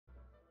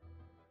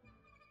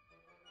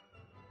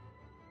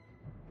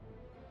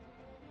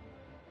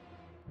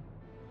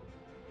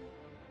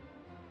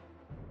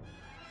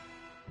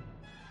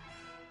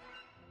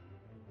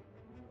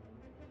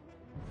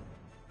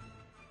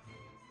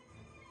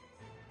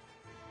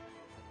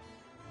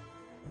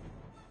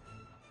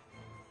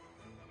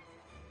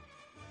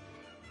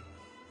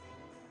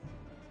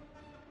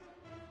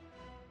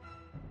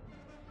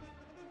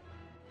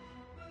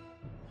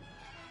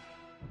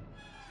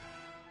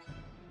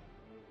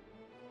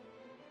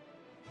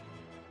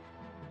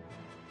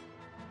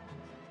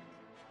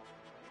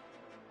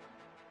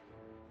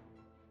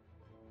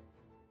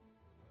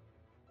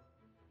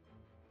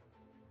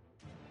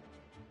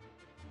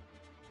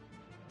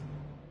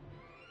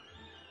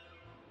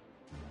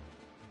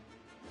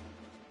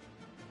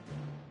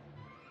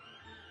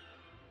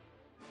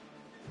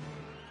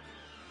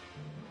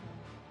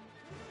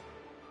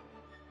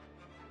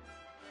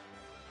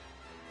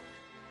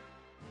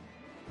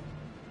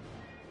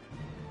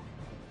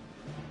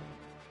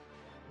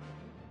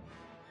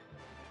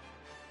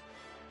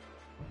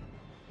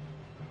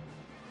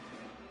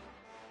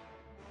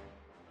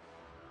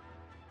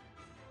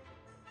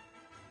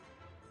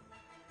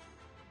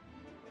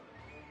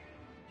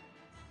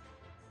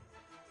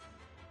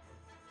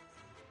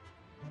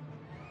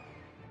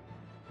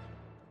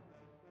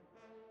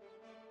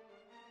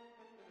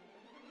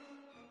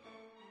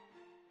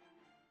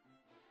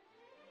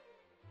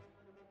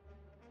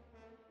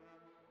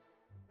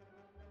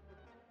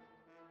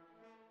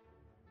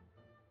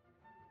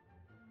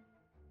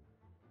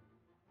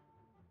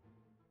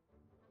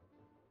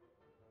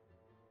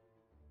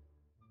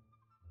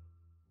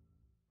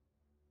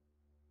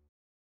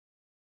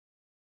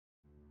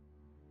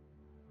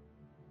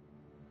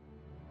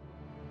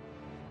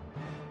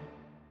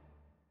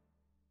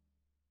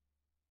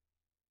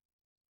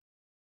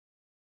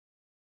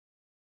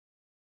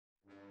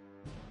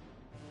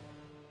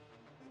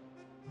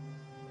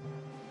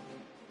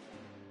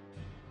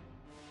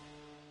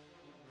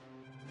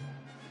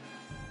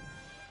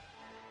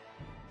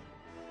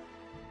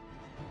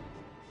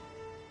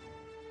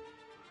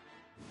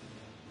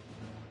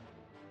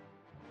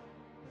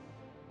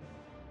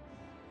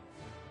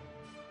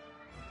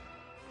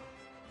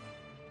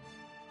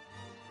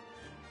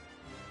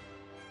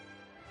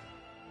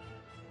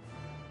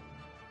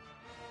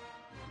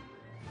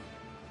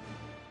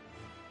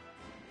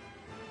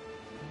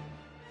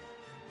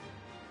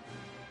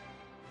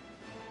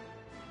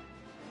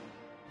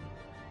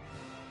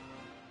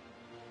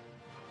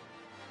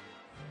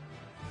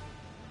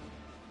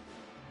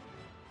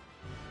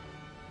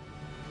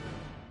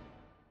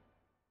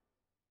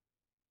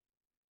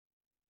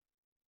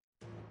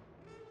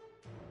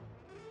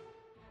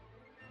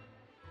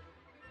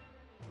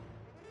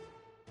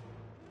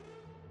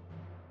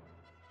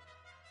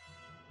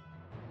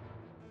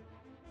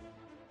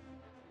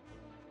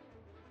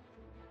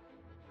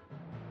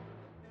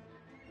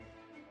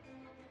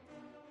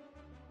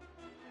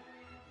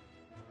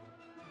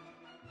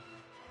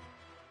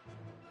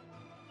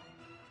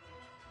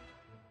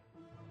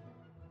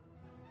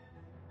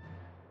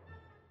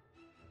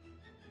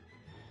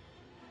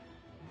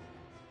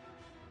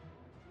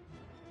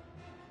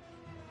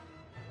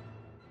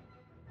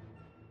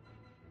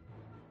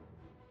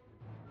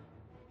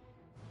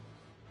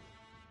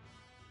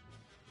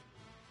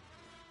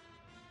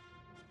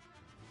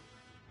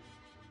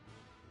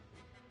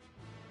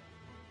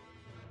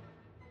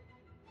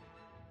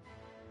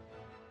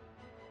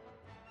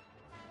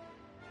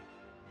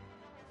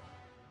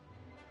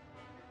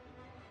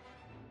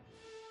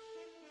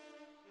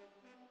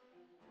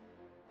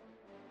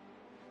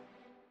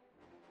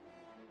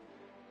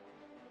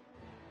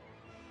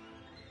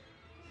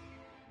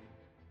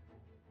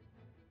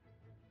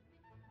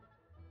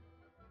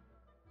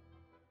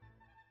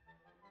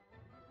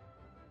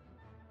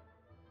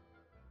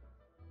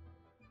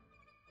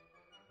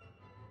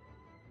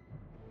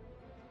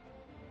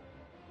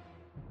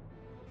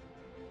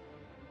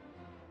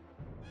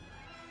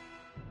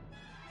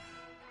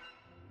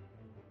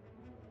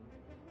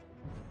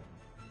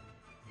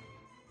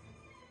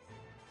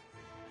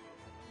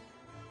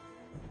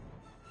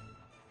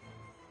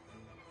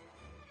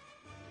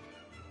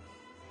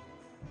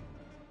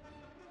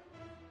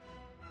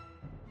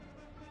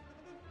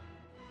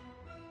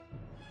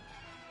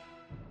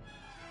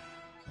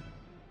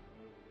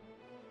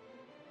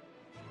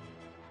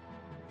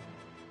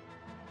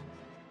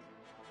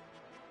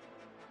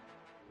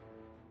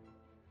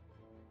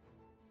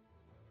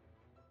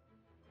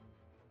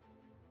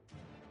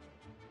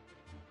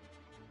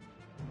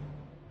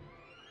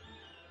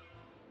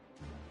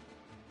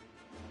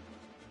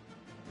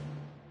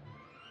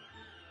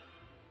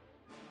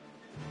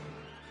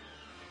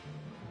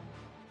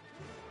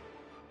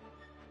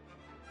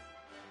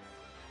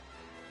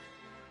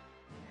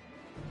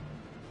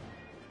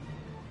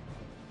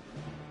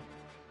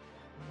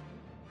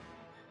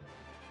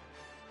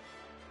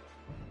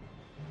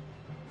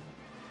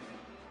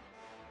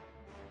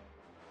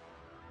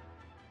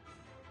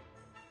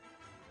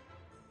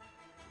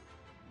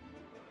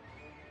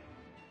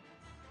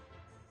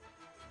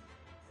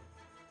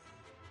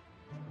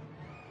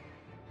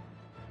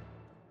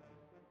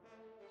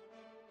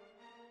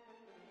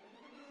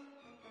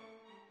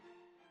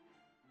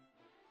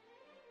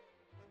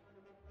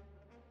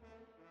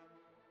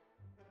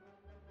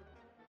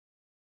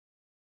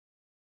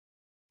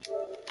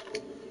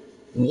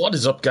What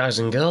is up, guys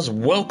and girls?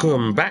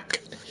 Welcome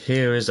back.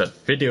 Here is a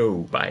video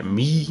by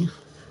me.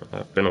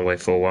 I've been away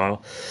for a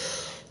while.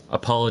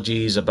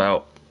 Apologies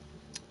about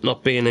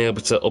not being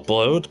able to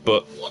upload,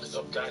 but what is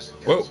up, guys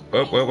and girls?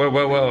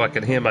 Whoa, I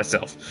can hear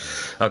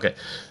myself. Okay,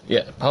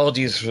 yeah,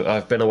 apologies,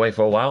 I've been away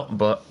for a while,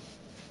 but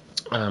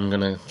I'm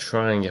gonna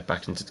try and get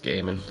back into the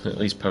game and at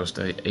least post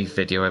a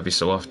video every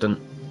so often.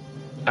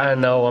 I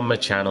know on my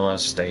channel I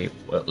stay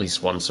at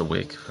least once a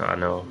week. I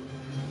know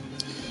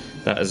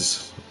that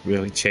has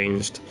really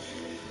changed.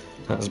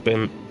 It's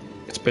been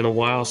a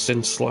while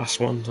since the last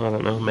one. I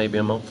don't know, maybe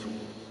a month.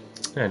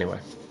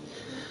 Anyway,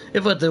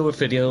 if I do a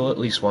video at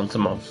least once a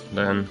month,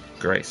 then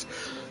great.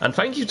 And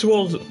thank you to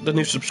all the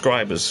new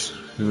subscribers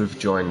who have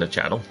joined the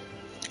channel.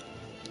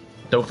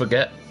 Don't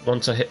forget,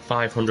 once I hit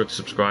 500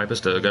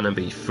 subscribers, there are going to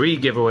be free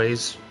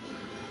giveaways.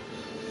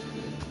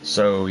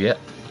 So yeah,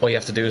 all you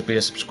have to do is be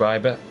a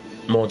subscriber.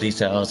 More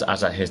details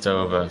as I hit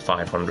over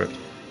 500.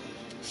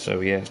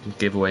 So yeah,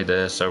 giveaway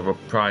there, so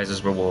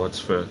prizes, rewards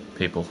for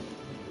people.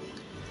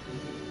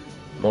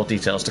 More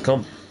details to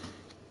come.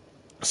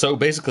 So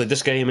basically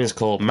this game is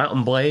called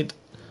Mountain Blade,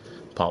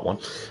 Part 1.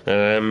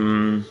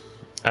 And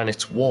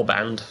it's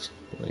Warband.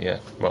 Yeah,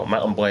 well,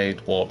 Mountain Blade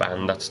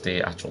Warband, that's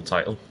the actual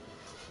title.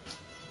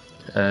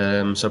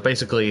 So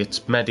basically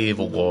it's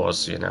medieval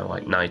wars, you know,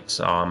 like knights,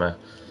 armor.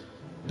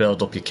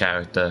 Build up your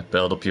character,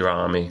 build up your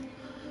army.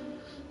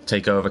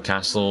 Take over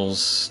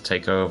castles,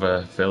 take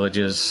over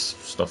villages,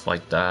 stuff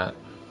like that.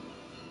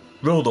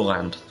 Rule the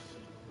land.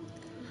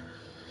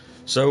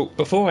 So,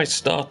 before I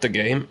start the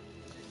game,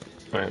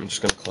 I'm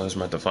just going to close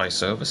my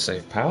device over,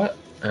 save power,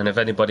 and if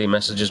anybody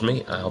messages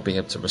me, I'll be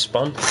able to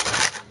respond.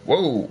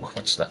 Whoa,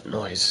 what's that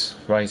noise?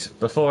 Right,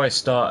 before I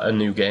start a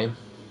new game,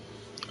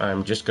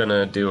 I'm just going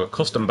to do a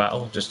custom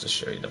battle, just to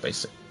show you the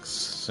basics.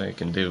 So you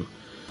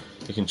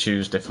can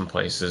choose different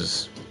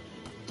places.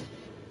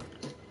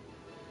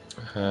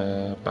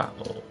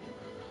 Battle,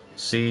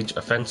 siege,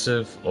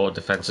 offensive or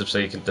defensive. So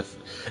you can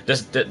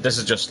this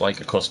is just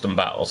like a custom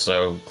battle,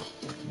 so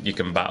you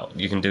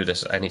can do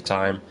this at any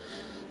time.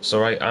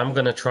 So right, I'm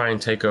gonna try and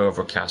take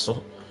over a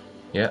castle.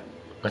 Yeah,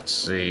 let's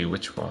see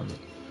which one.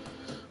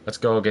 Let's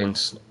go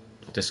against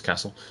this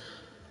castle.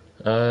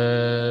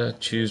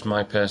 Choose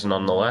my person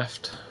on the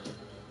left.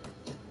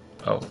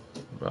 Oh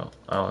well,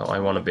 I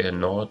want to be a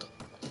Nord.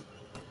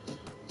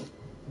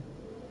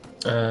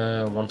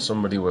 I want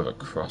somebody with a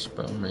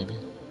crossbow, maybe.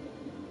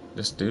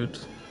 This dude.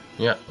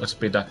 Yeah, let's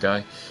be that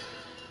guy.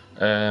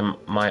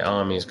 My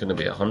army is going to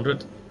be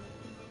 100.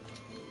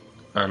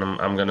 And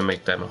I'm going to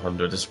make them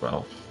 100 as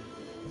well.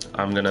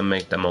 I'm going to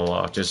make them all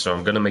archers, so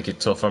I'm going to make it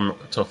tough on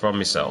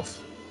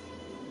myself.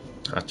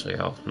 Actually,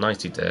 I'll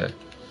 90 there.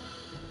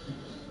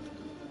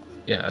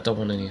 Yeah, I don't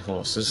want any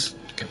horses.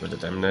 Get rid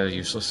of them, they're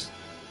useless.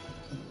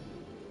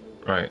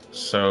 Right,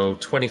 so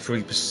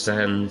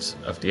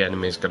 23% of the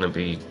enemy is going to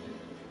be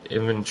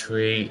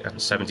infantry, and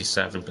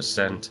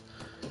 77%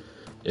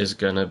 is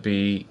gonna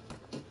be,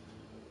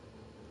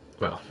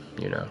 well,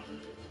 you know,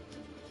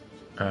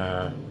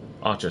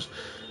 archers.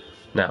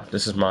 Now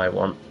this is my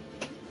one.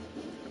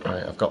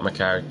 Right, I've got my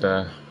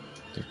character,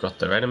 they've got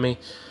their enemy.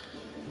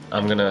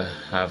 I'm gonna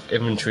have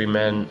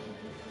infantrymen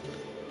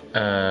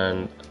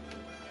and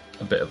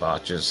a bit of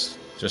archers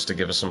just to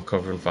give us some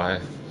cover and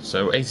fire.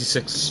 So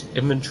 86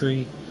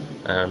 infantry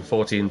and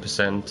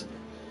 14%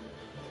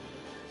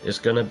 is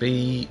gonna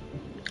be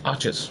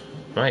archers.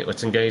 Right,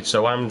 let's engage.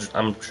 So I'm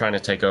trying to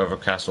take over a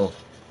castle.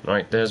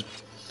 Right, there's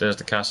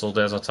the castle,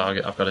 there's our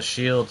target. I've got a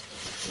shield.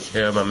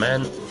 Here are my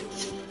men.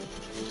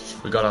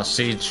 We got our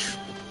siege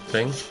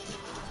thing.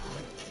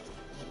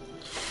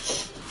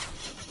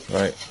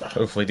 Right,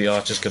 hopefully the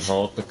archers can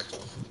hold.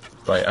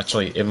 Right,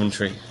 actually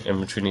infantry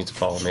need to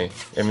follow me.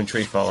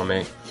 Infantry, follow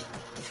me.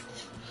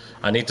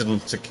 I need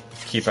them to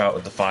keep out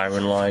of the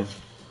firing line.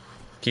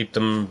 Keep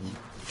them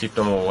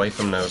away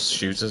from those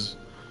shooters.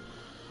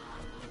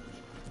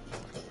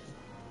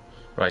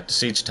 Right, the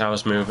siege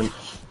tower's moving.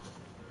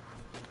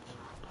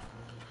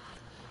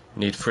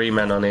 Need 3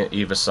 men on it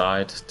either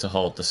side to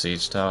hold the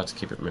siege tower, to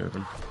keep it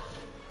moving.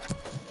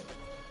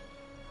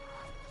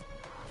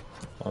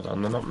 Hold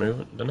on, they're not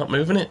moving. They're not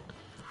moving it.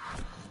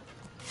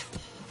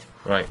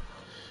 Right.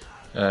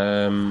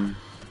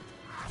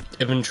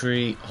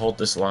 Infantry, hold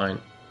this line.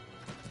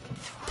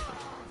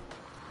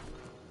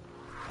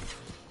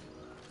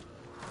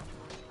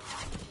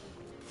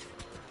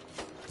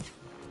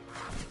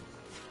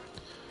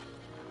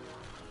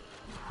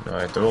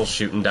 Right, they're all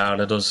shooting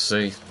down at us,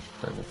 see?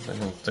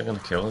 They're gonna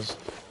kill us.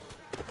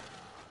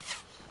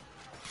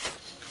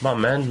 Come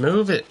on, men,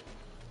 move it!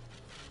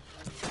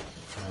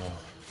 Oh.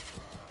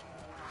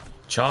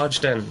 Charge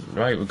then.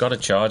 Right, we've got to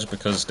charge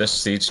because this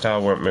siege tower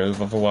won't move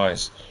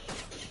otherwise.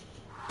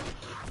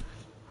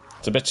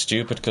 It's a bit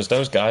stupid because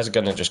those guys are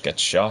gonna just get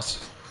shot.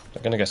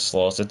 They're gonna get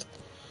slaughtered.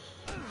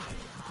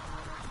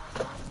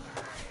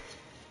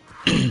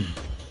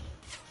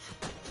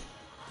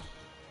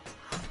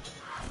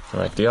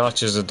 Right, the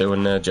archers are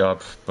doing their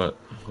job, but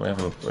we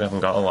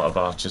haven't got a lot of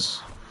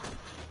archers.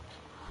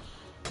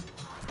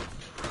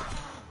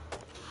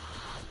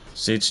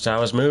 Siege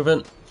tower's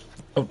moving.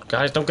 Oh,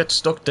 guys, don't get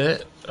stuck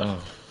there.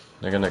 Oh,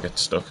 they're gonna get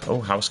stuck. Oh,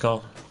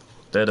 housecarl.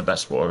 They're the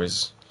best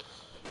warriors.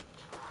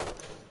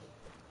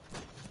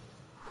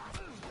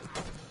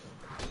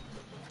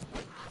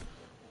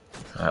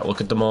 Alright,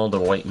 look at them all. They're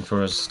waiting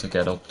for us to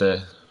get up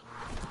there.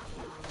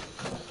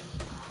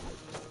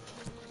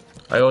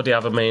 I already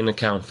have a main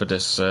account for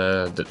this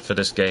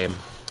game.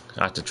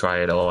 I had to try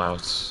it all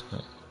out.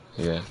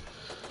 Yeah.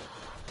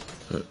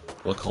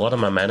 Look, a lot of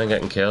my men are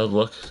getting killed.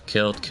 Look,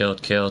 killed.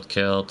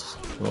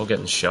 We're all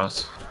getting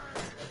shot.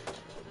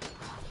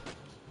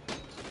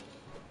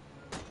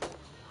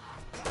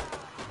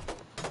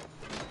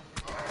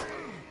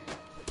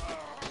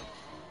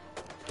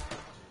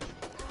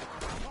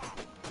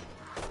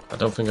 I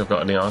don't think I've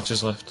got any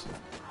archers left.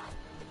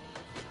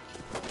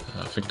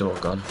 I think they're all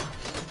gone.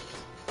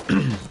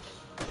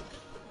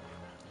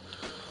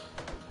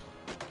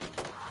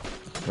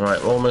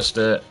 Right, we're almost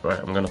there. Right,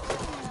 I'm gonna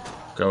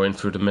go in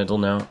through the middle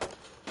now.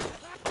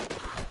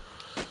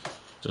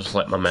 Just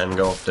let my men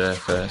go up there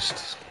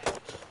first.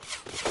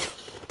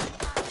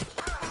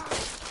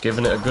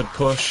 Giving it a good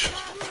push.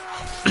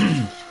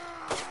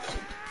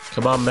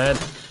 Come on, men.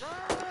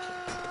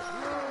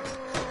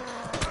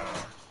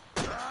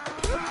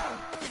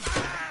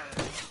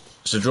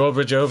 It's a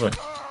drawbridge over.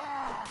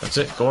 That's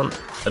it, go on.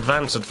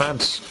 Advance.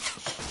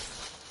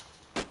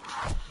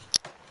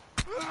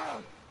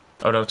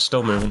 Oh no, it's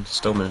still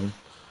moving.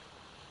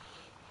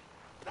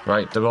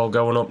 Right, they're all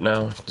going up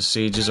now. The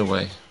siege is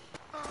away.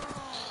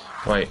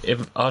 Right,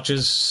 if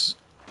archers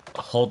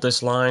hold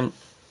this line,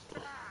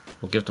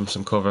 we'll give them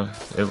some cover,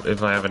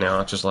 if I have any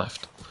archers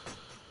left.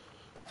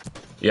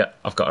 Yeah,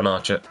 I've got an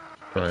archer.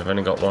 Right, I've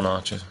only got one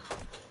archer.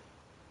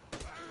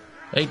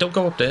 Hey, don't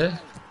go up there.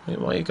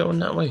 Wait, why are you going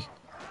that way?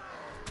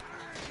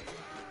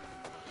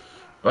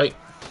 Right,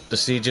 the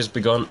siege has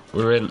begun.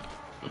 We're in.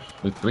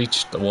 We've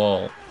breached the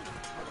wall.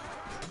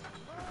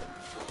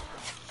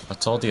 I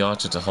told the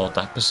archer to hold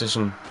that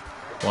position.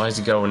 Why is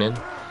he going in?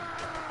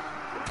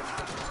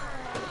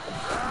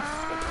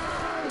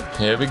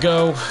 Here we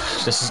go.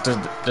 This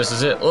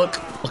is it.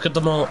 Look at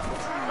them all.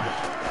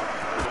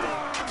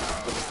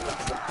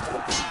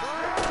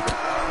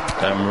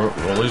 Damn,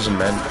 we're losing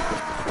men.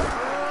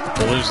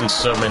 We're losing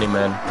so many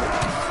men.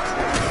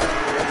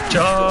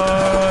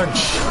 Charge!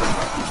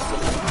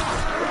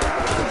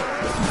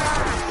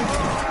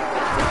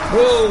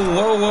 Whoa!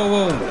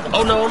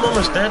 Oh no, I'm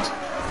almost dead.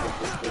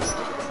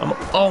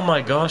 Oh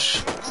my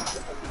gosh.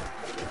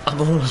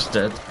 I'm almost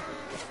dead.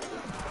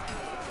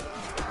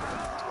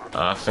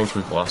 I think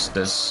we've lost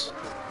this.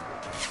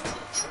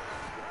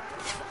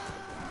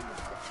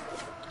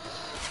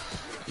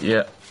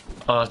 Yeah,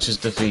 archers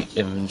defeat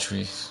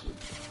infantry.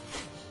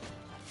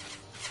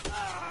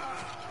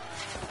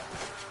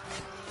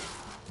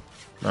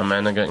 My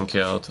men are getting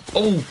killed.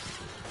 Oh!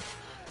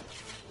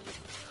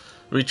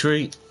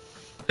 Retreat.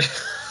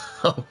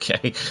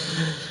 Okay.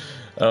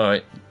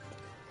 Alright.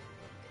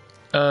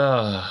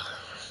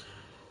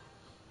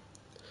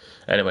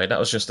 Anyway, that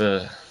was just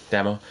a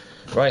demo.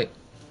 Right.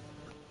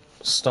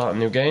 Start a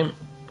new game.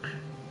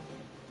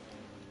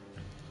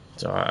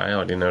 It's alright, I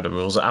already know the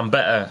rules. I'm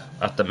better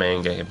at the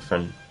main game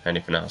than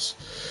anything else.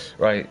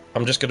 Right,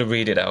 I'm just gonna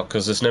read it out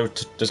because there's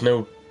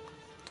no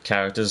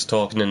characters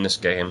talking in this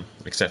game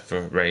except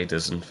for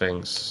raiders and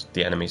things,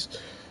 the enemies.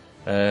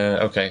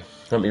 Okay,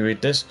 let me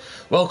read this.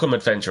 Welcome,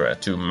 adventurer,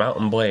 to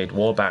Mount and Blade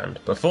Warband.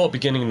 Before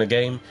beginning the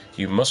game,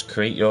 you must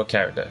create your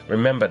character.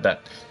 Remember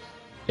that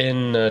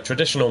in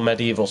traditional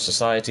medieval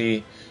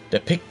society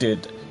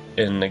depicted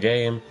in the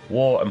game,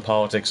 war and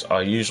politics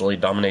are usually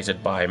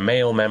dominated by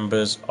male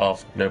members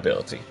of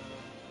nobility.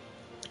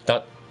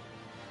 That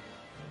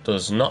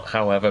does not,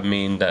 however,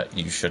 mean that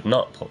you should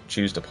not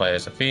choose to play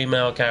as a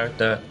female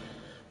character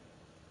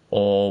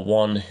or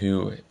one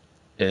who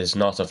is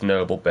not of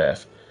noble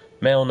birth.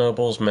 Male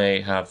nobles may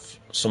have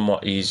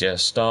somewhat easier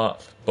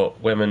start, but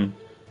women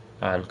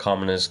and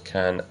commoners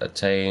can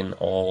attain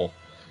all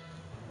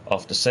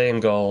of the same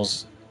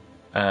goals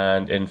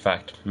and in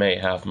fact may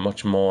have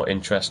much more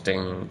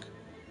interesting,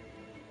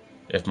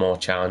 if more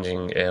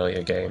challenging,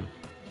 earlier game.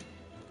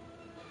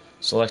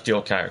 Select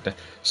your character.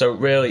 So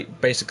really,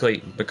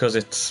 basically, because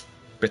it's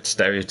a bit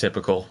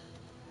stereotypical,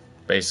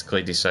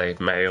 basically they say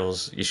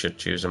males, you should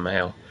choose a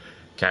male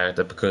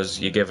character because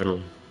you're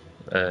given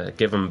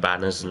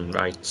banners and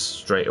rights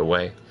straight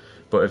away.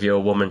 But if you're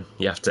a woman,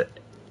 you have to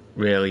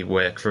really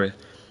work for it.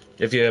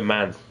 If you're a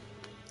man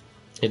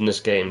in this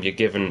game, you're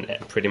given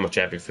pretty much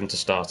everything to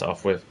start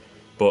off with.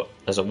 But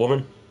as a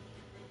woman,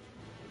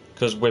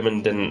 because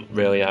women didn't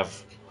really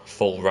have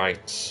full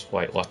rights,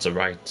 like lots of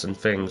rights and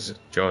things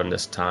during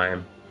this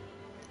time,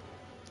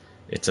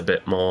 it's a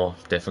bit more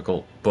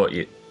difficult, but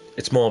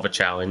it's more of a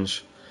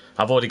challenge.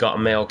 I've already got a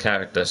male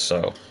character,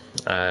 so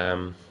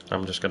I'm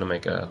just going to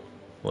make a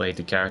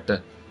lady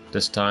character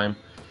this time.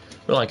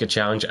 We like a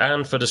challenge,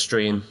 and for the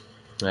stream,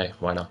 hey,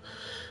 why not?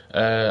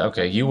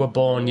 Okay, you were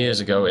born years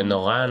ago in the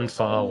land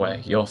far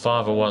away. Your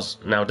father was...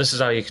 Now, this is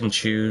how you can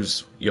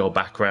choose your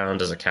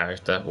background as a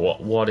character,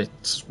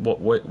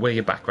 where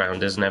your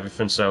background is and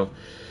everything. So,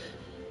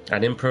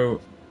 An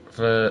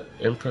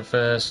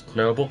improvised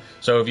noble.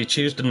 So if you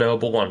choose the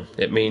noble one,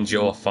 it means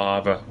your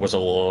father was a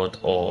lord,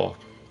 or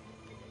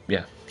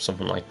yeah,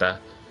 something like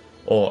that.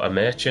 Or a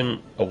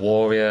merchant, a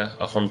warrior,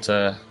 a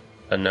hunter,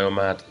 a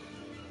nomad,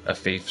 a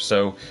thief.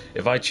 So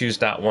if I choose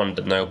that one,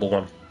 the noble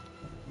one,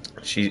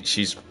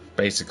 she's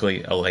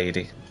basically a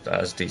lady,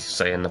 as they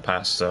say in the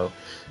past. So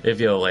if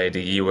you're a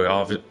lady, you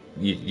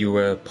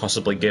were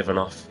possibly given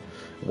off,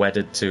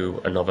 wedded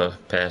to another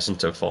person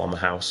to form a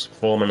house,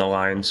 form an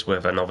alliance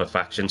with another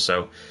faction.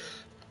 So,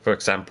 for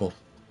example,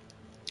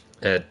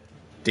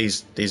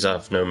 these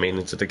have no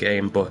meaning to the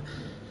game, but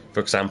for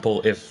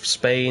example, if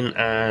Spain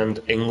and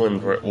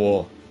England were at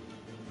war,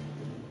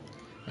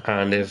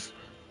 and if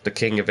the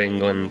King of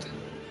England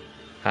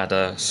had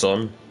a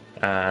son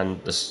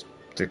and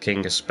the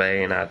King of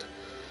Spain had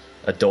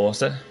a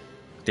daughter,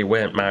 they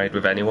weren't married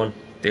with anyone.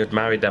 They would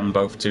marry them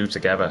both two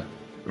together,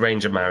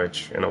 arrange a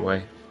marriage in a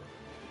way,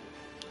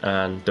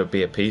 and there'd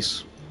be a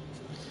peace.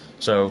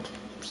 So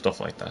stuff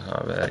like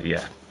that.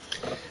 Yeah,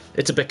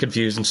 it's a bit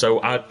confusing.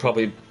 So I'd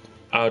probably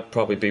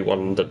be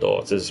one of the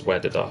daughters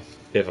wedded off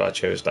if I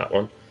chose that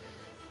one.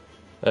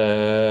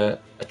 A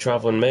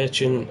traveling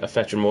merchant, a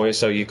veteran warrior.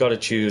 So you got to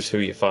choose who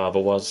your father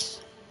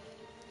was.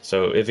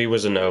 So if he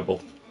was a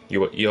noble,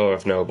 you're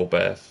of noble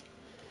birth.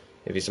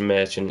 If he's a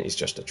merchant, he's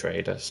just a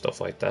trader, stuff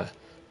like that.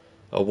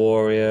 A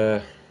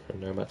warrior, a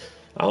nomad.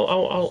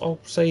 I'll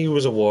say he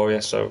was a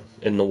warrior. So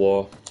in the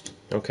war,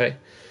 okay.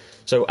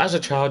 So as a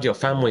child, your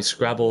family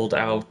scrabbled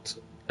out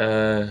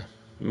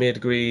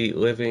mid-degree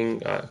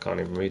living. I can't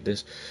even read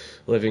this.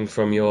 Living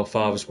from your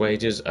father's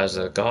wages as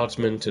a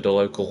guardsman to the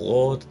local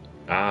lord.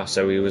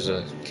 So he was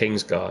a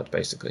king's guard,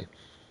 basically.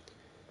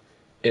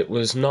 It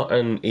was not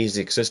an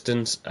easy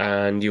existence,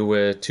 and you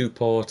were too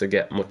poor to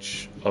get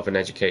much of an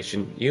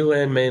education. You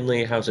learned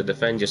mainly how to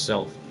defend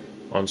yourself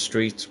on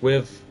streets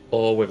with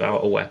or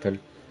without a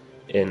weapon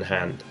in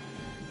hand.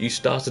 You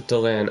started to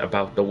learn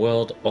about the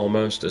world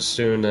almost as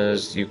soon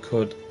as you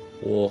could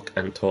walk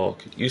and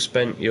talk. You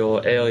spent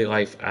your early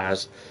life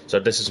as, so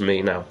this is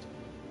me now,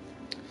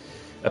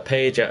 a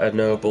page at a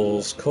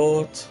noble's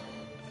court,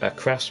 a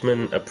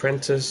craftsman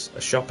apprentice,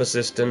 a shop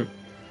assistant,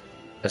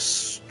 a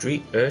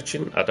street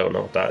urchin, I don't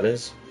know what that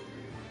is,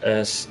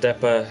 a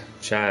stepper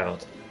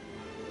child.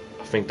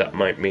 I think that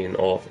might mean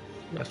orphan.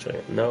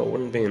 Actually, no, it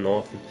wouldn't be an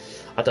orphan.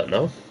 I don't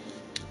know.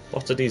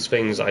 Lots of these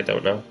things I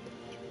don't know.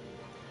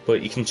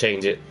 But you can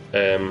change it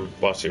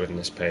whilst you're in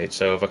this page.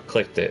 So if I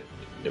clicked it,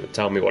 it would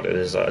tell me what it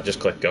is. I just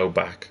click go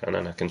back and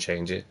then I can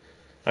change it.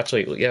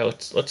 Actually, yeah,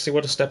 let's see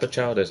what a stepper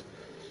child is.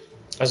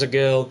 As a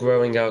girl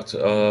growing out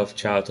of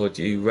childhood,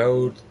 you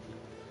rode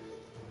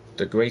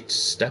the great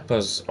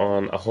steppers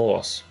on a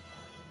horse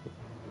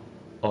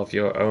of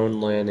your own,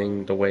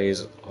 learning the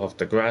ways of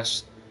the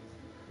grass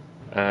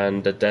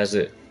and the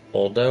desert.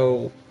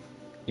 Although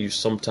you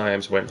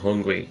sometimes went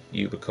hungry,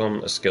 you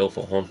become a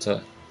skillful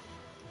hunter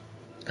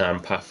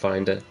and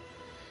pathfinder.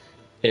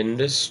 In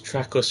this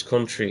trackless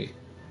country,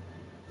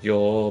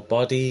 your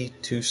body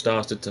too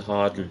started to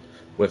harden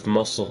with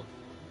muscle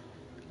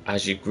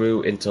as you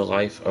grew into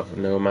life of a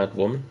nomad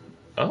woman.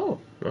 Oh,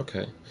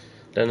 okay.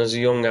 Then as a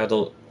young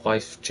adult,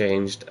 life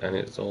changed, and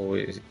it's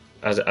always,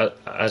 as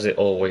it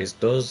always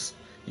does,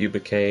 you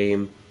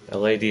became a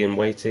lady in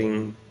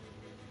waiting,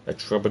 a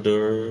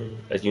troubadour,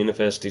 a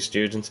university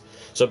student.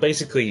 So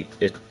basically,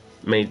 it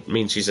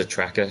means she's a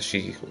tracker.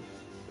 She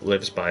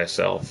lives by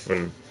herself,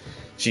 and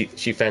she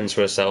fends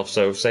for herself.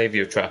 So say if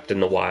you're trapped in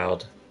the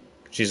wild,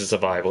 she's a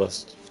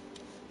survivalist.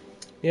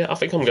 Yeah, I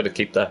think I'm going to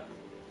keep that.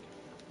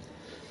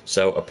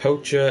 So a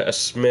poacher, a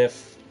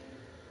smith.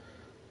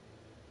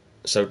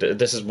 So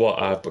this is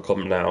what I've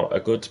become now. A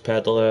goods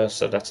peddler,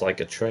 so that's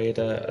like a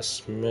trader, a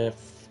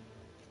smith,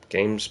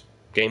 game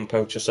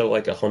poacher, so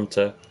like a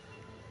hunter,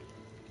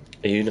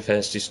 a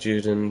university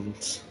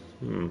student,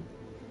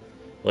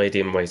 lady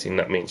in waiting,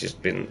 that means she's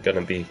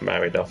gonna be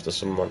married off to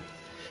someone.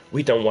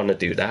 We don't want to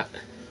do that.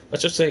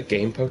 Let's just say a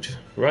game poacher.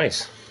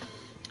 Right.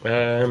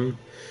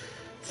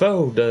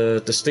 Though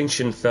the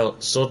distinction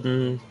felt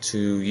sudden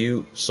to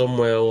you,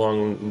 somewhere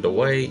along the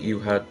way you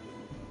had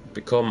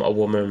become a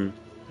woman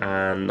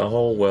and the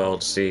whole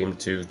world seemed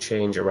to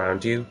change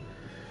around you.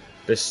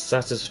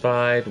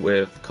 Dissatisfied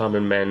with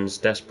common men's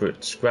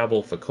desperate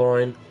scrabble for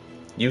coin,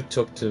 you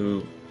took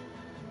to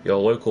your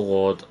local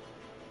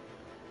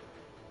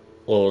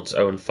lord's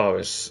own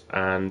forest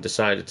and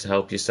decided to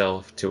help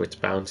yourself to its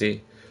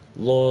bounty.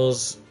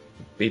 Laws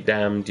be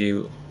damned,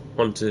 you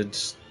hunted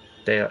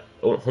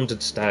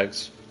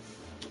stags,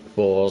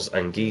 boars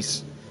and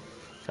geese,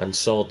 and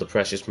sold the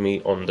precious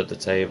meat under the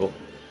table.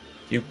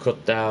 You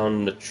cut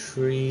down the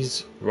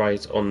trees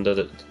right under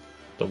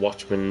the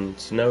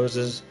watchmen's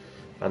noses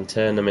and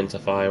turned them into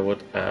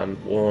firewood,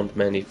 and warmed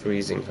many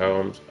freezing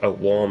homes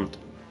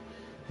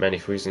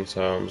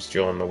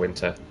during the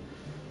winter,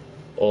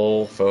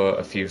 all for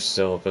a few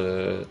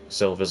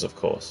silvers, of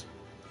course.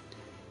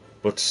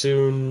 But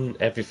soon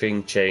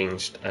everything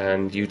changed,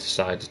 and you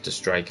decided to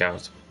strike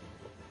out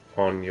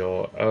on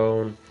your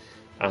own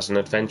as an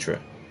adventurer.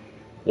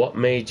 What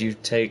made you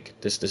take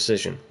this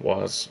decision?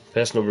 Was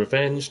personal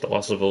revenge, the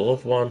loss of a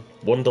loved one,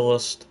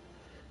 wanderlust,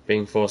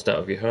 being forced out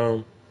of your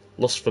home,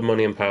 lust for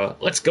money and power?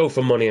 Let's go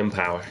for money and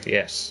power,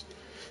 yes.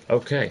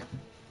 Okay.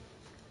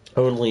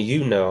 Only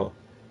you know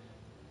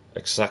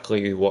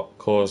exactly what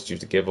caused you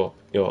to give up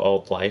your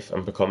old life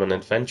and become an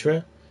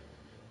adventurer.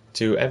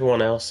 To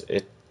everyone else,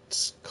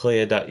 it's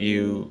clear that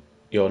you're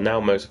now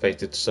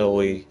motivated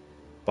solely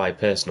by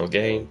personal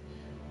gain.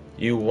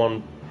 You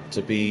want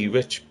to be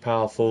rich,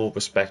 powerful,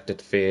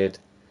 respected, feared.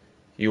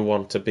 You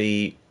want to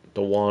be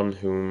the one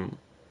whom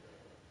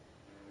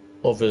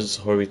others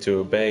hurry to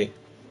obey.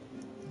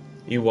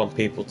 You want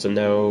people to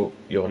know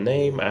your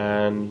name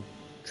and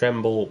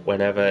tremble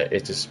whenever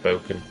it is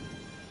spoken.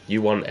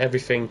 You want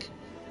everything,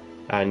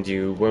 and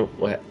you won't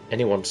let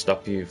anyone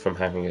stop you from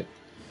having it.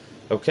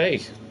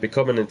 Okay,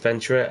 become an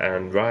adventurer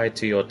and ride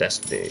to your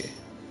destiny.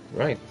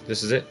 Right,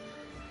 this is it.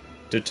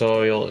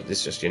 Tutorial, this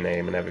is just your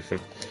name and everything.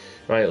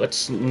 Right,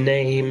 let's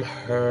name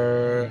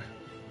her...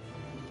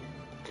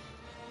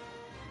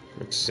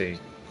 Let's see,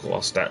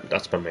 Glostat,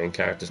 that's my main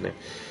character's name.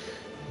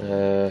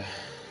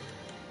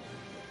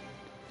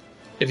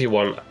 If you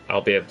want,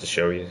 I'll be able to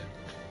show you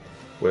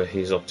where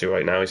he's up to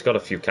right now. He's got a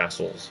few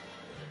castles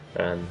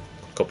and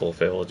a couple of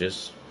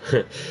villages.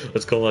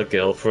 Let's call her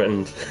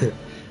girlfriend.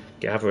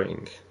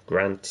 Gathering,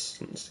 Grant,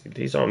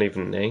 these aren't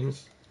even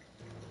names.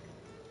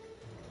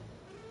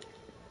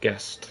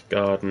 Guest,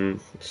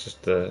 garden, it's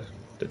just the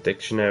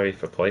dictionary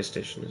for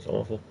PlayStation is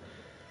awful.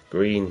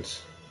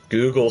 Greens,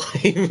 Google,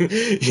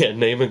 yeah,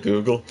 name of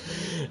Google.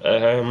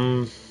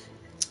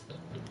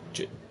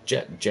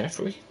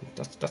 Jeffrey,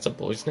 that's a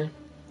boy's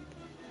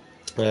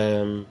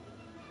name.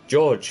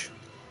 George,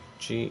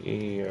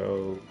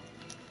 Geo.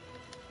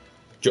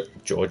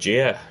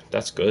 Georgia,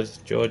 that's good.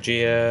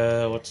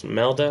 Georgia, what's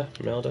Melda?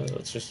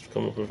 Let's just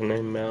come up with a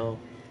name,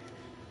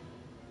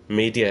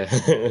 Media.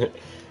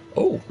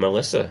 Oh,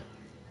 Melissa.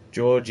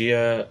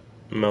 Georgia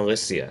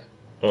Melissa.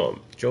 Oh,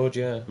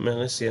 Georgia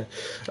Melissa.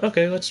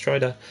 Okay, let's try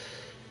that.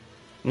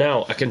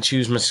 Now I can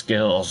choose my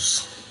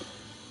skills.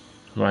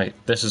 Right,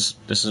 this is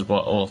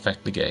what will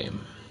affect the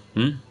game.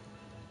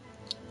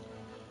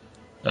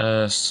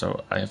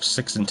 So I have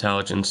 6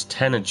 intelligence,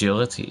 10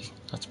 agility.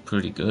 That's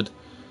pretty good.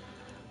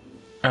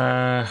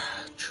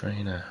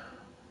 Trainer.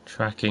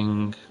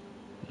 Tracking.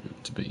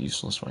 It's a bit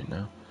useless right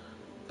now.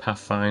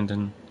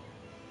 Pathfinding.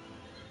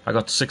 I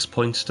got 6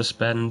 points to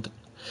spend.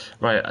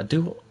 Right, I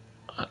do...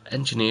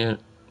 engineer...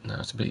 No,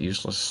 it's a bit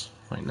useless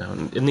right now.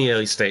 In the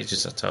early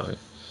stages, I tell you.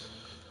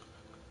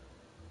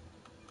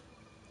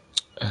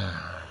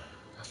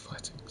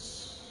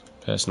 Athletics.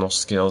 Personal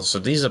skills. So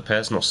these are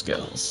personal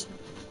skills.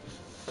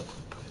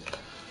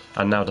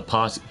 And now the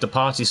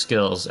party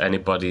skills,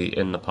 anybody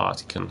in the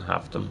party can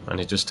have them, and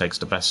it just takes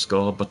the best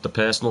score. But the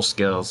personal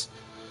skills,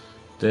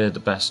 they're the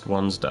best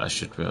ones that I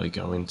should really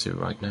go into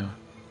right now.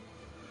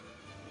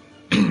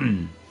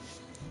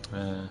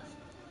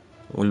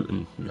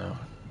 Looting, no.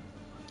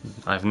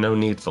 I have no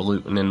need for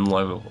looting in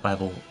low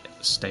level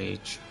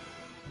stage.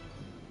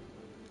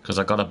 Because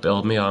I gotta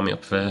build my army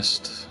up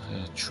first.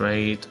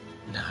 Trade,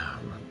 no,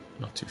 I'm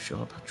not too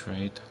sure about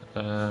trade.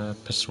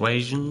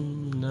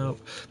 Persuasion, no.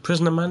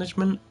 Prisoner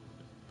management?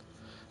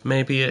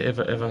 Maybe if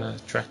I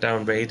track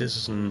down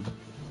raiders and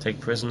take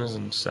prisoners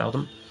and sell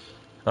them,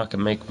 I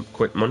can make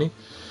quick money.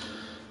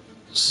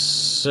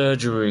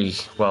 Surgery,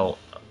 well,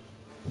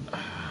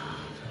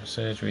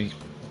 surgery.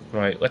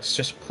 Right, let's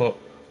just put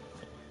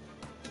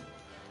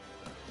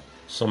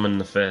some in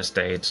the first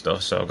aid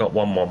stuff. So I've got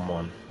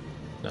 111.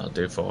 That'll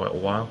do for a little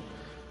while.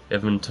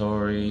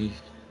 Inventory.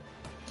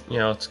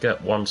 Yeah, let's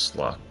get 1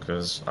 slot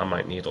because I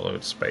might need a load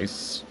of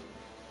space.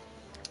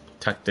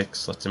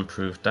 Tactics, let's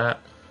improve that.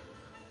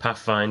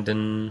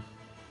 Pathfinding.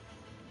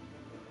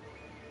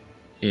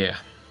 Yeah,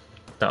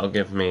 that'll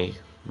give me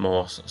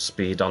more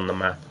speed on the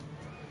map.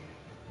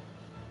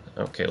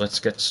 Okay, let's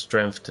get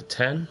strength to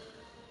 10.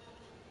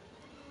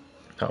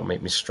 That'll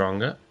make me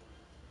stronger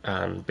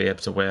and be able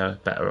to wear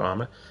better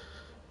armor.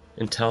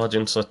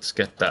 Intelligence, let's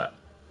get that.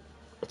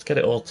 Let's get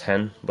it all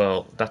 10.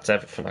 Well, that's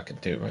everything I can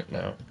do right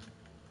now.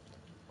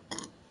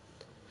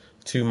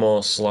 2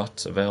 more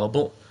slots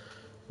available.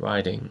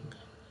 Riding.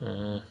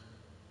 I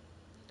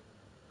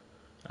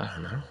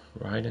don't know.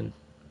 Riding.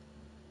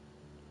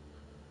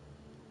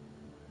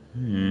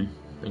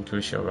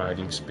 Increase your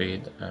riding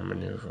speed and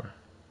maneuver.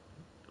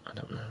 I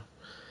don't know.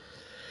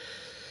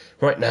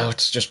 Right now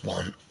it's just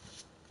 1.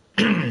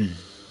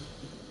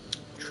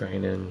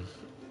 Training.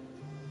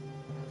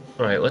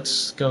 Right,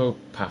 let's go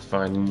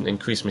pathfinding.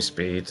 Increase my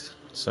speed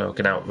so I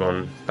can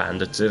outrun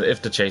bandits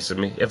if they're chasing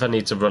me. If I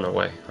need to run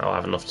away, I'll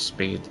have enough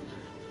speed.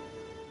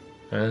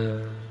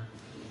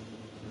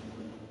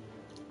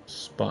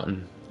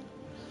 Spotting.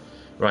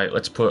 Right,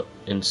 let's put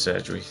in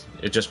surgery.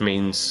 It just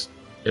means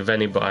if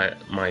anybody,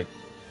 my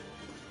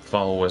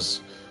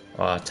followers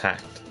are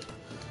attacked,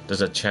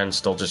 there's a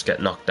chance they'll just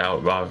get knocked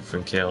out rather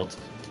than killed.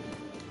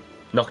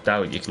 Knocked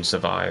out, you can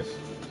survive.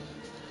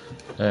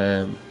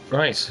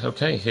 Right,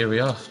 okay, here we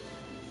are.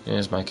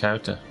 Here's my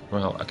character.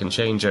 well, I can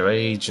change her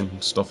age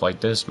and stuff like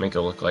this, make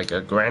her look like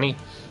a granny.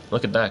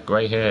 Look at that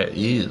grey hair.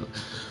 Ew.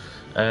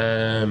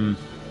 I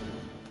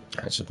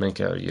should make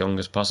her young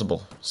as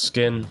possible.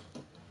 Skin.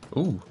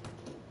 Ooh.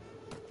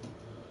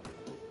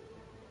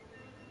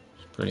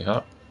 It's pretty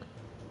hot.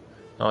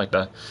 I like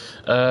that.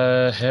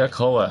 Hair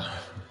color.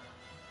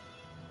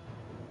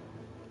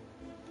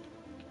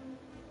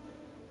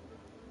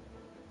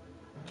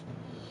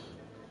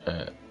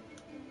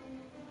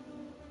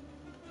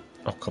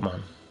 Oh, come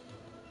on.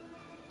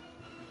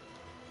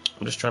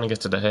 I'm just trying to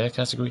get to the hair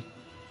category.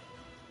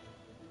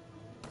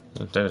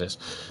 There it is.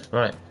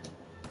 Right.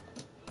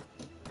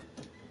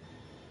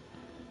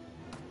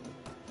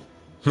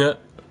 Yeah.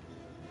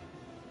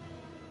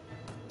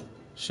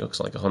 She looks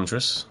like a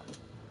huntress.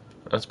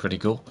 That's pretty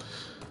cool.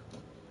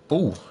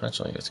 Ooh,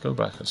 actually, I get to go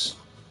backwards.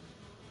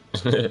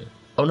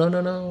 Oh, no,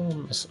 no,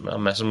 no.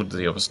 I'm messing with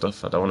the other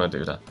stuff. I don't want to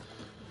do that.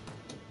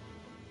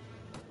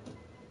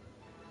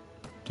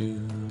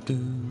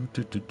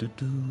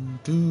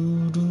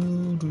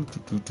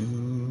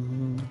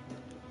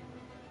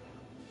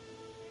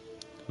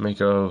 Make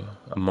her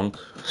a monk.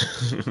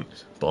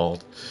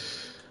 Bald.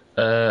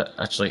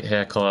 Actually,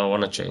 hair color, I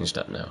want to change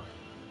that now.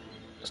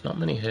 There's not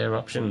many hair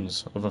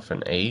options other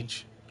than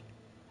age.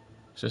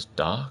 It's just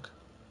dark.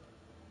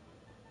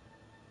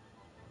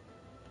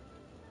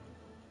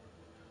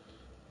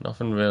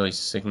 Nothing really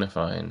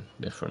signifying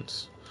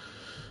difference.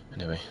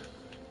 Anyway.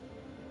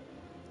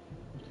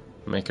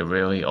 Make her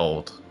really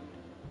old.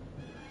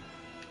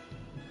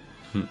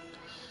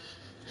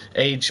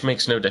 Age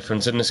makes no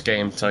difference in this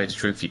game, to tell you the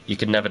truth. You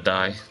can never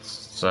die,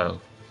 so...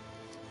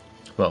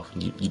 Well,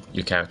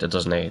 your character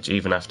doesn't age,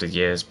 even after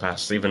years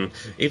pass. Even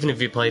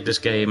if you played this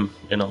game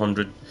in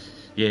 100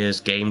 years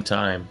game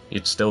time,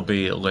 you'd still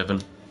be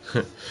living.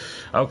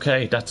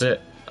 Okay, that's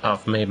it.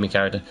 I've made my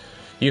character.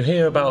 You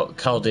hear about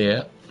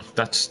Chaldea.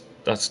 That's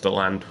the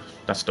land.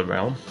 That's the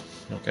realm.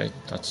 Okay,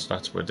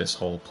 that's where this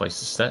whole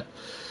place is set.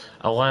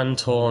 A land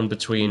torn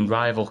between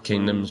rival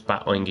kingdoms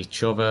battling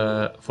each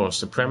other for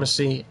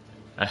supremacy.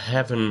 A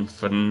heaven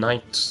for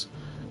knights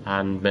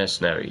and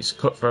mercenaries,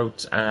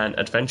 cutthroats and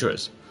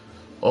adventurers,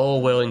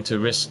 all willing to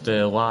risk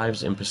their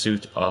lives in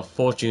pursuit of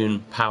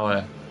fortune,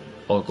 power,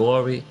 or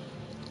glory.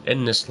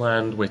 In this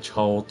land, which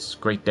holds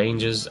great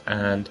dangers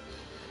and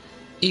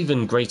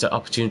even greater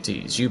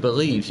opportunities, you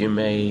believe you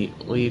may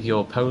leave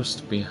your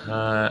past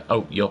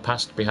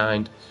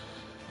behind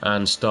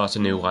and start a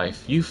new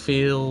life. You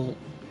feel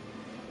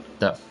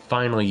that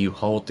finally you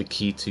hold the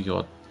key to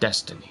your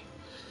destiny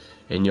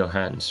in your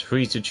hands,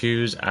 free to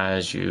choose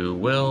as you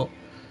will,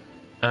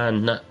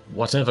 and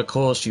whatever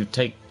course you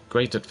take,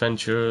 great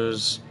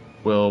adventures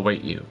will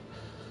await you.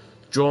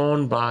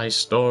 Drawn by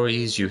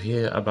stories you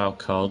hear about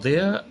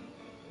Chaldea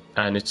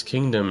and its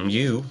kingdom,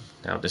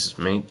 now this is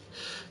me,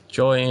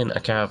 join a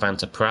caravan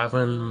to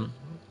Praven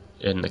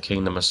in the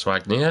kingdom of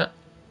Swagnia,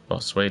 or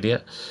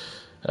Swadia.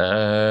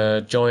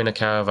 Join a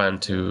caravan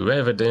to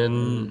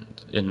Revedin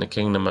in the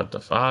kingdom of the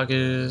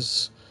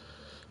Vargas.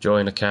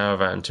 Join a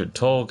caravan to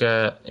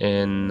Tolga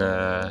in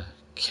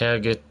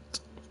Kergit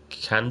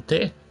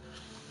Kante.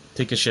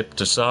 Take a ship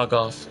to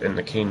Sargoth in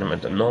the kingdom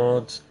of the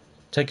Nords.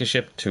 Take a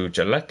ship to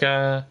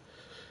Jaleka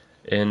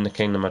in the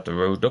kingdom of the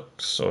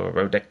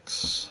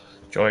Rodex.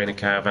 Join a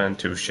caravan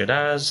to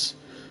Shadaz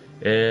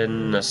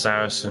in the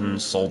Saracen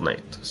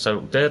Soulnate. So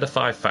they're the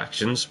 5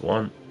 factions.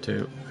 1,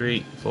 2,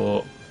 3,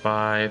 4,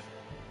 5,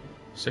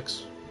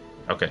 6.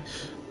 Okay,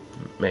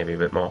 maybe a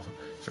bit more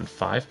than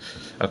 5.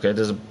 Okay,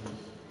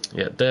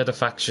 they're the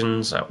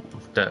factions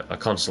that are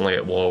constantly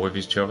at war with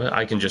each other.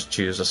 I can just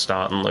choose a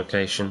starting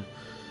location.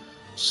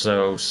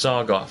 So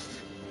Sargoth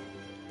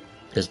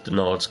is the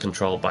Nords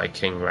controlled by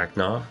King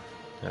Ragnar.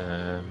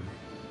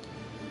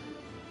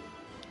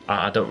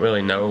 I don't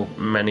really know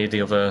many of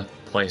the other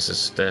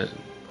places that,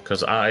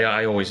 because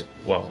I always,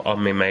 well,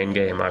 on my main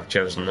game I've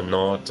chosen the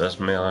Nords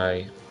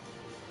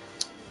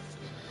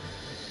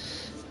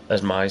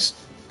as my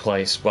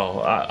place.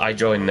 Well, I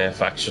joined their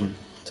faction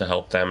to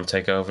help them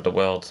take over the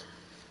world,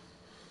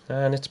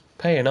 and it's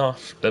paying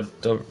off. They're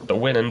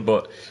winning,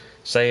 but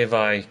say if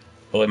I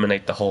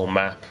eliminate the whole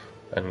map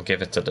and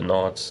give it to the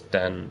Nords,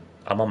 then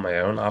I'm on my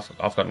own.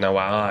 I've got no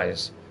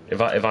allies.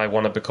 If I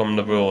want to become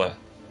the ruler,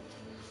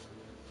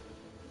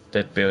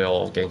 they'd be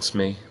all against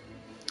me.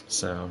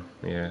 So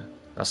yeah,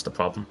 that's the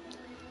problem.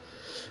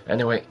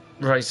 Anyway,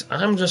 right,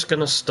 I'm just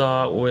gonna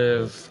start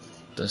with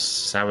the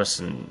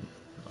Saracen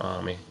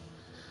army.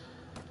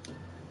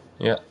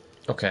 Yeah,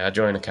 okay, I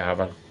joined a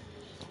caravan.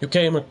 You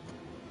came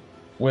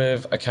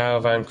with a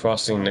caravan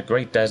crossing the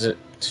Great Desert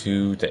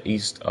to the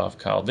east of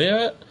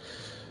Chaldea.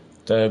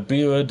 The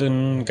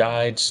Buridan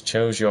guides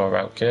chose your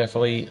route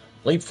carefully,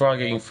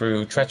 leapfrogging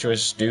through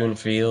treacherous dune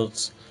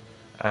fields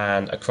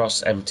and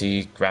across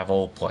empty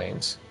gravel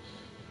plains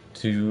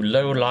to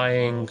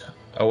low-lying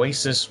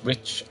oasis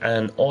rich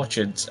and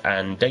orchards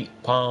and date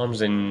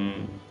palms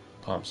in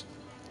palms.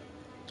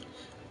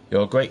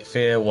 Your great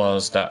fear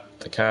was that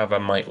the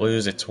caravan might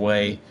lose its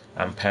way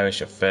and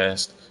perish at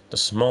first. The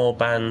small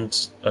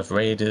bands of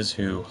raiders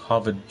who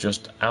hovered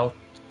just out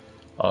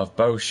of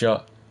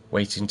bowshot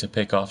waiting to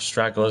pick off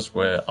stragglers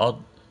were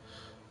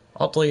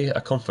oddly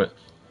a comfort.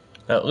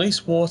 At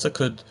least water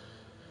could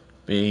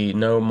be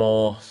no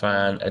more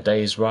than a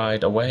day's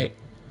ride away.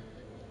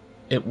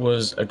 It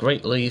was a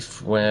great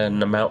relief when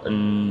the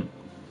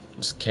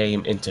mountains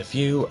came into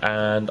view,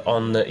 and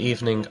on the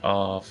evening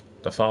of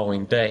the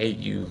following day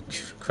you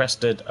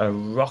crested a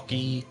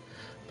rocky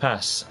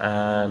pass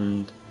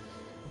and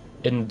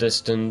in the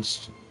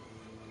distance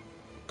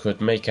could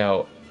make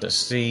out the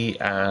sea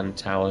and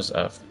towers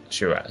of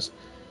Shiraz.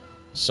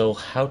 So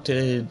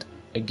halted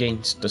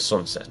against the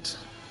sunset.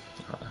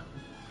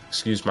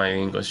 Excuse my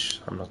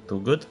English, I'm not too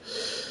good.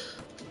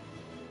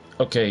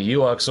 Okay,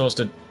 you are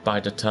exhausted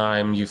by the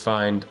time you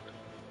find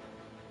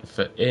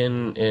the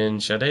inn in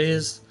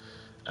Shiraz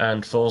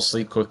and fall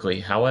asleep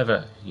quickly.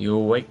 However, you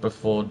awake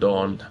before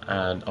dawn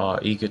and are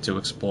eager to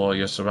explore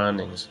your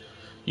surroundings.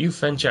 You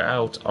venture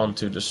out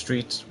onto the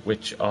streets,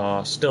 which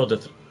are still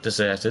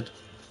deserted.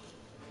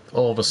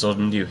 All of a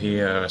sudden you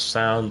hear a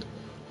sound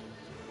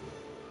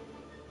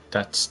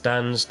that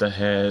stands the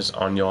hairs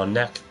on your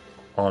neck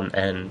on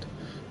end.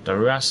 The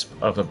rasp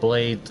of a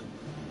blade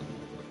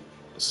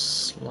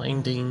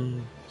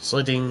sliding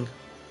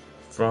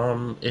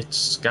from its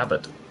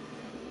scabbard.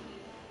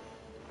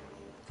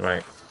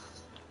 Right.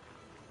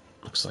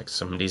 Looks like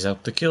somebody's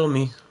out to kill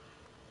me.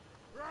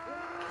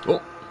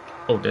 Oh,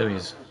 there he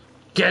is.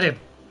 Get him!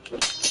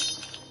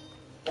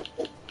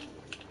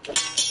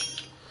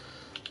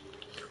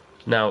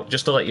 Now,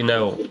 just to let you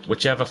know,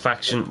 whichever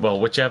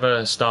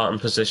starting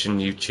position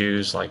you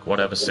choose, like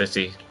whatever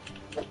city,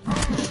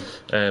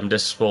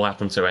 this will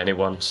happen to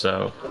anyone,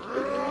 so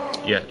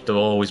yeah,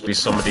 there'll always be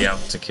somebody out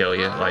to kill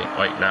you, like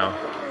right now.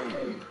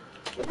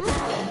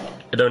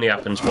 It only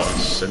happens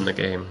once in the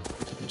game,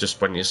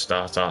 just when you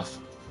start off.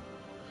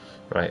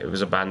 Right, it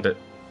was a bandit.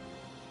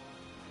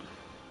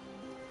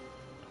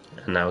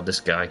 And now this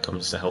guy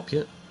comes to help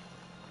you.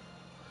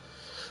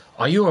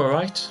 Are you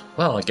alright?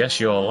 Well, I guess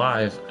you're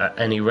alive at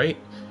any rate.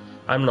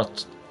 I'm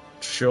not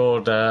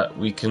sure that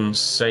we can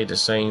say the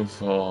same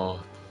for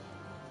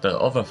the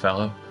other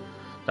fellow.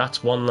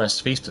 That's one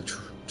less thief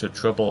to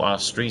trouble our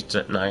streets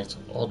at night,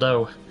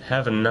 although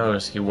heaven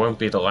knows he won't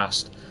be the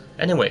last.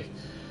 Anyway,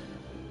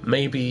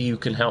 maybe you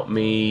can help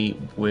me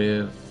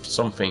with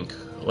something.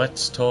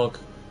 Let's talk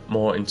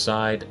more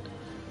inside.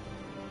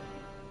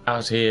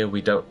 Out here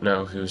we don't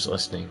know who's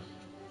listening.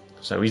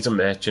 So he's a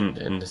merchant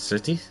in the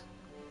city?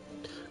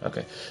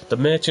 Okay. The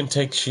merchant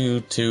takes you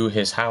to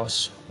his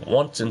house.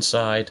 Once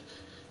inside,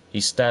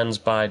 he stands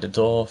by the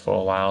door for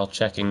a while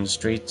checking the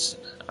streets,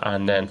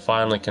 and then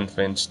finally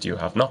convinced you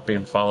have not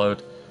been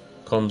followed,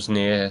 comes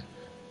near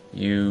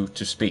you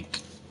to speak.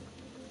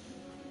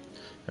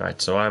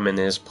 Right, so I'm in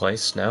his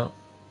place now.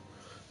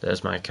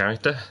 There's my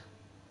character.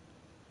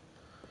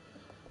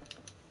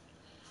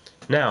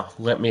 Now,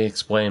 let me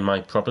explain my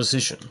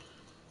proposition.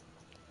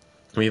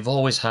 We've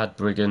always had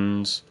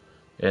brigands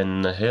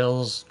in the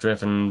hills,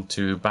 driven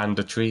to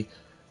banditry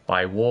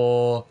by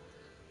war,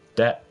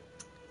 debt,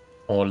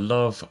 or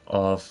love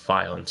of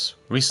violence.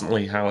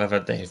 Recently, however,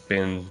 they've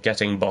been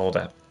getting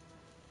bolder,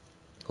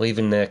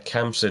 leaving their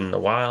camps in the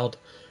wild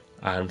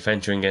and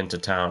venturing into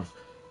town,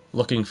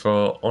 looking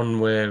for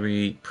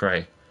unwary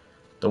prey.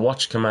 The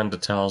watch commander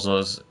tells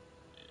us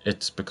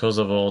it's because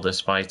of all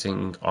this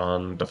fighting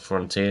on the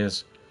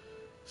frontiers.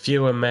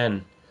 Fewer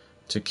men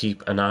to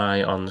keep an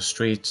eye on the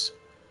streets,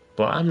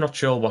 but I'm not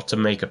sure what to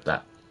make of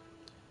that.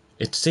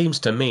 It seems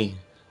to me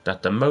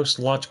that the most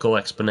logical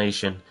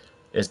explanation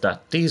is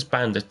that these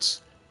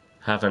bandits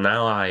have an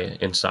ally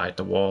inside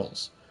the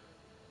walls,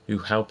 who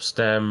helps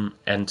them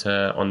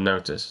enter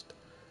unnoticed,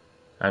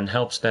 and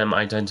helps them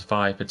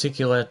identify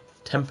particular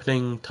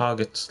tempting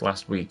targets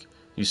last week.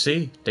 You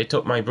see, they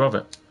took my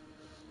brother.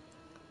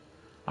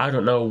 I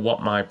don't know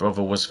what my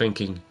brother was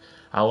thinking.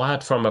 A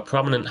lad from a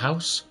prominent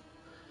house?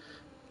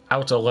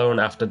 Out alone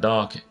after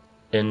dark,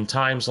 in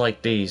times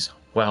like these.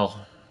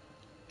 Well,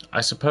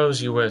 I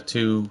suppose you were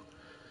too,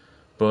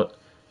 but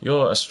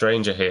you're a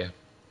stranger here,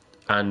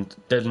 and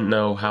didn't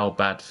know how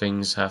bad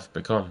things have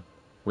become.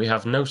 We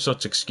have no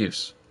such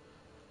excuse.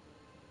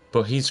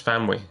 But he's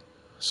family,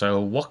 so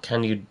what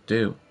can you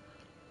do?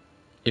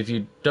 If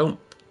you don't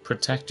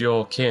protect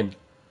your kin,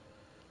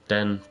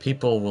 then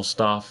people will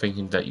start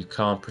thinking that you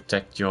can't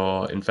protect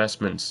your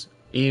investments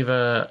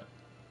either,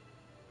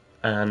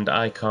 and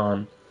I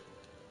can't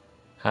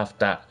have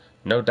that.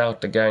 No doubt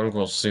the gang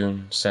will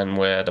soon send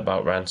word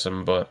about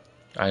ransom, but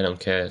I don't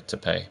care to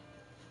pay.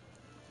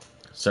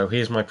 So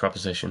here's my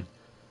proposition.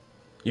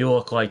 You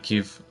look like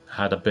you've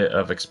had a bit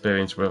of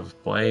experience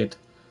with blade,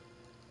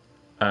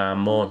 and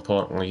more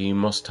importantly, you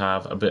must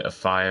have a bit of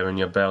fire in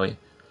your belly,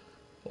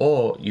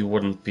 or you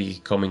wouldn't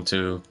be coming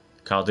to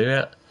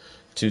Caldera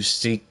to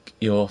seek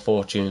your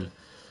fortune.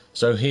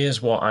 So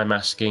here's what I'm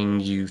asking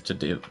you to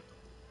do.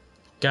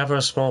 Gather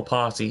a small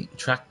party,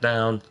 track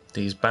down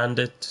these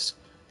bandits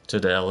to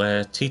their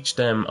lair, teach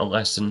them a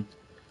lesson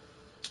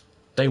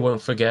they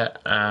won't forget,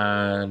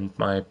 and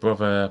my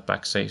brother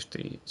back safe.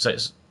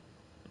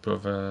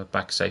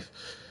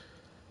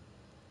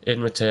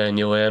 In return,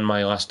 you'll earn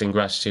my lasting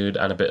gratitude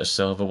and a bit of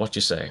silver. What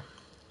you say?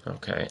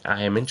 Okay,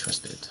 I am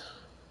interested.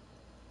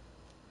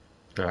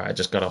 Alright, I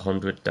just got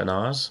 100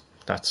 dinars.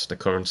 That's the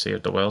currency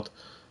of the world.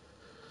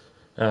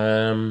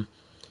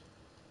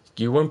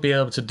 You won't be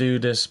able to do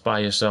this by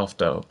yourself,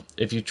 though.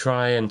 If you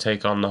try and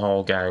take on the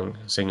whole gang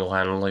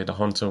single-handedly, the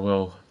hunter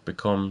will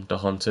become the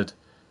hunted.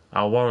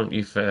 I'll warrant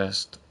you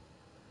first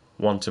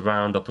want to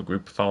round up a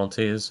group of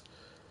volunteers.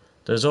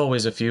 There's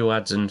always a few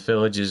lads in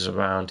villages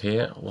around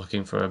here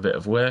looking for a bit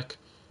of work.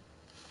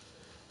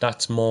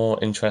 That's more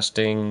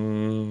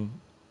interesting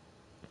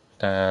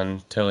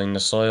than tilling the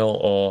soil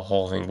or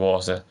hauling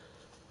water.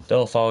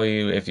 They'll follow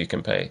you if you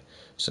can pay.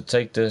 So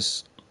take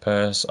this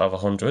purse of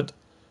 100,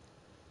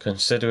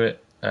 consider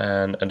it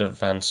an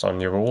advance on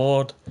your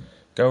reward.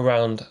 Go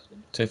round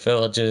to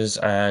villages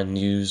and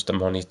use the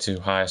money to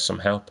hire some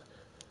help.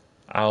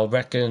 I'll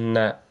reckon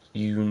that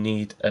you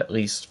need at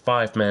least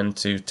 5 men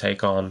to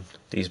take on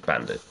these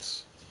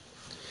bandits.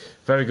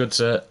 Very good,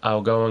 sir.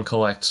 I'll go and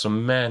collect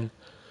some men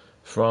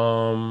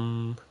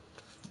from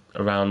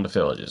around the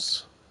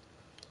villages.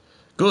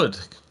 Good.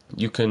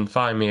 You can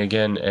find me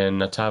again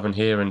in a tavern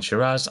here in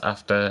Shiraz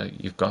after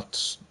you've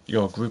got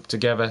your group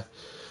together.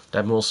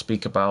 Then we'll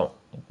speak about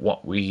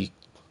what we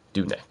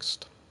do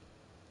next.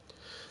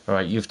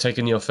 Alright, you've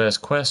taken your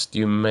first quest.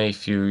 You may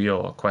view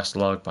your quest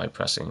log by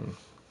pressing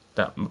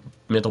that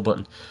middle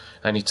button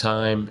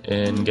anytime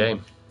in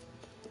game.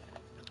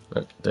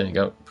 There you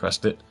go,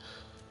 pressed it.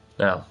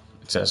 Now,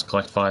 it says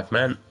collect 5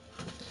 men.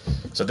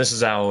 So this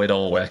is how it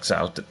all works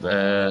out.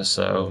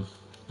 So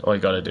all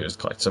you gotta do is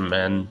collect some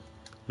men,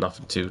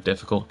 nothing too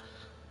difficult.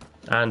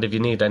 And if you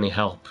need any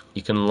help,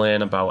 you can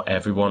learn about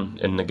everyone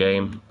in the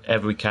game,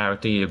 every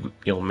character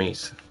you'll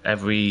meet,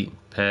 every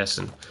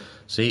person.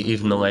 See,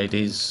 even the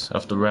ladies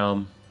of the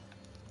realm.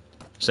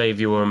 Say if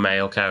you were a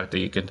male character,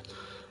 you could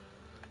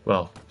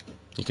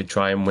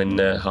try and win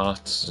their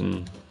hearts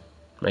and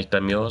make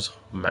them yours,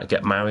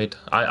 get married.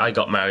 I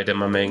got married in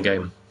my main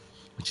game,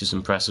 which is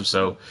impressive.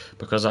 So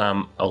because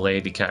I'm a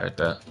lady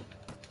character,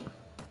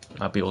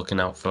 I'll be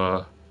looking out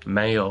for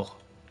male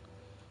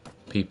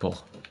people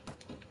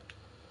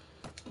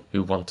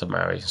who want to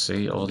marry.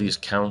 See, all these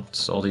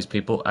counts, all these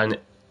people, and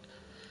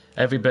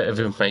every bit of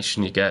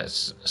information you get,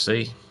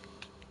 see,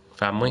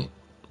 family,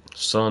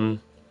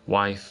 son,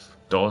 wife,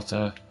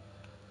 daughter,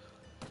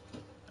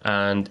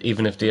 and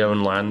even if they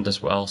own land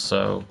as well.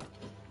 So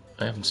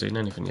I haven't seen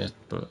anything yet,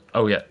 but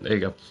oh yeah, there you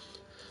go.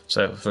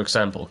 So for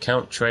example,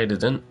 Count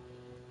Tradeden,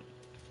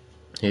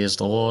 he is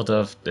the lord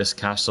of this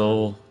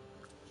castle.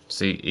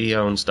 See, he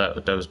owns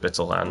those bits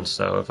of land.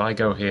 So if I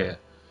go here,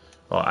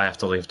 well, I have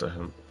to leave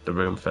the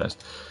room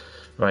first.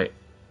 Right,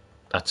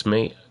 that's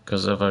me,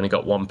 because I've only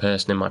got one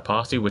person in my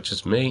party, which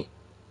is me.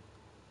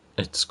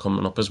 It's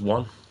coming up as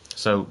 1.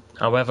 So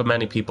however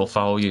many people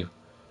follow you,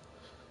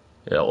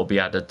 it'll be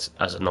added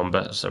as a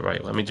number. So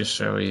right, let me just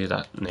show you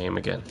that name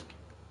again,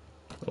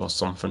 or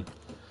something.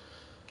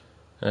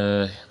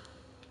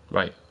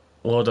 Right,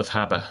 Lord of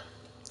Haber.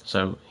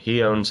 So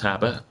he owns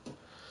Haber.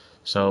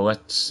 So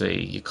let's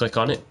see, you click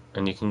on it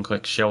and you can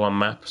click show on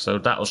map, so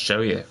that'll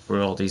show you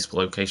where all these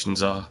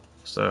locations are.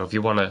 So if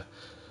you want to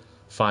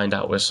find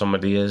out where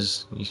somebody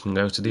is, you can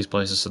go to these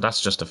places. So that's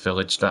just a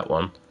village, that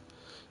one.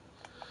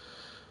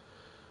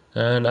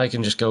 And I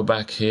can just go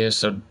back here.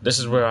 So this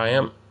is where I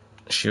am.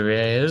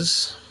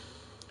 Shiraz,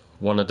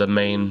 one of the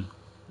main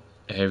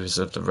areas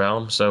of the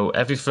realm. So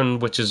everything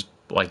which is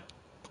like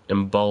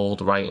in bold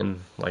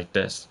writing like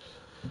this,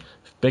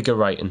 bigger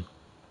writing,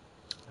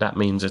 that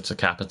means it's a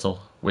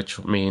capital,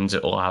 which means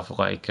it will have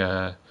like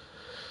a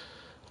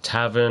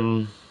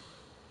tavern,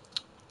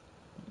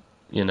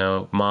 you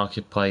know,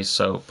 marketplace,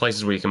 so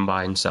places where you can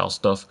buy and sell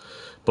stuff.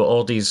 But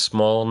all these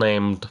small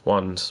named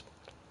ones,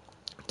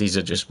 these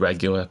are just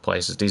regular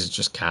places. These are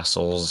just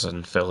castles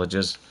and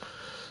villages.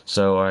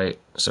 So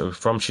so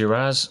from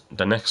Shiraz,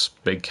 the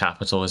next big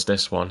capital is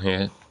this one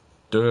here,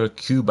 Dur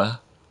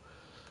Kuba,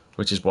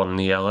 which is one of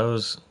the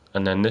yellows,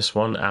 and then this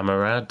one,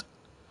 Amarad,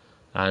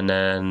 and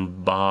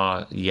then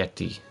Bar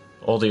Yeti.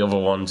 All the other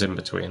ones in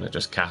between are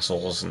just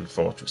castles and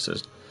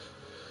fortresses.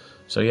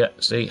 So yeah,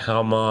 see,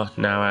 Halmar,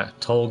 Narat,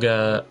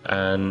 Tolga,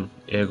 and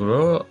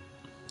Igor.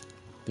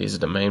 These are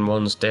the main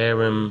ones.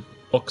 Darim,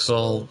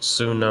 Uxal,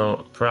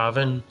 Suno,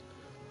 Pravin,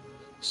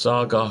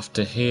 Sargoth,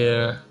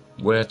 Tahir,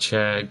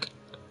 Wercheg,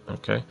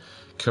 okay,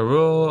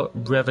 Karur,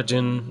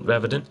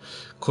 Revedin,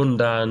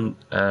 Kundan,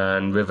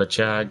 and River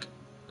Chag.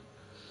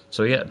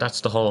 So yeah,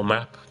 that's the whole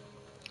map.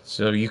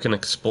 So you can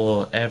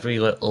explore every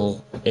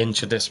little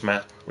inch of this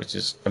map, which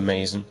is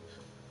amazing.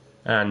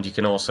 And you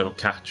can also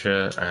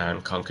capture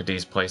and conquer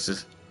these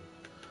places,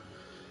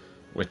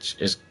 which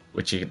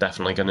you're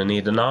definitely going to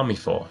need an army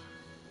for,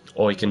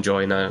 or you can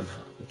join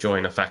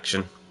a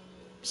faction.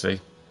 See,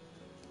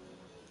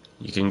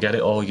 you can get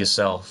it all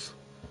yourself,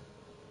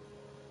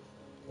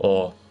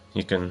 or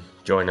you can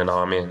join an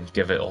army and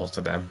give it all to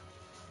them.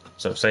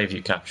 So say if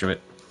you capture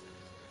it,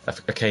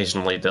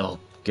 occasionally they'll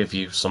give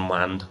you some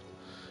land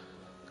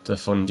to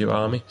fund your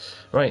army.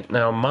 Right,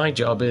 now my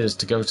job is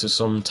to go to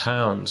some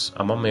towns.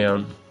 I'm on my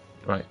own.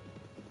 Right,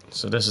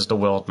 So this is the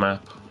world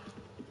map.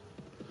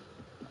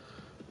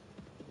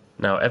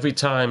 Now every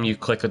time you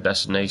click a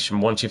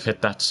destination, once you've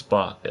hit that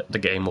spot, the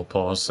game will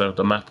pause, so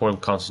the map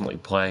won't constantly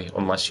play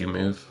unless you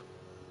move.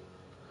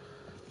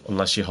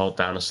 Unless you hold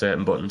down a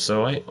certain button.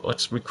 So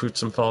let's recruit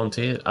some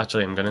volunteers.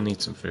 Actually, I'm gonna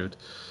need some food.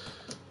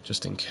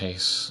 Just in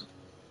case.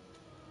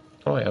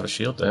 Oh, I have a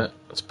shield there.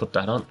 Let's put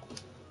that on.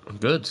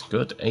 Good,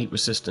 good. 8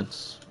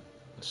 resistance.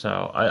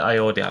 So, I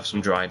already have some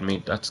dried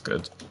meat. That's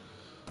good.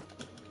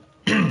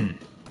 And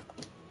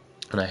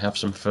I have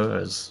some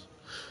furs.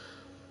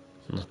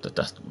 Not that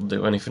that will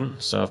do anything.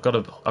 So I've got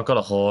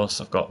a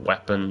horse. I've got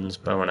weapons,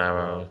 bow and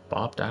arrow,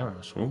 barbed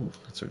arrows. Ooh,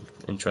 that's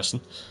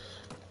interesting.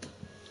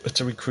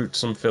 To recruit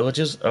some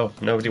villagers. Oh,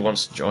 nobody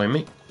wants to join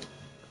me.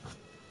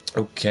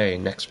 Okay,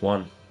 next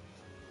one.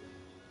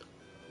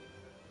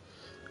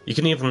 You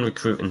can even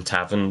recruit in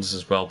taverns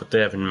as well, but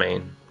they're in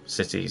main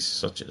cities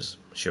such as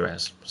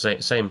Shiraz.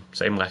 Same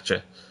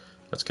lecture.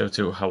 Let's go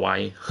to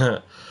Hawaii.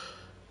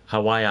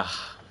 Hawaii.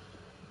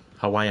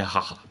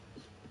 However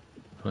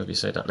you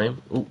say that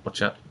name. Ooh,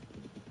 watch out.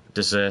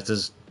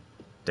 Deserters.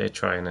 They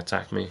try and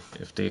attack me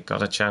if they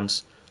got a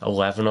chance.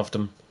 11 of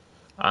them.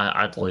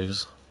 I'd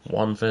lose.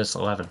 1 versus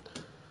 11.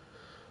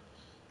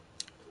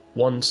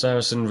 One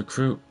Saracen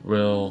recruit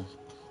will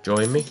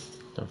join me.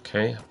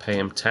 Okay, I pay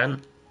him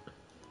 10.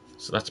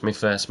 So that's my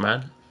first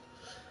man.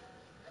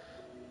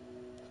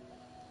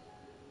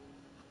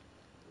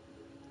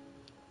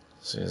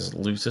 So there's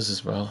looters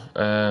as well.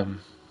 Right,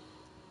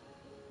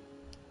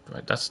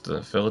 that's the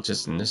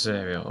villages in this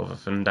area, other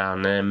than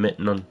down there,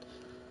 Mitnun.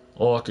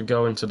 Or I could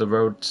go into the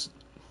realm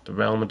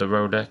of the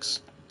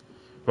Rodex.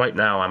 Right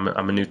now, I'm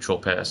a neutral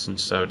person,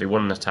 so they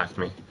wouldn't attack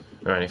me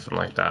or anything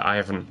like that. I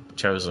haven't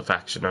chosen a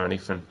faction or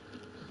anything.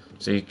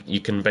 So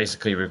you can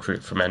basically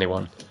recruit from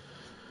anyone.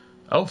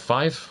 Oh,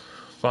 5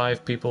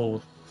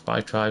 people,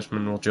 5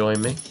 tribesmen will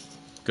join me.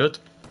 Good.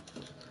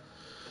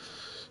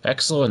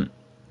 Excellent.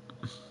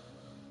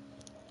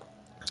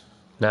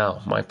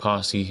 Now, my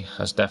party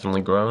has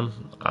definitely grown.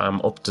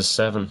 I'm up to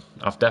 7.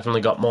 I've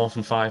definitely got more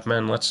than 5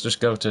 men. Let's just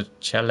go to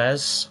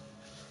Chelez.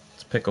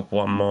 Let's pick up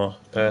one more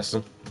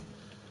person.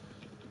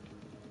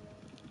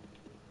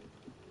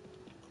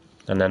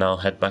 And then I'll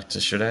head back to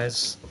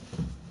Shiraz.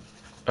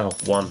 Oh,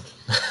 1.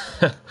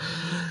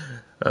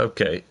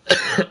 Okay.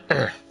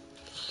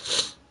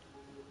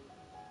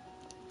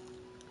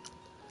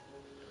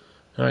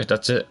 Alright,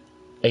 that's it.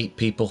 8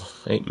 people,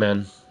 8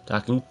 men. I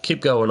can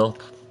keep going up,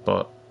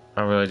 but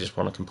I really just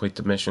want to complete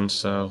the mission,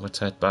 so let's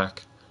head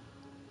back.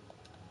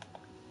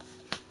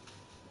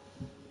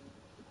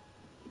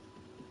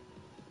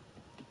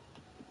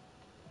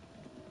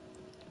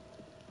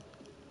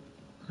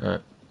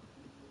 Alright.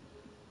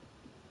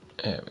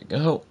 There we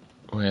go.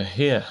 We're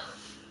here.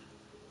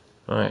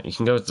 Alright, you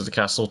can go to the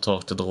castle,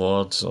 talk to the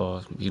lords,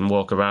 or you can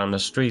walk around the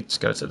streets,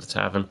 go to the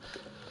tavern.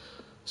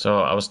 So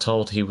I was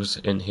told he was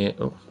in here.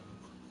 Oh,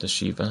 the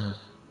Shiva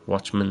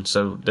watchman.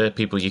 So they're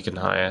people you can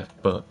hire,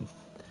 but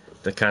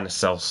they kind of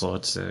sell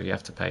swords, so you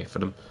have to pay for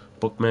them.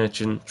 Book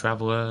merchant,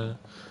 traveller.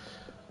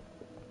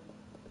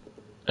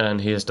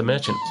 And here's the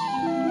merchant.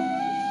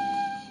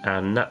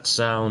 And that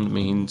sound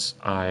means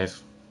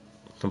I've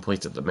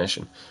completed the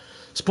mission.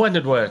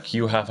 Splendid work.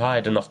 You have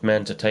hired enough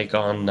men to take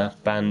on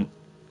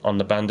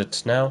the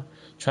bandits now.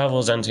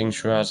 Travelers entering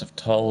Shiraz have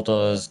told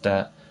us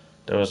that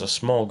there was a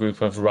small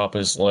group of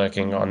robbers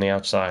lurking on the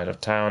outside of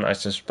town. I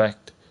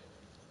suspect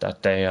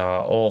that they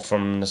are all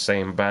from the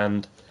same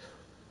band.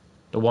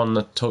 The one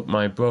that took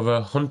my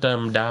brother. Hunt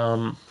them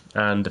down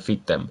and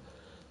defeat them.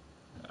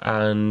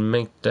 And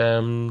make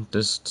them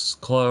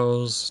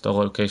disclose the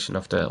location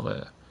of their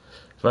lair.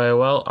 Very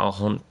well, I'll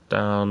hunt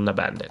down the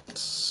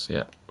bandits.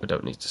 Yeah, we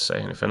don't need to say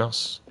anything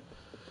else.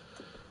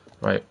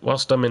 Right,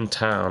 whilst I'm in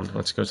town,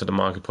 let's go to the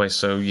marketplace.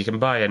 So you can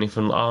buy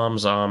anything: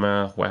 arms,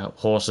 armor,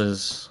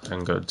 horses,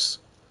 and goods.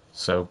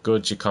 So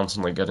goods you're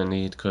constantly going to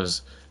need,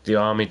 because the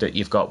army that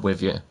you've got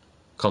with you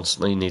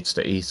constantly needs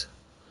to eat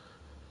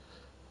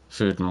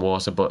food and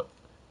water, but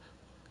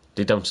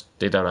they don't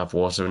have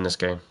water in this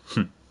game.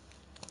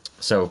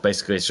 So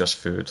basically it's just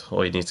food,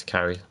 all you need to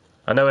carry.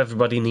 I know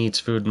everybody needs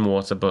food and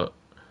water, but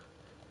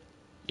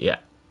yeah.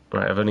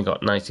 Right, I've only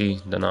got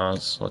 90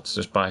 dinars. Let's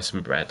just buy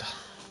some bread.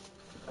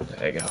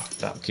 There you go.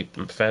 That'll keep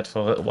them fed for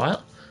a little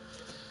while.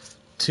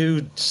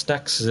 2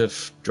 stacks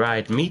of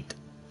dried meat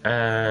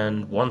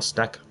and 1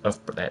 stack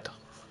of bread.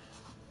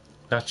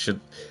 That should,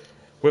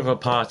 with a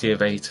party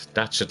of 8,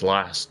 that should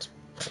last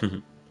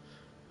a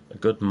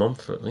good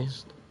month at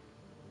least.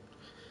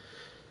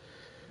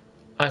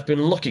 I've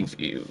been looking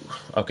for you.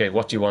 Okay,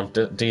 what do you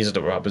want? These are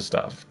the robbers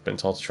that I've been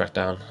told to track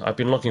down. I've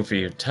been looking for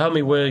you. Tell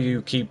me where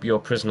you keep your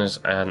prisoners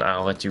and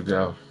I'll let you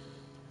go.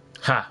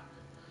 Ha!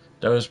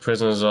 Those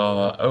prisoners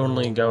are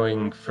only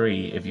going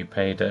free if you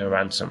pay their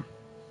ransom.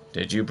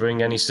 Did you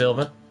bring any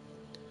silver?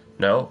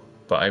 No,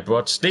 but I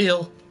brought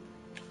steel.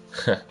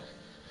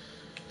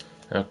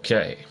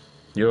 Okay.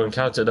 You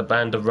encountered a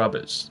band of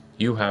robbers.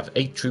 You have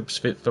 8 troops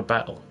fit for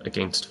battle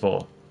against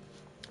 4.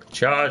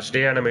 Charge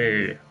the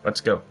enemy!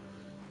 Let's go.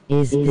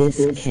 Is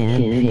this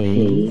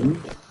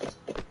campaign?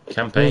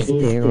 Campaign. Is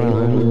there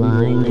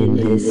online in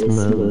this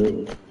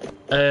mode?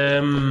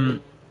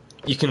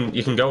 You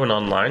can go in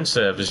online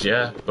servers,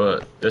 yeah,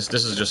 but this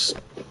is just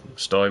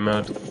story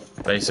mode,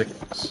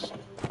 basics.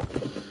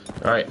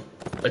 Alright,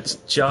 let's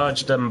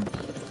charge them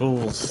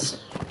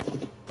fools.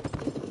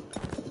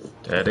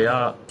 There they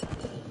are.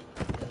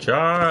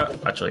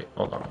 Actually,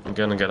 hold on, I'm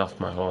gonna get off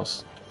my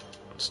horse.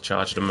 Let's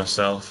charge them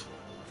myself.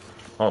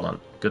 Hold on,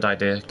 good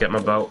idea. Get my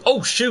bow.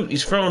 Oh shoot,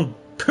 he's throwing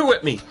poo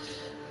at me.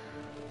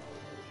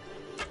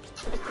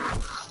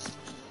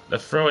 They're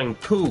throwing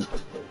poo.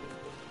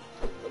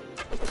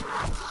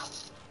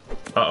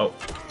 Uh-oh,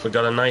 we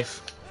got a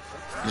knife.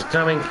 He's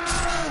coming.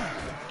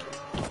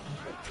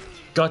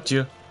 Got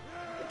you.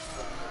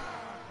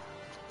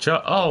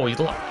 Oh,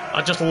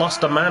 I just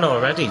lost a man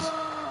already.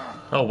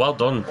 Oh, well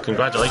done.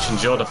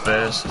 Congratulations, you're the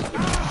first.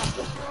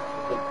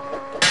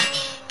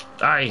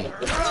 Aye.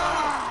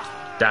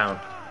 Down.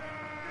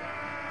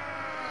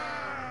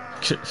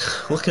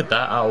 Look at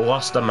that, I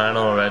lost a man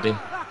already.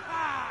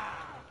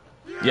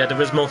 Yeah,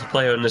 there is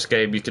multiplayer in this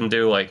game. You can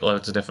do like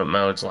loads of different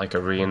modes, like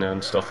arena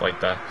and stuff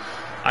like that.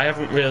 I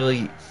haven't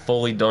really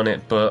fully done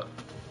it, but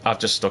I've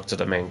just stuck to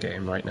the main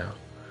game right now.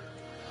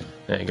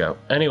 There you go.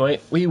 Anyway,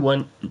 we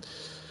went.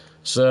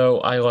 So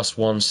I lost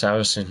one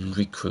Saracen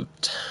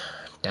recruit.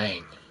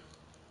 Dang.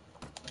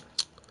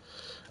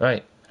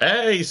 Right.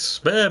 Hey,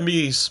 spare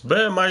me,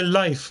 spare my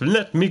life.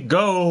 Let me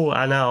go,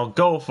 and I'll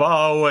go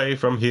far away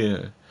from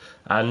here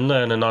and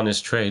learn an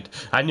honest trade,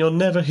 and you'll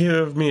never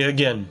hear of me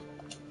again.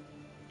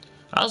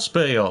 I'll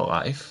spare your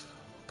life,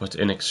 but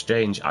in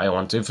exchange I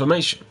want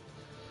information.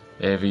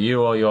 If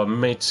you or your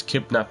mates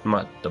kidnap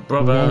the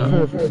brother...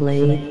 Never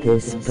played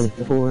this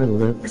before,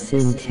 looks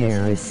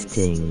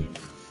interesting.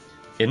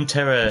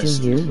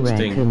 Interesting. Do you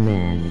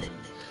recommend?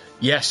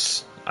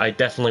 Yes, I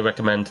definitely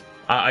recommend.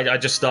 I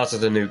just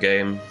started a new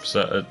game,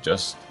 so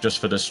just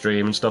for the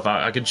stream and stuff.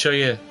 I can show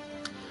you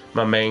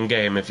my main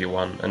game if you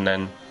want, and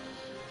then...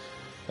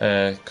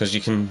 because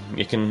you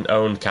can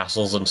own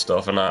castles and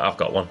stuff, and I've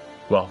got one.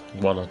 Well,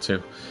 one or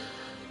two.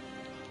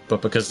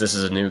 But because this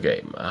is a new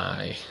game,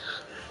 I'm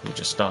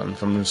just starting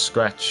from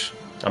scratch.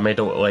 I made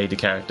a lady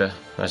character,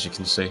 as you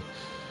can see.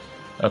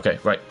 Okay,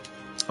 right.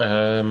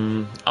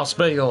 I'll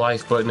spare your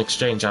life, but in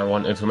exchange I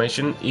want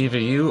information. Either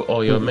you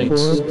or your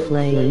mates. Before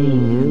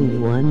playing new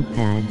one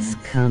pad's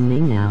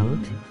coming out.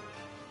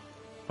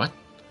 What?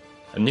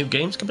 A new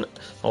game's coming out?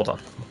 Hold on.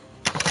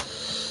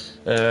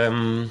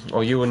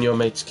 Or you and your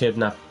mates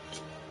kidnapped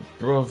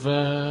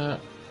brother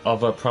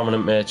of a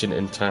prominent merchant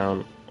in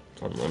town.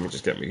 Let me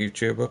just get my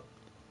YouTube up.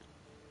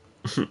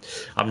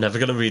 I'm never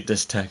gonna read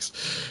this text.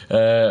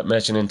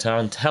 Merchant in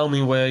town, tell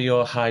me where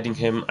you're hiding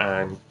him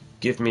and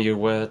give me your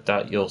word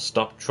that you'll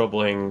stop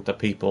troubling the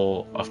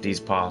people of these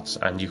parts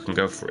and you can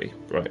go free.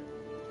 Right.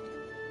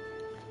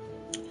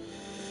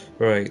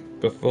 Right,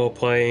 before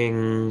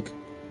playing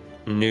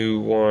new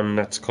one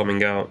that's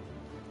coming out.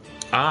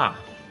 Ah!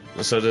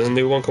 So there's a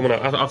new one coming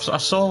out. I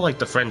saw like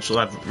the French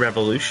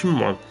Revolution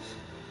one.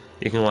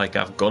 You can like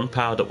have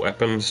gunpowder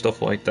weapons,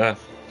 stuff like that.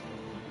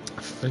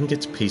 I think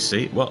it's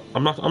PC. Well,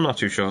 I'm not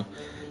too sure.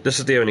 This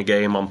is the only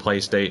game on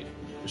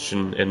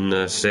PlayStation in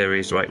the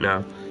series right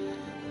now.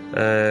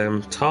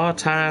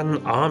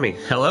 Tartan Army.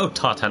 Hello,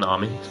 Tartan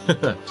Army.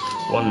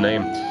 One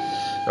name.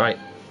 Right.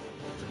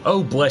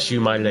 Oh, bless you,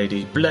 my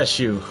lady. Bless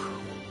you.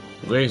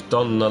 We've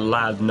done the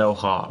lad no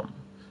harm.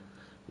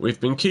 We've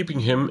been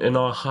keeping him in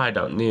our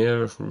hideout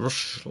near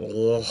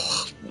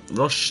Rushdiach.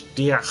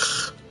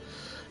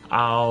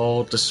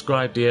 I'll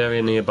describe the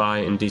area nearby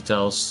in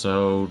detail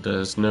so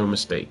there's no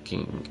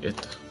mistaking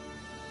it.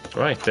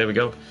 Right, there we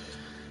go.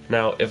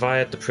 Now, if I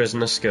had the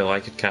prisoner skill,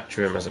 I could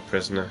capture him as a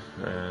prisoner,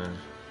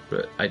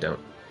 but I don't.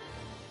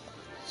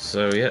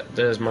 So yeah,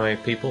 there's my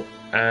people.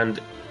 And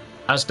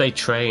as they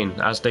train,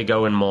 as they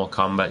go in more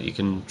combat, you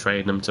can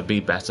train them to be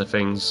better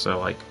things. So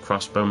like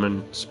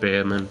crossbowmen,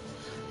 spearmen,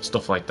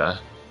 stuff like that.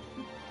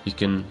 You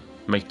can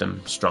make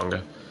them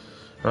stronger.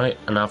 Right,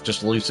 and I've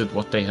just looted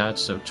what they had,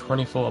 so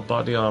 24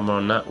 body armor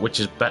on that, which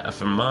is better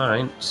for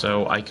mine,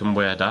 so I can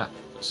wear that.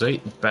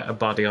 See, better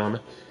body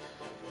armor.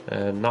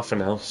 Nothing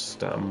else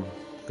that I'm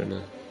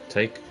gonna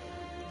take.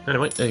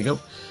 Anyway, there you go.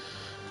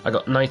 I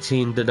got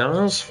 19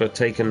 dinars for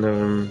taking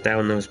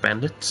down those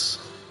bandits.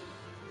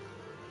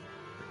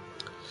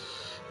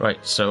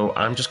 Right, so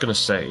I'm just gonna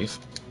save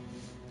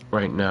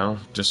right now,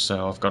 just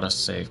so I've got a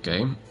save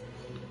game.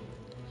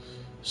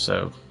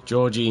 So,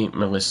 Georgie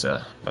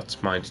Melissa,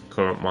 that's my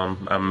current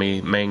one, and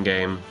my main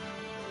game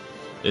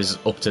is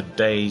up to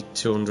day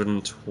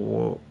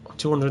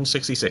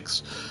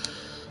 266.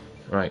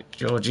 Right,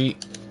 Georgie,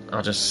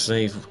 I'll just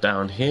save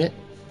down here.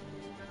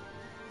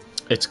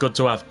 It's good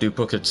to have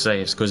duplicate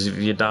saves, because if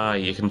you die,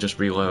 you can just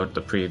reload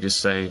the previous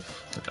save.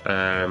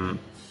 Because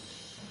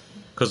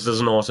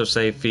there's an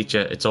autosave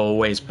feature, it's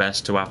always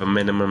best to have a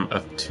minimum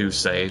of 2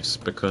 saves,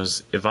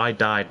 because if I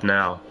died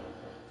now,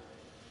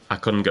 I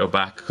couldn't go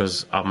back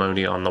because I'm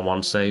only on the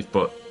 1 save,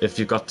 but if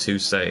you've got 2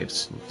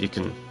 saves, you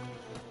can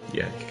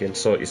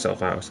sort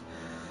yourself out.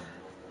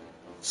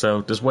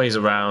 So there's ways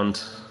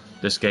around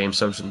this game.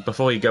 So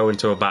before you go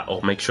into a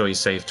battle, make sure you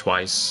save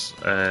twice,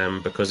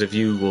 because if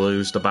you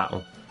lose the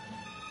battle,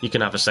 you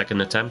can have a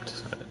second attempt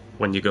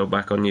when you go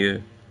back on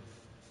your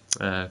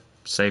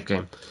save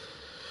game.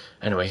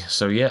 Anyway,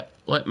 so yeah,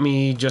 let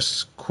me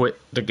just quit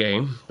the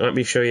game. Let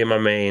me show you my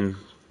main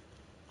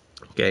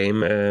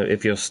game.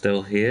 If you're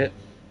still here,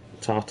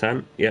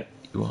 Tartan, yeah,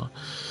 you are.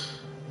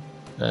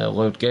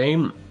 Load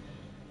game.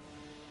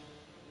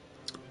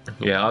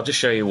 Yeah, I'll just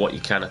show you what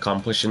you can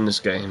accomplish in this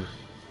game.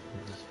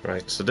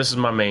 Right, so this is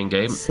my main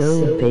game.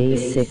 So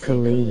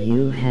basically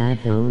you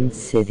have own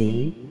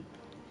city?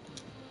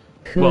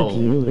 Could Well,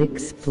 you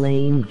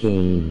explain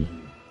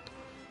game?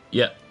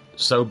 Yeah,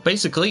 so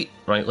basically,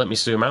 right, let me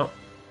zoom out.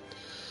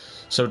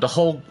 So the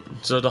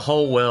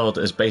whole world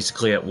is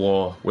basically at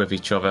war with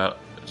each other.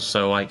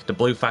 So like the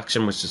blue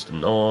faction, which is the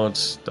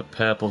Nords, the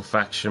purple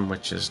faction,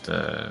 which is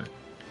the,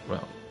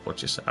 well,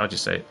 how'd you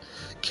say it?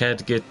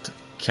 Kedgit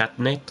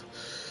Katnate.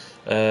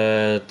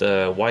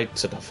 The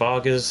whites are the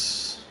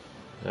Fargers.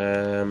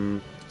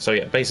 So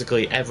yeah,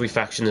 basically every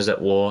faction is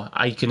at war.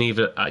 You can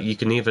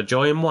either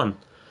join one,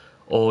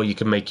 or you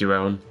can make your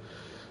own.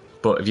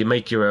 But if you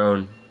make your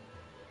own,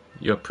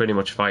 you're pretty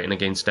much fighting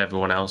against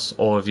everyone else,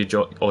 or if you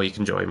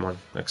can join one,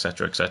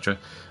 etc., etc.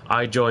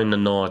 I joined the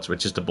Nords,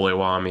 which is the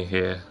blue army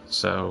here.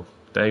 So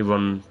they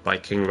run by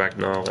King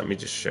Ragnar. Let me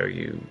just show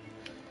you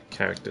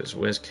characters.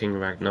 Where's King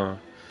Ragnar?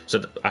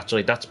 So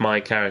actually, that's my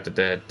character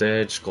there,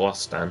 Dirge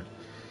Glostan.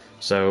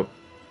 So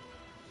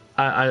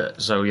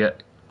so yeah,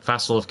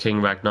 vassal of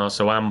King Ragnar.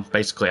 So I'm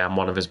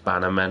one of his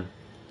bannermen,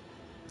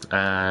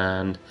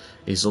 and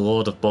he's the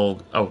Lord of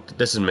Bulg. Oh,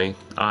 this is me.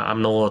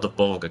 I'm the Lord of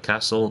Bulga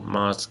Castle,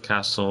 Mars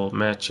Castle,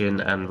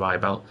 Merchin, and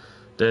Rybel.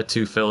 They're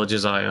two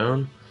villages I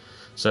own.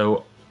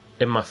 So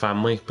in my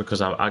family, because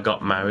I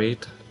got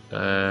married,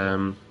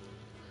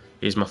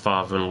 he's my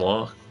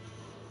father-in-law,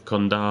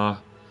 Kundar,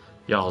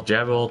 Jarl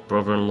Gerald,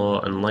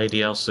 brother-in-law, and Lady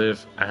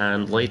Elsiv,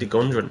 and Lady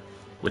Gundren,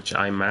 which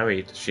I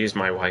married. She's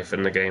my wife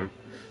in the game.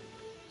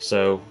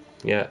 So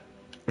yeah,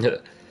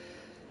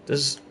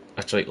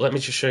 actually, let me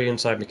just show you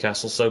inside my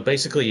castle. So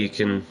basically, you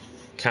can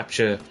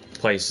capture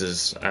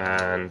places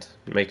and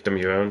make them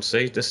your own.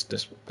 See, this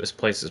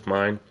place is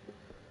mine.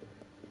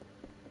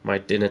 My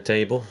dinner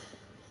table.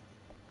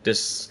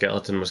 This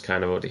skeleton was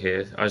kind of already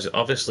here.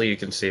 Obviously, you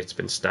can see it's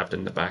been stabbed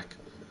in the back.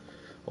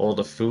 All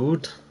the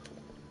food.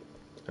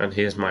 And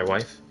here's my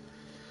wife.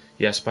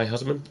 Yes, my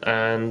husband.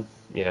 And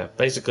yeah,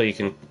 basically,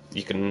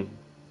 you can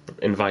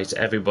invite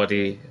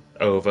everybody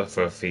over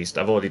for a feast.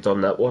 I've already done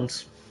that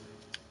once.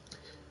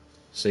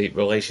 See,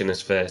 relation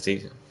is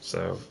 30,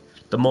 so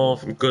the more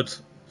good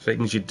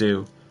things you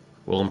do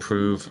will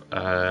improve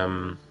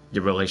your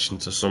relation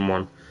to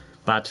someone.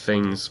 Bad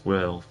things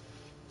will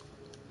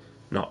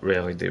not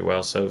really do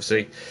well. So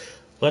see,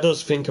 let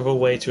us think of a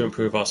way to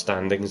improve our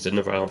standings in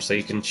the realm, so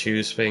you can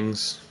choose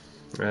things.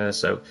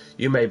 So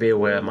you may be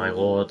aware, my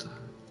lord,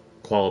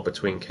 quarrel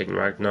between King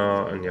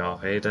Ragnar and Jarl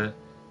Hader.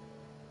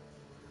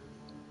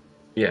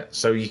 Yeah,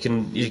 so you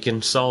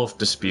can solve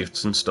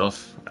disputes and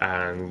stuff,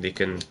 and you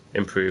can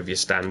improve your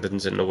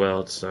standings in the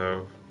world.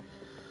 So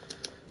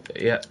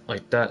yeah,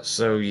 like that.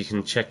 So you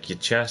can check your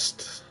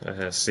chest,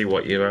 see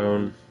what you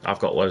own. I've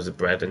got loads of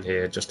bread in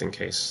here just in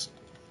case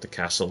the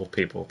castle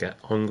people get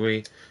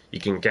hungry. You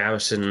can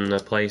garrison the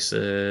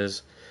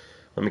places.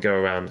 Let me go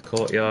around the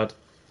courtyard.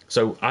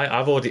 So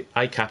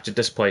I captured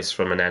this place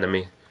from an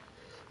enemy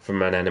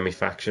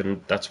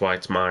faction. That's why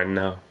it's mine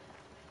now.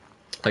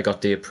 I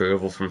got the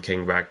approval from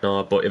King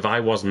Ragnar, but if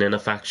I wasn't in a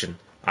faction,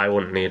 I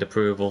wouldn't need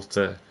approval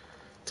to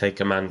take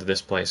command of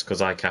this place,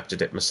 because I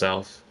captured it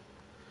myself.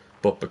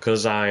 But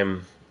because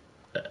I'm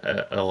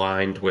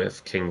aligned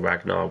with King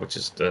Ragnar, which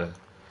is the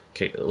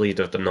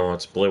leader of the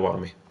Nords Blue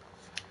Army,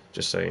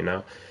 just so you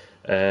know,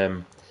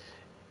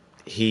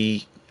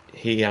 he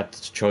had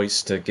the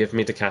choice to give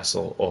me the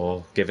castle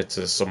or give it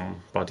to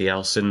somebody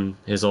else in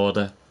his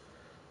order.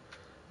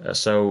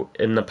 So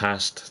in the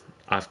past,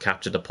 I've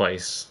captured a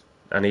place,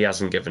 and he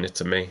hasn't given it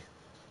to me,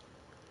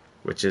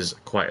 which is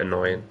quite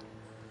annoying.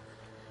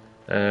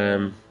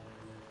 Yeah,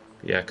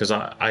 because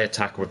I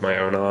attack with my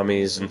own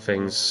armies and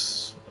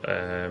things,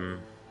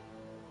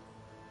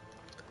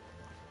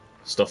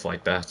 stuff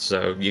like that.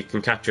 So you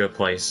can capture a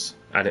place,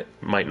 and it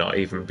might not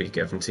even be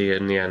given to you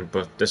in the end,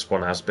 but this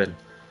one has been.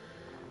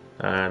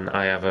 And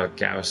I have a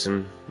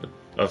garrison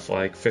of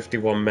like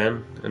 51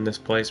 men in this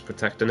place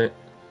protecting it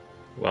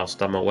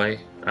whilst I'm away,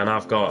 and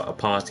I've got a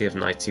party of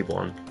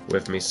 91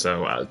 with me,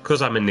 so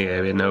because I'm in the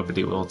area,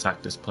 nobody will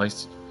attack this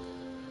place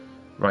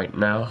right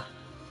now.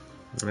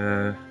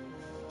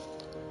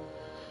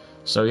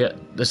 So yeah,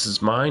 this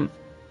is mine.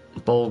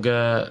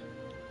 Bulga,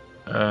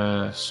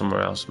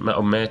 somewhere else.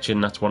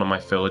 Merchin, that's one of my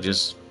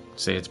villages.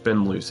 See, it's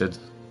been looted.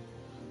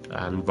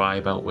 And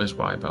Rybelt, where's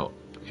Rybelt?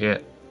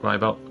 Here,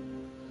 Rybelt.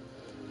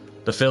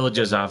 The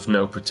villagers have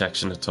no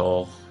protection at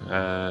all.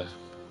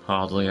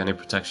 Hardly any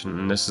protection,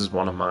 and this is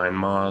one of mine,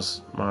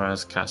 Mars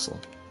Castle.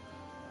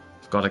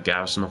 I've got a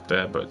garrison up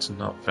there, but it's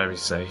not very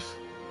safe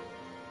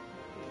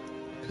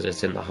because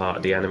it's in the heart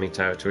of the enemy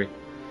territory.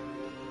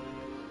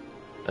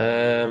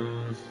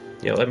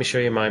 Yeah, let me show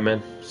you my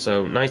men.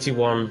 So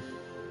 91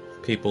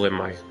 people in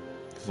my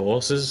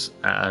forces,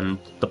 and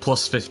the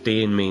plus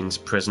 15 means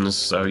prisoners,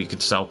 so you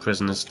could sell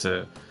prisoners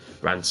to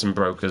ransom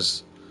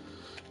brokers.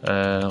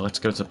 Let's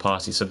go to the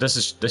party. So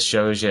this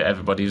shows you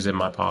everybody who's in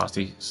my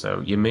party.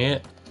 So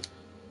Ymir,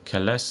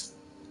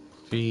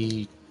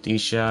 Kalesvi,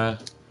 Disha,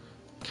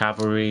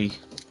 cavalry,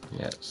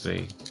 yeah,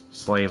 see,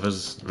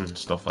 slavers and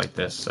stuff like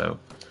this. So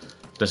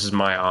this is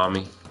my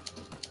army.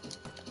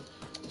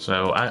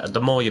 So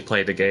the more you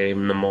play the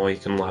game, the more you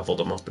can level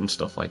them up and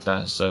stuff like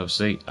that. So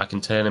see, I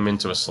can turn them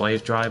into a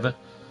slave driver.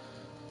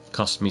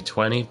 Cost me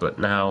 20, but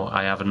now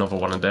I have another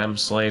one of them.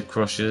 Slave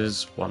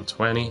crushers,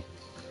 120.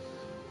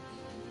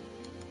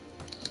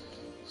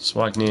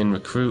 Swagnian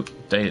recruit,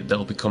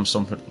 they'll become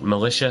some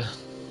militia.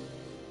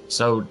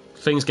 So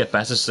things get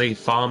better. See,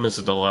 farmers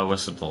are the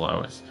lowest of the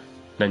lowest.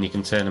 Then you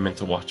can turn them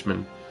into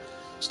watchmen,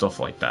 stuff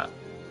like that.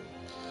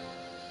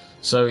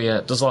 So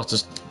yeah, there's lots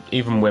of,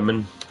 even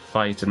women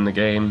fight in the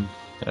game.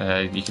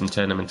 You can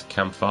turn them into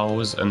camp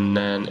followers, and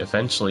then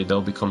eventually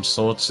they'll become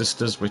sword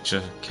sisters, which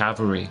are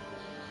cavalry.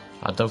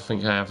 I don't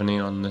think I have any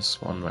on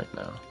this one right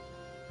now.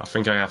 I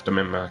think I have them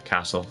in my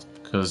castle,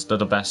 because they're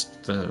the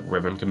best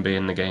women can be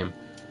in the game.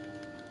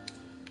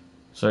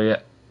 So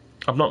yeah,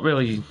 I'm not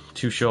really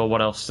too sure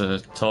what else to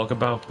talk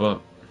about, but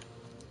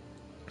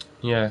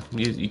yeah,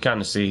 you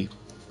kind of see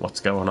what's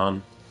going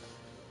on.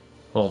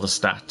 All the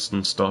stats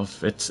and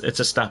stuff. It's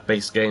a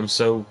stat-based game,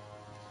 so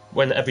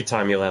every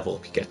time you level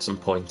up, you get some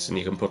points, and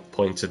you can put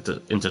points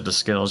into the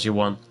skills you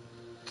want.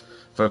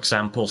 For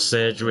example,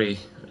 surgery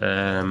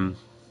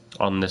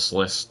on this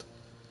list.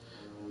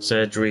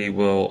 Surgery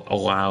will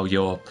allow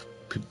your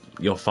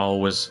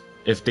followers,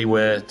 if they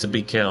were to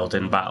be killed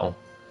in battle,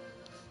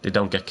 they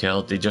don't get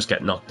killed; they just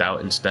get knocked out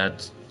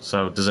instead.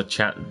 So there's a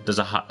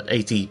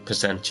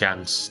 80%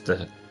 chance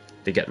that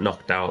they get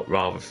knocked out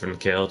rather than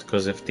killed.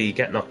 Because if they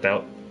get knocked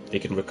out, they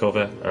can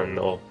recover and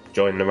or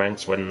join the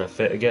ranks when they're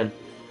fit again.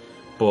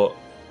 But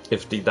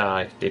if they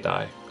die, they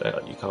die.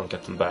 You can't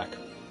get them back.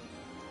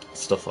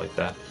 Stuff like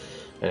that.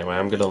 Anyway,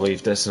 I'm gonna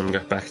leave this and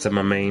get back to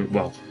my main.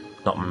 Well,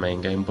 not my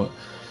main game, but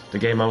the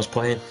game I was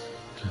playing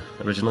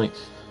originally.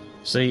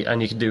 See,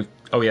 and you can do,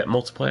 oh yeah,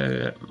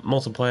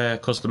 multiplayer,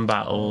 custom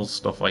battles,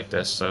 stuff like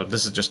this. So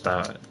this is just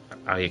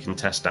how you can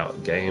test out a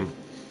game.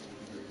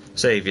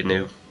 Say if you're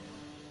new,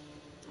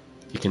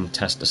 you can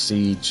test a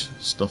siege,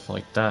 stuff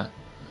like that.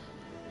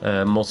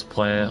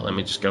 Multiplayer, let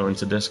me just go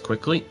into this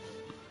quickly.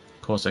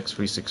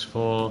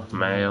 cortex364,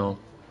 male.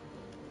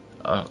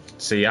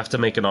 See, you have to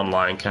make an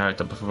online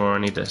character before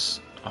any of this.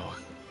 Oh,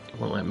 it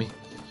won't let me.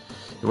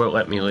 It won't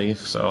let me leave,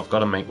 so I've got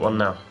to make one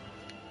now.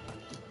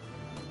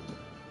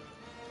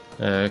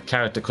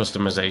 Character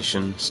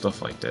customization,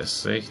 stuff like this,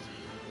 see?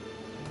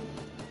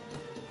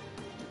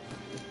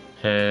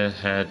 Hair,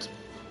 head,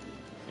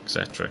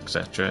 etc,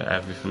 etc,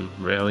 everything,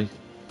 really.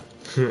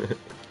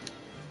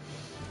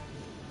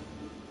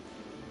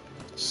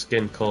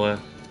 Skin colour,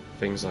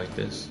 things like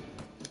this.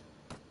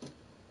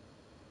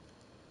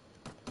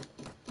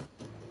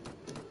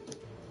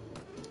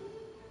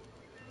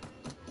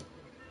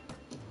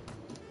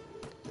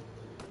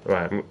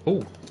 Right,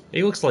 oh,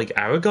 he looks like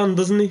Aragorn,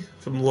 doesn't he?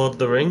 From Lord of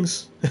the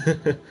Rings.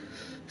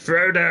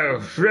 Frodo!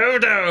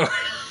 Frodo!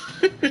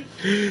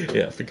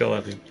 Yeah, I think I'll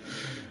have him.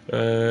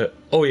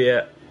 Oh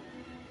yeah.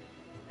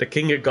 The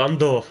King of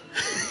Gondor.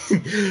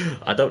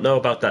 I don't know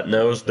about that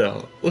nose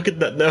though. Look at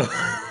that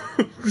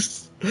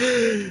nose.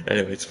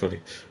 Anyway, it's funny.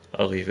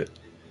 I'll leave it.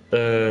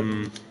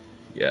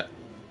 Yeah.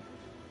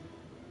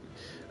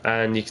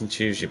 And you can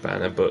choose your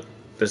banner, but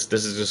this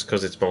is just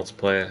because it's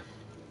multiplayer.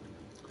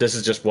 This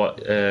is just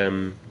what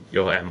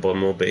your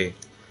emblem will be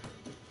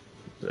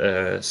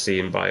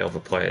seen by other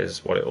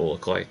players, what it will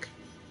look like.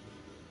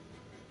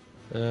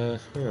 I'm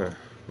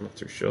not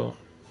too sure.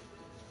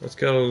 Let's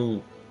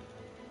go.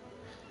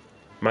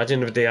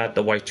 Imagine if they had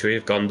the White Tree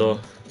of Gondor.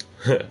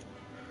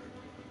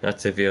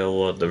 That's if you're a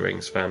Lord of the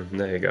Rings fan.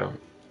 There you go.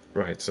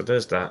 Right, so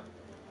there's that.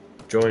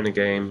 Join a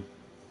game.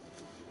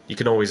 You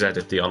can always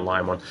edit the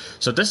online one.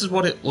 So this is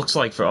what it looks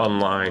like for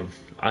online.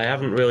 I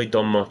haven't really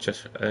done much,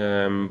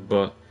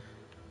 but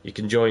you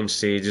can join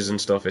sieges and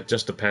stuff. It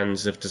just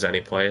depends if there's any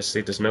players.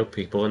 See, there's no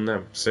people in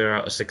them. 0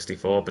 out of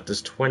 64, but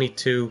there's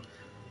 22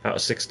 out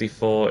of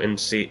 64 in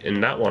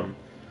that one.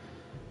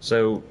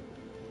 So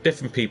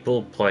different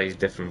people play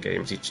different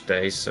games each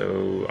day.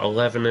 So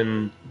 11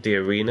 in the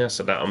arena,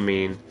 so that'll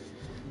mean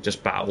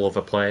just battle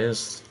other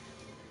players.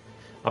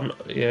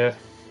 Yeah,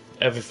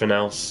 everything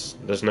else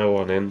there's no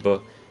one in.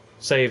 But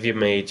say if you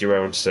made your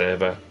own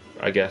server,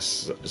 I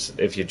guess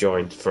if you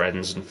joined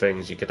friends and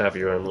things, you could have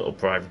your own little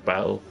private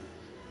battle.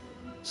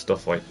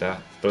 Stuff like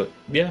that. But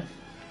yeah,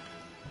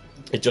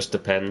 it just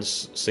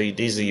depends. See,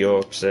 these are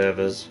Europe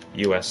servers,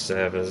 US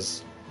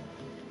servers.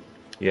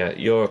 Yeah,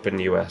 Europe and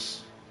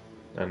US.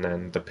 And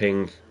then the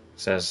ping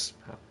says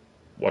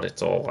what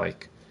it's all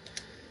like.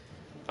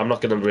 I'm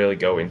not going to really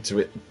go into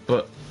it,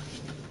 but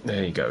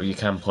there you go. You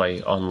can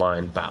play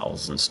online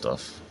battles and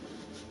stuff.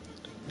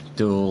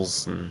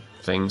 Duels and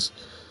things.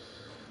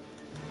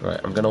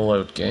 Right, I'm going to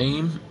load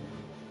game.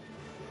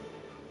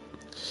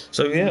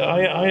 So yeah,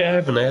 I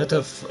haven't heard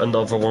of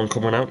another one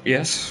coming out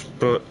yet,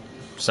 but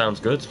sounds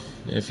good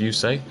if you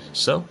say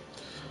so.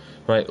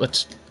 Right,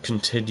 let's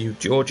continue,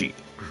 Georgie.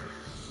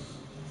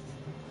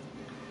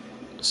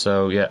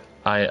 So yeah,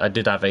 I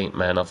did have 8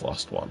 men, I've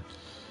lost 1.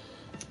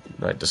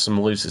 Right, there's some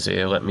looters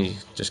here, let me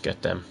just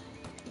get them.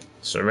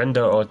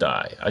 Surrender or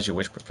die, as you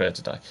wish, prepare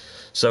to die.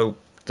 So,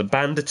 the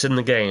bandits in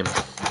the game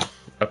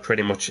are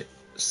pretty much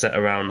set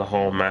around the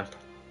whole map.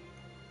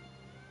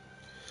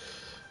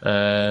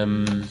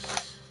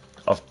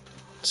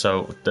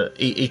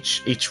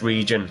 Each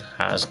region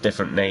has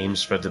different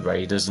names for the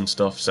raiders and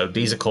stuff. So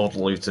these are called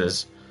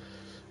looters.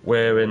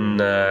 We're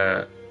in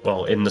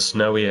in the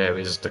snowy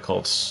areas they're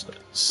called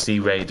sea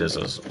raiders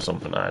or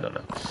something. I don't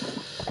know.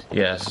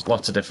 Yeah, there's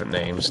lots of different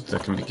names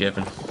that can be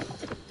given.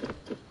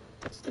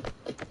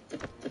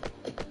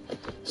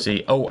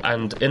 See, oh,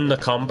 and in the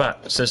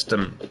combat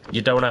system,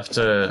 you don't have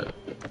to.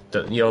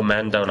 Your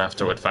men don't have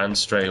to advance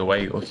straight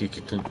away. Look, you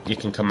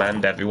can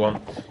command everyone.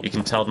 You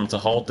can tell them to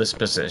hold this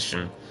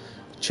position,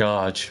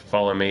 charge,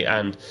 follow me,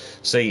 and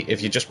see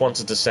if you just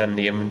wanted to send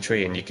the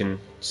infantry, and you can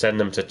send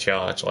them to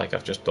charge, like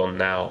I've just done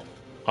now.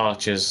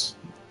 Archers,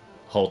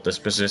 hold this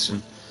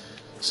position.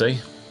 See,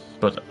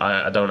 but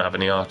I don't have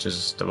any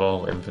archers. They're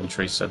all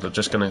infantry, so they're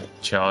just gonna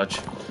charge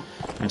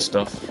and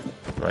stuff.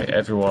 Right,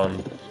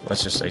 everyone.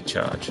 Let's just say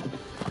charge.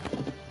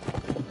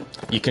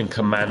 You can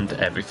command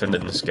everything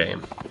in this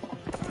game.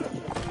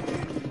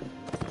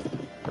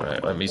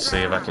 Right, let me see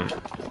if I can...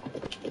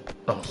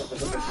 Oh.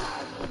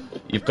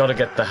 You've got to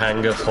get the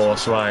hang of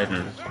horse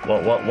riding.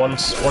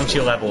 Once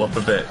you level up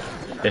a bit,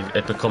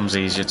 it becomes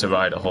easier to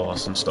ride a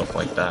horse and stuff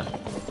like that.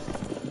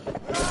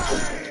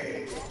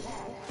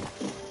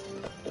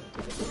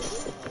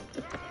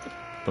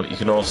 But you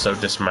can also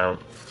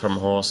dismount from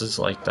horses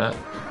like that.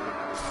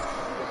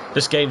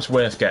 This game's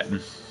worth getting.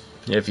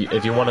 If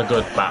you want a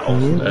good battle.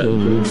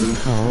 New game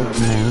called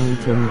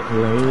Mountain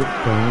Blade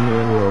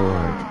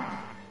Bannerlord.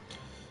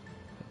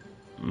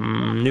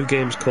 New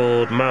game's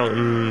called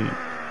Mountain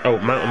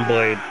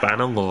Blade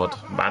Bannerlord.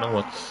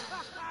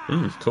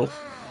 Cool.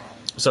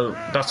 So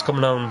that's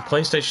coming on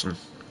PlayStation.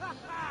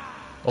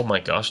 Oh my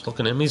gosh, look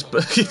at him, he's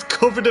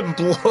covered in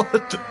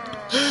blood.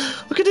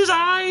 Look at his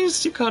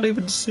eyes, you can't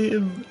even see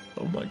him.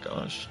 Oh my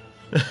gosh.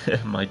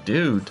 My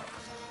dude.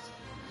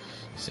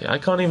 See, I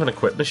can't even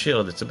equip the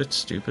shield, it's a bit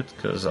stupid,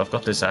 because I've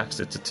got this axe,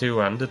 it's a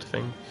two-handed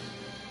thing.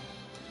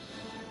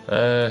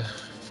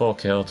 4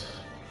 killed.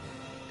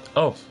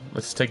 Oh,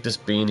 let's take this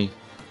beanie.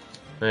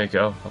 There you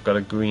go, I've got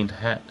a green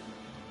hat.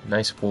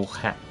 Nice wool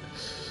hat.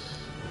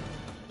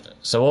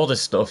 So all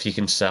this stuff you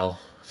can sell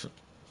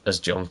as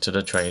junk to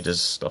the traders,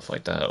 stuff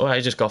like that. Oh,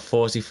 I just got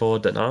 44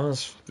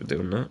 dinars for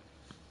doing that.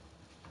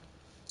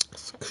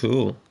 That's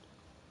cool.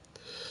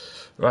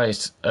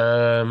 Right,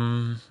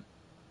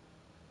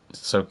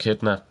 so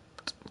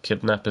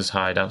kidnapper's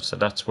hideout, so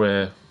that's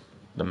where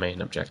the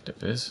main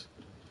objective is.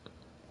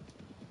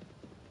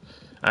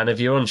 And if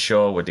you're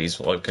unsure where these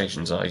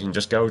locations are, you can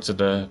just go to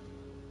the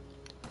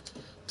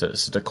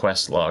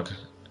quest log,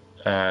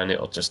 and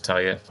it'll just tell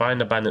you,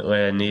 find a bandit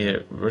lair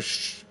near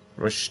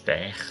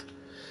Rushdech.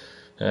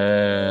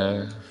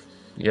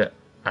 Yeah,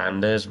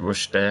 and there's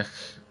Rushdech.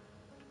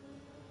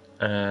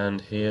 And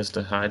here's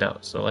the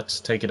hideout, so let's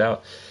take it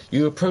out.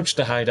 You approach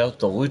the hideout,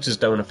 the looters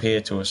don't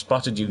appear to have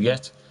spotted you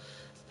yet,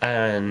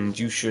 and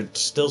you should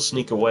still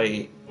sneak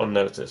away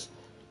unnoticed.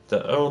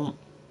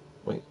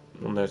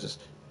 Unnoticed.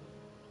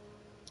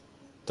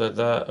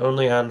 The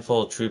only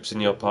handful of troops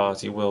in your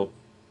party will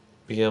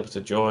be able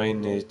to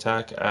join the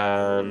attack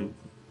and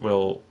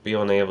will be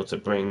unable to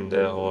bring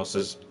their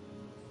horses.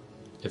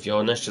 If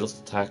your initial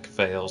attack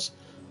fails,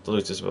 the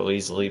looters will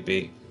easily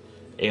be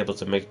able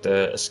to make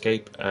the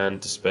escape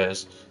and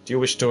disperse. Do you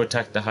wish to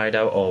attack the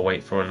hideout or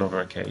wait for another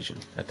occasion?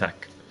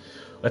 Attack.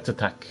 Let's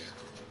attack.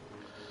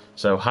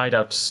 So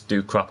hideouts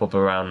do crop up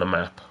around the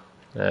map.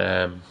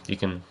 You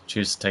can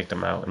choose to take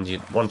them out,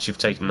 and once you've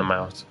taken them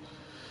out,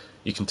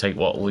 you can take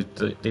what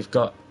loot they've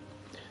got.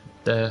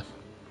 They're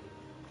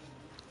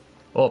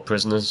all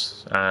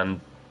prisoners, and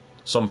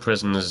some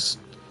prisoners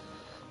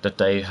that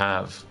they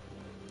have,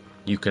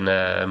 you can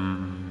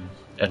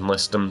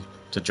enlist them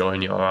to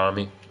join your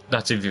army.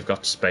 That's if you've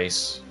got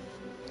space,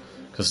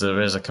 because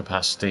there is a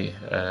capacity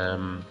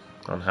on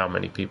how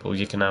many people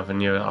you can have in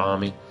your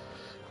army.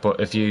 But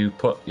if you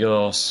put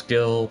your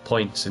skill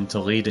points into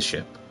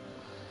leadership,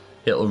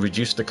 it'll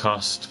reduce the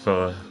cost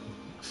for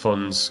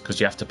funds, because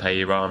you have to pay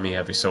your army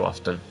every so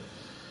often.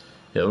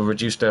 It'll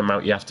reduce the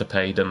amount you have to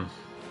pay them,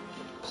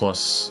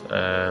 plus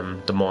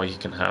the more you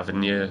can have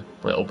in your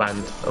little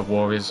band of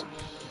warriors.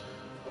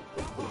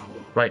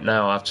 Right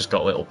now I've just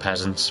got little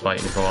peasants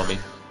fighting for me.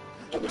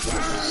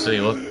 See,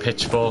 look,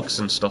 pitchforks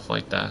and stuff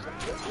like that.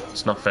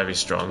 It's not very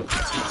strong.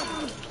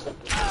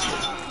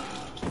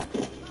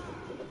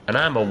 And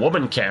I'm a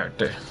woman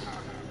character,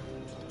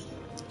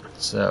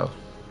 so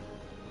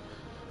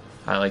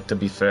I like to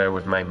be fair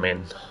with my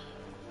men.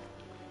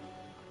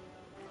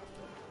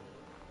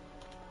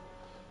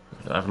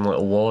 Having a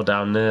little war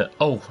down there.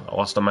 Oh, I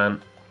lost a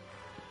man.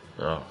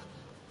 Oh.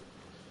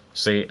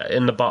 See,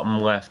 in the bottom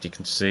left, you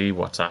can see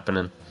what's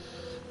happening.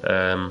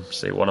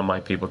 See, one of my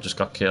people just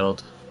got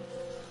killed.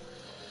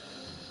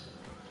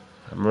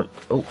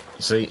 Oh,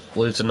 see,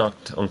 looter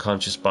knocked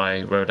unconscious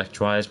by Rodex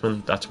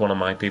Tribesman. That's one of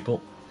my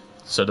people.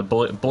 So the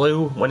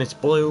blue, when it's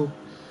blue,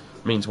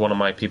 means one of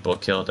my people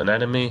killed an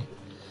enemy.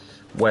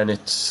 When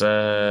it's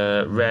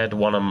red,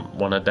 one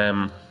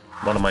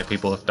of my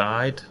people have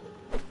died.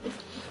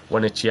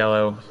 When it's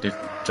yellow, they've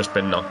just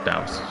been knocked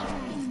out.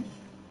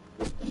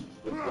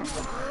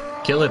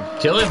 Kill him!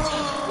 Kill him!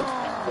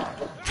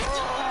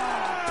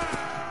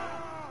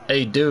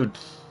 Hey dude,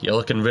 you're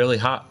looking really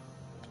hot.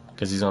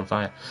 Because he's on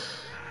fire.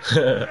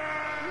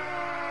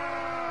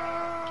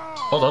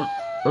 Hold on,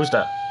 who's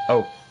that?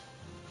 Oh,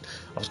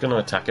 I was going to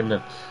attack him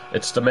then.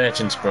 It's the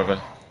merchant's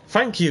brother.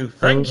 Thank you,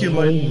 Okay,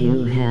 my...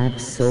 you have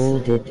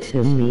sold it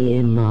to me.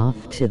 I'm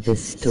off to the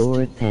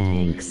store,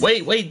 thanks.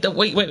 Wait, don't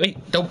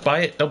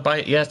buy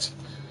it yet.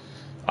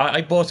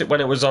 I bought it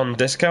when it was on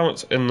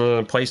discount in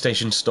the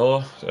PlayStation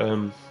store.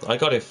 I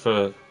got it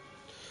for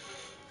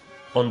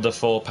under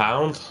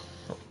 £4.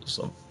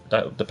 So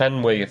that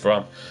depends where you're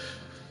from.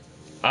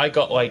 I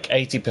got like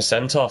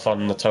 80% off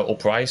on the total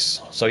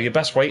price, so you're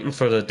best waiting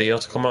for the deal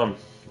to come on,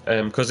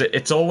 because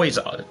it's always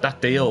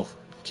that deal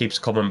keeps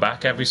coming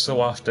back every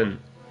so often.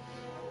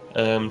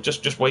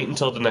 Just wait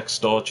until the next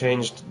store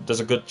change. There's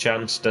a good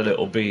chance that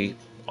it'll be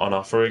on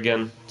offer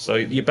again, so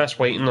you're best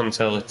waiting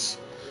until it's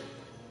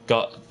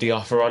got the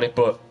offer on it.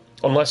 But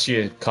unless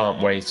you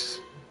can't wait,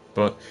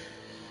 but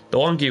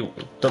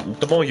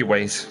the more you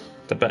wait,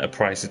 the better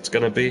price it's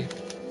gonna be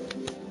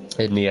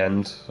in the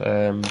end.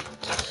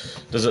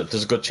 There's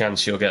a good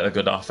chance you'll get a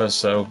good offer,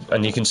 so,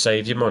 and you can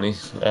save your money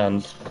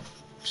and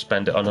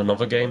spend it on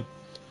another game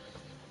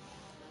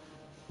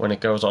when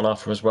it goes on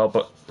offer as well.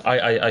 But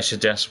I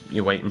suggest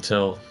you wait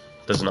until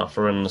there's an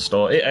offer in the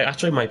store. It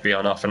actually might be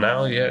on offer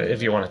now, yeah,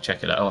 if you want to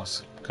check it out,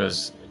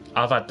 because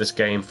I've had this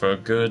game for a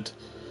good,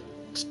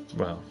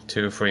 well,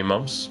 2 or 3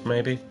 months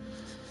maybe.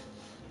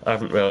 I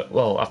haven't really,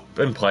 well, I've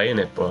been playing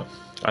it, but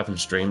I haven't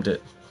streamed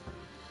it.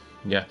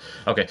 Yeah,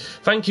 okay.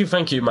 Thank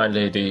you, my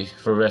lady,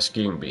 for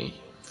rescuing me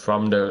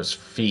from those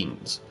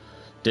fiends.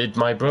 Did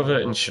my brother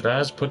in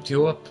Shiraz put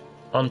you up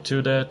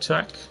onto their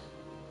track?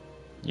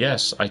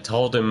 Yes, I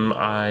told him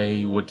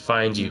I would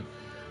find you.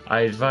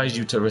 I advise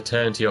you to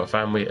return to your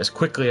family as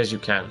quickly as you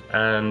can,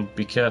 and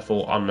be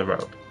careful on the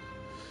road.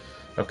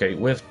 Okay,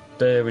 with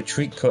the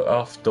retreat cut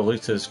off, the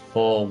looters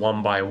fall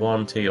one by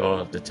one to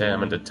your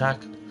determined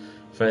attack.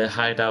 Their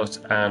hideout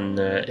and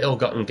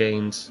ill-gotten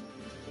gains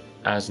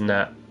as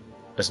now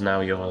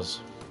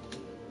yours.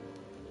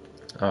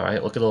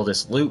 Alright, look at all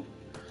this loot.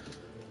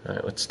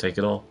 Alright, let's take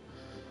it all.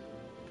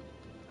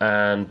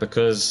 And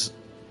because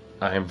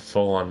I'm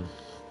full on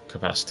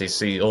capacity,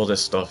 see, all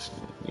this stuff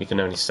you can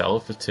only sell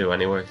for 2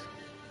 anyway.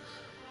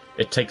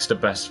 It takes the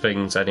best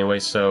things anyway,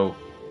 so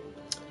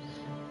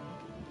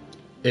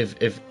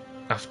if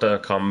after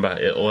combat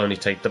it'll only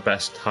take the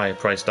best higher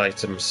priced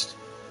items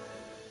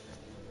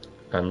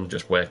and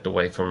just work the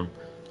way from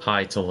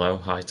high to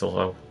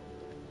low.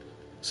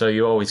 So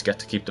you always get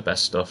to keep the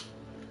best stuff.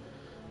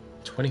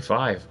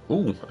 25.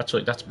 Ooh,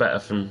 actually that's better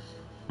than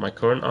my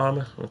current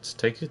armor. Let's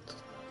take it.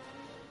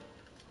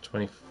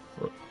 20.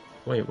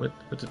 Wait, what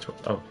the?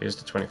 Oh, here's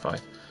the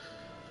 25.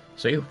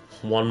 See,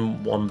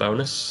 one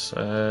bonus.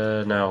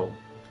 Now,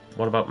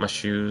 what about my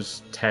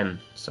shoes? 10.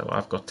 So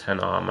I've got 10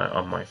 armor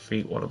on my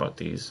feet. What about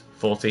these?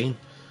 14.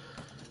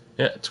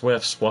 Yeah, it's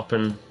worth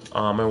swapping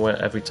armor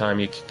every time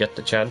you get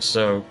the chance.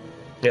 So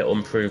it'll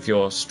improve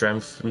your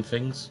strength and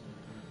things.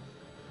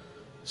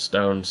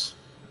 Stones.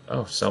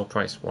 Oh, sell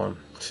price 1.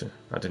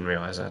 I didn't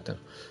realize that then.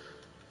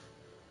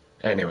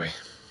 Anyway,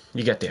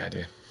 you get the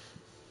idea.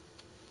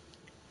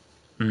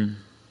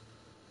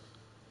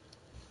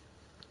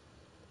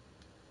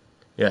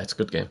 Yeah, it's a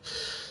good game.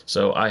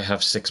 So I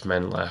have 6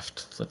 men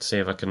left. Let's see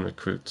if I can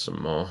recruit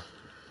some more.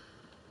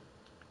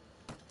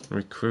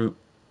 Recruit.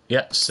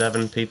 Yeah,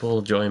 7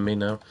 people join me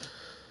now.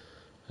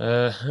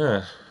 Right,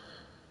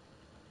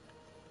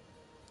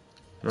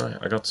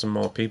 I got some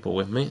more people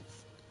with me.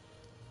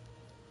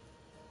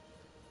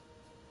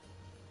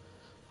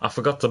 I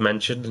forgot to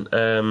mention,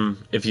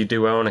 if you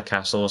do own a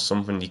castle or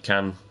something, you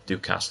can do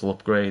castle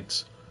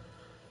upgrades.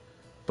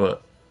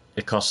 But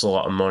it costs a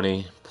lot of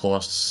money,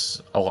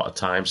 plus a lot of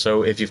time.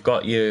 So if you've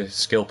got your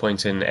skill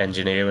point in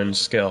engineering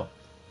skill,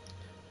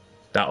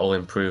 that'll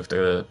improve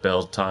the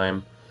build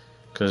time.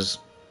 Because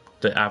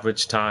the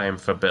average time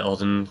for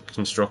building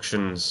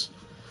constructions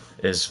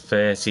is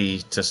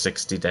 30 to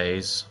 60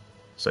 days.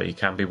 So you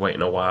can be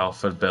waiting a while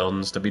for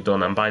buildings to be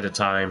done. And by the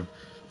time,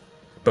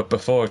 but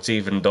before it's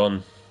even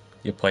done,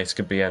 your place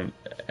could be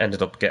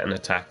ended up getting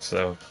attacked,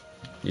 so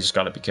you just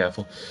gotta be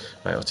careful.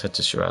 Right, let's head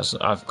to Shiraz.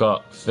 I've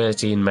got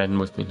 13 men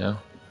with me now.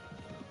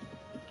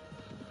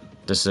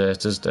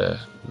 Deserters, they're...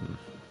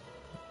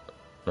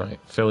 Right,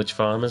 village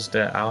farmers,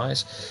 they're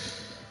allies.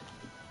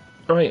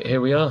 Right,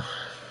 here we are.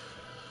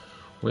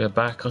 We're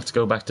back. Let's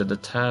go back to the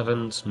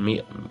taverns,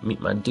 meet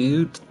my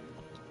dude.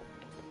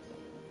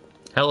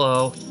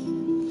 Hello.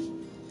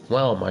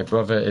 Well, my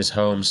brother is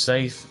home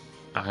safe.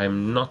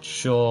 I'm not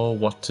sure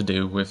what to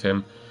do with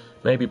him.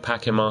 Maybe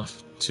pack him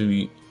off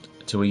to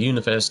a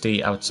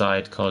university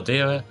outside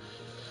Caldera.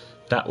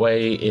 That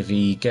way, if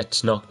he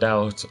gets knocked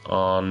out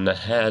on the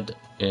head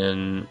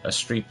in a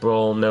street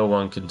brawl, no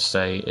one can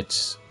say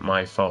it's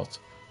my fault.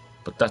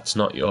 But that's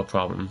not your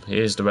problem.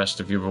 Here's the rest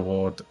of your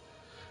reward.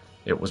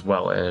 It was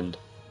well earned.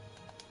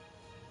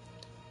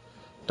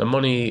 The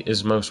money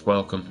is most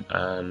welcome,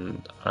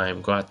 and I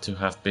am glad to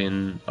have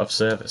been of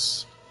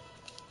service.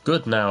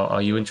 Good, now,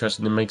 are you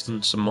interested in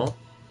making some more?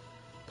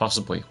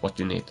 Possibly. What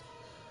do you need?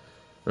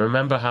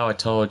 Remember how I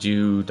told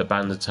you the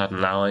bandits had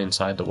an ally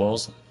inside the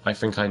walls? I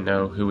think I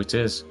know who it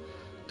is.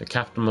 The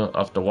captain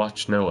of the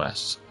watch, no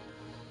less.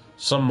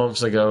 Some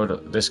months ago,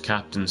 this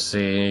captain,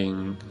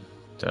 seeing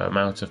the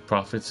amount of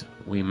profit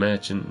we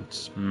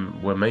merchants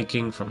were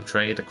making from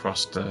trade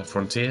across the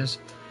frontiers,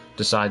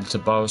 decided to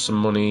borrow some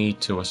money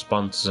to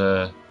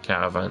sponsor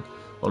caravan.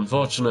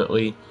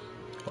 Unfortunately,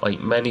 like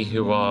many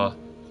who are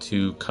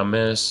to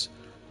commerce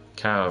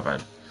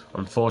caravan.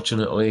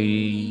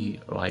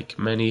 Unfortunately, like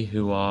many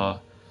who are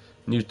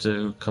new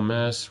to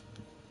commerce,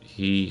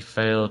 he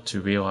failed to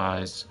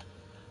realize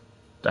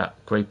that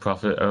great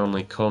profit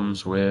only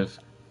comes with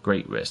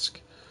great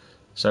risk.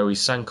 So he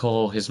sank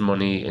all his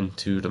money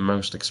into the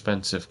most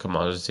expensive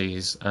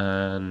commodities,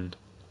 and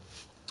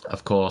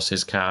of course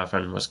his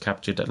caravan was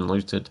captured and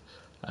looted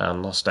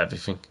and lost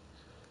everything.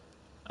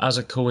 As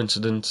a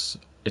coincidence,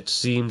 it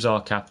seems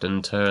our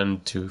captain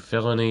turned to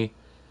villainy,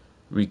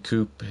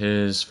 recoup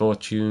his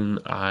fortune.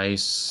 I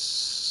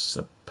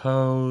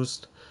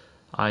supposed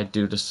I'd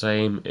do the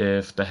same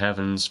if the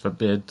heavens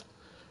forbid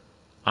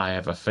I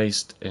ever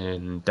faced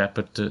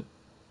indebtedness.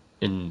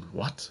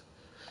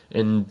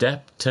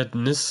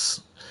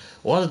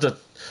 What are the...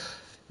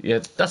 Yeah,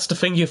 that's the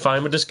thing you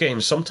find with this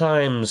game.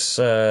 Sometimes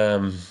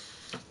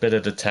bit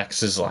of the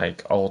text is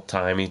like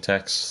old-timey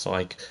text,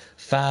 like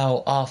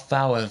 "thou art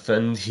thoueth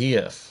and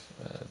heeth."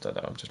 I don't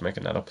know, I'm just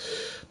making that up.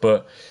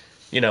 But,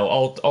 you know,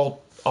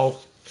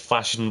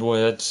 old-fashioned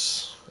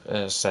words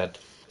said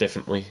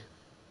differently.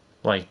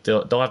 Like,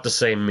 they'll have the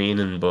same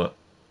meaning, but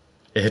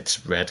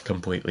it's read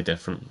completely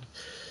different.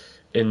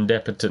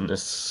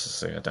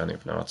 Indebtedness, I don't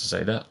even know how to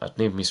say that. I'd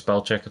need me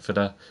spell checker for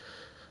that.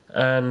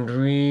 And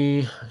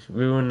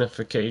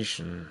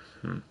ruinification.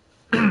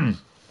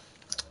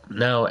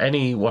 Now,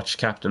 any watch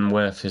captain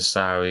worth his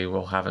salary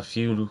will have a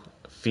few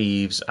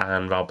thieves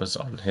and robbers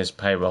on his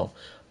payroll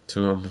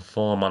to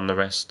inform on the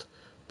rest.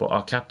 But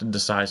our captain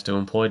decides to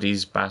employ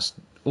these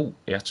bastards. Oh,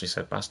 he actually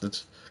said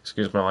bastards.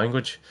 Excuse my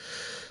language.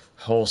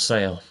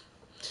 Wholesale.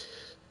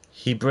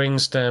 He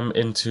brings them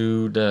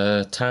into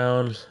the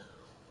town,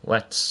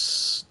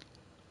 lets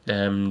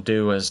them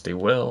do as they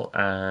will,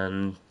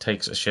 and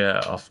takes a share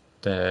of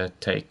their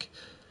take.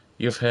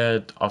 You've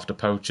heard of the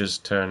poachers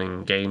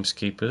turning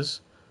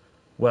gamekeepers?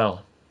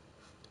 Well,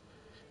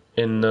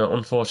 in the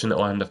unfortunate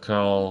land of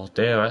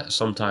Caldera,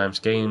 sometimes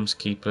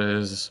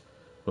gamekeepers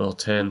will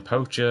turn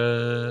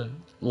poacher.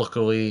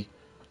 Luckily,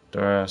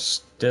 there are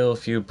still a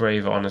few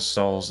brave, honest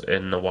souls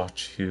in the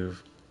watch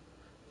who've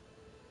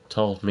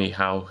told me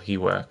how he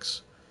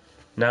works.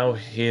 Now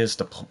here's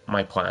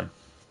my plan.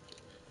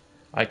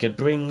 I could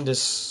bring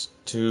this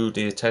to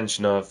the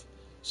attention of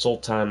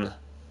Sultan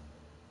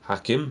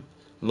Hakim,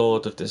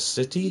 lord of this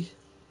city,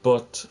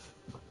 but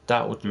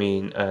that would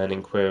mean an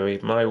inquiry.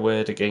 My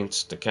word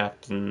against the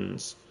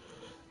captain's,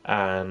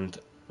 and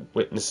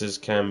witnesses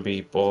can be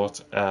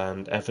bought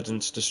and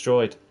evidence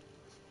destroyed.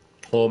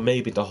 Or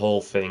maybe the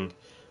whole thing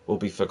will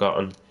be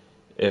forgotten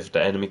if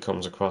the enemy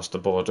comes across the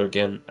border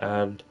again,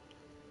 and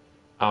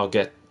I'll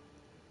get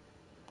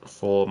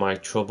for my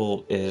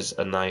trouble is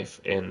a knife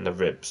in the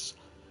ribs.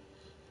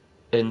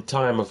 In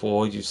time of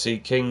war, you see,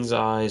 king's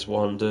eyes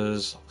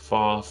wanders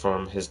far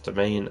from his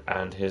domain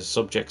and his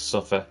subjects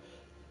suffer.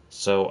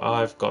 So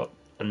I've got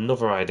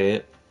another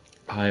idea.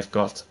 I've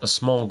got a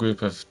small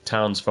group of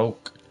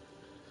townsfolk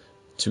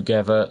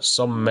together,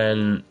 some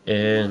men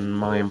in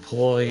my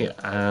employ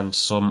and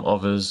some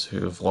others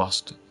who have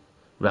lost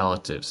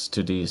relatives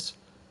to these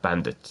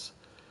bandits.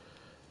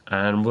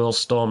 And we'll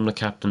storm the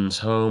captain's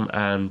home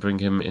and bring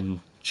him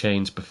in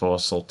chains before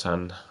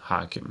Sultan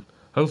Hakim,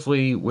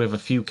 hopefully with a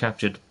few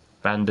captured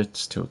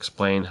bandits to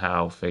explain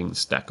how things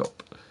stack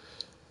up.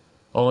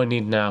 All I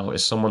need now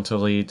is someone to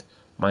lead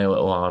my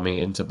little army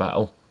into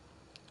battle,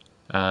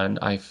 and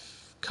I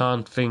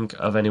can't think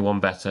of anyone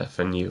better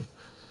than you.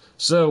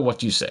 So what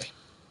do you say?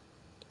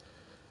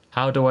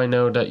 How do I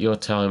know that you're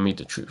telling me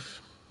the truth?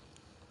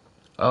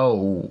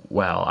 Oh,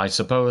 well, I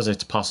suppose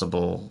it's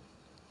possible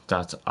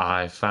that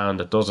I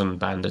found a dozen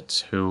bandits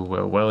who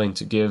were willing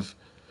to give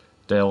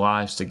their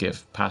lives to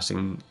give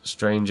passing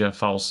stranger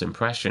false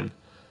impression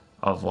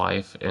of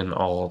life in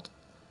old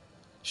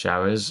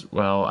showers.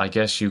 Well, I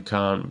guess you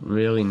can't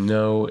really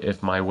know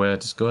if my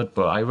word is good,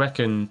 but I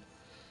reckon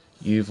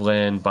you've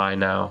learned by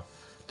now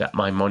that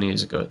my money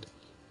is good.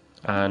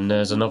 And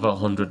there's another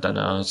 100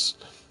 dinars,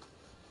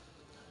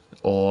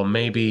 or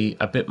maybe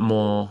a bit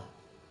more,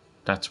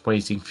 that's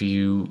waiting for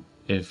you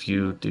if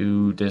you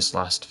do this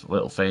last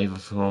little favor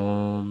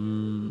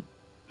from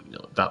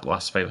that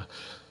last favour.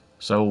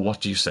 So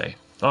what do you say?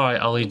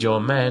 Alright, I'll lead your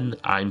men.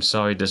 I'm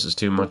sorry, this is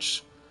too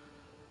much.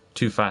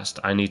 Too fast.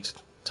 I need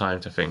time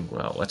to think.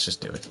 Well, let's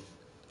just do it.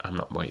 I'm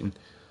not waiting.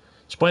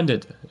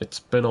 Splendid. It's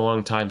been a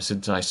long time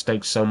since I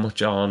staked so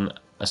much on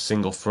a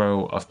single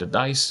throw of the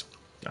dice.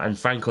 And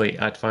frankly,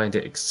 I'd find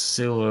it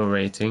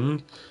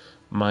exhilarating.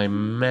 My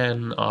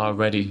men are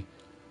ready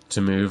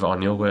to move.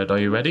 On your word, are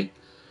you ready?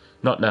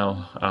 Not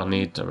now. I'll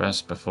need a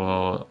rest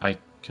before I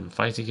can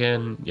fight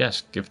again.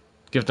 Yes, give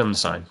them the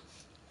sign.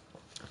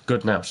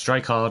 Good now.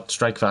 Strike hard,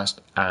 strike fast,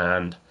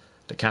 and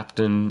the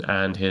captain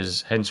and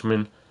his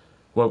henchmen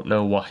won't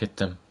know what hit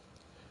them.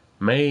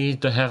 May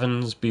the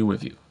heavens be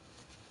with you.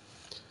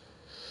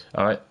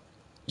 Alright,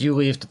 you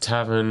leave the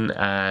tavern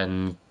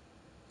and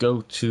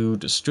go to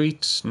the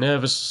streets.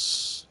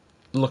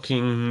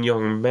 Nervous-looking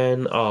young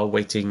men are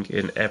waiting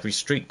in every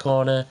street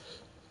corner.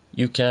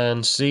 You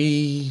can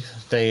see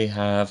they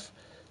have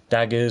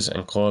daggers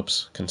and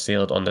clubs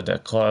concealed under their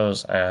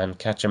clothes and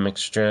catch a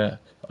mixture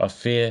of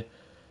fear,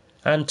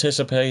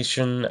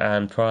 anticipation,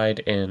 and pride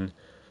in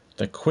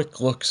the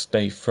quick looks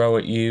they throw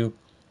at you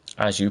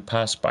as you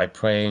pass by,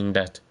 praying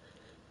that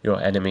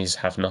your enemies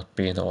have not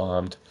been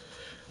alarmed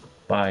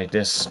by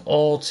this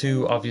all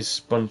too obvious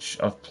bunch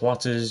of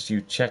plotters.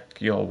 You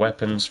check your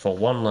weapons for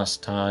one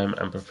last time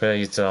and prepare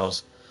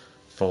yourselves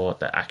for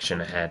the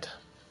action ahead.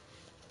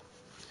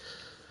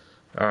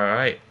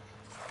 Alright.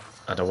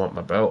 I don't want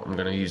my bow, I'm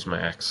gonna use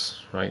my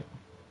axe, right?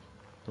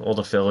 All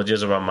the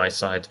villagers are on my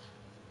side.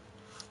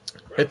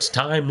 It's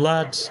time,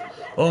 lads!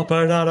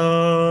 Open at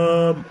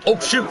 'em! Oh,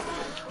 shoot!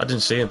 I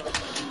didn't see him.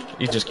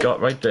 He just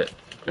got right there.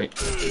 Right.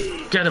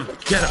 Get him!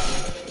 Get him!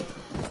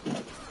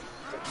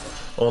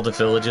 All the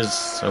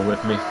villagers are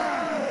with me.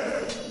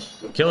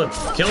 Kill him!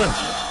 Kill him!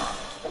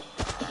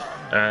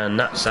 And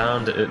that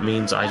sound, it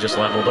means I just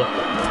leveled up.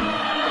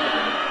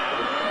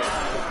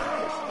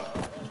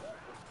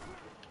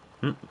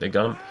 They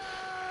got him.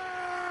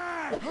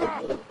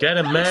 Get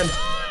him, man!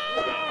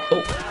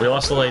 Oh, we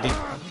lost the lady.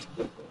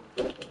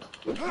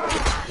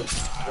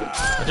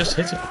 I just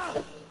hit him.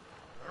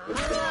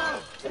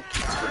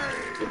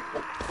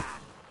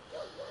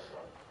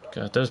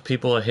 God, those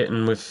people are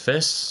hitting with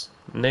fists,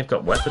 and they've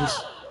got weapons.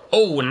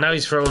 Oh, and now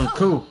he's throwing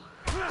poo.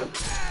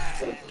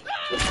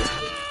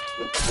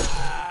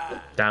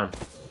 Down.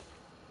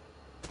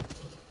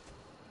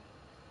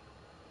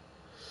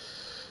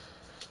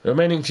 The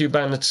remaining few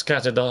bandits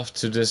scattered off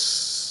to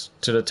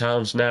the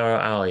town's narrow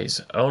alleys,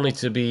 only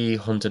to be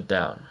hunted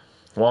down,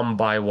 one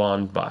by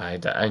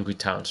the angry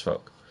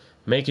townsfolk,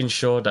 making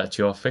sure that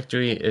your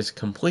victory is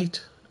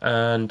complete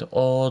and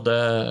all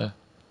the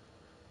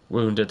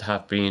wounded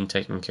have been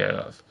taken care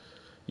of.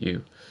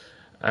 You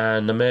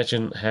and the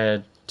merchant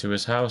head to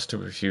his house to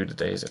review the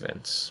day's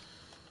events.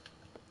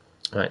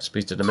 Alright,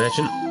 speak to the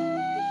merchant.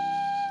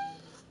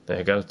 There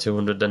you go,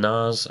 200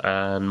 dinars,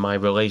 and my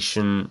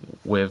relation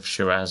with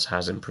Shiraz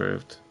has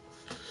improved.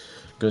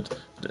 Good.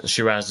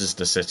 Shiraz is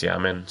the city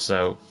I'm in,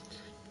 so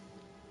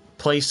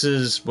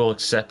places will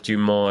accept you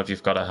more if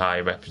you've got a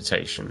high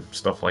reputation,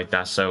 stuff like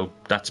that. So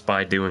that's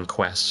by doing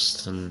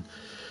quests and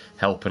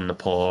helping the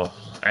poor,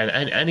 and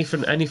any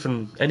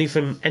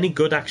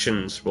good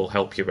actions will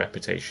help your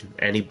reputation.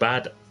 Any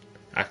bad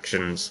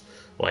actions,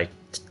 like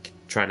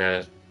trying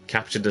to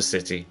capture the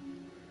city,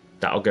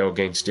 that'll go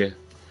against you,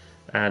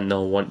 and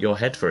they'll want your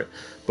head for it.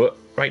 But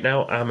right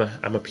now, I'm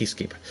a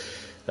peacekeeper.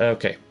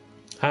 Okay.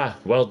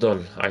 Well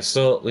done. I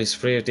saw at least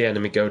 3 of the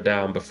enemy go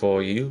down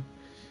before you.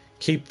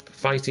 Keep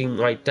fighting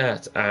like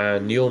that,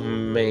 and you'll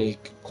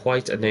make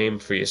quite a name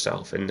for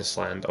yourself in this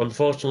land.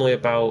 Unfortunately,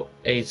 about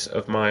 8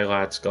 of my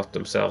lads got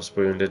themselves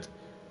wounded.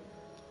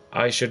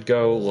 I should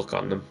go look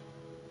on them.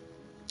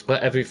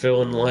 Let every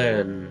villain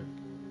learn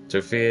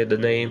to fear the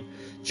name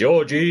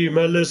Georgie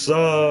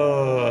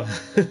Melissa.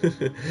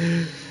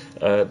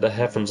 The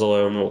heavens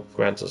alone will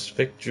grant us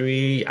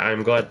victory.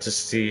 I'm glad to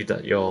see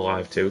that you're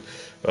alive too.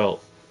 Well,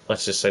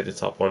 let's just say the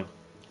top one.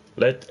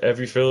 Let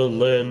every villain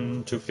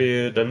learn to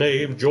fear the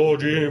name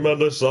Georgie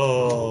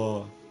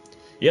Melissa.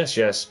 Yes,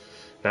 yes.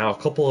 Now a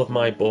couple of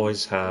my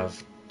boys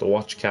have the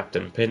watch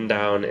captain pinned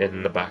down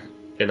in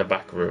a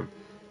back room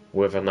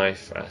with a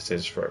knife at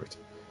his throat.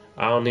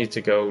 I'll need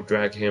to go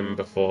drag him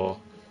before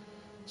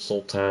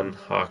Sultan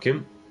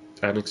Hakim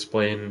and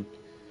explain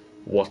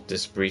what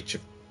this breach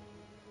of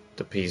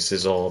the peace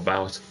is all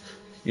about.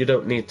 You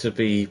don't need to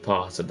be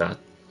part of that,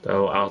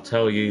 though. I'll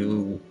tell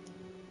you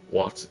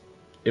what.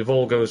 If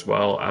all goes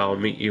well, I'll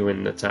meet you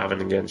in the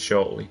tavern again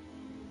shortly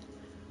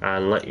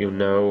and let you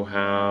know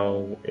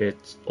how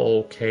it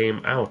all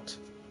came out.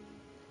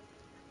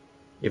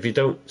 If you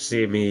don't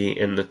see me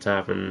in the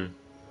tavern,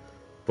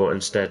 but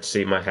instead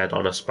see my head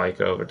on a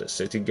spike over the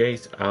city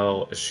gate,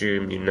 I'll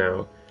assume you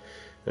know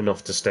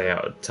enough to stay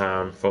out of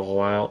town for a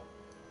while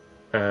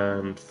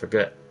and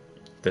forget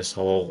this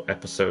whole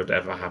episode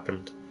ever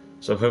happened.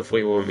 So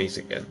hopefully we'll meet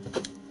again.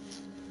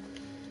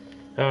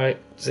 Alright,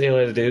 see you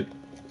later, dude.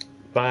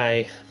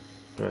 Bye.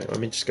 Right, let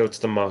me just go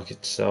to the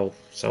market, sell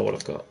what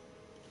I've got.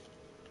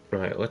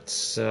 Right, let's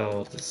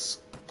sell this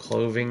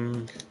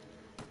clothing.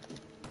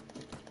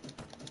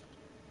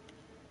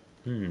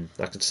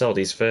 I could sell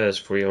these furs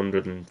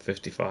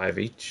 355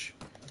 each.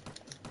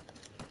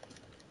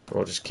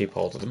 Or just keep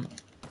hold of them.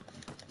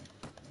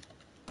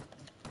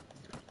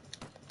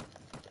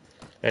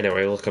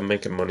 Anyway, look, I'm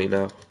making money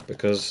now.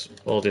 Because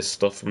all this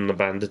stuff from the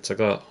bandits, I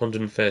got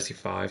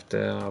 135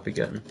 there I'll be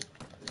getting.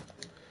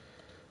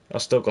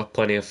 I've still got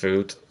plenty of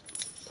food.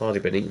 Hardly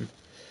been eating.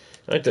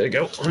 Right, there you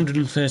go.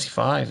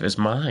 135 is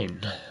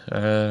mine.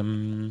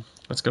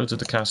 Let's go to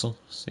the castle.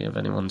 See if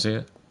anyone's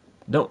here.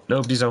 No,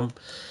 nobody's home.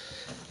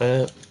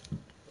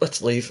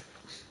 Let's leave.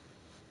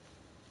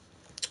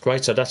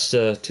 Right, so that's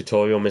the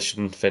tutorial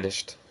mission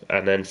finished.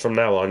 And then from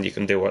now on, you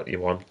can do what you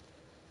want.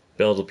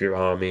 Build up your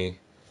army.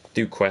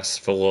 Do quests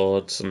for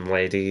lords and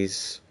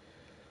ladies.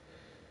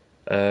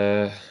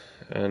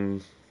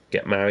 And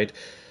get married.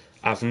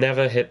 I've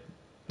never hit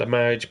the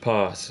marriage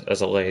part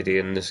as a lady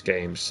in this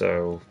game,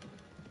 so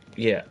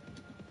yeah,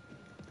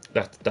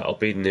 that'll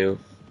be new.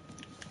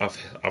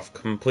 I've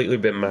completely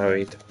been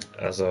married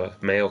as a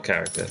male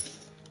character,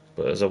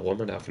 but as a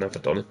woman I've never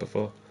done it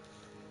before.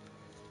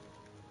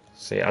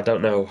 See, I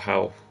don't know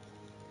how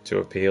to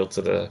appeal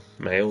to the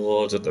male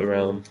lords of the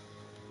realm,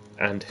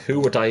 and who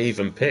would I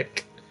even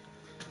pick?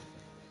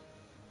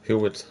 Who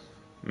would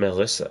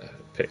Melissa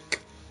pick?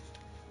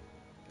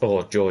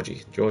 Or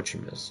Georgie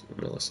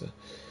Melissa.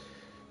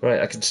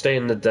 Right, I could stay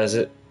in the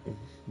desert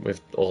with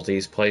all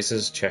these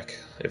places, check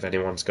if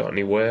anyone's got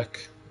any work,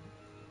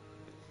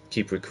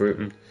 keep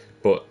recruiting.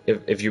 But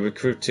if you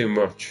recruit too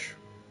much,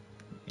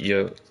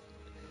 your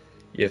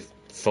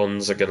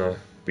funds are gonna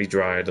be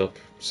dried up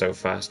so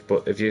fast.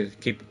 But if you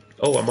keep...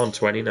 Oh, I'm on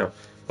 20 now.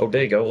 Oh,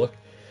 there you go, look.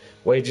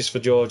 Wages for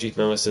Georgie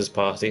Melissa's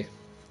party.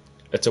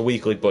 It's a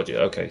weekly budget,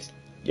 okay.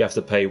 You have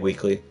to pay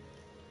weekly.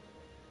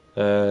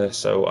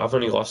 So I've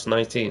only lost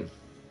 19.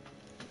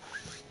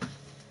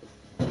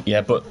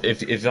 Yeah, but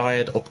if I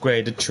had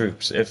upgraded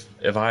troops, if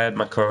I had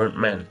my current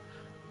men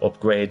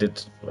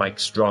upgraded, like,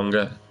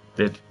 stronger,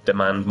 they'd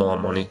demand more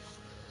money.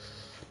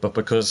 But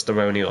because they're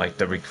only, like,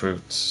 the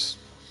recruits,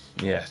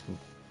 yeah,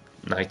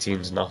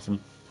 19's nothing.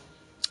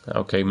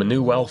 Okay, my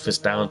new wealth is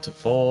down to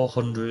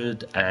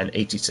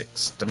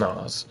 486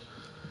 dinars.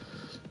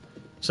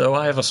 So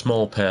I have a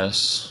small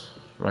purse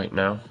right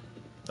now.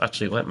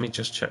 Actually, let me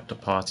just check the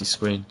party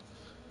screen.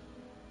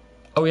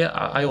 Oh yeah,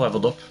 I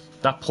leveled up.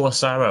 That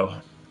plus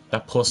arrow,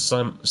 that plus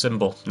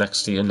symbol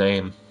next to your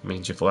name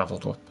means you've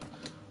leveled up.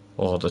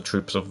 Or the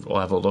troops have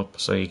leveled up,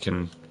 so you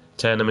can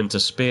turn them into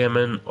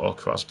spearmen or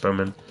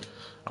crossbowmen.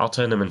 I'll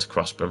turn them into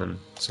crossbowmen,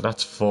 so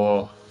that's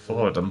four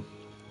of them.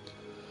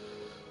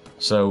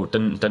 So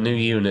the new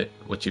unit,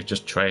 which you've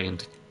just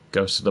trained,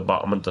 goes to the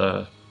bottom of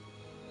the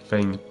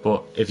thing.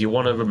 But if you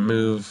want to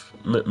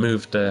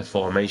move the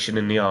formation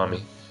in the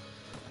army,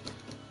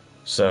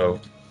 so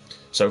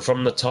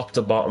from the top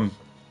to bottom,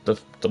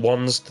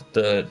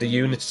 the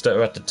units that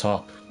are at the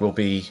top will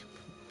be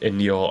in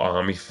your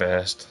army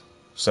first.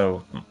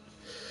 So,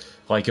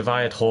 like if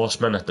I had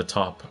horsemen at the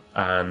top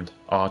and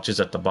archers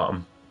at the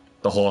bottom,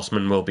 the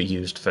horsemen will be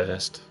used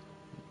first,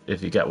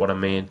 if you get what I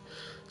mean.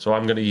 So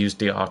I'm going to use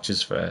the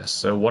archers first.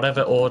 So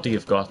whatever order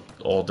you've got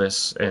all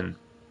this in,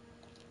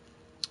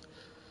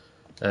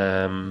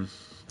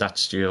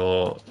 that's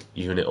your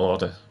unit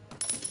order.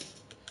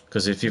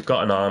 Because if you've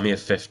got an army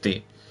of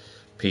 50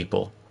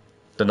 people,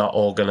 they're not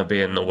all going to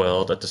be in the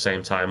world at the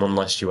same time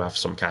unless you have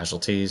some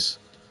casualties.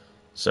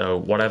 So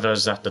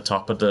whatever's at the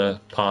top of the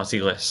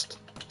party list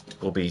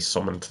will be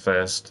summoned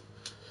first.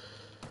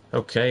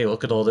 Okay,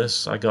 look at all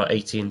this. I got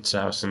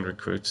 18,000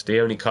 recruits. They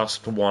only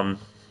cost one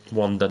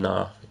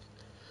dinar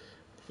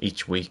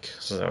each week.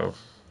 So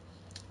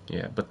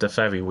yeah, but they're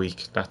very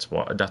weak. That's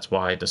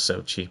why they're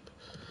so cheap.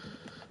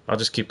 I'll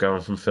just keep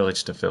going from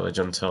village to village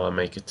until I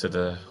make it to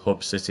the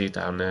hub city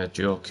down there,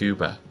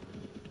 Cuba.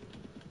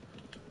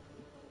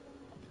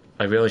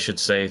 I really should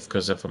save,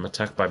 because if I'm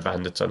attacked by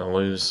bandits and I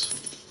lose,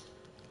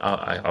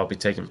 I'll be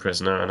taken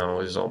prisoner and I'll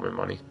lose all my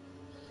money.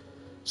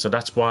 So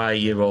that's why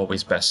you're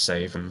always best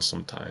saving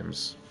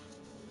sometimes.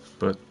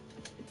 But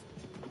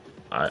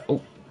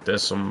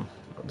there's a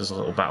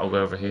little battle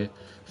over here.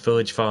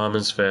 Village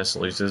farmers versus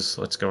looters.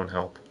 Let's go and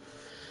help.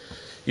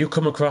 You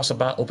come across a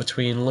battle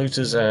between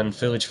looters and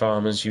village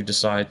farmers. You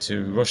decide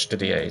to rush to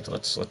the aid.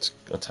 Let's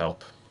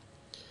help.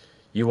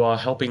 You are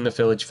helping the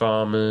village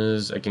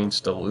farmers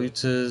against the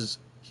looters.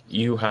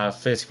 You have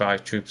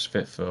 35 troops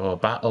fit for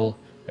battle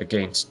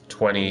against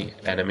 20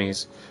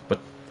 enemies, but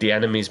the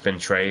enemy's been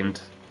trained.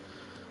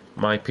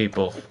 My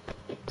people,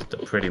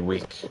 they're pretty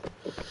weak.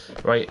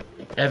 Right,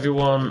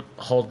 everyone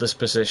hold this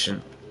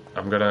position.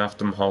 I'm gonna have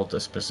them hold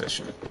this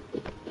position.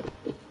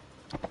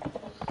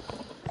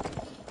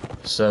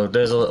 So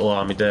there's a little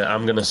army there.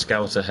 I'm gonna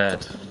scout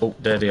ahead. Oh,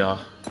 there they are.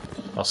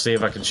 I'll see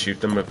if I can shoot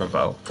them with my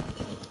bow.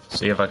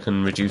 See if I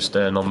can reduce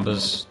their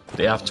numbers.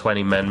 They have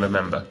 20 men,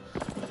 remember.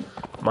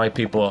 My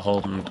people are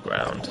holding the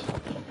ground.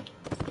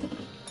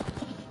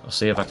 I'll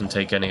see if I can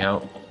take any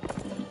out.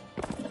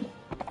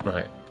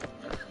 Right.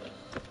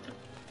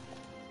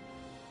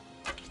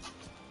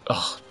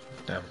 Oh,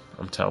 damn.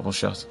 I'm a terrible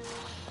shot.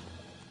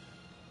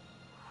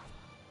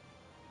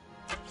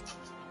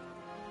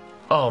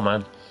 Oh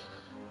man,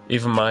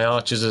 even my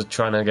archers are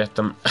trying to get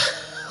them.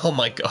 Oh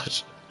my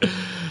gosh.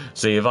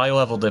 See, if I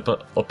leveled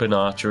up in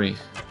archery,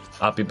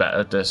 I'd be better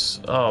at this.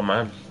 Oh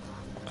man,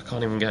 I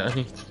can't even get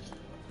any.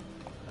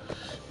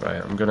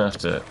 Right, I'm gonna have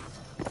to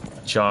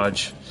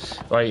charge.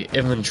 Right,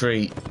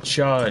 infantry,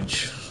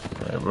 charge.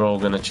 Right, we're all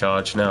gonna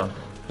charge now.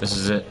 This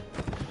is it.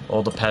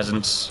 All the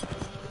peasants.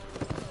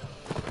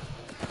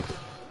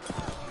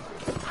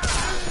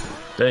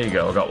 There you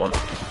go, I got one.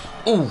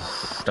 Ooh,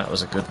 that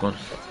was a good one.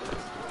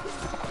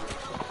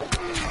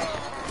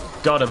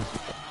 Got him.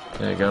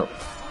 There you go.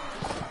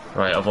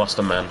 Right, I've lost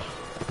a man.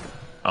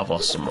 I've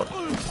lost someone.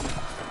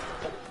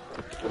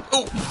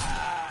 Oh,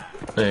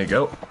 there you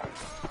go.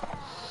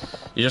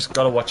 You just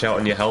gotta watch out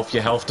on your health.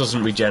 Your health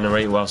doesn't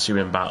regenerate whilst you're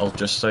in battle,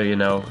 just so you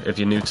know. If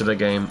you're new to the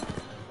game,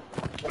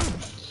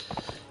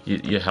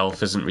 your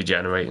health isn't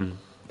regenerating.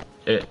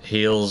 It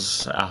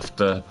heals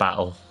after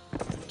battle,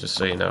 just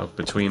so you know.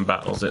 Between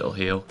battles it'll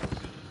heal.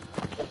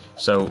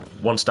 So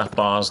once that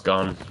bar's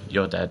gone,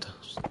 you're dead.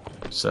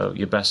 So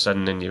you're best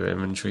sending in your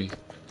inventory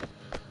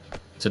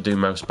to do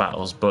most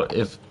battles. But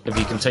if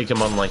you can take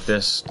him on like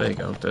this, there you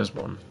go, there's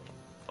one.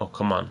 Oh,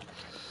 come on.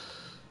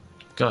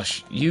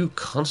 Gosh, you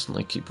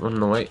constantly keep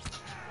running away.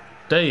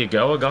 There you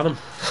go, I got him.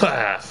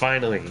 Ha!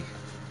 Finally.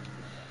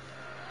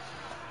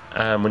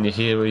 And when you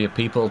hear your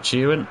people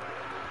cheering,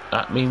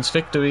 that means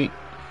victory.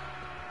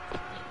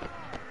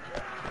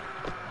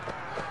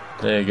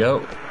 There you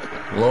go.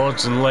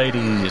 Lords and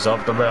ladies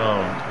of the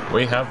realm,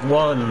 we have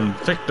won!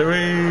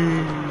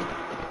 Victory!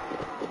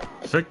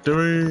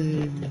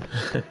 Victory!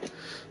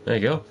 There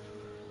you go.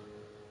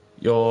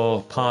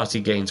 Your party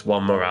gains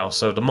 1 morale,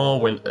 so the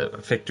more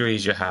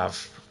victories you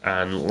have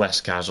and less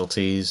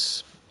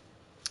casualties,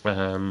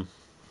 you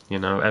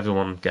know,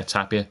 everyone gets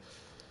happier.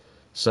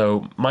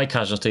 So my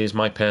casualties,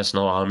 my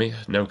personal army,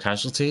 no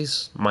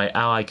casualties. My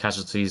ally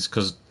casualties,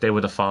 because they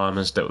were the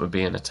farmers that were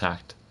being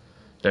attacked,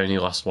 they only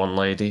lost 1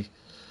 lady.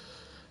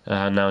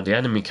 Now the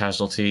enemy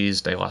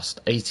casualties, they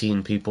lost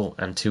 18 people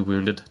and 2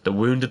 wounded. The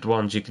wounded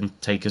ones you can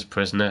take as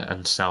prisoner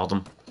and sell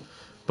them.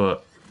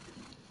 But,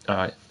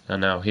 alright,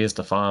 and now here's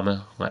the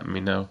farmer letting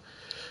me know.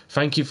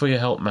 Thank you for your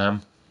help,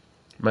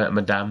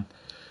 madame.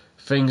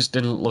 Things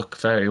didn't look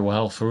very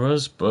well for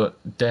us, but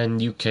then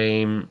you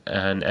came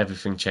and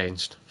everything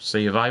changed.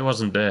 See, if I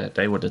wasn't there,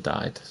 they would have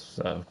died.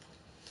 So,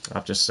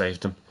 I've just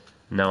saved them.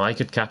 Now, I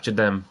could capture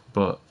them,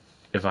 but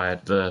if I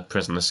had the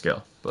prisoner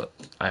skill. But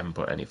I haven't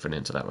put anything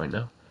into that right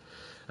now.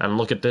 And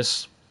look at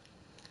this.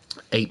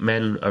 8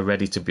 men are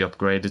ready to be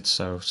upgraded,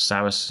 so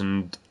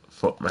Saracen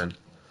footmen.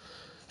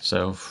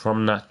 So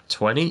from that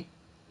 20,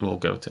 we'll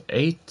go to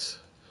 8.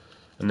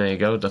 And there you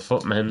go, the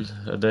footmen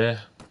are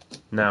there.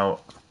 Now,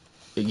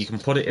 you can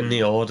put it in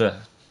the order,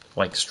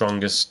 like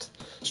strongest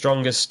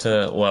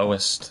to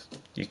lowest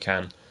you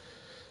can,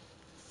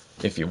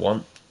 if you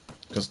want.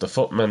 Because the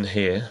footmen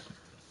here,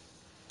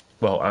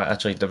 well,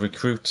 actually, the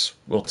recruits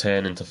will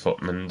turn into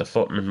footmen, the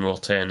footmen will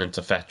turn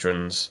into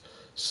veterans,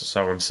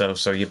 so and so.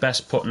 So you're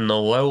best putting the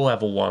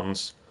low-level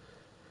ones,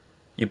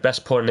 you're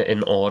best putting it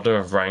in order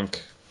of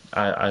rank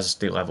as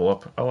they level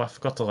up. Oh, I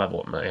forgot to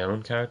level up my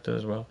own character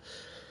as well.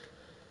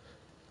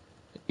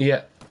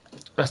 Yeah,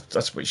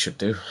 that's what you should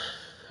do.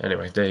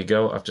 Anyway, there you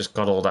go, I've just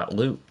got all that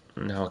loot.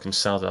 Now I can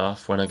sell that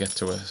off when I get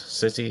to a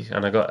city,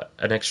 and I got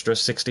an extra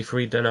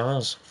 63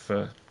 dinars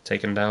for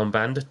taking down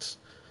bandits.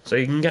 So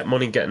you can get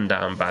money getting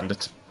down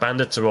bandits.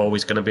 Bandits are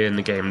always going to be in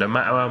the game, no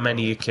matter how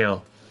many you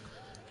kill.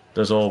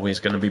 There's always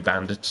going to be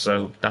bandits,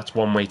 so that's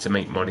one way to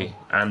make money,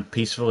 and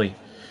peacefully.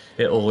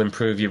 It'll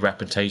improve your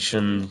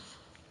reputation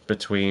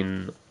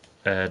between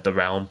the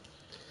realm.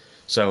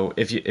 So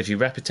if your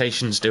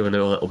reputation's doing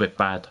a little bit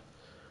bad,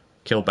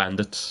 kill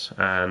bandits,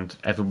 and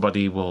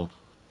everybody will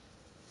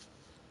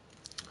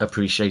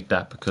appreciate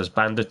that, because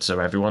bandits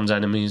are everyone's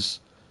enemies.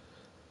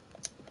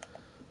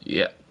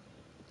 Yeah.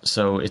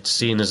 So it's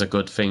seen as a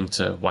good thing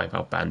to wipe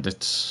out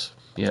bandits.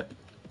 Yeah.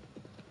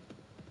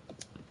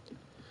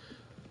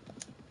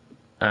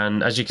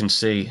 And as you can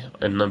see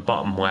in the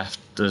bottom left,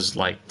 there's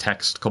like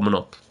text coming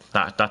up.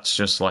 That's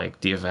just like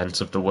the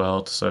events of the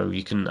world. So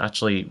you can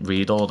actually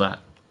read all that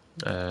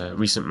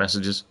recent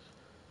messages.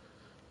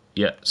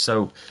 Yeah.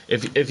 So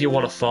if you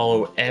want to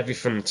follow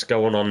everything that's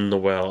going on in the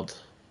world,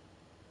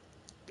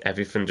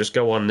 everything, just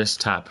go on this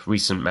tab,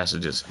 recent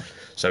messages.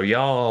 So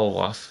Jarl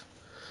Olaf,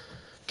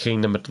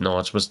 Kingdom of the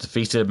Nords, was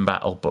defeated in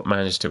battle but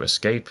managed to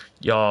escape.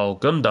 Jarl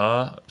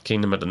Gundar,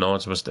 Kingdom of the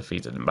Nords, was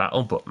defeated in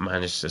battle but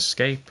managed to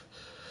escape.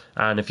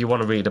 And if you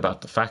want to read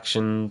about the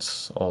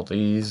factions, all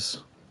these,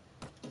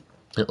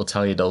 it'll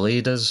tell you the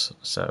leaders.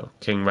 So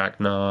King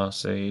Ragnar,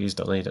 see, he's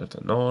the leader of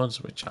the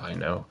Nords, which I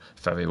know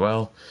very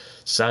well.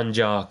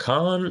 Sanjar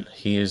Khan,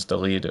 he is the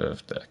leader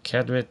of the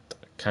Kedrit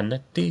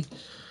Kaneti.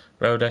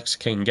 Rodex,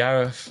 King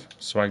Gareth.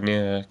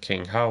 Swagnir,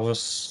 King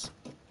Halus.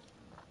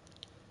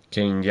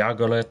 King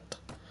Yagolet.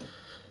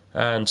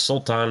 And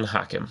Sultan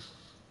Hakim.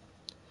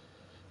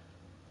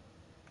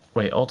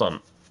 Wait, hold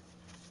on.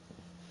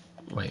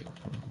 Wait,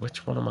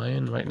 which one am I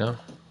in right now?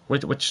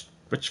 Which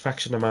which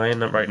faction am I in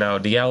right now?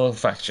 The yellow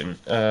faction.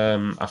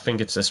 I think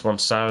it's this one,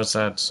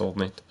 Sarazad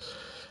Sultanate.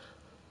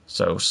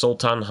 So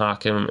Sultan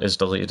Hakim is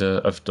the leader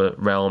of the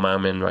realm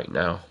I'm in right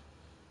now.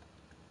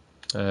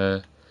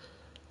 And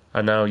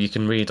now you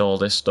can read all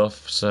this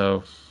stuff,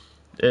 so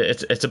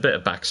it's a bit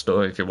of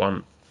backstory if you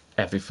want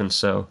everything.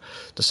 So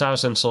the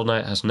Saracen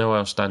Sultanate has no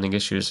outstanding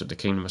issues with the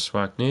Kingdom of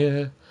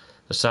Swagnir.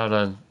 The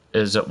Saracen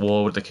is at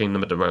war with the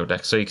Kingdom of the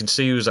Rodex, so you can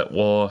see who's at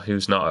war,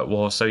 who's not at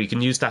war, so you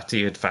can use that to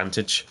your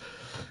advantage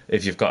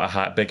if you've got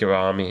a bigger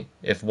army.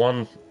 If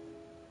one...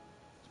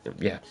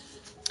 yeah.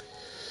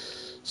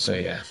 So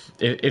yeah,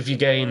 if you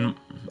gain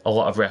a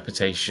lot of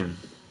reputation,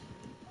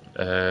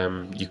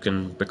 you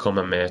can become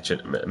a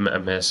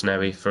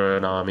mercenary for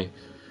an army,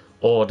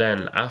 or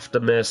then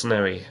after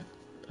mercenary,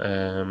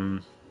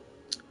 you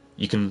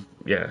can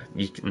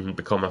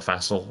become a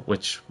vassal,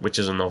 which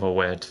is another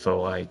word for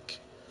like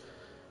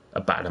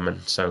a bannerman.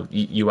 So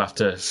you have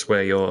to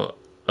swear your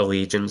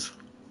allegiance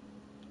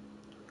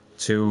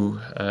to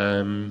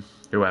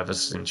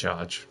whoever's in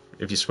charge.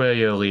 If you swear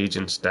your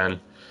allegiance, then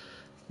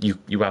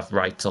you have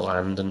right to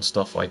land and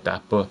stuff like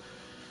that. But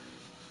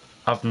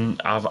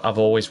I've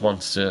always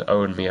wanted to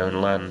own my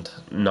own land,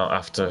 not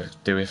have to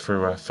do it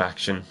through a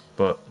faction,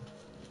 but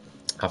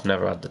I've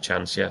never had the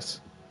chance yet.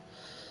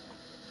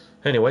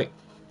 Anyway,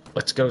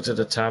 let's go to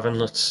the tavern.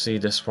 Let's see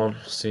this one.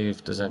 See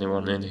if there's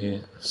anyone in here.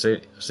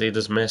 See,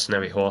 there's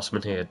mercenary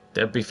horsemen here.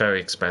 They'd be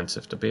very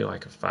expensive. They'd be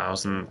like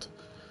 1,000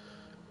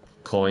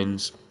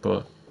 coins,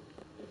 but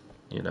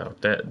you know,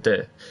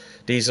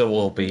 these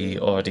will be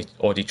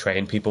already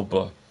trained people.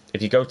 But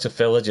if you go to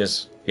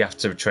villages, you have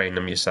to train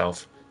them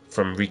yourself,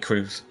 from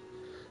recruit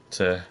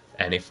to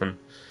anything,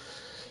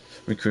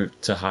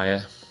 recruit to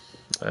hire.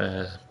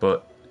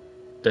 But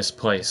this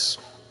place,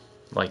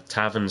 like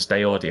taverns,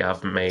 they already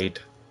have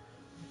made,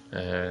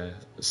 they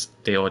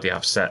already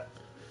have set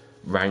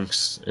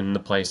ranks in the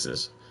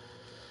places,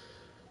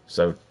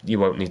 so you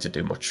won't need to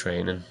do much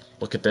training.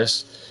 Look at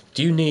this.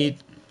 Do you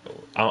need...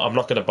 I'm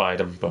not going to buy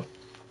them, but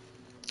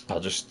I'll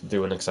just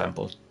do an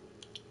example.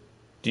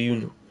 Do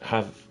you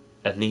have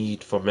a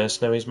need for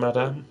mercenaries,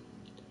 madame?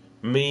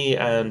 Me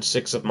and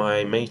 6 of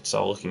my mates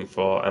are looking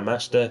for a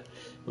master.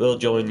 We'll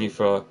join you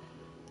for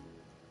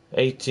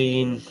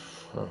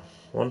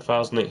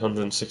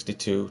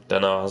 1,862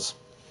 dinars.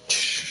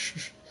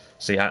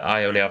 See,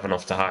 I only have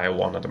enough to hire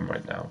one of them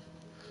right now.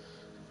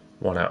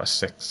 1 out of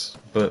 6.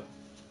 But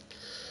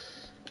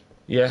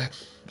yeah,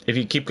 if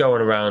you keep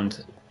going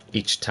around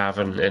each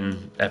tavern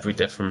in every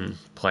different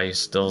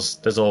place,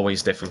 there's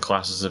always different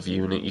classes of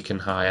unit you can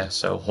hire.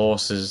 So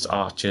horses,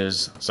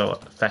 archers, so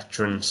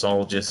veteran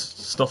soldiers,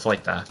 stuff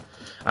like that,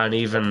 and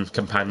even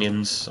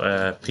companions,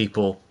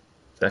 people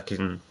that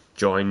can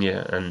join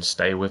you and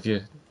stay with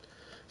you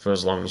for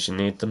as long as you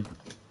need them.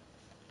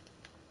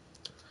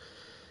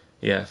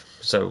 Yeah,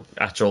 so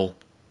actual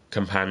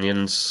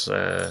companions.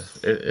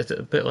 It's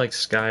a bit like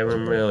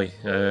Skyrim, really.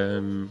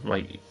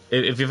 Like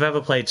if you've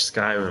ever played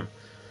Skyrim,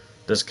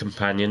 there's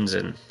companions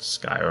in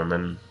Skyrim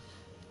and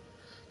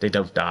they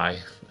don't die.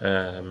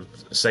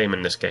 Same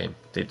in this game.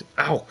 They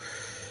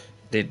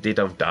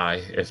don't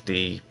die if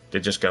they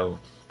just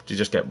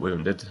get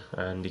wounded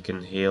and you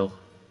can heal.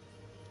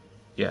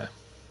 Yeah.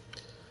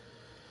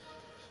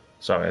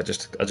 Sorry, I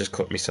just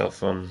cut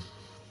myself on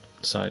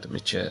the side of my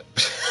chair.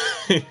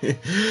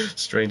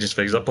 Strangest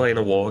things. I'm playing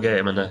a war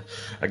game and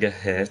I get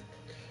hit.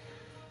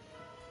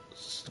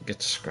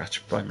 Get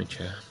scratched by my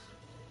chair.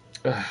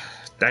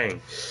 Dang.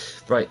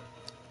 Right.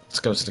 Let's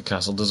go to the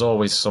castle. There's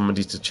always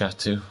somebody to chat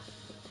to,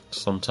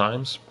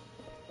 sometimes,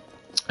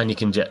 and you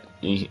can get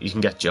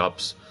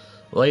jobs.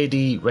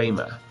 Lady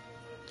Rayma.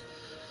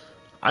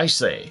 I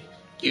say,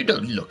 you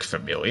don't look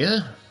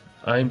familiar.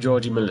 I'm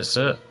Georgie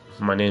Melissa.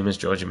 My name is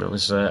Georgie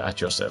Melissa,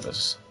 at your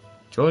service.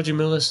 Georgie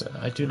Melissa,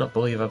 I do not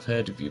believe I've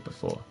heard of you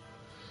before.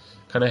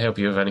 Can I help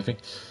you with anything?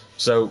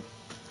 So,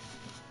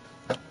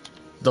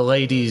 the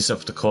ladies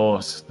of the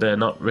court, they're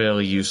not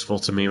really useful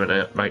to me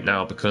right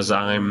now because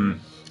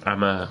I'm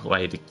a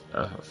lady,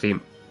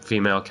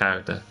 female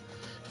character.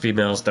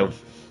 Females don't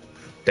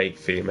date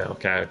female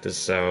characters,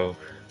 so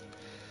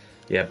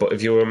yeah. But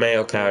if you were a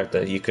male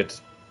character, you could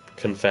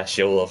confess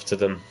your love to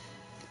them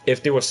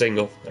if they were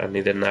single and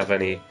they didn't have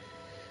any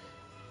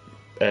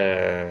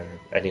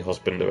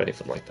husband or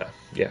anything like that.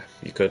 Yeah,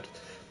 you could.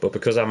 But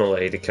because I'm a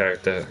lady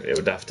character, it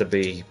would have to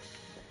be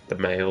the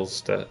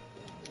males that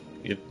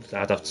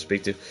I'd have to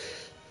speak to.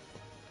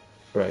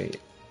 Right.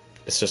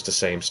 It's just the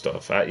same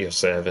stuff. At your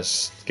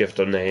service. Give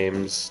them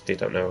names. They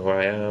don't know who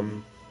I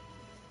am.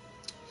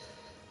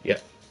 Yeah.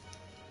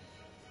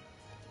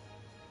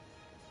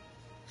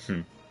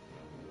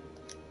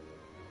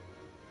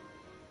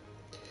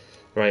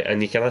 Right,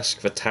 and you can ask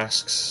for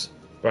tasks.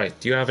 Right,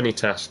 do you have any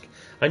tasks?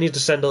 I need to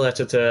send a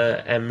letter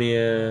to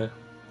Emir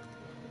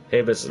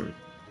Haberson,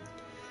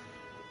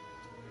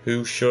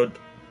 who should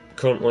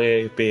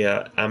currently be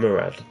at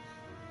Amarad.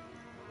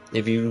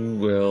 If you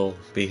will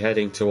be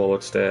heading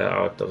towards there,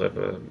 I'll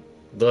deliver.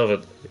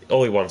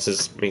 All he wants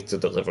is me to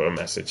deliver a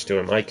message to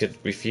him. I could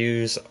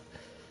refuse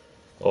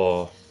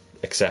or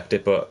accept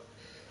it, but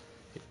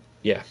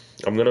yeah,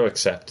 I'm going to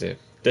accept it.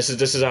 This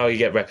is how you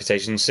get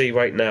reputation. See,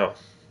 right now,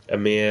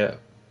 Amir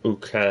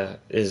Uka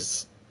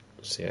is...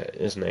 yeah,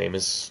 his name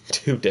is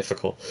too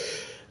difficult.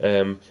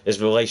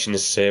 His relation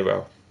is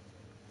 0.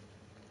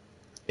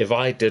 If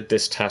I did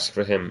this task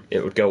for him,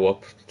 it would go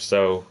up.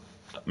 So,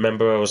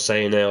 remember I was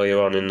saying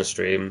earlier on in the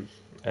stream,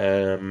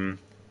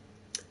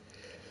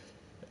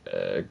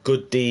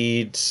 good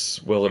deeds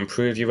will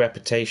improve your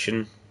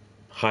reputation.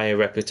 Higher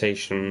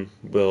reputation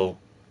will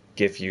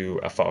give you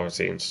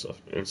authority and stuff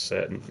in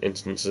certain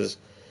instances.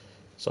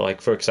 So,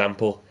 like, for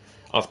example,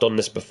 I've done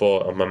this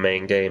before on my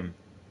main game.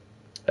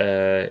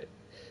 I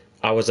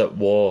was at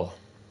war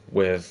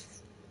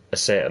with a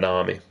certain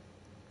army.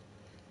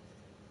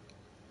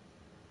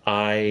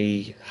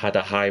 I had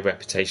a high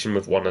reputation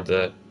with one of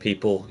the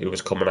people who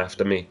was coming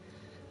after me.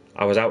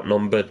 I was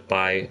outnumbered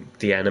by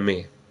the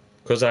enemy.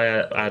 Because I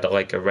had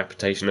like a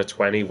reputation of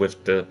 20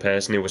 with the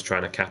person who was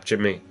trying to capture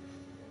me.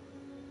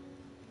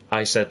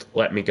 I said,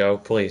 let me go,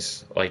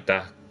 please, like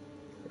that.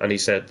 And he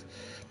said,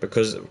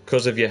 because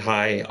of your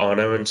high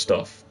honor and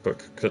stuff,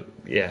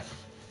 yeah,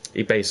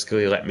 he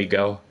basically let me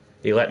go.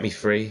 He let me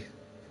free.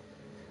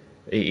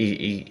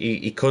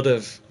 He could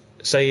have,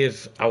 say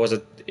if I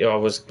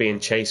was being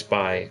chased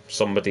by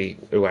somebody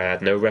who I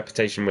had no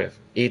reputation with,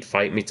 he'd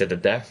fight me to the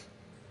death.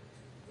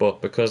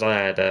 But because I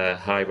had a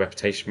high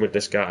reputation with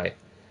this guy,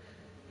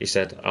 he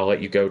said, I'll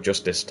let you go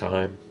just this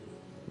time.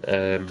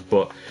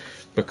 But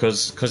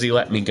because he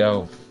let me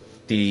go,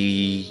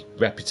 the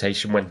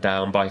reputation went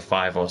down by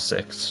 5 or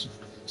 6.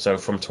 So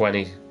from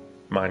 20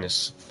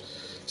 minus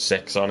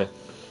 6 on it.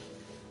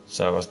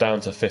 So I was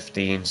down to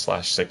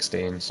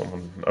 15/16,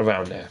 someone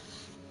around there.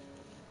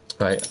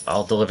 Right,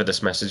 I'll deliver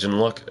this message and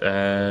look.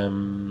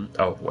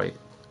 Oh wait,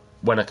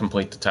 when I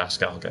complete the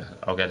task, I'll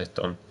get it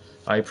done.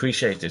 I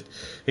appreciate it.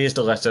 Here's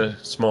the letter,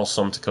 small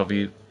sum to cover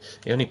you.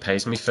 He only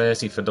pays me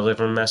 30 for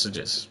delivering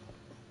messages.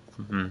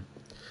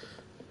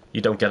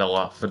 You don't get a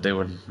lot for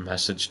doing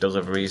message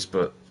deliveries,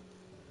 but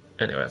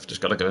anyway, I've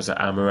just got to go to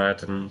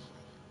Amarad, and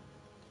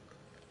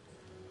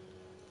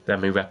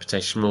then my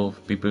reputation will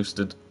be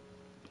boosted.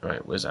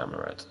 Right, where's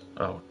Amarad?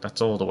 Oh,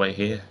 that's all the way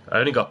here. I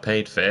only got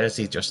paid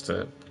 30 just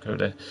to go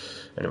there.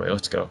 Anyway,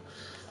 let's go.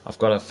 I've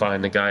got to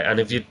find the guy, and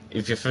if you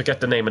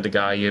forget the name of the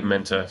guy you're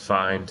meant to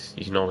find,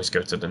 you can always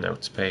go to the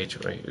notes page.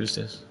 Wait, who's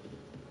this?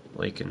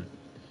 Well, you can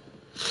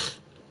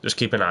just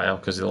keep an eye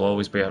out, because they'll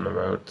always be on the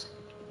road.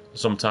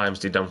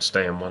 Sometimes they don't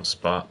stay in one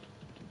spot.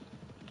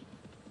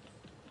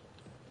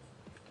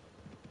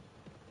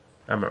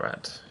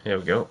 Amarad, here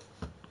we go.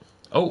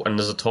 Oh, and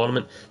there's a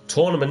tournament.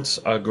 Tournaments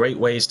are great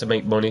ways to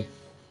make money.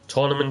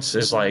 Tournaments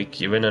is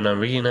like you're in an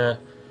arena,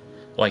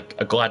 like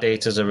a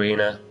gladiator's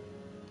arena,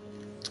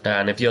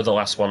 and if you're the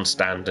last one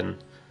standing,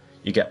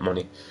 you get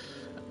money.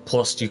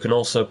 Plus, you can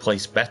also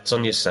place bets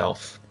on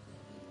yourself,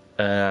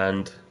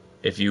 and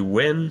if you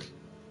win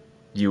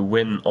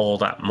all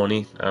that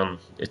money, and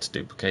it's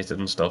duplicated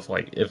and stuff.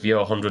 Like if you're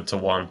 100 to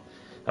 1,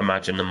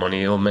 imagine the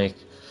money you'll make.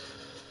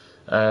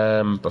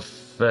 Oh,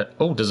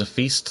 there's a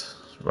feast.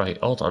 Right,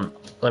 hold on.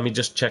 Let me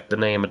just check the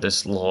name of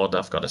this lord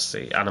I've got to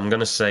see. And I'm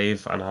going to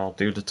save, and I'll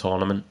do the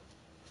tournament.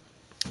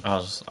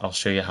 I'll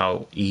show you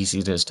how easy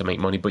it is to make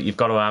money. But you've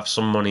got to have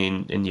some money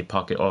in your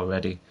pocket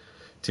already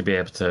to be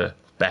able to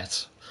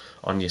bet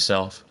on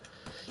yourself.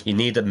 You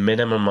need a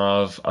minimum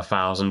of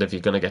 1,000 if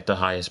you're going to get the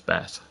highest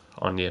bet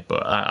on you.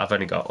 But I've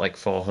only got like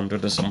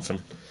 400 or something.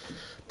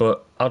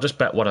 But I'll just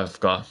bet what I've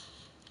got.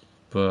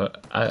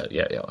 But,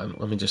 yeah,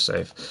 let me just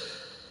save.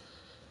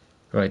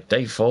 Right,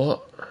 day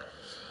 4.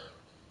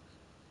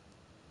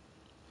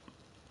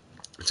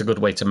 It's a good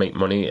way to make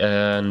money,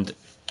 and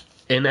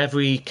in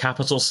every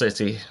capital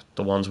city,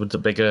 the ones with the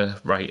bigger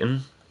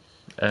writing,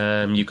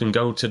 you can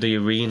go to the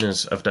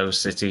arenas of those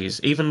cities.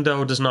 Even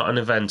though there's not an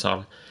event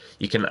on,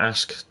 you can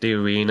ask the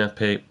arena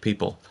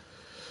people,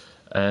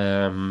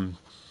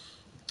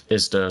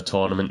 is there a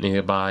tournament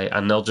nearby,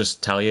 and they'll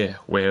just tell you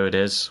where it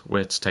is,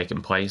 where it's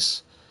taking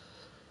place,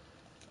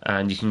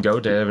 and you can go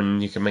there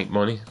and you can make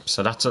money.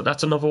 So that's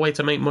another way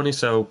to make money.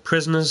 So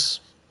prisoners,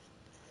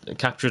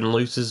 capturing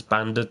looters,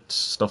 bandits,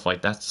 stuff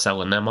like that,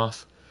 selling them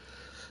off.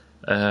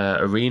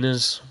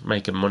 Arenas,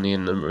 making money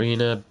in the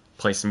arena,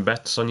 placing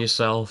bets on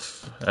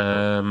yourself,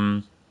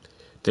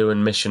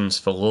 doing missions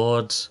for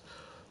lords,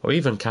 or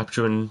even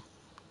capturing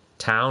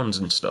towns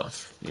and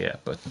stuff. Yeah,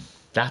 but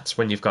that's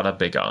when you've got a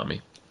big army,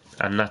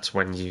 and that's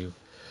when you...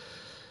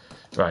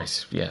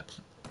 Right, yeah.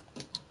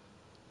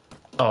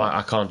 Oh,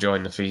 I can't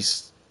join the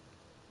feast.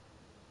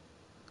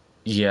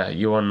 Yeah,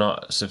 you are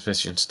not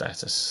sufficient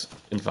status.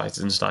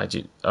 Invited inside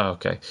you. Oh,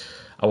 okay.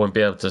 I won't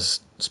be able to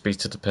speak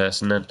to the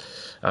person then.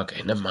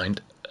 Okay, never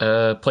mind.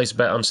 Place a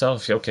bet on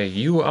self. Okay,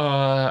 you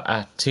are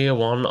at tier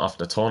 1 of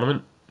the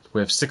tournament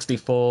with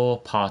 64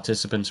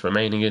 participants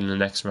remaining in the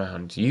next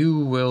round. You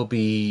will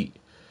be...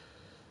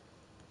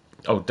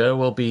 Oh, there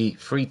will be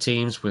 3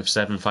 teams with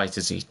 7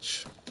 fighters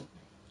each.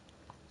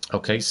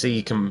 Okay, so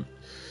you can...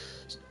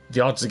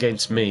 The odds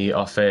against me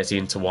are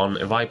 13 to 1.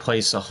 If I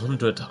place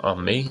 100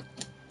 on me,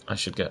 I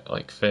should get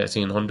like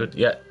 1,300.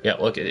 Yeah,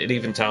 look, it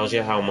even tells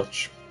you how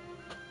much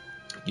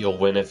you'll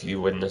win if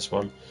you win this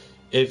one.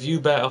 If you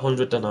bet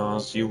 100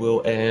 dinars, you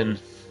will earn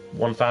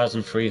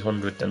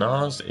 1,300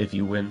 dinars if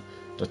you win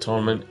the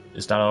tournament.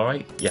 Is that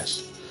alright?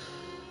 Yes.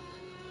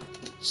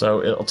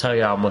 So it'll tell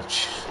you how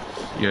much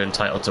you're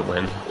entitled to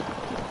win.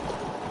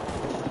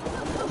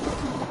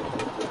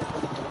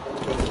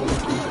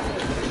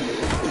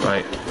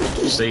 Right,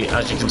 see,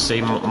 as you can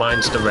see,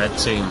 mine's the red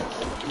team.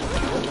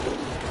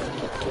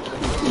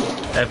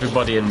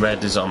 Everybody in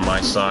red is on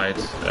my side,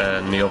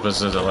 and the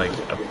others are like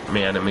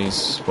my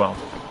enemies. Well,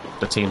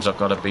 the teams I've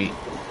got to beat.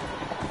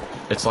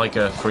 It's like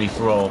a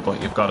free-for-all,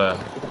 but you've got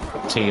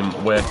to team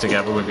work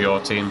together with your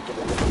team.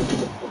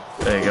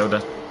 There you go,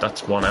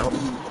 that's one out.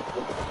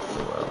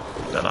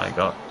 Well, that I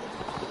got.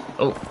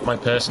 Oh, my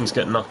person's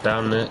getting knocked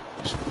down there.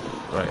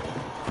 Right,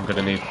 I'm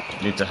gonna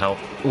need to help.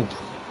 Ooh.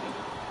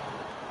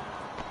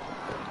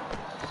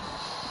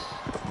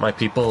 My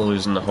people are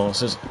losing the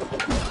horses.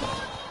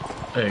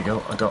 There you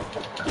go, I got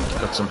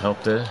some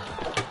help there.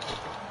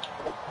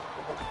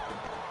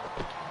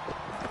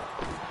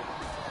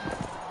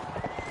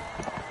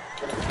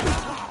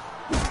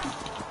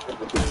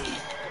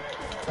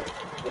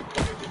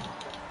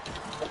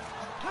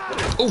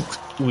 Oh,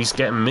 he's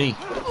getting me.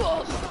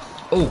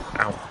 Oh,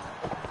 ow.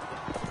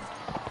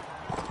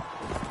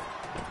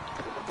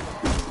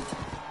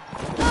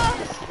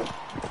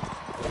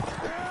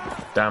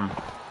 Damn,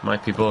 my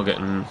people are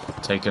getting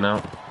taken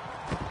out.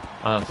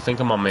 I think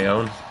I'm on my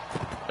own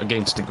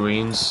against the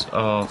greens.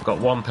 Oh, I've got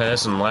one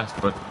person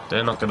left, but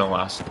they're not gonna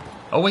last.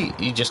 Oh wait,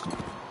 he just...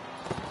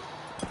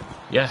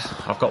 Yeah,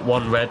 I've got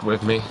one red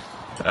with me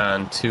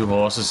and 2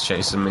 horses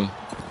chasing me.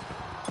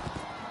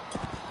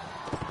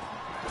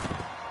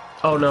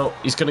 Oh no,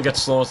 he's gonna get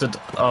slaughtered.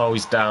 Oh,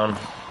 he's down.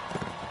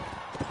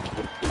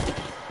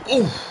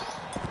 Oh!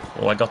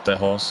 Oh, I got their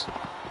horse.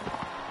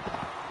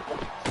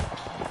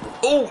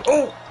 Oh,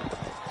 oh!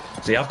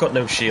 See, I've got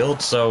no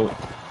shield, so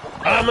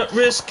I'm at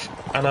risk,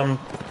 and I'm...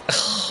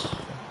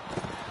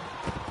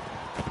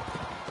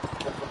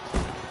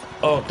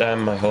 Oh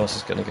damn, my horse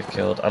is gonna get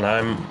killed, and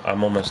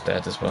I'm almost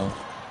dead as well.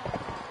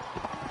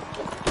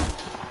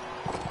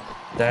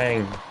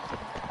 Dang.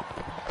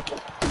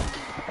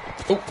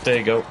 Oh, there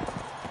you go.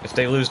 If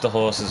they lose the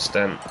horses,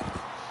 then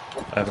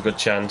I have a good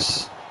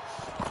chance.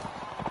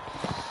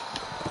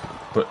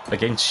 But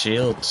against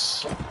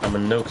shields, I'm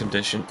in no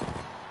condition.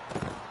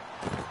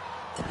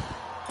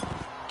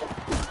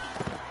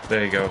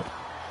 There you go.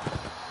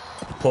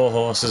 Poor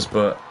horses,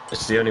 but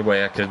it's the only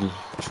way I can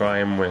try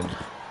and win.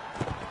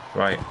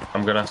 Right,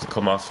 I'm gonna have to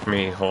come off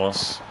me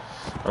horse.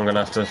 I'm gonna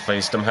have to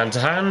face them hand to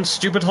hand.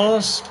 Stupid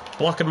horse!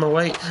 Blocking my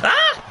way.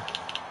 Ah!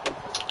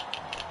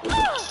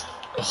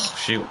 Oh,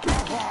 shoot.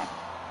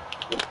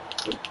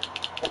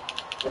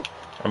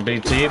 I'm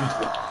being teamed.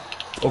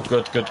 Oh,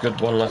 good, good,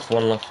 good. One left,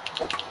 one left.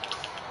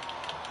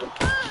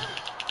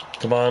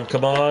 Come on,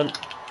 come on.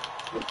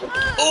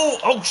 Oh,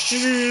 oh,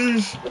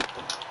 shh.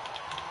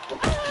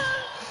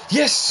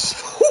 Yes!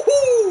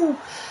 Woohoo!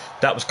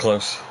 That was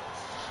close.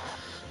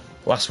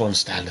 Last one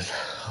standing.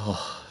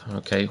 Oh,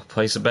 okay,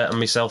 place a bet on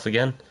myself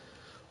again.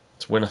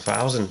 Let's win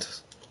 1,000.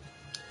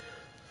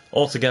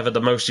 Altogether,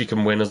 the most you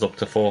can win is up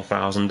to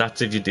 4,000.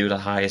 That's if you do the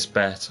highest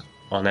bet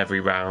on every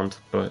round.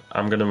 But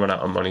I'm going to run out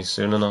of money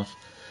soon enough.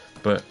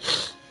 But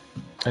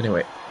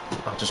anyway,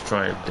 I'll just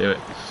try and do it.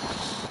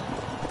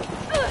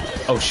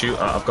 Oh shoot,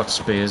 I've got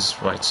spears.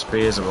 Right,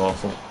 spears are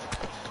awful.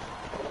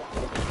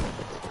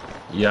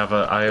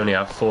 I only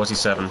have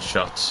 47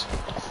 shots.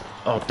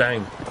 Oh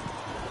dang.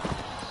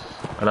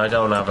 And I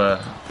don't have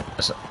a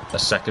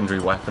secondary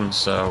weapon,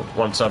 so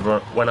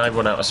when I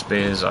run out of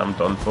spears, I'm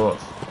done for.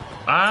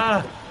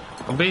 Ah!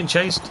 I'm being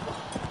chased.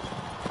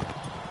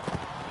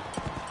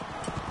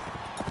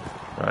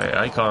 Right,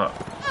 I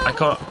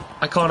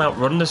can't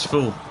outrun this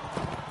fool.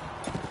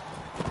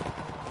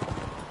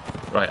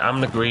 Right,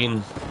 I'm the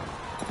green,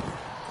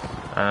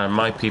 and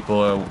my people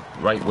are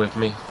right with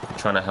me,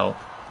 trying to help.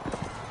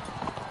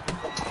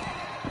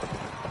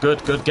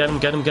 Good, good, get him,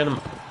 get him, get him.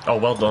 Oh,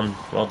 well done,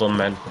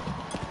 men.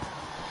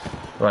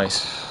 Right,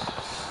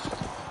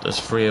 there's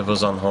 3 of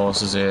us on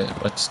horses here.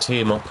 Let's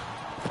team up.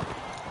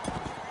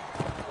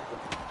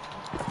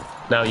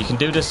 Now you can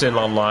do this in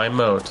online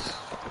mode.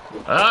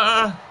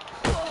 Ah!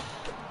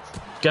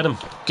 Get him,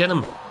 get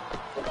him.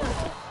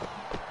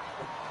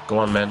 Go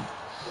on, men.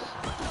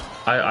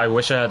 I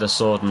wish I had a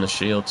sword and a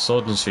shield.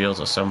 Sword and shields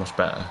are so much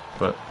better,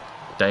 but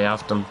they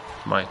have them.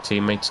 My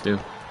teammates do.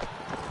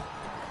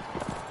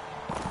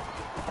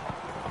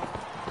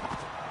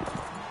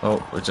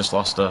 Oh, we just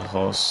lost a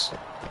horse.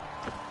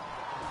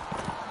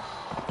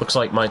 Looks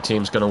like my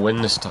team's gonna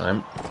win this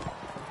time.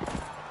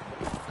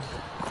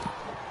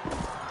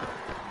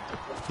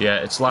 Yeah,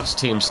 it's last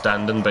team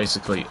standing,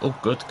 basically. Oh,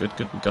 good, good,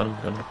 good. We got him,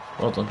 got him.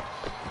 Well done.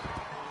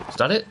 Is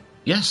that it?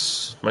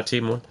 Yes! My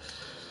team won.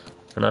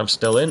 And I'm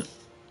still in.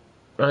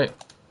 Right.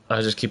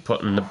 I just keep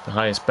putting the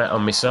highest bet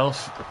on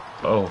myself.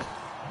 Oh.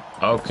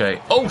 Okay.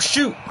 Oh,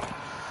 shoot!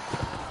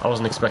 I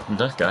wasn't expecting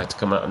that guy to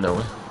come out of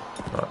nowhere.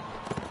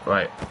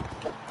 Right.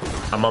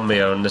 I'm on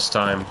my own this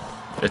time.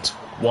 It's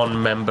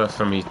 1 member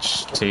from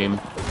each team.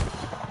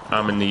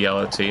 I'm in the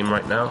yellow team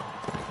right now.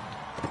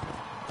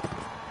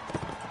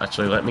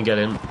 Actually, let me get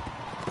in.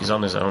 He's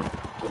on his own.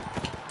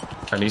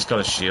 And he's got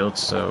a shield,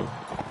 so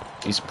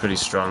he's pretty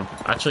strong.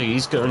 Actually,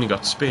 he's only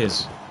got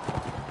spears.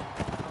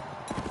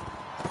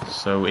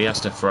 So he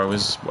has to throw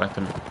his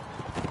weapon.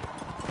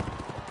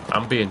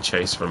 I'm being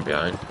chased from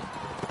behind.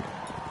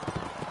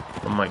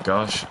 Oh my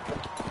gosh.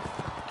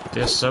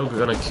 They're so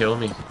gonna kill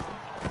me.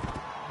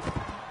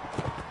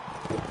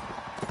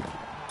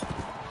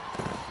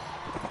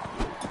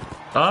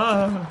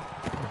 Ah!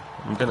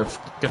 I'm gonna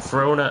get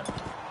thrown at.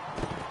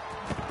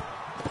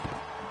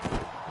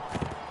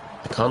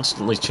 They're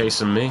constantly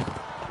chasing me.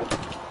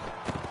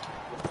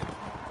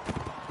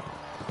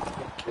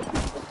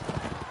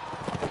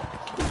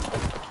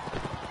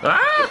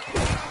 Ah!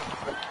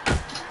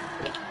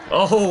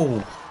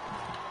 Oh!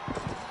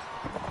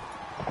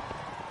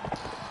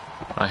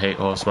 I hate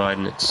horse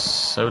riding, it's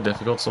so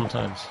difficult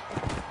sometimes.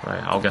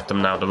 Right, I'll get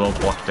them now, they're all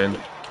blocked in.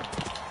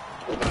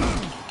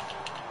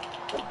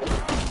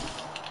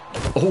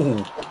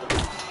 Oh!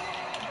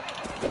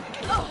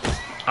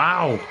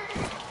 Ow!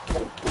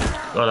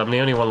 God, I'm the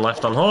only one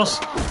left on horse.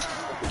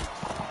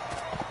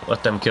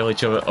 Let them kill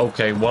each other.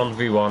 Okay,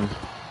 1v1.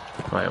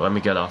 Right, let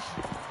me get off.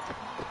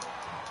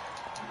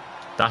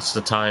 That's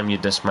the time you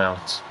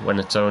dismount, when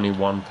it's only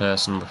one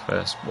person the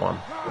first one.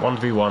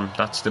 1v1,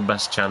 that's the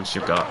best chance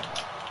you've got.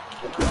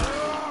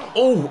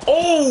 Oh!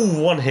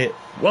 Oh! One hit.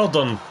 Well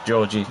done,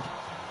 Georgie.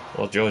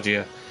 Or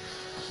Georgia.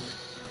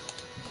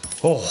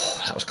 Oh,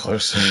 that was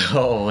close.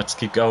 Oh, let's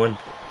keep going.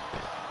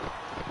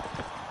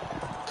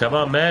 Come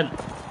on, man.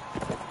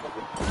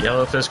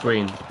 Yellow first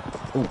green.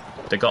 Ooh,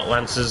 they got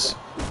lances.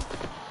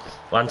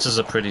 Lances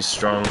are pretty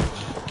strong,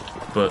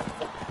 but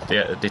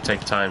they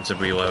take time to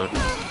reload.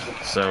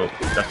 So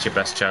that's your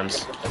best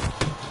chance.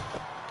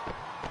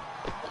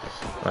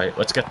 Right,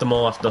 let's get them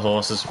all off the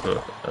horses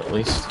for at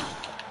least.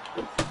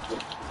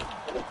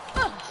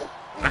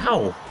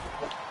 Ow!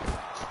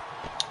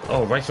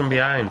 Oh, right from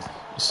behind.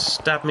 You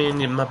stabbed me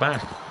in my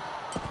back.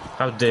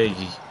 How dare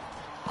ye?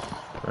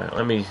 Right,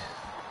 let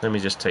me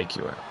just take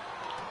you out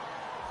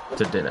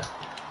to dinner.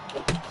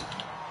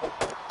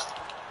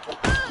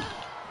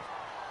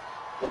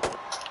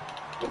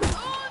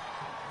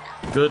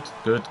 Good,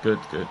 good, good,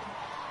 good.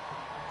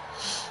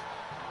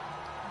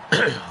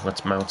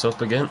 Let's mount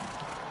up again.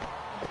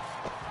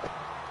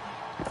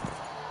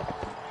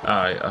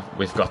 Alright,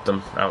 we've got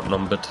them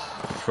outnumbered.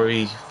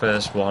 3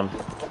 first one.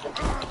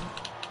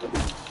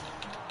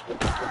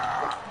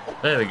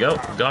 There we go,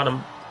 got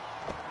him.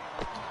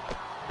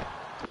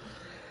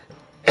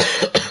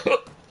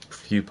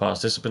 Few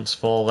participants,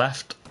 4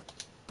 left.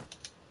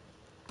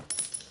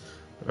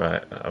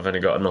 Right, I've only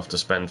got enough to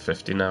spend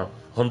 50 now.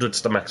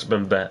 100's the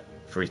maximum bet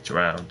for each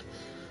round.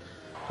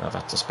 I've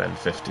had to spend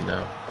 50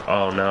 now.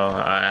 Oh no,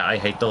 I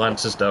hate the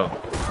lances though.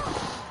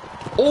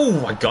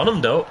 Oh, I got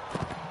him though.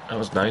 That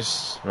was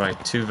nice. Right,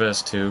 2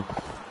 versus 2.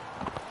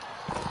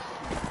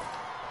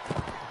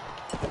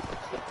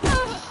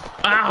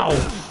 Ow!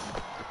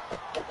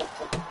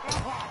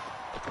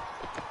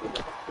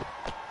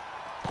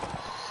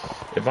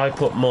 If I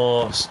put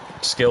more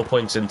skill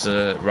points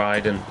into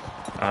riding,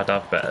 I'd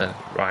have better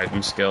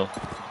riding skill.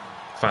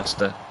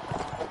 Faster.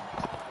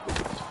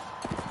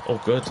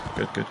 Oh, good,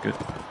 good, good, good.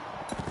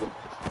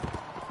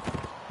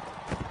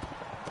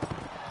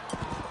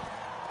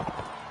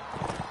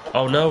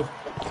 Oh no!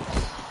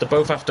 They're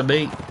both after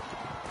me!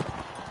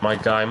 My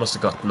guy must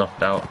have got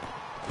knocked out.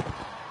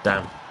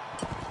 Damn.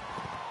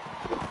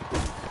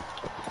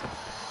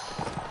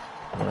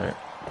 Right.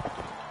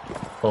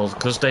 Well,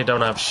 because they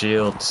don't have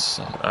shields,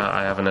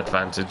 I have an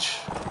advantage.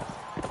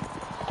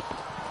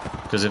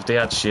 Because if they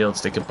had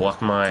shields, they could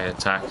block my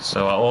attack.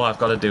 So all I've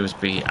got to do is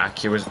be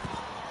accurate.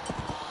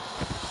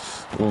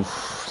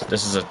 Oof,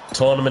 this is a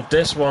tournament,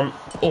 this one.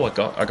 Oh, I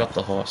got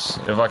the horse.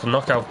 If I can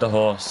knock out the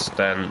horse,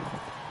 then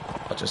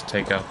I'll just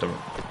take out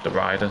the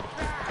rider.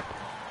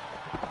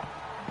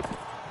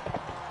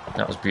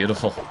 That was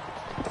beautiful.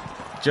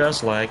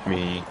 Just like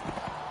me.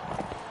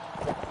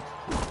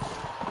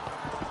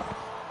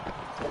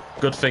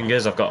 Good thing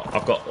is I've got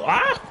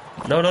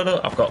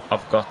no,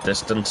 I've got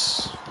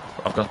distance.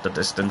 I've got the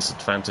distance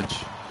advantage.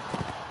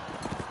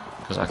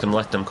 Because I can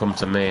let them come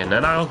to me and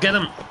then I'll get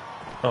them.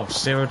 Oh,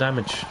 0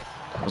 damage.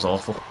 That was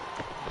awful.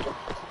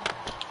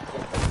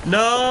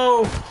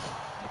 No!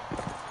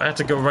 I had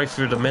to go right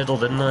through the middle,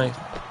 didn't I?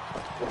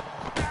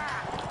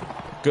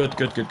 Good,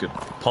 good, good, good.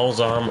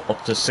 Paul's arm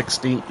up to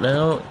 16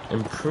 now.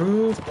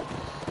 Improved.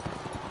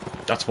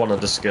 That's one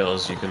of the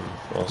skills you can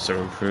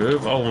also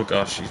improve. Oh my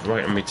gosh, he's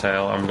right on my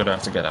tail. I'm gonna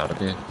have to get out of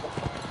here.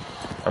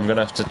 I'm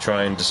gonna have to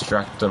try and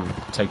distract them,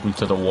 take them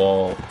to the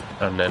wall,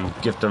 and then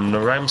give them the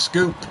ram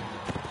scoop.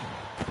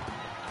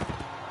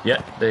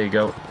 Yeah, there you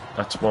go.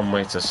 That's one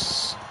way to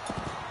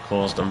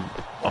cause them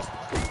off,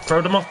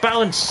 throw them off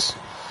balance.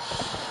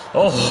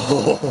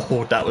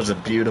 Oh, that was a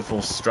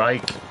beautiful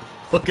strike.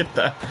 Look at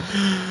that.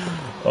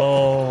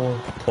 Oh,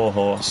 poor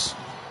horse.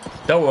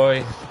 Don't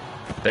worry,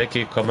 they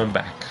keep coming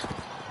back.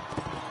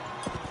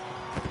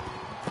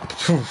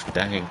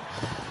 Dang.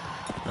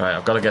 Right,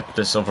 I've got to get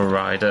this other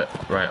rider.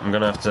 Right, I'm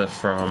going to have to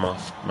throw him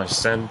off my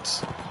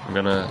scent. I'm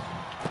going to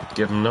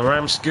give him the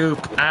ram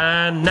scoop,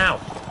 and now!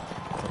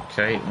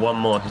 Okay, one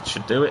more hit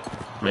should do it,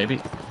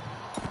 maybe.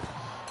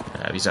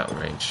 Yeah, he's out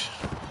of range.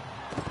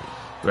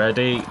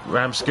 Ready,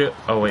 ram scoop.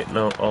 Oh wait,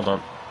 no, hold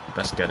on.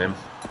 Best get him.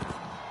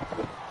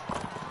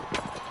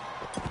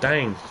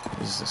 Dang,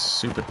 he's a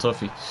super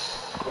toughie.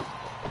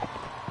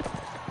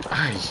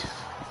 Aye.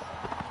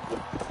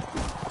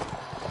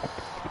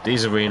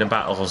 These arena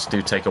battles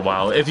do take a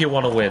while, if you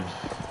want to win.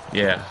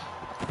 Yeah.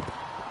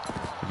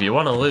 If you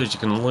want to lose, you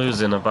can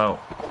lose in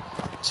about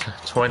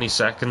 20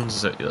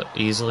 seconds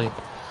easily.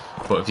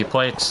 But if you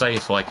play it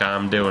safe like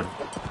I'm doing,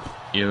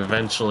 you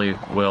eventually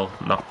will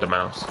knock them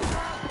out.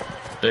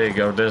 There you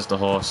go, there's the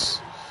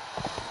horse.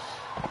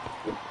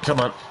 Come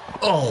on.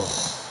 Oh!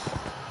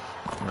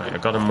 Right, I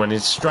got him when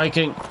he's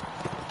striking.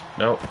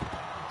 No.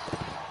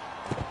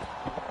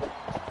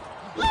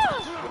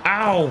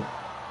 Ow!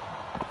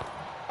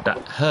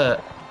 That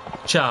hurt,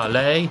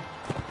 Charlie.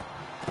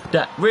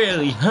 That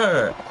really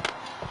hurt.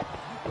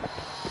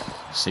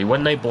 See,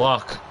 when they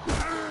block,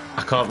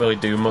 I can't really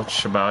do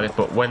much about it,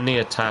 but when they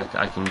attack,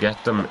 I can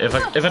get them. If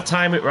I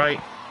time it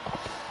right.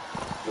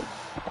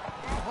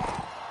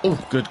 Oh,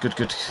 good.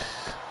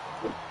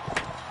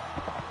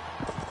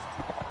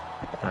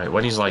 Right,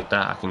 when he's like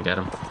that, I can get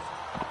him.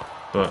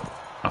 But,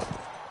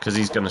 because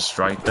he's going to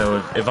strike,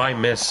 though. If I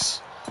miss,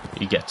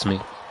 he gets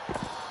me.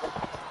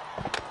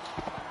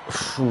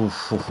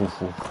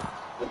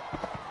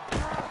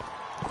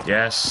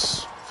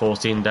 Yes,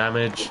 14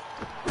 damage.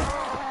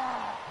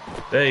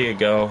 There you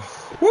go.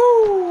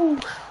 Woo!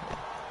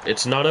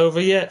 It's not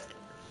over yet.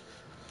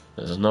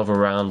 There's another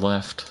round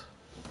left.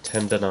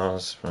 10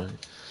 dinars, right.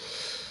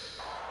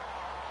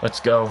 Let's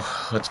go.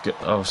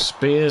 Oh,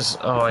 spears.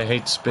 Oh, I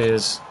hate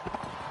spears.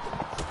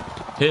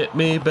 Hit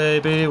me,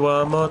 baby,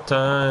 one more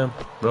time.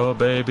 Oh,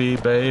 baby.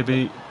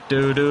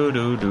 Do.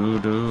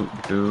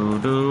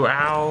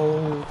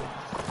 Ow.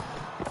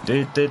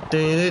 Tell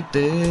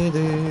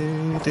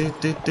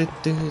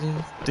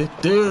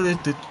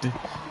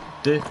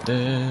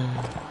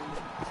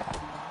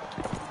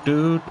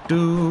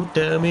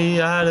me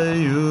how do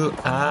you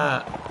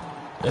I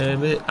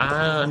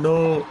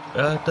know.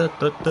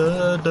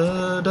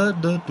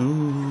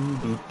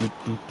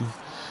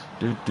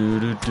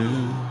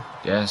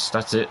 Yes,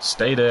 that's it.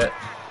 Stay there.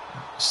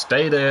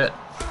 Stay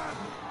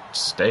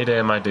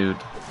there, my dude.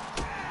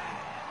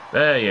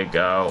 There you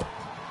go.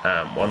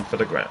 And one for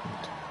the ground.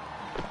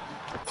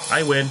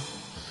 I win.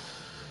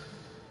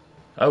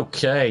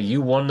 Okay,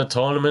 you won the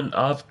tournament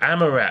of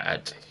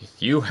Amarad.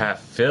 You have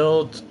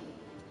filled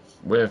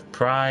with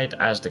pride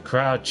as the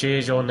crowd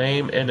cheers your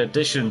name. In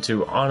addition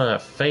to honor,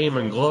 fame,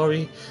 and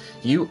glory,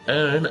 you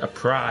earn a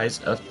prize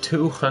of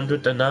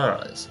 200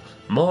 dinars.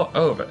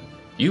 Moreover,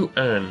 you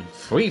earn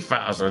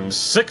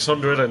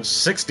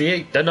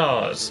 3,668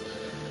 dinars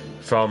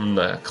from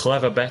the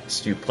clever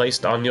bets you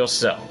placed on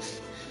yourself.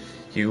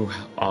 You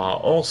are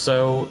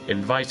also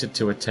invited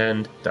to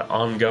attend the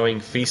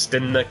ongoing feast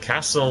in the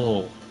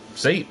castle.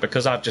 See,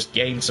 because I've just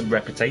gained some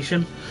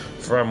reputation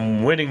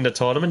from winning the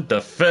tournament,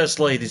 the first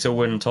lady to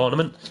win the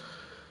tournament,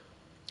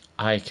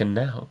 I can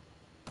now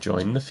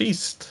join the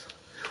feast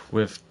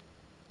with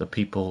the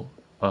people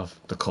of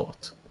the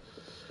court.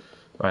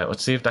 Right,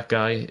 let's see if that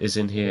guy is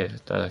in here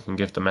that I can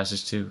give the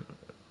message to.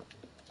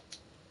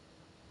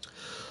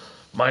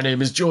 My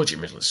name is Georgie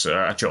Midler,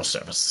 sir, at your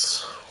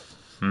service.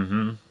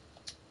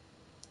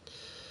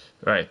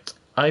 Right,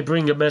 I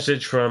bring a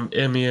message from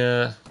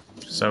Emir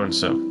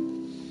so-and-so.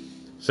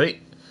 See?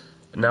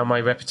 Now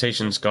my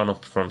reputation's gone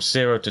up from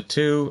 0 to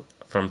 2,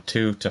 from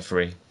 2 to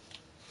 3.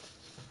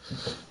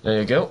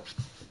 There you go.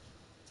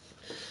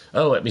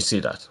 Oh, let me see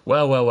that.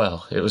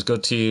 Well. It was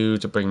good to you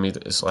to bring me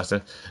this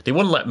letter. They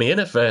wouldn't let me in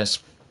at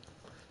first,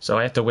 so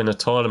I had to win a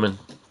tournament.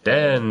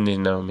 Then they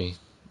know me.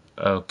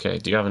 Okay,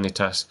 do you have any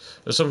tasks?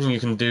 There's something you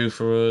can do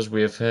for us.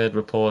 We have heard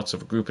reports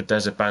of a group of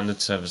desert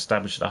bandits have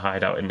established a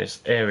hideout in this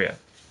area.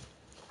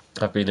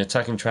 I've been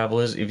attacking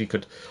travelers. If you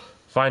could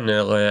find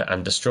their lair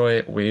and destroy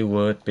it, we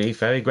would be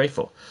very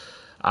grateful.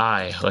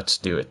 Aye, let's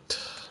do it.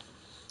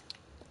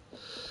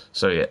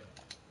 So yeah,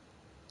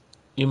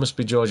 you must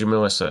be Georgie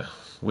Miller, sir.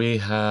 We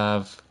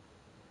have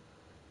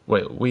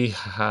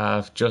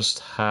just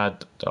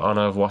had the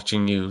honour of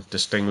watching you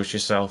distinguish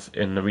yourself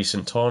in the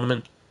recent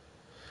tournament.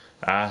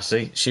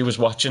 See, she was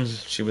watching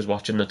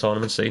the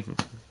tournament, see.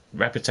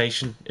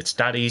 Reputation, it's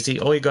that easy.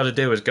 All you gotta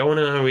do is go in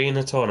an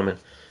arena tournament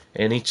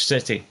in each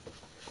city.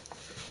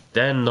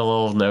 Then they'll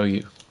all know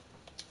you.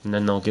 And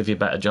then they'll give you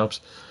better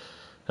jobs.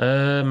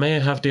 May I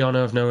have the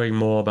honour of knowing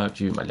more about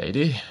you, my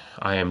lady?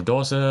 I am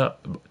daughter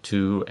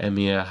to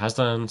Emir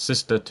Hassan,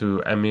 sister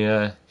to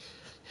Emir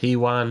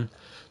Hiwan,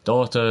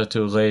 daughter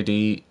to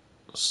Lady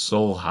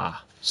Solha.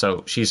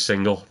 So she's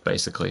single,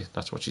 basically.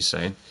 That's what she's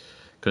saying.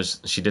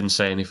 Because she didn't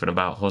say anything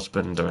about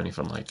husband or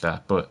anything like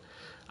that. But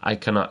I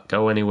cannot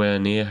go anywhere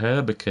near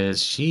her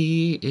because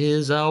she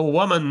is a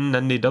woman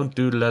and they don't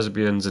do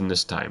lesbians in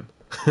this time.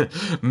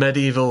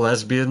 Medieval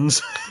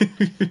lesbians.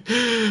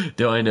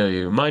 Do I know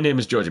you? My name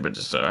is Georgie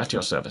Bridges, at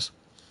your service.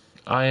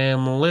 I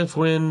am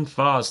Livwin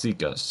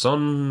Farseeker,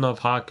 son of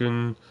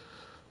Hakon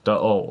the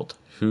Old,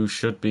 who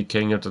should be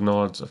king of the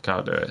Nords of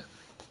Caldera.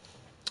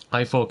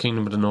 I thought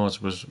Kingdom of the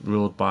Nords was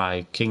ruled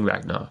by King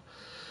Ragnar.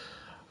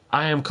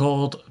 I am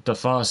called the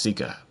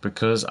Farseeker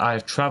because I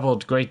have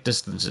travelled great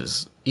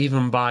distances,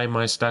 even by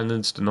my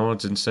standards, the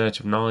Nords in search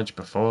of knowledge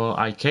before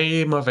I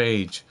came of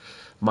age.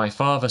 My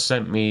father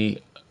sent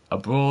me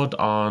abroad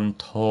on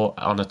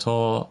a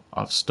tour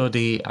of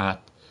study at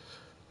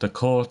the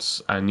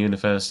courts and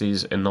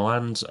universities in the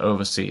lands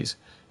overseas.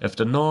 If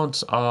the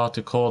Nords are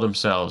to call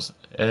themselves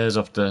heirs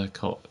of the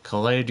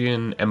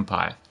Caladian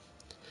Empire,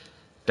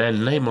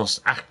 then they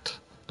must act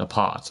the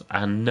part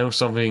and know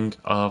something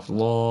of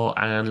law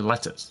and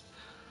letters,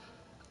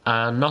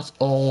 and not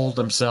all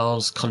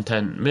themselves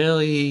content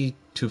merely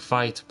to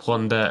fight,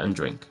 plunder, and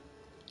drink.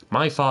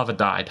 My father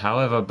died,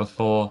 however,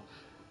 before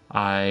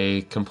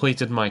I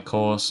completed my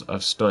course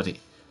of study,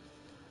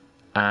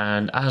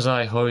 and as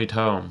I hurried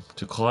home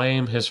to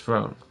claim his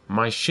throne,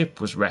 my ship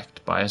was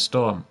wrecked by a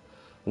storm.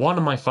 One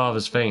of my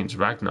father's thanes,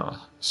 Ragnar,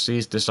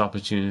 seized this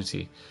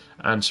opportunity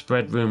and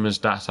spread rumors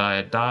that I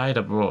had died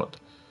abroad.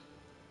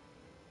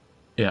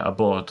 Yeah,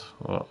 abroad.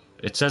 Well,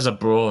 it says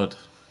abroad.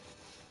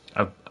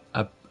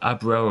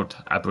 Abroad.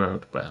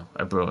 Well,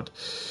 abroad.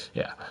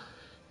 Yeah.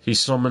 He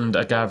summoned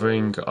a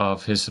gathering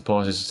of his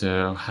supporters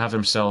to have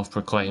himself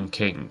proclaimed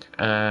king,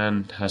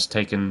 and has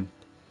taken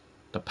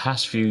the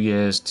past few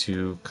years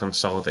to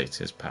consolidate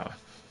his power.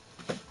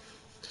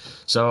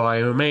 So I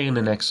remain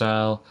in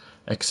exile,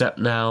 except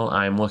now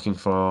I am looking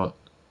for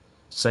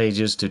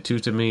sages to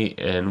tutor me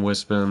in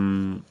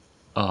wisdom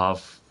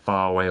of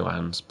faraway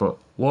lands, but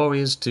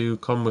warriors to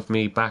come with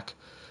me back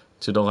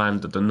to the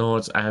land of the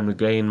Nords and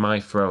regain my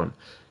throne.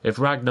 If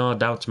Ragnar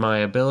doubts my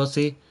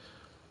ability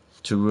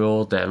to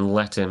rule, then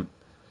let him.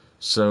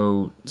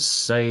 So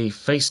say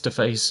face to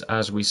face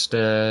as we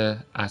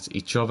stare at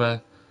each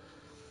other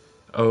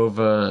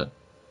over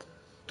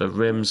the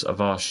rims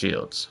of our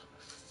shields.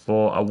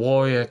 For a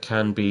warrior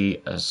can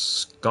be a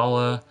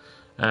scholar,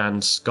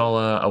 and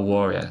scholar a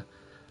warrior,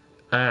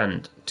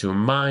 and to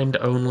mind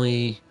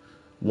only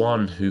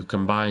one who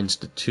combines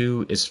the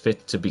two is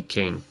fit to be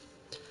king.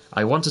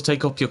 I want to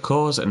take up your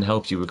cause and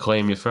help you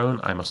reclaim your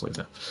throne. I must leave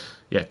now.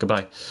 Yeah,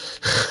 goodbye.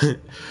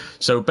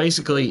 So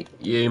basically,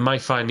 you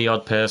might find the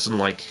odd person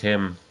like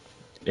him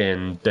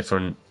in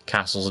different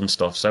castles and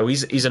stuff. So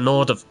he's a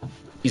Nord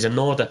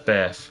at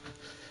birth,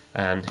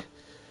 and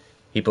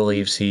he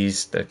believes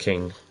he's the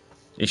king.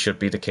 He should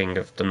be the king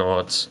of the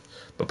Nords,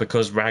 but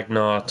because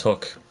Ragnar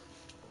took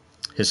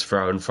his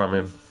throne from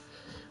him,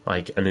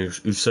 like an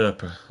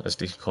usurper, as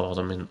they called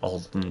him in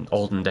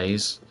olden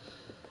days.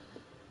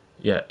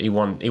 Yeah, he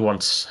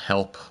wants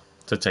help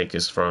to take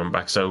his throne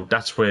back. So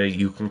that's where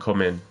you can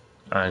come in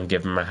and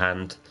give him a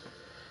hand.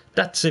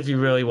 That's if you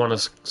really want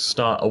to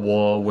start a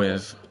war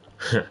with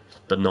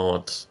the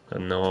Nords,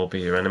 and they'll all be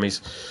your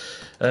enemies.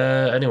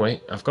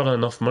 Anyway, I've got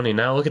enough money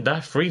now. Look at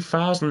that,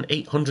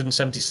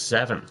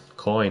 3,877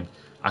 coin.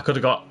 I could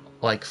have got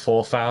like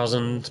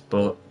 4,000,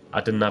 but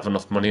I didn't have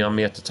enough money on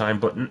me at the time.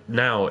 But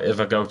now, if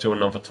I go to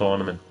another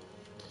tournament,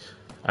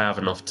 I have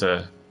enough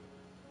to,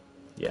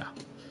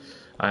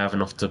 I have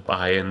enough to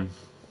buy in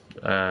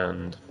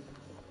and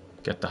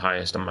get the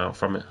highest amount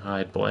from it.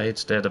 Hide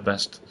blades, they're the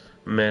best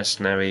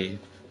mercenary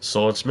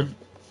swordsmen.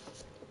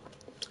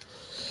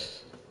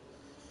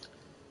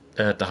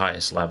 At the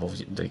highest level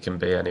they can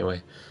be,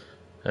 anyway.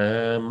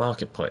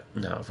 Marketplace.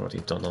 No, I've already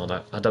done all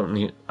that. I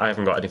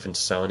haven't got anything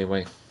to sell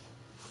anyway.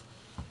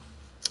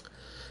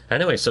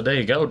 Anyway, so there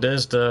you go.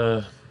 There's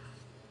a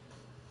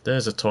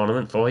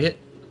tournament for you.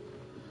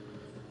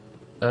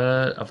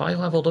 Have I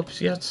leveled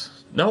up yet?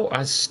 No,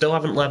 I still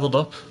haven't leveled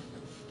up.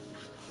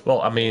 Well,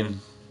 I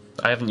mean,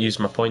 I haven't used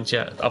my points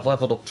yet. I've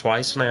leveled up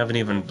twice and I haven't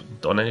even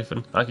done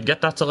anything. I could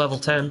get that to level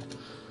 10.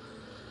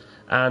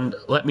 And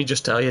let me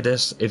just tell you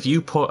this. If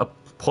you put a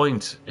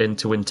point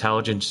into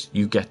intelligence,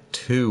 you get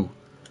 2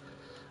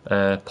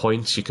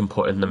 points you can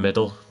put in the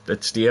middle.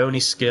 It's the only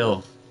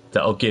skill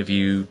that'll give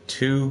you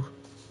 2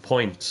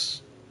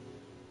 points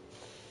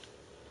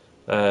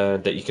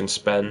that you can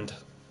spend.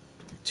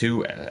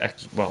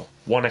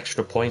 1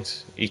 extra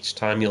point each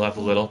time you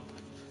level it up.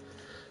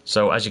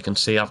 So as you can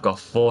see, I've got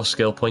 4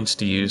 skill points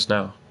to use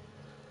now,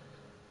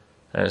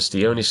 and it's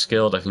the only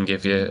skill that can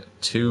give you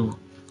 2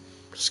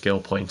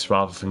 skill points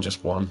rather than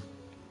just 1.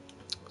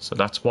 So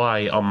that's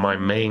why on my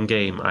main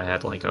game I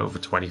had like over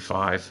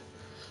 25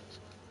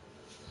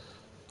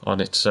 on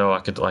it, so I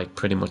could like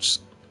pretty much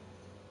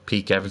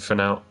peek everything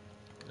out.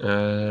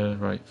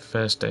 Right,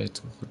 first aid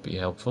would be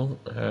helpful.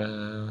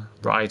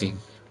 Riding,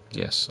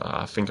 yes,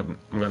 I think I'm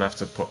gonna have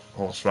to put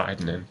horse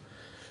riding in,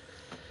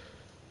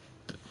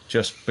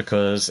 just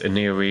because in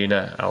the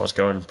arena I was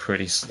going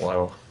pretty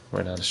slow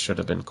when I should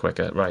have been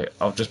quicker. Right,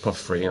 I'll just put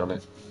 3 on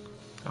it.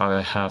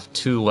 I have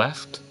 2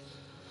 left.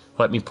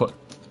 Let me put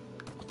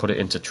it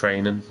into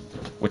training,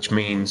 which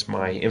means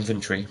my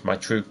infantry, my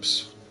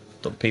troops,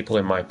 the people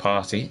in my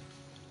party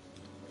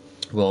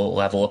will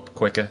level up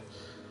quicker.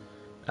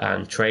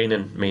 And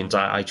training means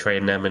I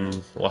train them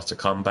in lots of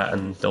combat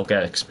and they'll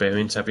get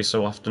experience every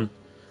so often.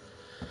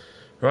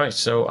 Right,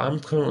 so I'm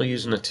currently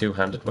using a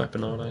two-handed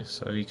weapon, aren't I?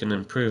 So you can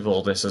improve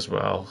all this as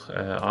well.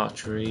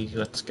 Archery,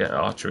 let's get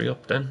archery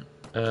up then.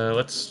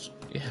 Let's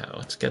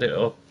get it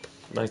up.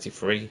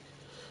 93.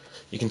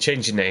 You can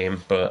change your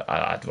name, but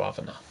I'd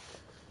rather not.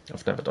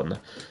 I've never done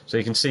that. So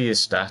you can see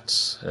his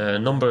stats.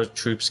 Number of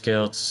troops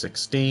killed,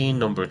 16.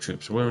 Number of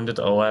troops wounded,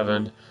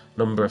 11.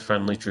 Number of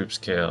friendly troops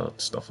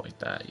killed, stuff like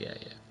that. Yeah.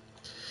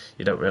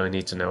 You don't really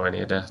need to know any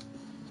of that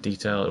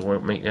detail. It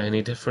won't make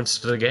any difference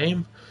to the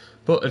game.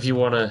 But if you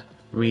want to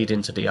read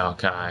into the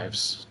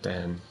archives,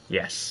 then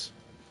yes,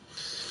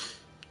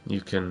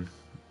 you can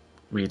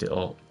read it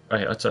all.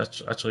 Right, let's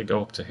actually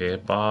go up to here.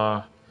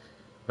 Bar.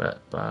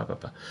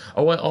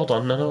 Oh wait, hold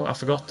on. No, I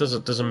forgot.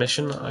 There's a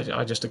mission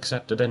I just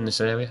accepted in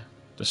this area.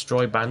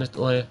 Destroy bandit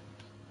lair.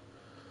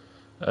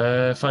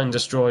 Find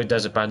destroy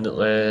desert bandit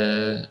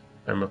lair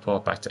and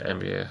report back to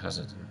NBA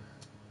hazard.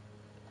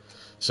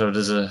 So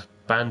there's a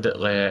bandit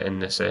lair in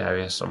this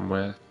area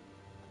somewhere.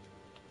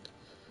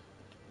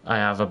 I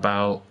have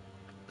about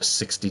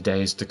 60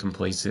 days to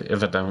complete it.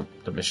 If I don't,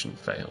 the mission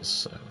fails.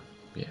 So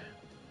yeah,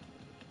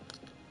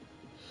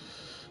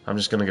 I'm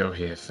just gonna go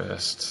here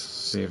first,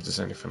 see if there's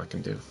anything I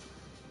can do.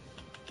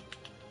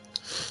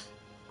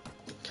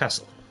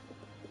 Castle.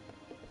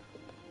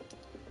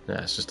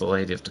 Yeah, it's just a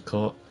lady of the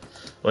court.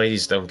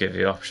 Ladies don't give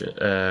you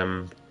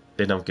option.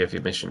 They don't give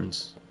you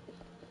missions.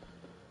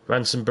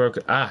 Ransom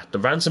broker. The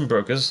ransom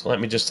brokers. Let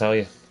me just tell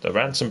you, the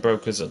ransom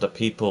brokers are the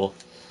people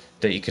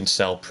that you can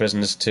sell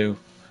prisoners to.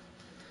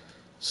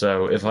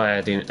 So if I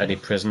had any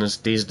prisoners,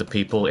 these are the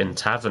people in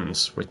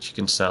taverns which you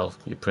can sell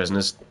your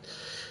prisoners.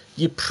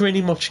 You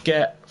pretty much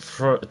get,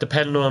 for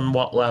depending on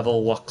what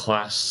level, what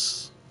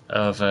class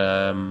of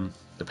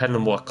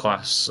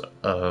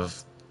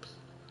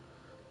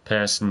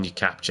person you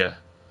capture.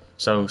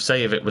 So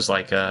say if it was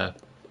like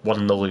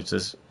one of the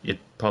looters, you'd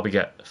probably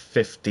get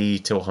 50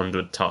 to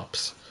 100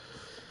 tops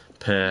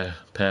per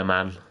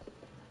man.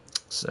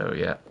 So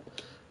yeah.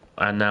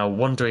 And now,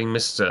 Wandering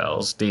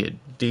Minstrels,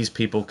 these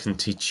people can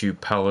teach you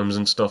poems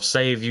and stuff.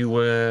 Say if you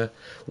were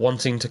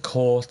wanting to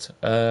court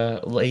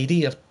a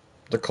lady of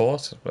the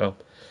court, well,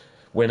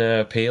 win an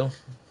appeal,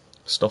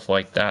 stuff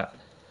like that.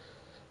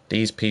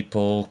 These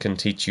people can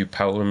teach you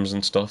poems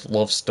and stuff,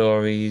 love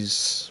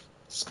stories,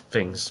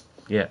 things,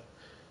 yeah.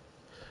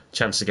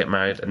 Chance to get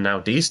married, and now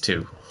these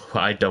two,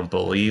 I don't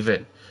believe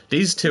it.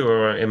 These two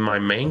are in my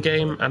main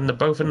game, and they're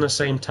both in the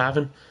same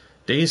tavern.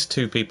 These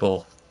two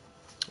people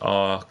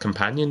are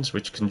companions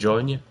which can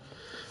join you.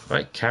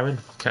 Right, Karen,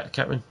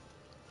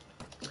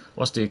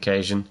 what's the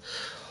occasion?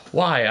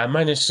 Why, I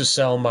managed to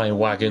sell my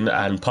wagon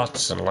and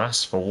pots, and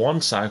lass, for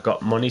once I've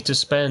got money to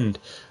spend,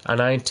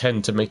 and I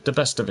intend to make the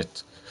best of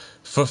it.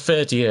 For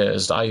 30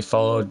 years I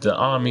followed the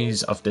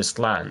armies of this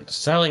land,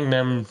 selling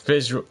them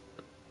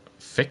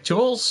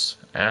victuals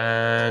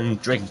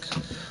and drink,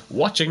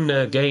 watching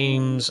the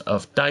games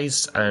of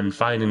dice and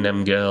finding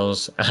them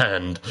girls,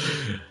 and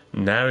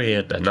nary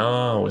a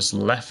dinar was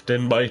left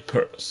in my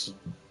purse.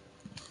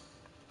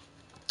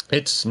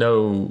 It's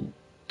no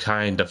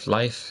kind of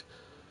life.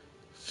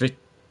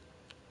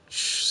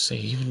 Say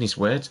even these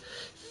words.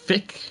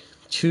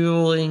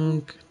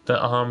 Victualling the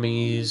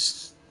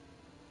armies.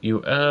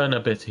 You earn a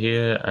bit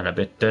here and a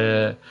bit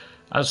there.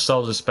 As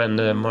soldiers spend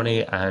their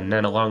money, and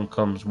then along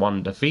comes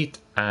one defeat,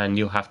 and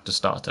you have to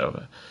start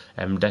over,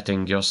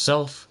 indebting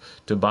yourself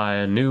to buy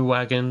a new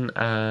wagon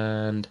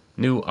and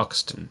new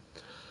oxen.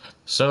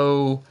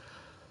 So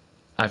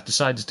I've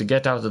decided to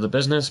get out of the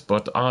business,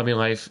 but army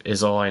life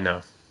is all I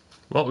know.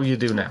 What will you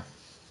do now?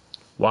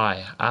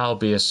 Why, I'll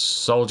be a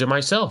soldier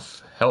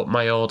myself, help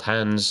my old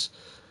hands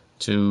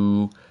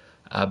to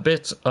a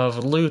bit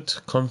of loot,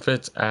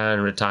 comfort,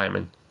 and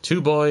retirement. 2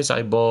 boys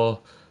I bore,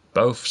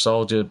 both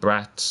soldier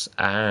brats,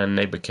 and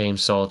they became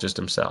soldiers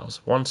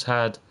themselves. Once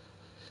had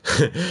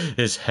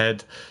his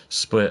head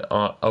split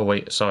on... Oh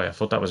wait, sorry, I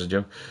thought that was a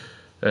joke.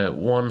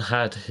 One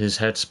had his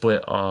head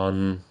split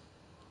on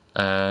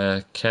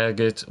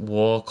Kergit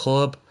War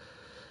Club.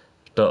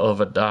 The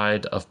other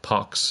died of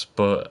pox,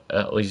 but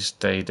at least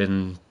they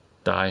didn't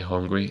die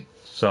hungry.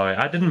 Sorry,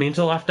 I didn't mean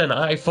to laugh then.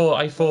 I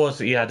thought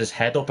he had his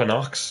head up an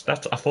ox. I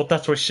thought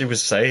that's what she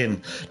was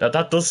saying. Now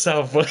that does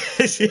sound funny.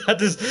 He had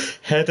his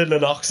head in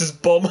an ox's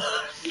bum.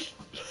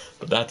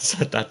 But that's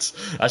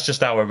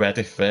just how I read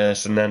it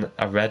first, and then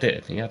I read it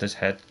and he had his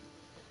head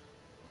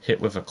hit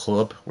with a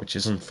club, which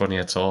isn't funny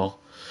at all.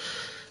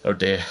 Oh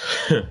dear.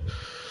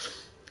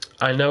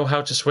 I know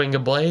how to swing a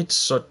blade.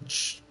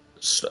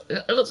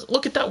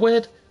 Look at that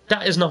word.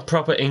 That is not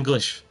proper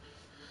English.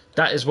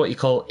 That is what you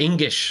call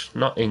English,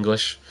 not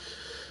English.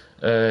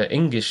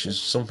 English is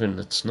something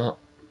that's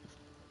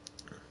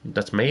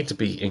made to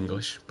be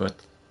English, but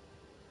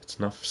it's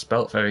not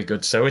spelt very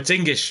good, so it's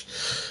English.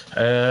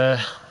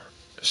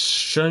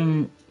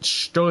 Stunch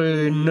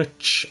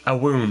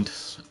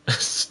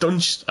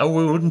a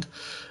wound,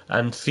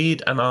 and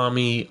feed an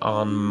army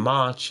on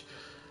march.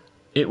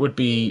 It would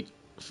be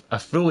a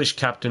foolish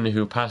captain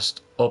who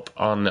passed up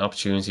on the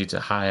opportunity to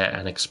hire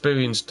an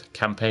experienced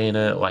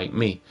campaigner like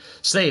me.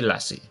 Say,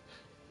 lassie,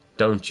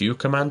 don't you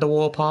command a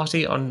war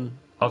party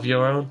of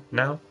your own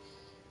now?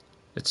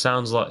 It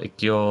sounds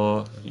like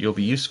you'll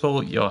be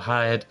useful. You're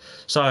hired.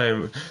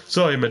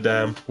 Sorry,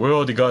 madame. We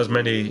already got as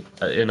many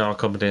in our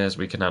company as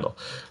we can handle.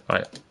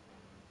 Right.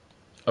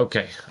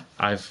 Okay,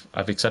 I've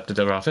accepted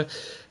her offer.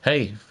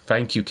 Hey,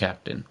 thank you,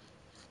 Captain.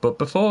 But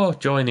before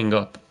joining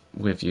up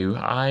with you,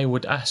 I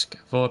would ask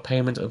for a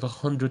payment of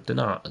 100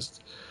 dinars.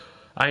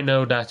 I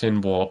know that in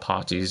war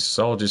parties,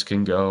 soldiers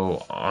can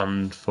go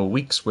on for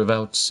weeks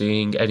without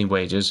seeing any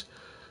wages.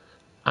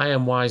 I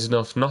am wise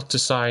enough not to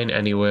sign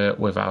anywhere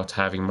without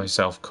having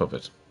myself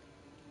covered.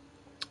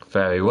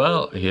 Very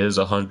well, here's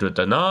 100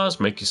 dinars.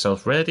 Make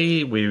yourself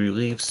ready. We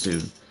leave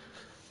soon.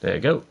 There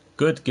you go.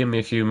 Good, give me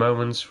a few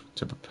moments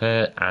to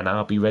prepare and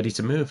I'll be ready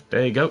to move.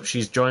 There you go,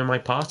 she's joined my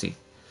party.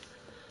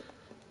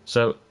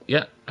 So,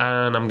 yeah,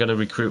 and I'm going to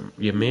recruit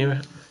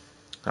Ymira.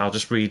 I'll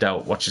just read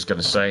out what she's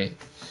going to say.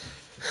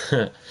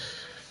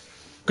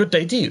 Good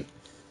day to you.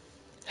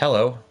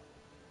 Hello.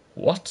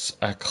 What's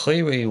a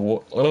clearly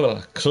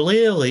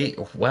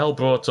well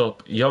brought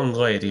up young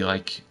lady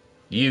like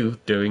you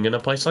doing in a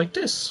place like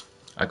this?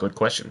 A good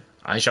question.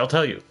 I shall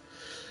tell you.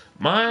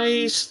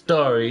 My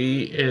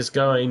story is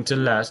going to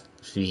last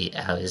 3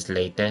 hours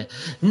later.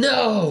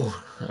 No!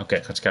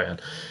 Okay, let's carry on.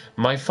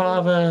 My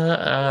father,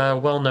 a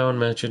well-known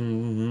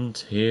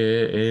merchant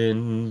here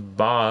in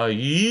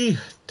Baiae,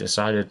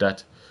 decided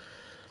that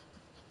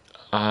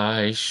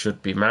I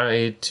should be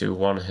married to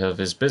one of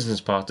his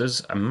business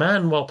partners, a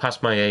man well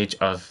past my age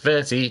of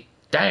 30.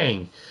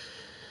 Dang!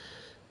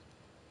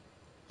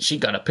 She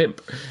got a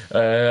pimp.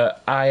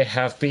 I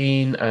have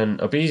been an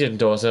obedient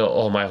daughter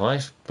all my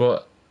life,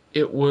 but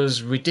it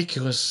was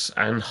ridiculous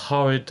and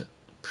horrid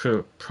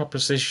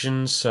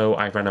proposition, so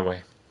I ran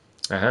away.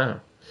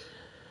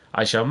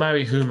 I shall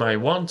marry whom I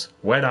want,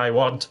 when I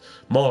want,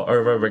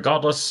 moreover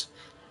regardless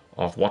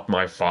of what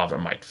my father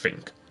might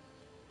think.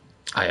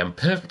 I am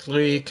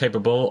perfectly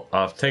capable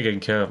of taking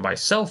care of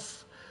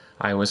myself.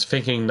 I was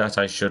thinking that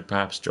I should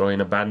perhaps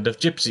join a band of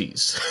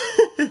gypsies.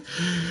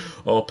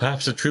 Or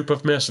perhaps a troop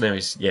of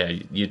mercenaries. Yeah,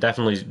 you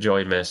definitely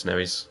join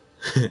mercenaries.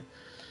 You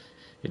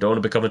don't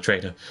want to become a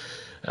traitor.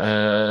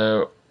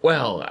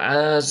 Well,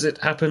 as it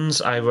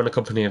happens, I run a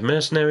company of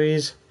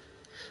mercenaries.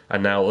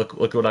 And now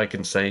look what I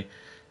can say.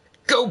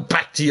 Go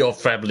back to your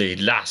family,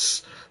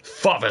 lass.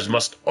 Fathers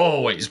must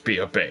always be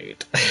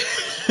obeyed.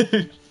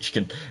 You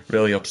can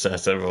really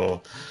upset her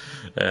or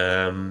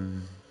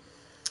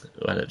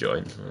let her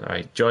join.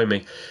 Alright, join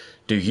me.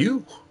 Do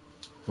you?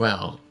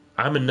 Well,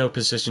 I'm in no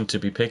position to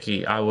be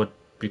picky. I would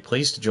be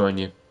pleased to join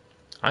you.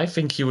 I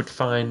think you would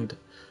find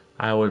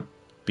I would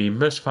be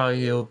most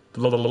valuable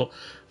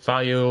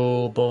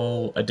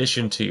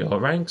addition to your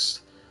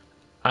ranks.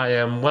 I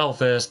am well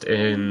versed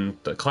in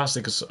the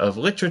classics of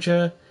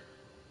literature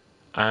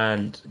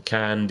and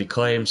can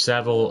declaim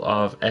several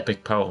of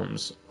epic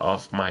poems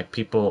of my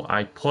people.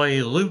 I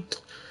play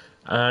lute,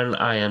 and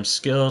I am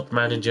skilled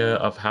manager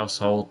of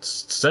household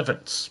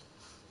servants.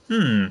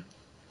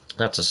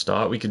 That's a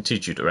start. We can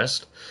teach you the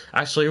rest.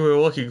 Actually, we were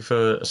looking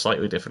for a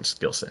slightly different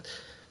skill set.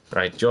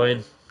 Right,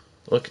 join.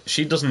 Look,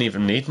 she doesn't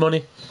even need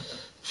money.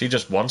 She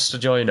just wants to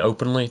join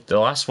openly. The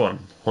last one,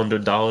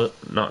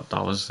 $100, not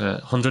dollars,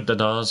 100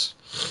 dinars.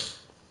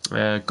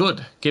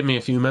 Good. Give me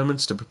a few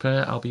moments to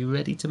prepare. I'll be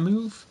ready to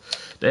move.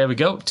 There we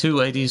go. 2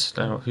 ladies.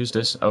 Now, who's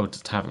this? Oh, the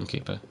tavern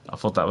keeper. I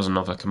thought that was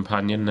another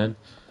companion then.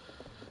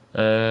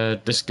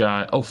 This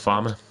guy. Oh,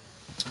 farmer.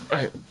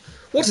 Right.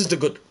 What is the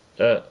good...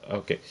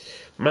 okay.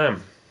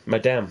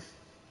 Madame,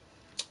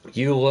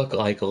 you look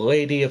like a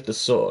lady of the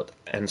sword,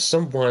 and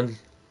someone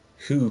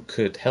who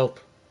could help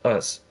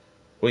us.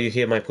 Will you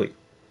hear my plea?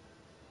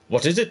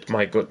 What is it,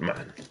 my good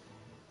man?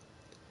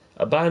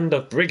 A band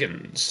of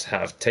brigands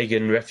have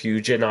taken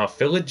refuge in our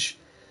village.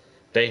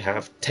 They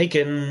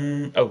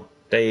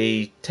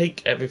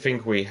take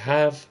everything we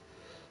have,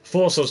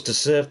 force us to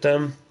serve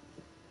them,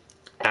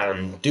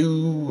 and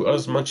do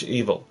us much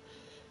evil.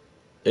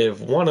 If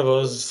one of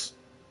us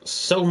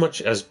so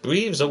much as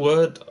breathes a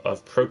word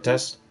of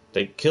protest,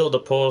 they kill the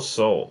poor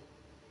soul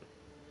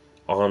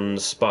on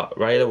the spot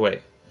right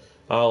away.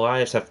 Our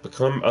lives have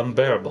become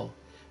unbearable.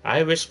 I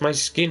risked my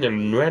skin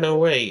and ran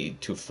away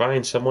to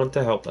find someone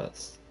to help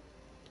us.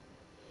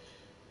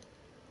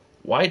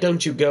 Why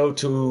don't you go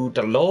to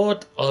the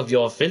lord of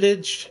your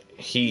village?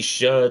 He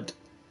should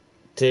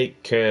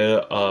take care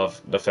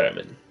of the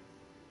famine.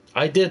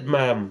 I did,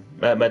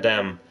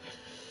 madame,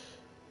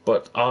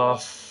 but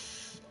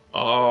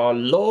our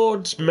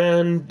lord's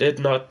man did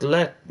not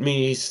let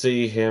me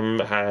see him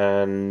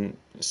and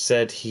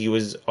said he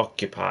was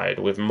occupied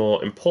with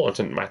more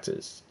important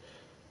matters,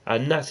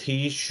 and that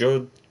he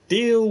should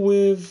deal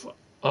with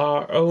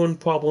our own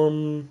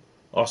problem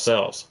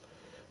ourselves.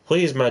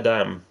 Please,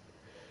 madame,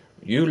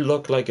 you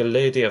look like a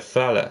lady of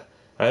valor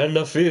and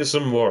a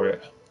fearsome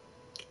warrior,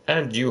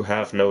 and you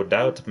have no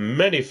doubt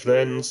many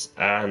friends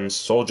and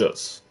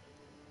soldiers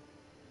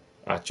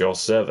at your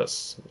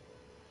service.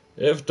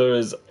 If there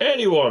is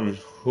anyone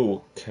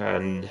who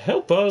can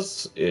help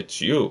us,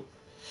 it's you.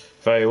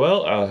 Very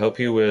well, I'll help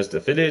you. Where's the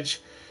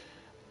village?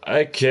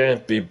 I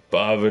can't be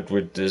bothered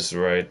with this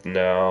right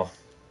now.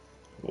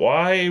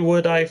 Why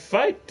would I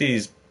fight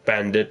these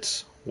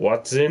bandits?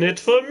 What's in it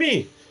for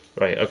me?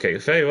 Right, okay,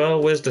 very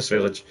well, where's this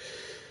village?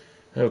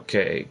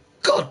 Okay,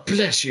 God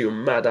bless you,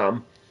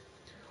 madam.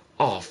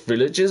 Our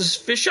village is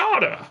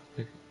Fishara.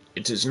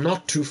 It is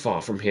not too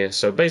far from here.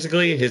 So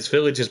basically, his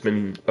village has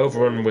been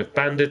overrun with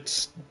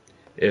bandits.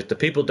 If the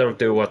people don't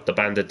do what the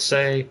bandits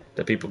say,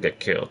 the people get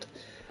killed.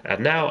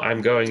 And now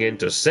I'm going in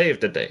to save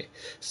the day.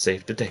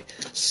 Save the day.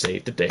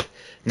 Save the day.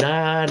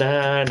 Nah,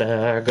 nah,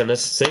 nah. Gonna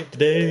save the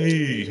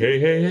day. Hey,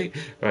 hey, hey.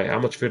 Right, how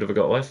much food have I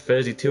got left?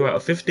 32 out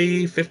of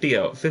 50. 50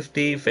 out of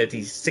 50.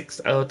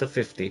 36 out of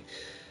 50.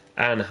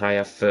 And I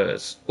have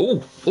furs.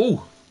 Ooh,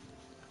 ooh.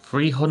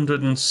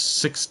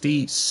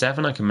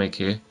 367 I can make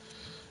here.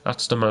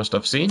 That's the most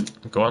I've seen.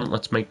 Go on,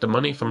 let's make the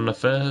money from the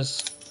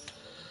furs.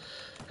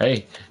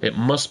 Hey, it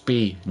must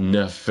be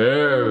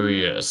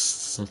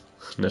nefarious.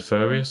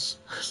 Nefarious?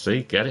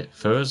 See, get it?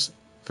 Furs?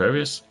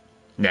 Furious?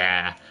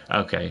 Nah,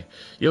 okay.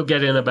 You'll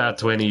get in about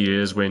 20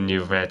 years when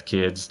you've had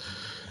kids.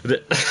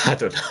 I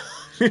don't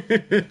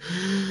know.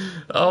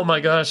 Oh my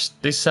gosh,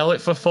 they sell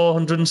it for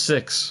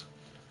 406.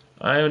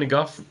 I only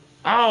got...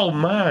 Oh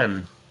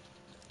man!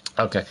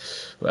 Okay,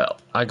 well,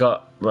 I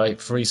got,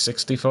 right,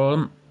 360 for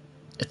them.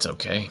 It's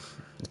okay.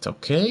 It's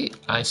okay.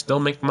 I still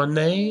make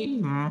money.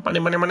 Money,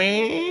 money,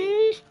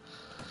 money.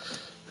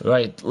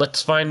 Right,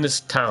 let's find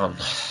this town.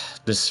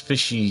 This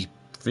Fishara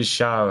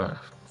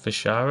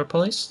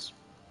place?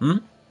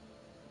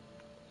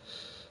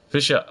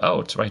 Fisher. Oh,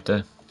 it's right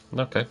there.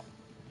 Okay.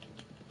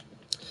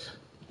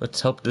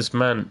 Let's help this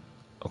man.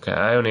 Okay,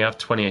 I only have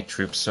 28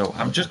 troops, so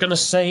I'm just gonna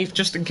save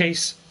just in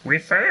case we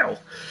fail.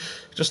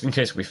 Just in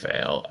case we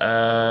fail.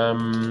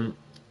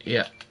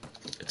 Yeah.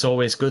 It's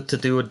always good to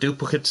do a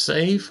duplicate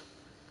save,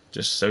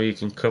 just so you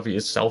can cover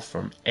yourself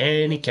from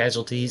any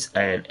casualties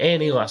and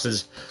any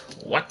losses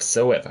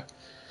whatsoever.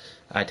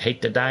 I'd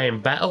hate to die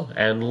in battle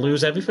and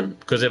lose everything,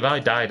 because if I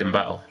died in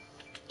battle,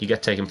 you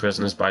get taken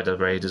prisoners by the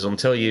raiders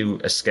until you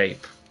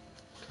escape.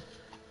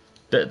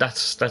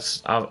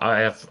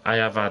 I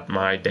have had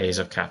my days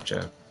of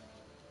capture,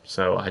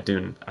 so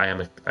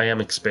I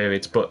am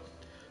experienced, but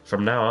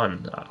from now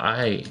on,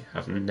 I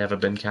have never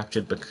been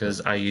captured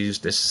because I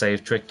used this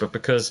save trick, but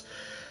because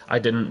I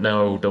didn't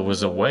know there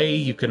was a way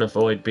you can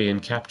avoid being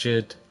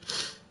captured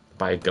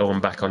by going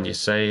back on your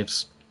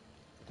saves,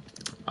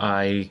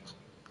 I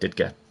did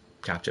get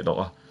captured a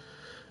lot.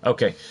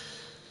 Okay.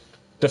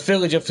 The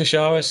village of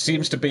Fishara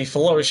seems to be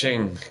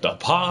flourishing. The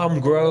palm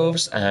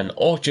groves and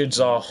orchards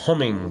are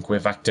humming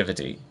with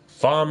activity.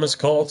 Farmers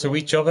call to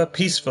each other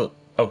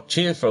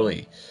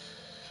cheerfully.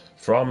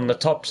 From the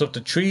tops of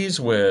the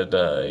trees where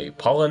they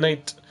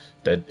pollinate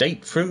the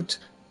date fruit,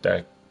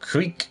 the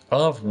creak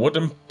of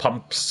wooden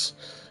pumps,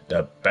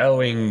 the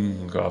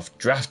bellowing of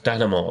draft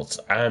animals,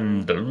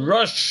 and the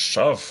rush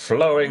of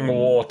flowing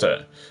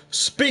water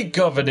speak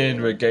of an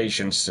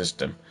irrigation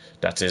system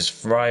that is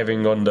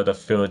thriving under the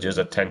villagers'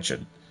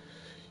 attention.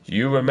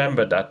 You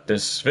remember that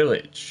this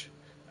village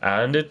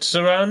and its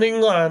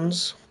surrounding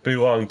lands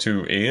belong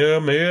to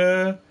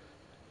Eamir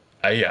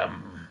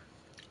Ayam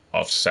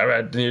of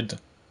Saradid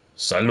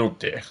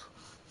Salukdir.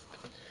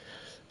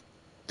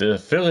 The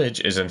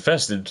village is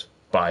infested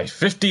by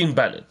 15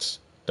 bandits.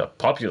 The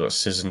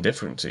populace is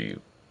indifferent to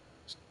you.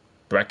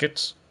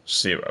 Brackets,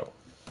 0.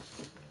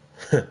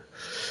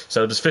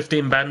 So there's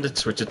 15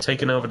 bandits which are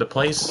taking over the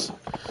place.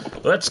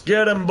 Let's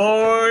get them,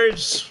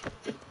 boys!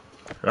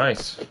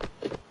 Right.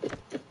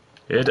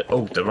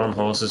 Oh, they're on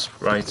horses.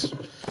 Right.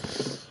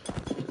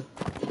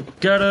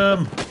 Get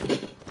him!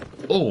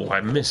 Oh,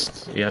 I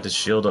missed. He had his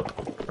shield up.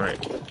 Right.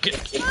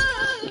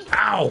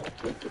 Ow!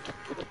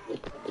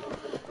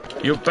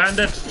 You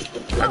bandit!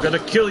 I'm gonna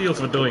kill you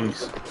for doing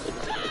this.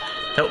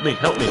 Help me,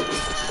 help me.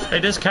 Hey,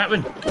 there's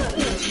Catman.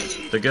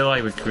 The girl I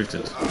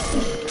recruited.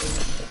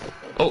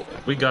 Oh,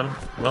 we got him.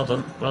 Well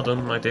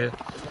done, my dear.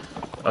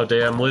 Oh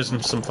dear, I'm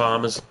losing some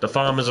farmers. The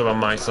farmers are on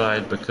my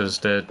side because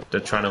they're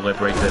trying to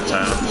liberate their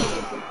town.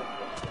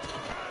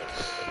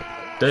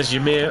 There's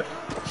Ymir.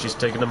 She's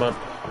taking them on.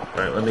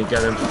 Alright, let me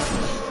get him.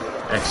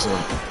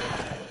 Excellent.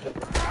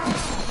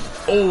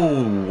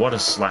 Oh, what a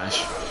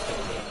slash.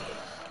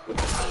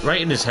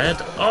 Right in his head.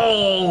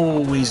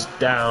 Oh, he's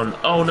down.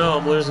 Oh no,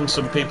 I'm losing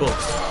some people.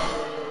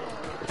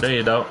 No,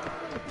 you don't.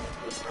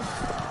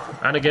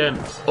 And again.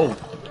 Oh,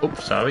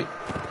 sorry.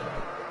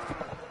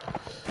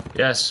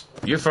 Yes,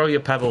 you throw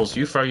your pebbles,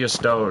 you throw your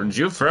stones,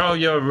 you throw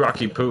your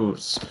rocky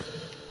poos.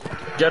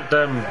 Get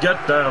them,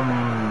 get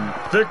them!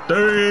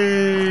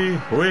 Victory!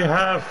 We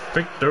have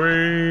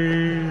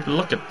victory!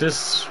 Look at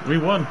this, we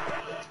won.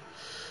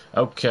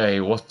 Okay,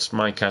 what's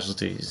my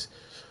casualties?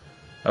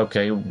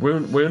 Okay,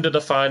 wounded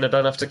are fine, I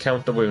don't have to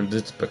count the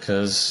wounded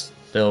because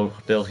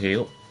they'll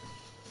heal.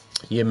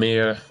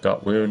 Ymir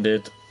got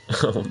wounded.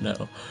 Oh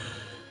no.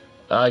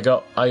 I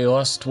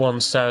lost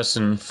one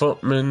Saracen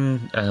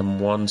footman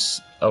and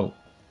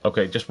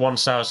just one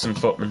Saracen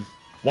footman.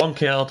 1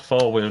 killed,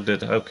 4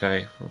 wounded.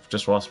 Okay, I've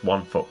just lost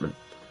 1 footman.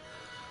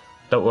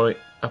 Don't worry,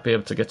 I'll be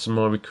able to get some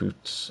more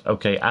recruits.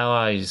 Okay,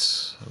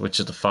 allies, which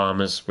are the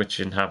farmers, which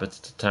inhabit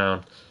the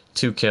town.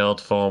 2 killed,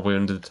 4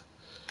 wounded.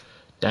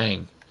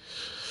 Dang.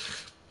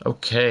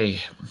 Okay.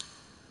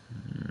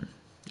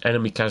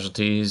 Enemy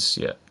casualties,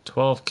 yeah.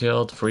 12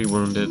 killed, 3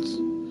 wounded.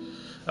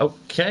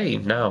 Okay,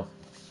 now.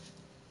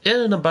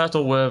 In a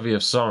battle worthy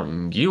of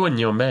song, you and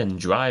your men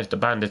drive the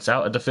bandits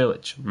out of the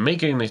village,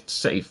 making it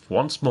safe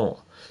once more.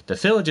 The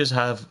villagers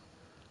have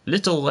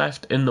little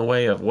left in the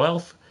way of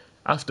wealth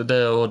after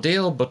their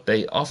ordeal, but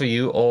they offer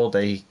you all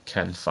they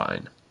can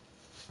find.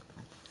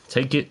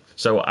 Take it.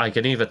 So I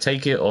can either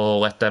take it or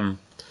let them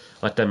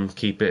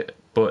keep it.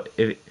 But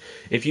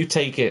if you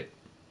take it,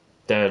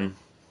 then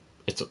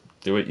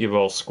you're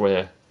all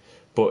square.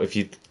 But if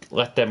you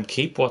let them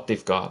keep what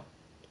they've got,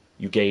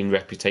 you gain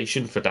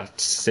reputation for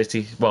that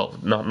city. Well,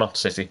 not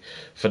city,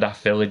 for that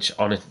village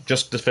on it.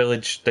 Just the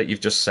village that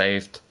you've just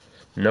saved.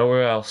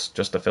 Nowhere else,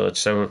 just the village.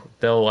 So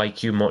they'll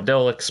like you more.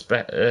 They'll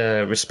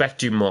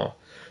respect you more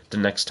the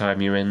next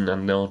time you're in,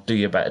 and they'll do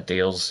you better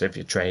deals if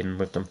you're trading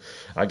with them,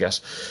 I guess.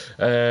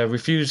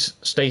 Refuse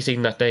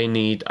stating that they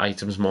need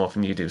items more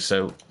than you do.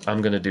 So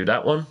I'm going to do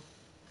that one.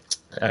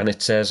 And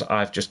it says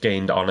I've just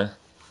gained honor.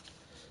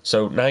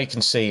 So now you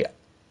can see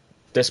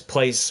this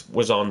place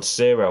was on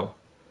 0.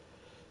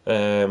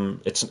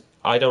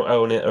 I don't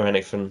own it or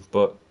anything,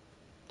 but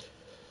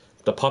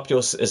the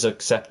populace is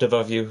acceptive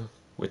of you,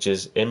 which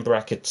is in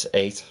brackets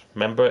 8.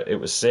 Remember, it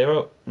was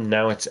 0,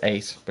 now it's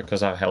 8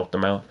 because I helped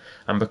them out.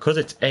 And because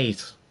it's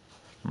 8,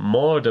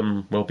 more of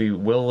them will be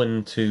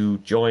willing to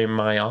join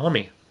my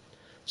army.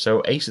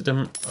 So 8 of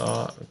them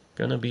are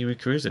going to be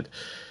recruited.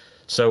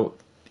 So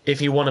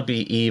if you want to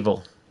be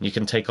evil, you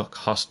can take a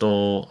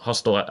hostile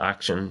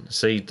action.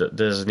 See,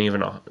 there's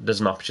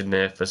an option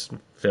there for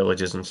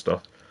villages and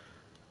stuff.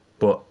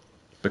 But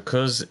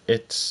because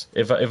it's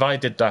if I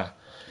did that,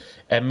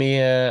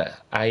 Emir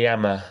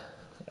Ayama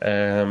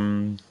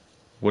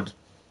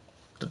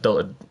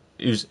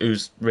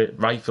who's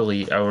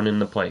rightfully owning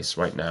the place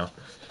right now.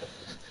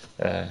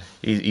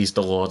 He's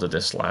the lord of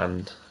this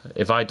land.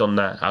 If I'd done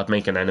that, I'd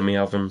make an enemy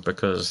of him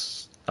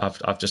because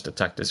I've just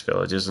attacked his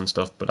villages and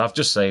stuff. But I've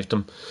just saved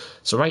him.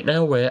 So right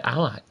now we're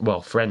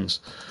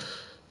friends.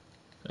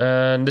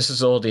 And this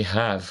is all they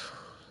have.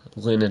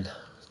 Linen.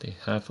 They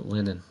have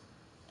linen.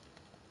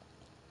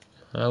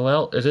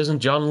 Well, it isn't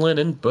John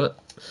Lennon, but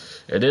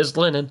it is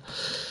linen.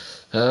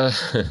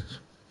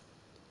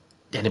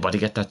 Anybody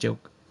get that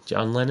joke?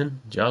 John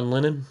Lennon? John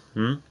Lennon?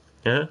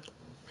 Yeah?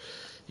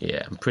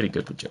 Yeah, I'm pretty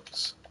good with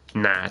jokes.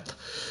 Not.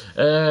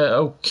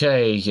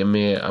 Okay,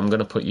 Ymir, I'm going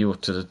to put you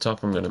up to the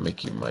top. I'm going to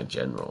make you my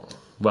general.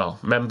 Well,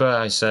 remember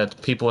I said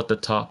people at the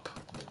top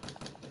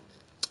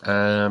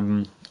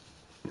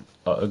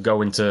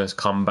go into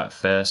combat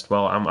first.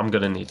 Well, I'm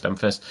going to need them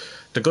first.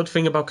 The good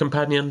thing about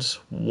companions,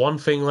 one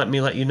thing let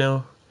me let you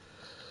know.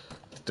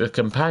 The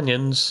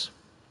companions...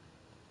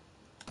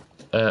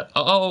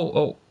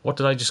 what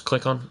did I just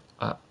click on?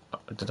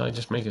 Did I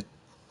just make a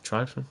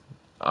tribesman?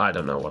 I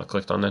don't know what I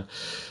clicked on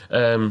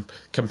then.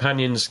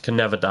 Companions can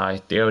never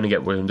die. They only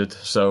get wounded.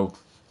 So,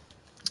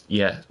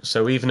 yeah.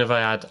 So even if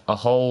I had a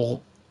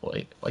whole...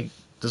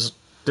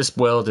 this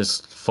world is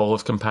full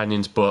of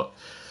companions, but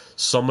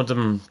some of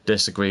them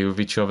disagree with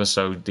each other,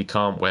 so they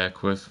can't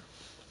work with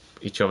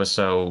each other.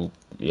 So,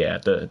 yeah,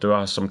 there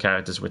are some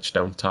characters which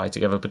don't tie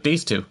together. But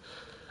these two,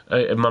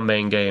 in my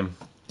main game,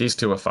 these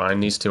two are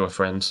fine. These two are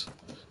friends.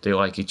 They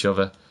like each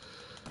other.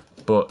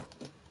 But,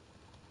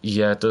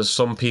 yeah, there's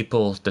some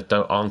people that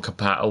aren't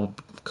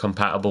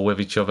compatible with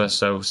each other.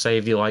 So, say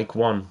if you like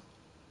one,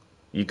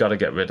 you got to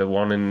get rid of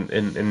one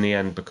in the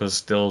end,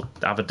 because they'll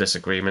have a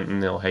disagreement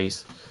and they'll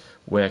hate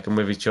working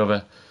with each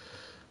other.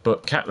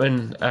 But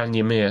Catherine and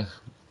Ymir,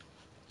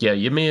 yeah,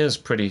 Ymir's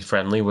pretty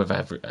friendly with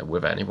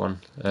anyone.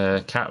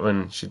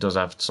 Catherine, she does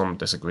have some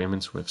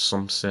disagreements with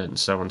some certain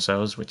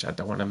so-and-sos, which I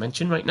don't want to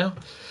mention right now.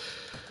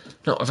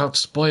 Not without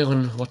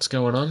spoiling what's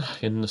going on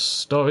in the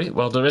story.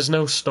 Well, there is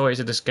no story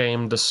to this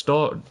game.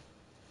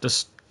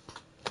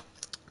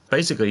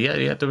 Basically,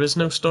 there is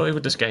no story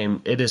with this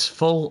game. It is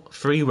full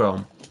free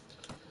roam.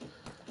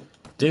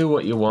 Do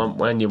what you want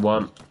when you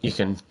want. You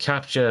can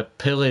capture,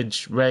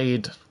 pillage,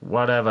 raid,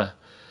 whatever.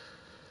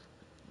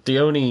 The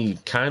only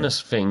kind of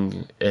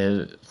thing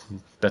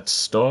that's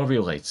story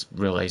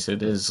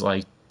related is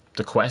like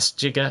the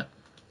quests you get.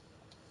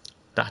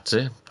 That's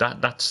it.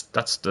 That's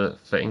the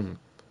thing.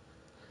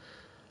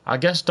 I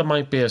guess there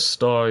might be a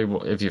story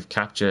if you've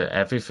captured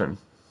everything,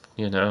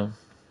 you know,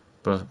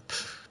 but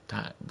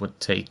that would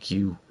take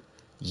you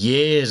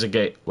years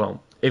ago.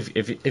 Well, if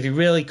you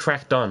really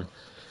cracked on,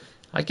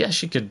 I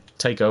guess you could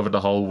take over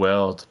the whole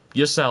world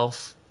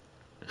yourself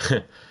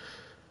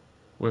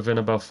within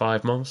about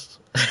 5 months.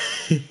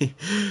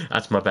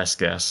 That's my best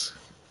guess.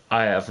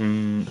 I've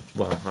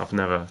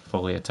never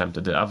fully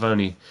attempted it. I've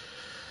only...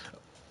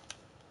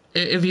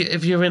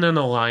 If you're in an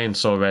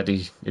alliance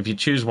already, if you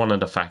choose one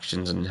of the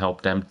factions and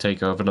help them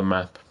take over the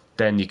map,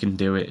 then you can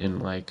do it in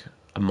like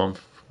a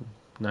month,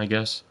 I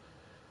guess.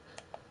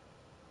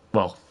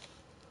 well,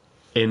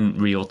 in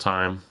real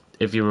time.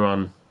 If you're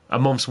on a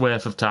month's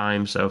worth of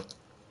time, so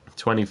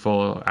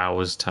 24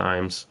 hours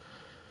times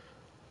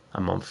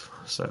a month,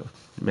 so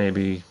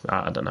maybe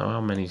I don't know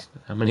how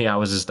many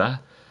hours is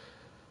that?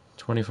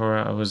 24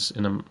 hours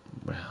in a,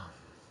 well,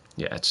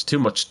 yeah, it's too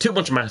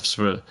much maths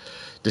for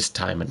this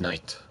time of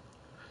night.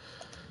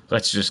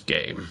 Let's just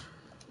game.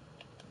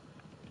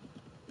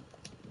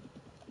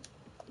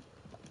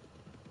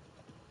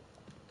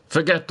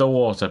 Forget the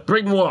water,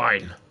 bring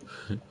wine.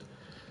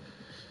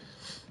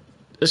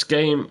 This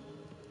game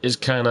is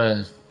kind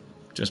of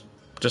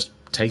just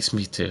takes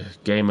me to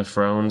Game of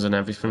Thrones and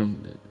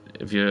everything.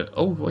 If you,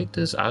 oh wait,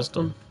 there's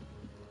Aston.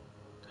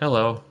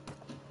 Hello,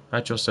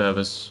 at your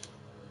service.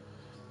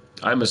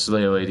 I'm a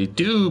slave lady.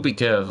 Do be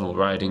careful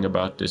riding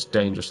about this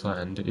dangerous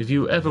land. If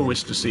you ever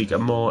wish to seek a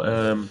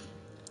more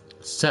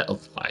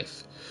settled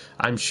life,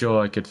 I'm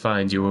sure I could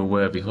find you a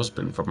worthy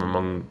husband from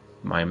among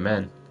my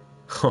men.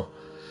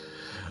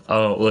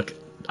 Oh, look,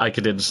 I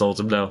could insult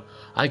him now.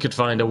 I could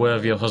find a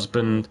worthier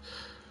husbands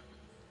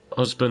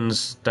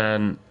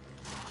than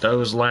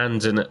those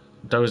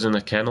in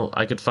a kennel.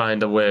 I could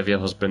find a worthier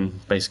husband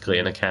basically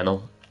in a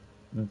kennel.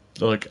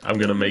 Look, I'm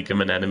gonna make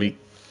him an enemy.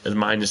 It's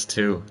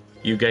 -2.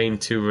 You gain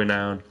 2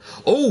 renown.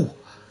 Oh!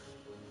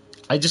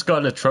 I just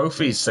got a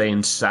trophy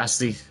saying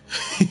sassy.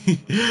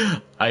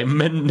 I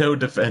meant no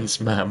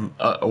defense, ma'am.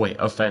 Wait,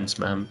 offense,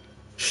 ma'am.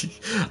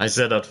 I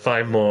said I'd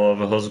find more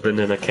of a husband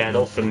in a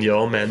kennel than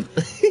your men.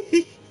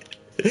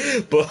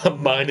 But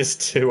I'm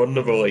 -2 on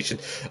the relation.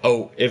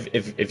 Oh,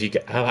 if you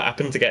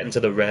happen to get into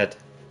the red,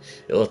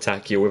 it'll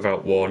attack you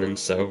without warning,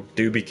 so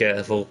do be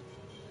careful.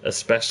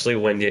 Especially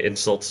when you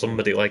insult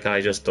somebody like I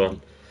just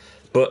done.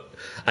 But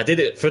I did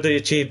it for the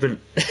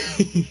achievement.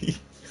 You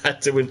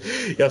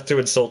have to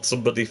insult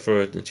somebody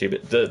for an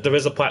achievement. There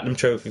is a platinum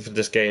trophy for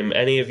this game.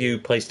 Any of you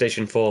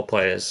PlayStation 4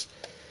 players,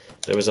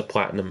 there is a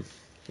platinum.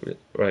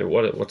 Right,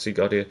 what's he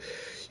got here?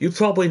 You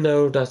probably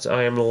know that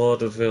I am the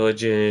Lord of the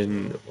Village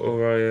in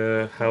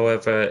Uriah.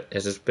 However,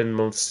 it has been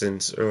months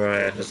since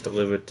Uriah has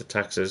delivered the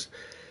taxes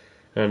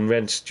and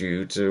rents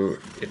due to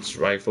its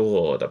rightful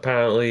lord.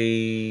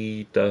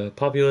 Apparently, the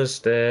populace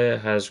there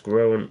has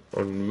grown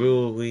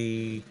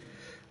unruly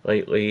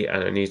lately,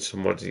 and I need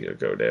somebody to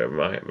go there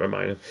and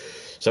remind him.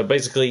 So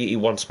basically, he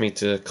wants me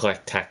to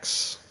collect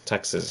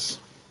taxes.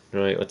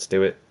 Right, let's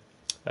do it.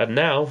 And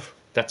now,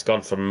 that's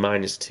gone from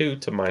 -2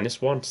 to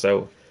 -1,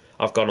 so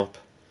I've gone up.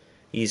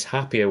 He's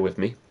happier with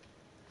me.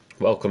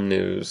 Welcome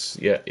news.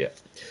 Yeah.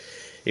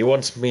 He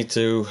wants me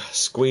to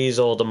squeeze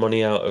all the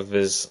money out of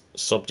his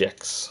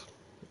subjects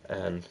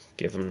and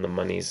give him the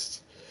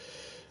monies.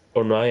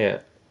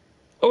 Unriah.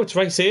 Oh, it's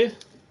right here.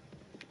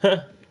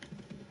 Huh.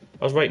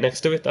 I was right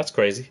next to it. That's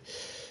crazy.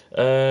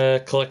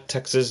 Collect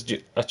taxes.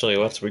 Actually,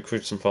 let's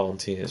recruit some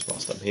volunteers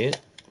whilst I'm here.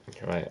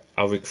 Right.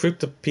 I'll recruit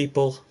the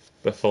people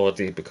before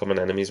they become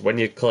enemies. When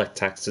you collect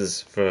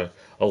taxes for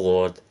a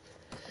lord,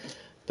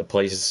 the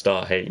places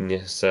start hating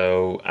you.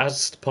 So,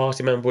 as the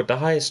party member with the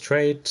highest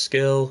trade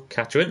skill,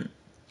 Catherine,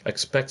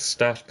 expect to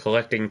start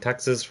collecting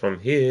taxes from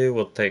here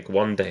will take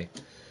 1 day.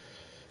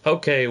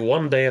 Okay,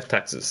 1 day of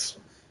taxes.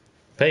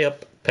 Pay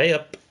up, pay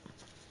up.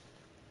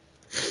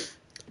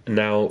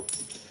 Now,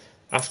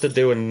 after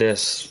doing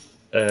this,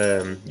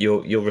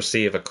 you'll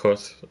receive a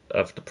cut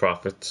of the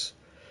profits.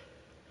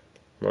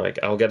 Like,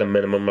 I'll get a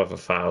minimum of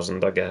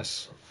 1,000, I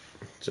guess,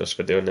 just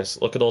for doing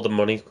this. Look at all the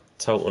money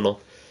totaling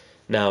up.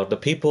 Now, the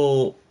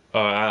people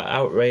are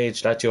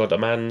outraged at your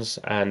demands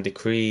and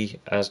decree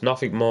as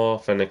nothing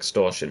more than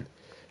extortion.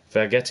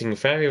 They're getting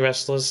very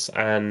restless,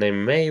 and they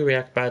may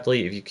react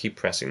badly if you keep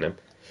pressing them.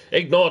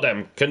 Ignore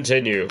them.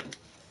 Continue.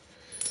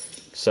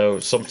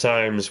 So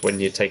sometimes when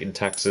you're taking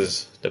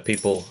taxes, the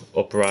people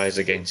uprise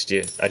against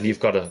you, and you've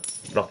got to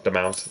knock them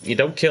out. You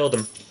don't kill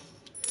them.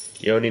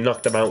 You only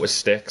knock them out with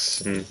sticks,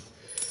 and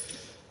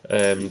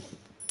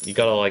you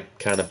gotta like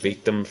kind of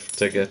beat them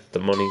to get the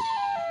money.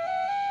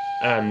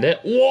 And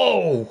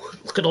whoa!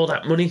 Look at all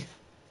that money.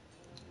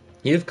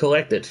 You've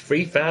collected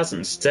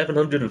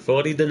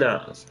 3,740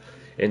 dinars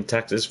in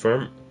taxes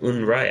from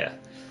Unriah.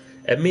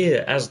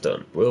 Emir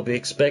Asdon will be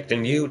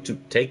expecting you to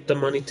take the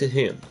money to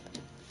him.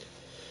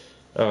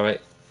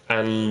 Alright,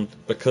 and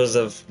because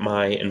of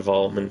my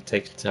involvement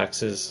taking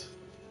taxes,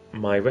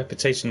 my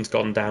reputation's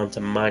gone down to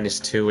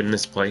 -2 in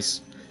this place.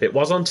 It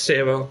was on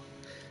 0,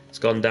 it's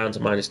gone down to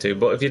 -2,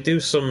 but if you do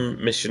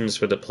some missions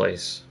for the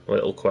place,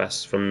 little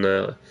quests from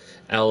the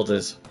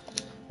elders,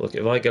 look,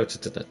 if I go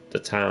to the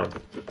town,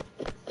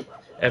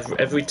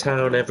 every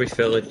town, every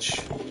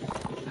village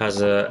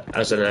has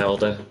an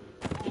elder,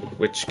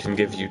 which can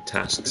give you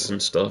tasks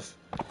and stuff.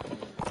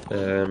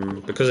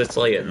 Because it's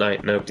late at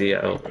night,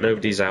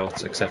 nobody's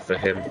out except for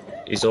him.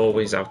 He's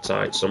always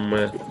outside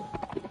somewhere.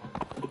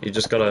 You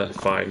just gotta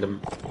find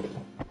him.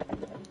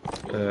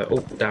 Oh,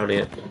 down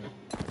here.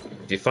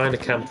 If you find a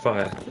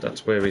campfire,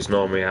 that's where he's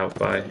normally out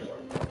by.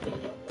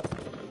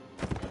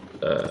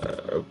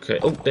 Okay.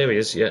 Oh, there he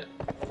is. Yeah.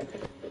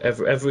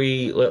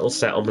 Every little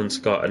settlement's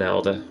got an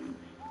elder.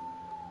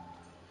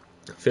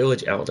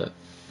 Village elder.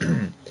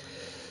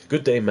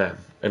 Good day, ma'am.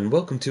 and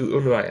welcome to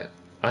Unraya.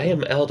 I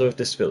am elder of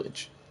this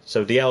village.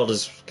 So the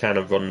elders kind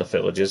of run the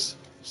villages.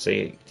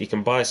 See, you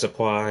can buy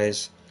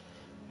supplies,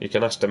 you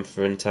can ask them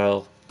for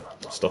intel,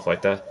 stuff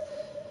like that.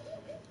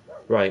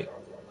 Right,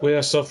 we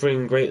are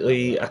suffering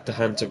greatly at the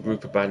hands of a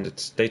group of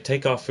bandits. They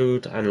take our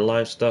food and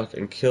livestock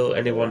and kill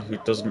anyone who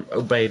doesn't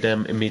obey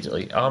them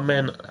immediately. Our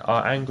men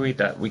are angry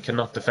that we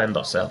cannot defend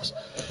ourselves,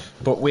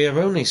 but we are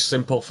only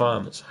simple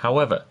farmers.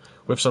 However,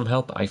 with some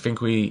help, I think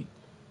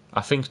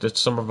that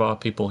some of our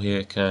people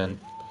here can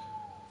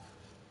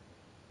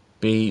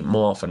be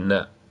more than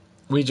that.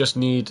 We just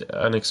need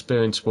an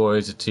experienced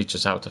warrior to teach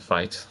us how to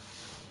fight.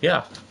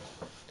 Yeah.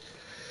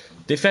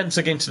 Defense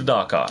against the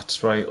dark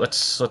arts, right?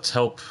 Let's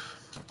help.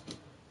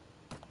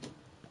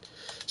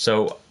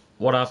 So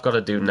what I've got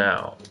to do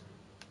now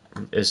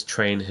is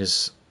train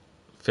his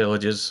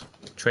villagers,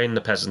 train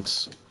the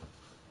peasants.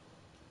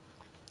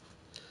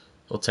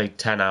 It'll take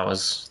 10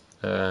 hours.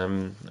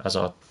 I'm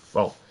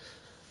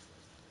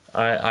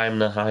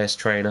the highest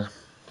trainer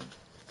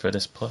for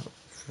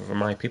for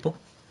my people.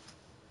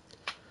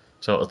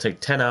 So it'll take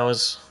 10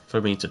 hours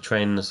for me to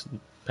train the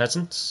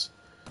peasants.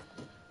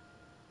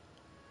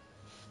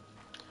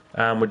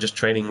 And we're just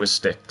training with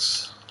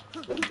sticks.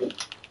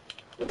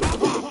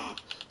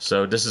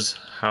 So this is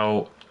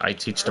how I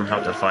teach them how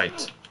to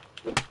fight.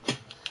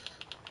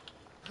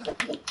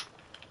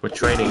 We're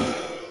training.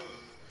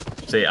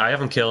 See, I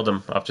haven't killed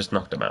them, I've just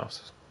knocked them out.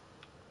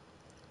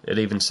 It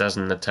even says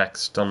in the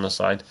text on the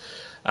side,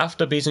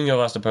 after beating your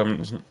last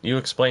opponent, you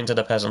explain to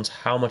the peasants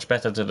how much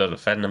better to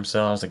defend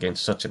themselves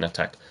against such an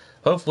attack.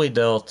 Hopefully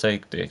they'll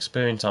take the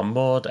experience on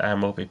board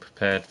and will be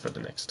prepared for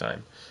the next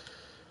time.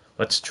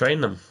 Let's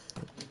train them.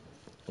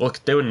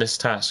 Look, doing this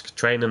task,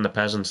 training the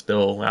peasants,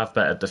 they'll have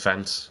better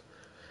defense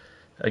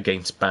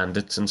against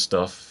bandits and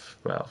stuff.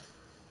 Well,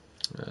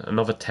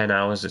 another 10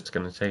 hours it's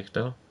going to take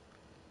though.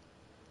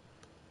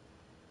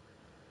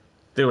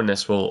 Doing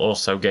this will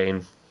also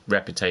gain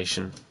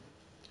reputation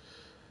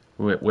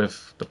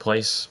with the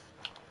place.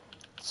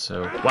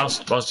 So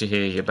whilst you're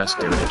here, you best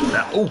do it.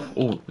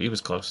 Oh, he was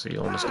close. He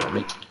almost got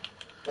me.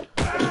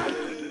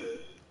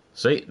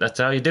 See, that's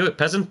how you do it,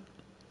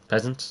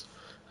 peasants.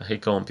 I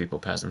hate calling people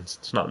peasants.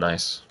 It's not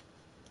nice.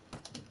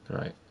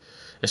 Right.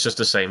 It's just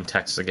the same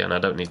text again. I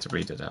don't need to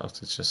read it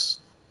out. It's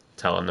just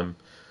telling them,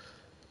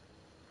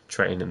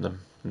 training them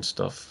and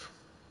stuff.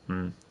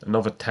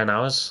 Another 10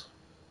 hours.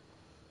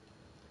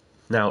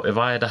 Now, if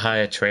I had a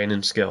higher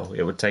training skill,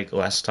 it would take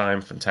less time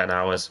than 10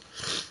 hours.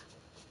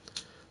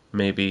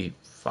 Maybe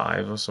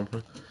 5 or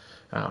something.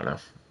 I don't know.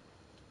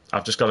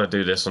 I've just got to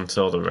do this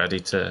until they're ready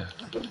to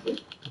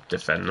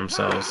defend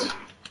themselves.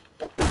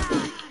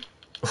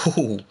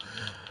 Ooh.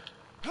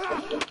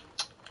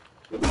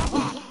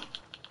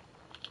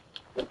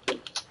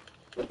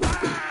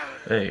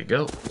 There you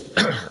go.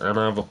 And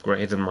I've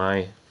upgraded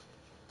my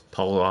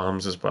pole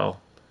arms as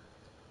well.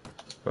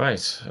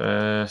 Right,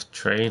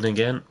 train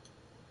again.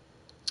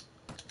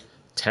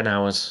 10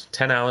 hours.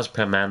 10 hours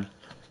per man.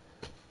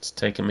 It's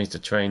taking me to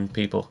train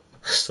people.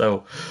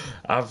 So,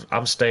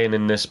 I'm staying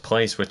in this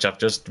place which I've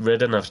just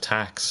ridden of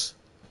tax.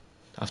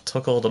 I've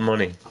took all the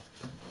money.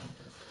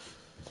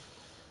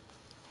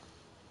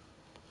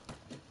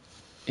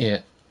 Yeah.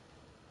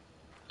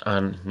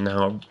 And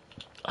now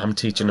I'm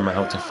teaching them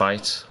how to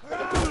fight.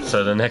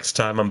 So the next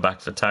time I'm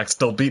back for tax,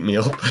 they'll beat me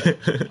up.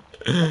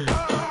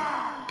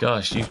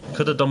 Gosh, you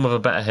could have done with a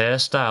better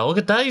hairstyle. Look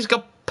at that, he's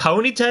got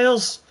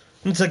ponytails.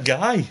 It's a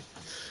guy.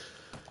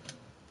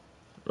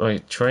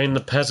 Right, train the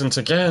peasants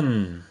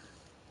again.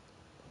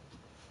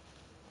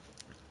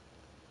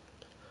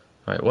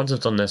 Right, once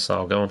I've done this,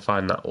 I'll go and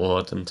find that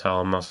lord and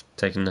tell him I've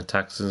taken the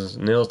taxes.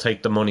 And he'll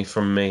take the money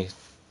from me.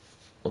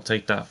 He'll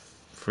take that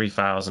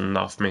 3,000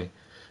 off me.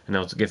 And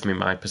he'll give me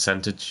my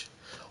percentage.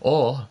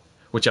 Or,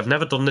 which I've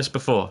never done this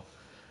before,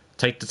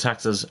 take the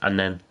taxes and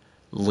then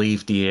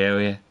leave the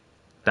area.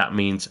 That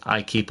means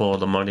I keep all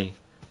the money,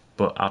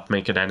 but I'd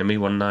make an enemy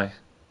one night.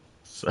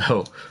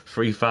 So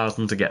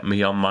 3,000 to get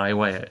me on my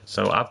way.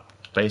 So I'd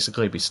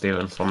basically be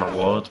stealing from my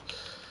lord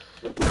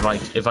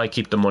if I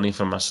keep the money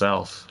for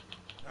myself.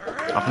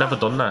 I've never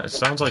done that. It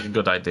sounds like a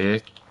good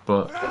idea,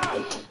 but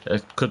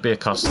it could be a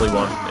costly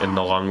one in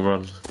the long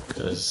run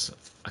because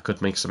I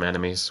could make some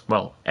enemies.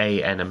 Well,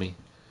 a enemy.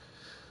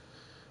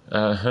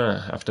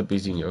 After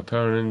beating your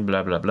opponent,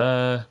 blah blah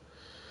blah.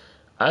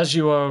 As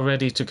you are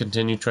ready to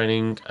continue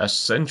training, a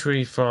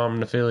sentry from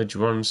the village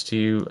runs to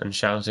you and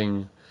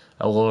shouting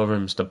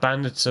alarums. The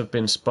bandits have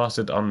been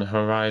spotted on the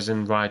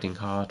horizon riding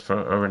hard for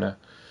Urina.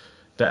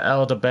 The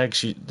elder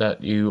begs you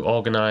that you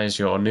organize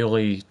your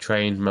newly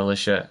trained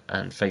militia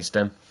and face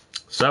them.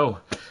 So,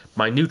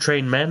 my new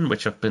trained men,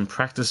 which I've been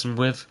practicing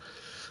with,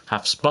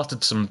 have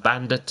spotted some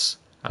bandits,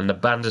 and the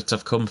bandits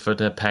have come for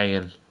their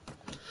paying.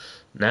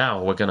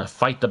 Now we're gonna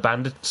fight the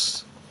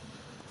bandits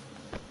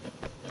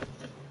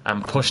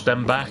and push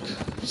them back.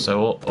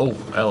 So, oh,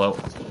 hello.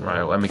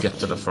 Right, let me get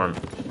to the front.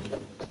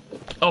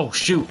 Oh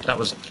shoot, that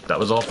was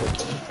awful.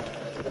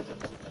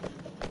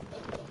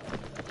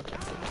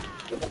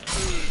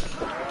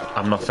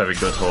 I'm not very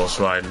good horse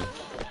riding.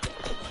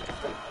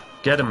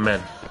 Get him,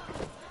 men.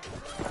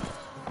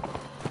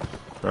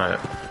 Right,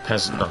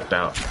 peasant knocked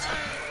out.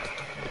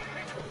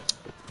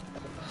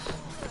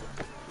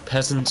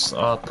 Peasants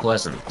are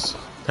pleasant.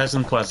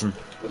 Peasant pleasant.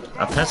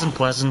 A peasant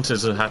pleasant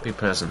is a happy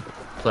peasant.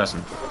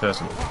 Pleasant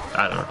person.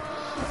 I don't know.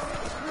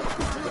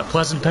 A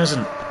pleasant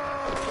peasant.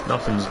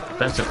 Nothing's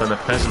better than a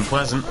peasant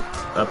pleasant.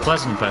 A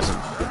pleasant peasant.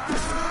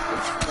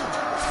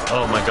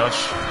 Oh my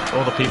gosh.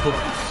 All the people.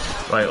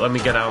 Right, let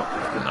me get out.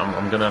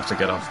 I'm gonna have to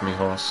get off my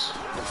horse.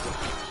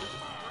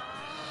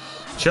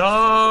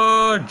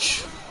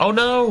 Charge! Oh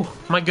no!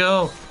 My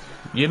girl!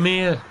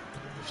 Ymir!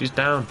 She's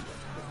down.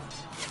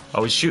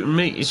 Oh, he's shooting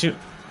me. He's shooting.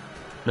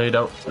 No, you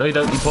don't. No, you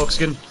don't, you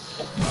porkskin.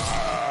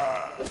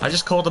 I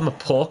just called him a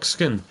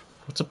porkskin.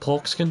 What's a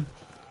porkskin?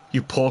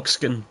 You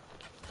porkskin.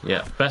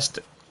 Yeah, best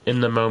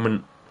in the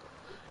moment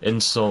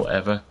insult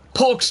ever.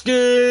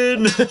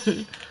 Porkskin!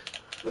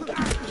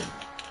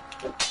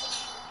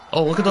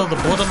 Oh, look at all the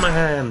blood on my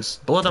hands.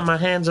 Blood on my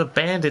hands of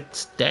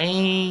bandits.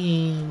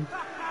 Dang.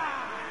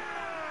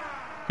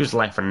 Who's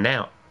laughing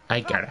now? I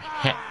got a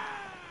hat.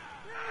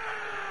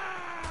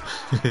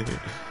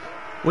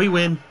 We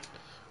win.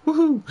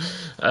 Woohoo!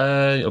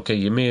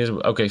 Okay, Ymir.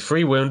 Okay,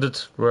 3 wounded.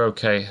 We're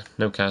okay.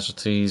 No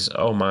casualties.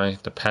 Oh my,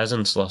 the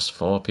peasants lost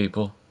 4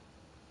 people.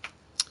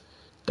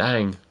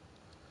 Dang.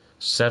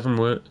 7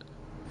 wounded.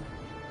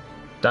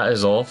 That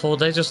is awful.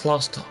 They just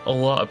lost a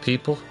lot of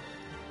people.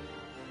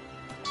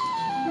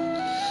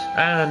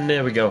 And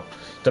there we go.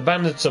 The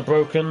bandits are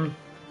broken.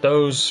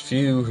 Those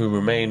few who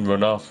remain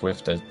run off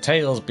with their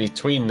tails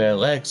between their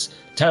legs,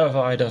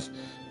 terrified of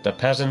the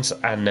peasants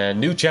and their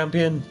new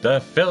champion. The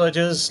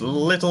villagers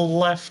little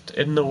left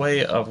in the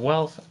way of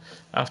wealth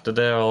after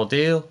their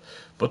ordeal,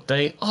 but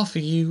they offer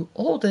you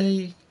all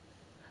they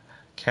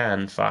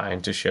can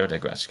find to show their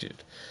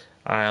gratitude.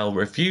 I'll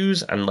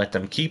refuse and let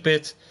them keep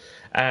it.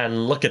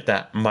 And look at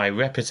that, my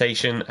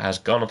reputation has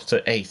gone up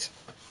to 8,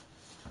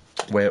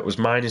 where it was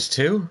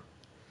 -2,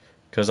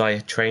 because I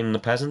trained the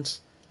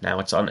peasants. Now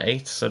it's on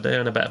 8, so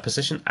they're in a better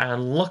position.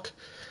 And look,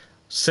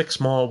 6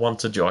 more want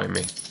to join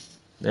me.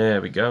 There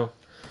we go.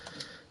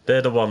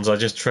 They're the ones I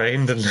just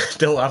trained and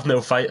still have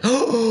no fight.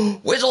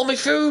 Where's all my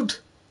food?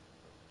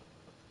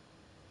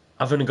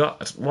 I've only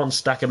got 1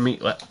 stack of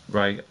meat left.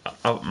 Right,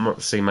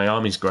 see, my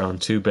army's grown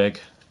too big.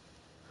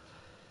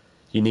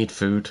 You need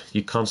food.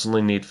 You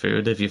constantly need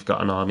food if you've got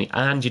an army.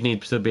 And you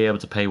need to be able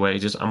to pay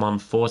wages. I'm on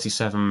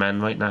 47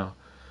 men right now.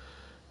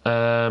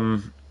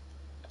 Oh,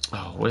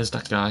 where's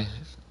that guy?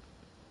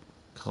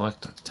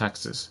 Collect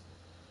taxes.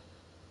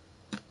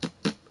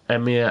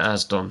 Emir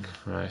Asdon.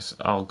 Right,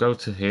 I'll go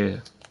to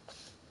here.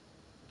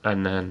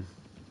 And then...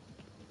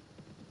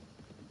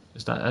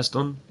 Is that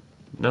Asdon?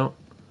 No.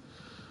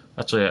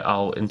 Actually,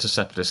 I'll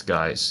intercept this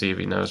guy, see if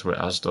he knows where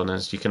Asdon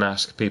is. You can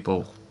ask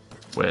people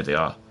where they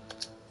are.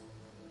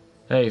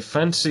 Hey,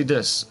 fancy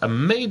this. A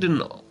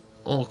maiden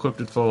all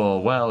equipped for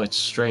war. Well, it's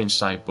a strange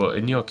sight, but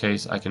in your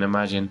case, I can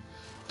imagine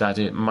that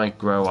it might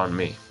grow on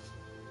me.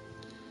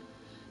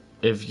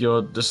 If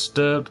you're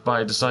disturbed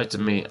by the sight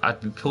of me, I'd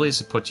be pleased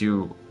to put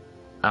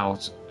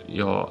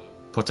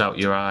out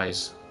your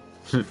eyes.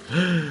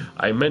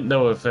 I meant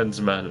no offense,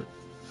 man.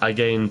 I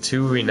gained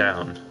 2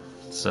 renown,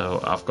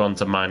 so I've gone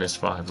to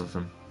 -5 of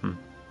them.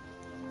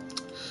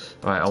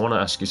 Right, I want to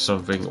ask you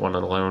something. Want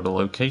to know the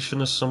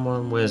location of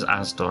someone? Where's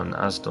Asdon?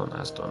 Asdon.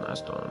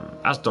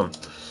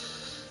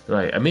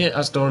 Right, Emir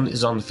Asdon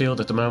is on the field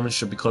at the moment.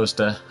 Should be close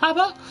to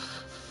Haba.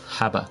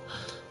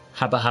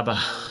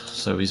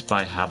 So he's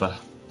by Haba.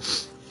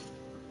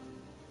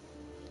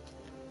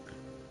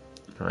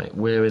 Right,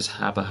 where is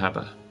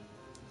Haba?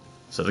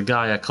 So the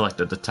guy I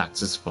collected the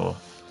taxes for.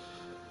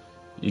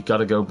 You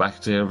gotta go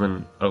back to him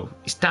and... Oh,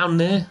 he's down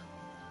there?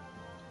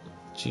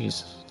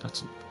 Jeez,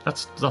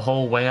 that's the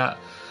whole way out.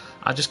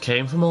 I just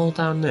came from all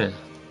down there.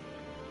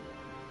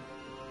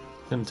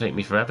 It's gonna take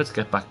me forever to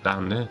get back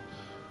down there.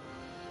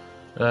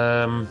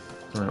 Right,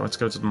 let's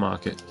go to the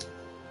market.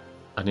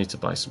 I need to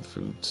buy some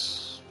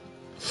foods.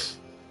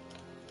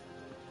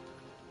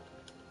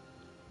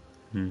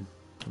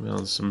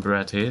 Well, some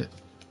bread here.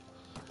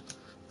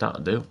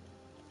 That'll do.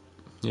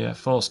 Yeah,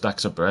 4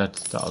 stacks of bread.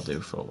 That'll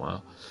do for a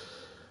while.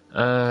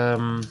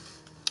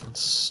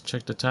 Let's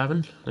check the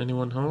tavern.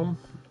 Anyone home?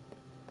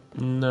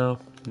 No,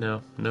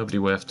 nobody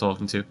worth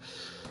talking to.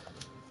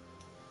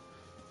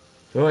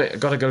 Right, I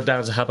gotta go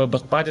down to Haba,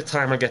 but by the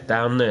time I get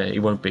down there, he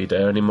won't be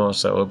there anymore,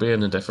 so he'll be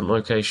in a different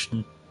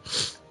location.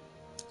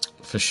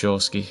 For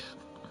Shorsky.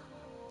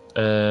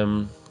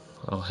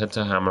 I'll head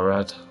to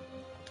Hammerad.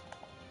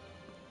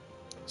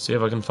 See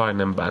if I can find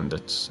them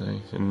bandits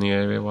in the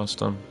area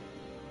whilst I'm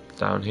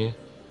down here.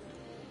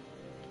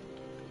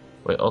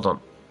 Wait, hold on.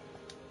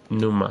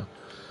 Numa.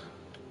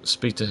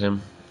 Speak to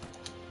him.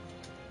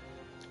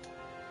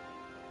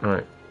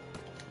 Alright.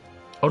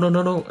 Oh,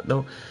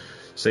 no.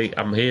 See,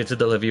 I'm here to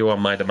deliver you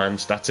on my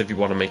demands. That's if you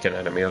want to make an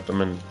enemy of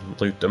them and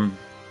loot them.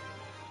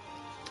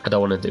 I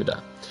don't want to do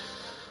that.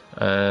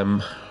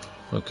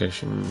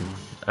 Location.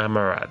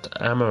 Amarad.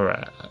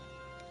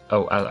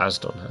 Oh,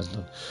 Asdon.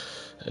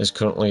 Is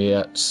currently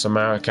at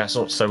Samara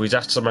Castle. So he's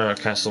at Samara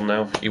Castle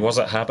now. He was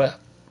at Haba.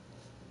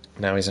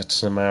 Now he's at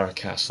Samara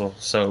Castle.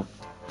 So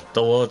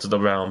the lords of the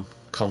realm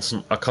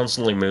are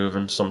constantly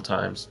moving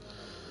sometimes.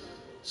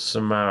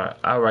 Samara.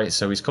 Alright,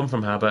 so he's come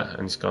from Habba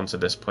and he's gone to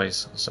this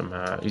place,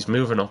 Samara. He's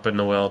moving up in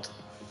the world.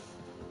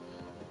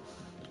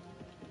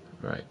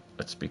 Right,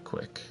 let's be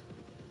quick.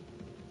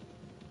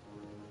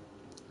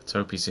 Let's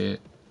hope he's here.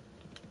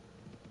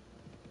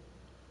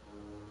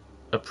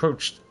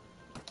 Approach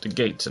the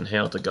gates and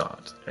hail the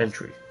guard.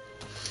 Entry.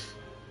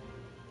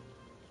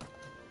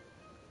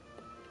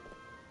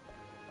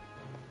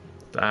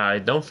 I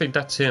don't think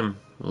that's him.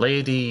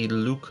 Lady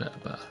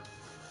Lucia.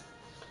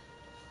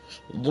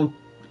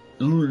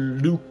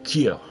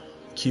 Lucia.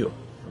 Q.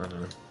 I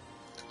don't know.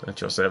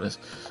 At your service.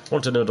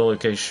 Want to know the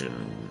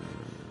location.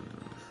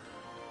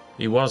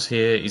 He was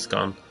here, he's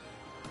gone.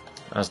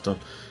 As done.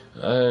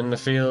 In the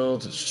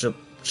field,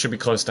 should be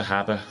close to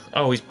Habba.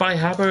 Oh, he's by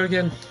Habba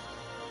again?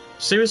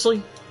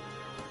 Seriously?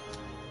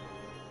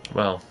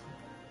 Well,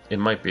 it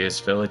might be his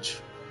village.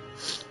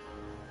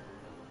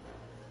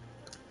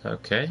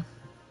 Okay.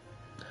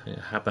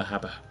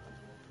 Habba.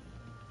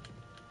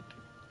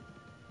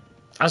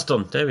 As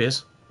done. There he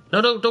is.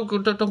 No, don't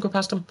go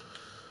past him.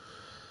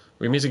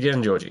 We meet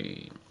again,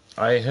 Georgie.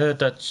 I heard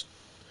that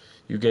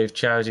you gave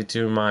charity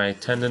to my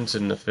attendants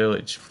in the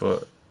village,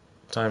 but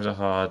times are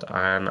hard,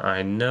 and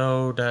I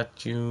know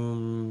that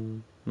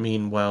you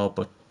mean well,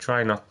 but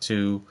try not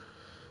to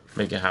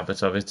make a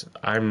habit of it.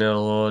 I'm their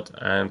lord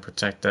and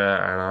protector,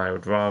 and I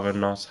would rather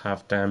not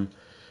have them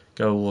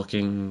go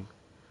looking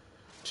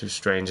to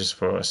strangers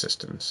for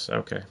assistance.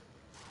 Okay.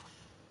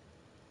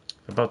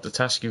 About the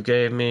task you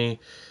gave me,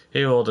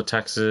 here are all the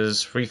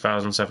taxes,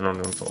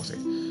 3,740.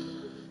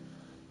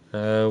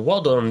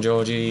 Well done,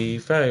 Georgie.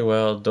 Very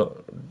well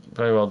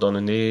done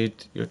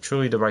indeed. You're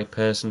truly the right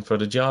person for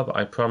the job.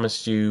 I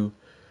promised you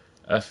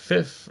a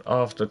fifth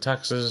of the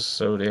taxes,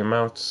 so they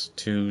amount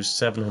to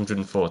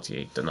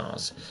 748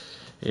 dinars.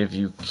 If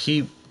you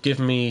give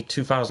me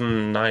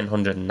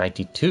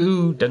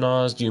 2,992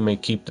 dinars, you may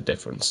keep the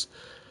difference.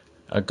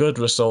 A good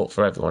result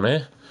for everyone,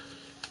 eh?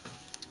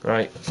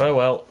 Right,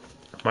 farewell.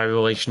 My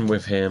relation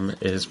with him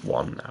is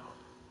 1 now.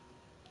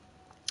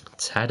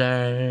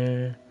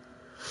 Ta-da!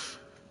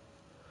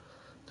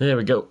 There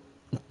we go.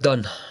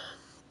 Done.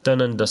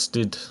 Done and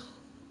dusted.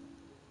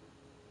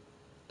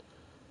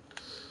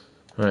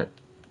 Right.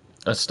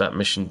 That's that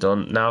mission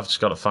done. Now I've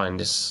just got to find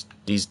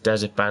these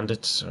desert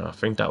bandits. I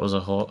think that was a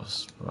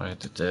horse. Right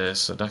there.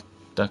 So that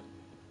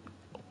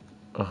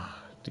oh,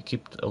 they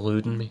keep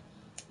eluding me.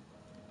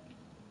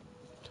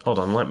 Hold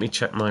on, let me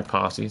check my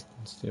party.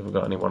 See if I've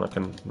got anyone I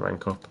can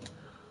rank up.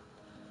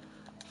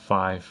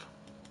 5.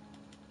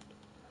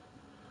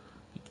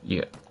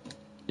 Yeah.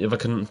 If I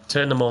can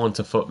turn them all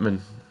into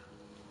footmen,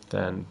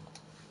 then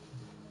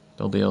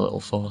they'll be a little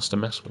force to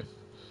mess with.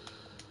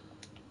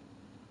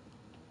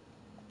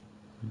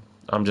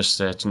 I'm just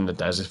searching the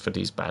desert for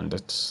these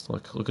bandits.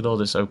 Look at all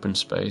this open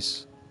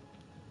space.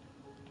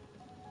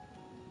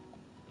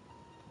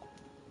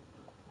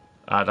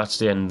 Ah, that's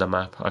the end of the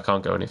map. I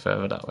can't go any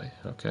further that way.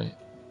 Okay.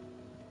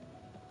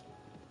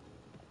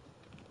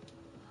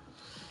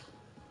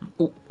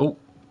 Oh,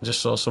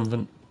 just saw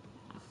something.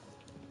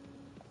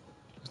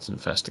 Let's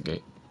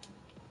investigate.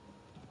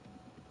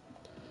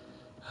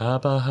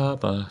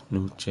 Haba,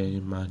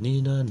 nuche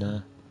manina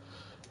na.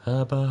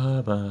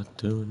 Haba,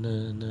 tu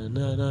na na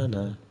na na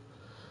na.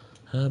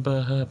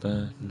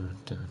 Haba, nu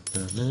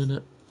na na na.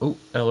 Oh,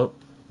 hello.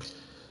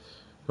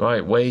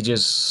 Right,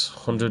 wages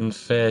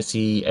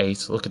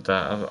 138. Look at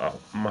that.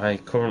 My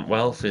current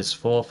wealth is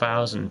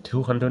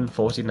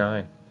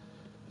 4,249.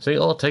 See,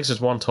 all it takes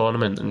is one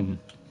tournament and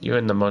you're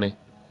in the money.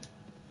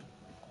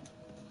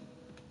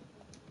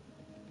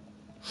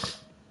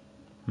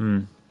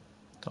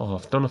 Oh,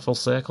 I've done a full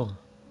circle.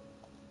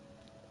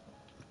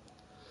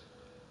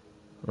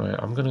 Right,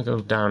 I'm gonna go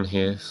down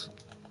here.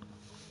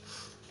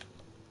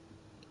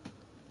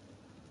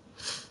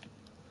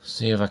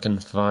 See if I can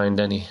find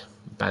any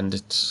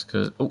bandits.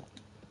 Cause oh,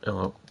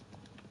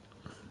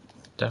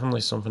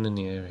 definitely something in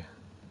the area.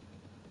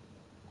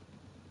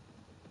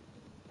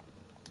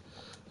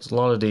 There's a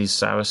lot of these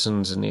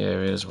Saracens in the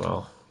area as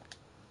well.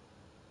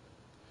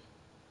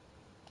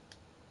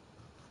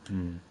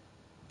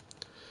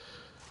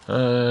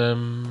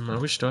 I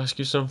wish to ask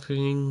you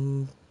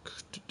something.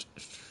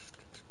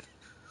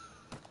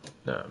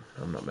 No,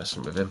 I'm not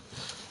messing with him.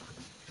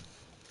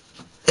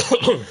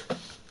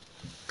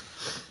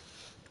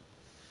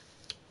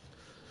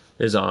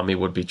 His army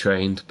would be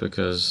trained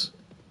because,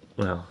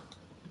 well,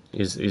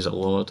 he's a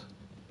lord.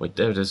 Wait,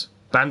 there it is.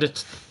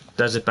 Bandit,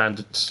 desert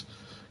bandits.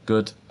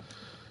 Good.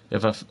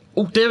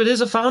 Oh, there it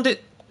is. I found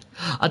it.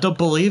 I don't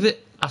believe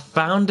it. I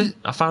found it.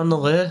 I found the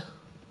lair.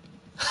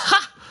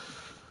 Ha!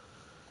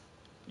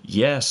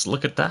 Yes,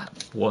 look at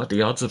that. What are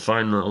the odds of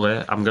finding the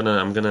lair? I'm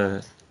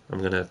gonna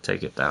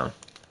take it down.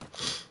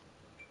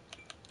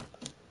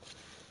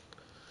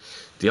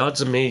 The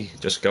odds of me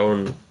just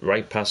going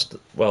right past.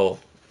 Well,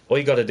 all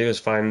you got to do is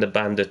find the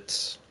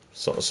bandits.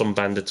 Sort of some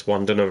bandits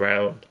wandering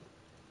around,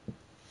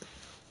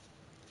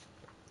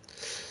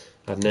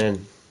 and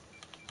then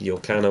you'll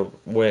kind of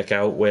work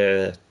out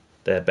where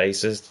their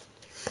base is.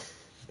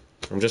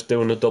 I'm just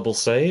doing a double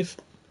save.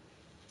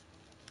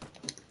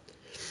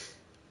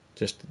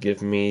 Just to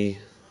give me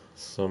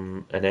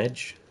an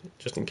edge,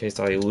 just in case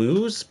I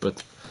lose,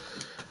 but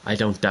I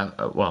don't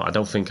doubt. Well, I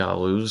don't think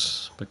I'll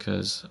lose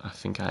because I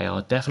think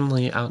I'll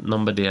definitely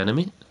outnumber the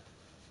enemy.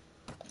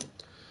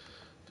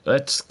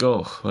 Let's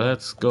go,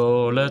 let's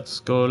go,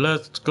 let's go,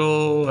 let's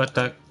go!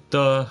 Attack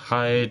the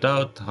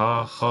hideout!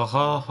 Ha ha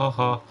ha ha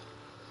ha!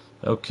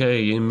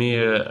 Okay,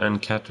 Ymir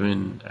and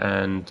Catherine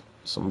and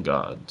some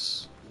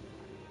guards.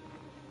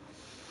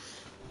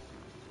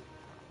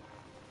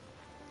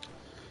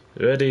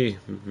 Ready,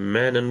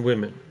 men and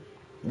women.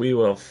 We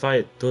will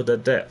fight to the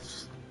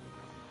death.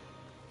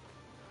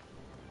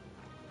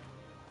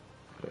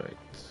 Right.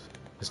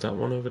 Is that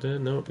one over there?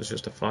 No, it's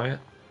just a fire.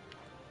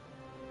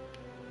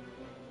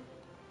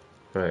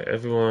 Right,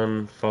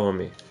 everyone follow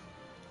me.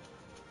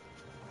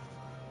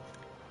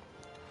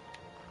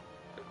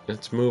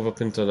 Let's move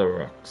up into the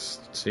rocks.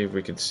 See if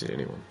we can see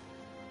anyone.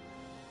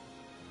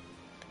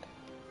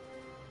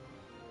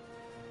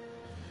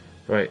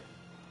 Right.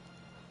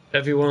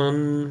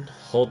 Everyone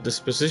hold this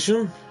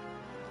position.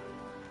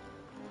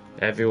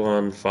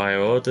 Everyone fire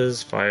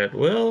orders, fire at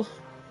will.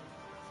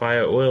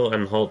 Fire at will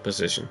and hold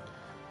position.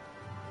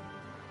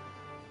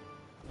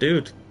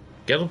 Dude,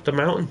 get up the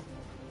mountain.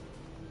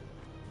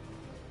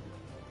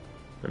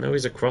 I know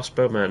he's a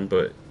crossbowman,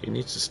 but he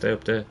needs to stay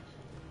up there.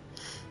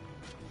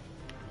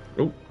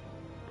 Oh,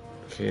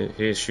 okay,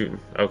 he is shooting.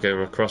 Okay,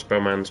 my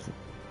crossbowman's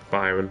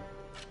firing.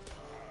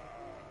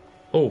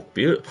 Oh,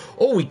 beautiful.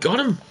 Oh, we got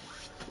him!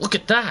 Look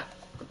at that!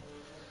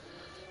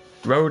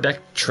 Rodek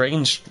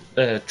trained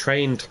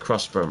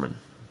crossbowman.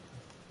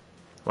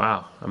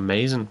 Wow,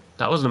 amazing.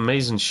 That was an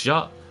amazing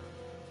shot.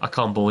 I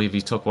can't believe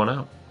he took one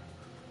out.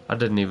 I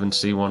didn't even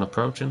see one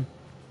approaching.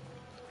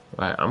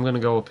 Right, I'm gonna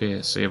go up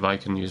here, see if I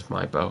can use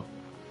my bow.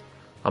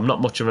 I'm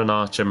not much of an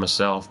archer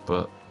myself,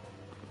 but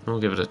I'll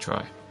give it a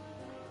try.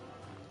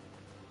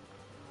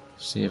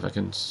 See if I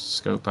can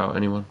scope out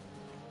anyone.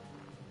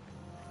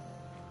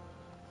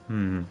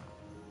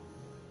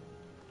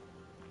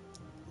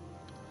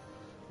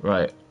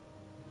 Right.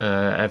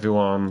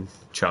 Everyone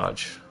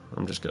charge.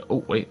 I'm just gonna...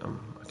 Oh, wait.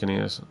 I can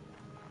hear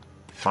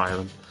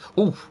firing.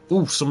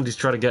 Oh, somebody's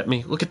trying to get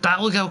me. Look at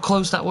that. Look how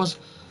close that was.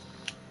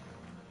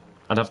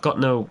 And I've got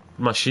no...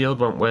 My shield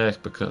won't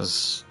work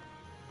because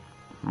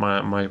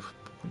my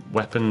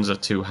weapon's a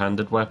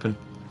two-handed weapon.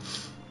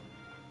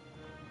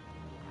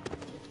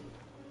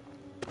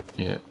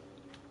 Yeah.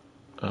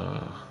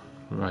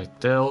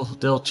 Right.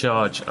 They'll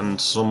charge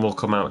and some will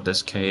come out of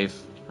this cave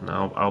and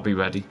I'll be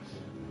ready.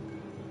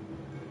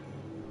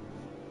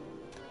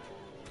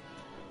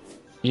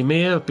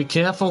 Ymir, be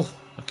careful!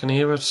 I can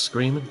hear her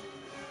screaming.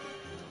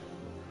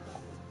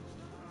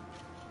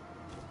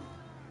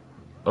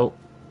 Oh,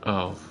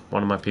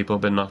 one of my people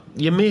have been knocked.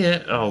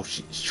 Ymir! Oh,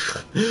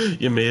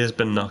 Ymir's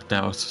been knocked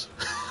out.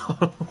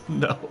 Oh,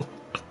 no.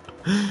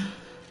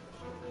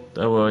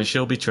 Don't worry,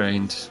 she'll be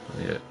trained.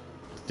 Yeah.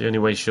 The only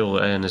way she'll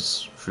earn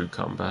is through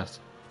combat.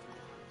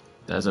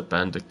 There's a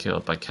bandit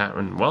killed by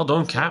Catherine. Well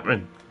done,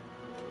 Catherine!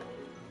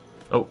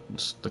 Oh,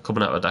 they're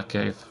coming out of that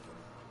cave.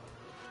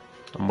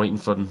 I'm waiting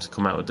for them to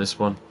come out of this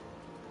one.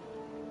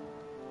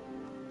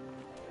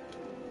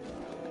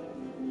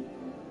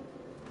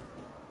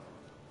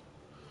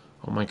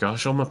 Oh my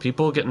gosh, all my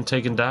people are getting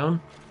taken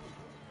down.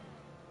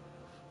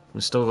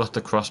 We still got the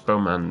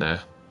crossbowman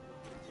there.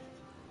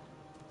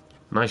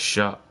 Nice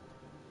shot.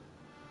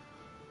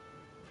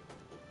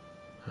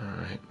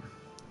 Alright.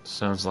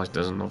 Sounds like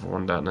there's another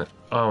one down there.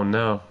 Oh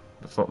no,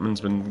 the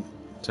footman's been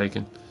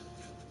taken.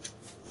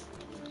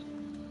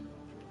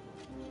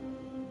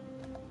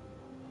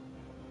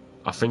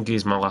 I think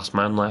he's my last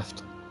man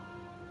left.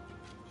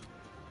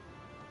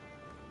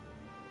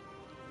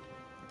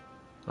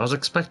 I was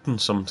expecting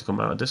some to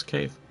come out of this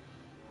cave.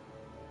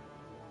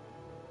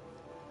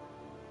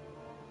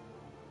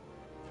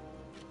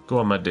 Go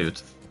on, my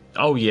dude.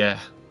 Oh yeah,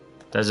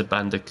 there's a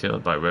bandit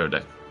killed by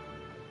Rodek.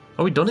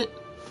 Oh, we done it?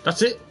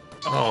 That's it?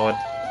 Oh,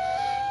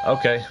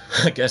 okay.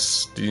 I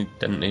guess you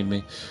didn't need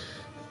me.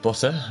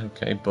 Butter,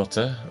 okay,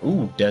 butter.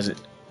 Ooh, desert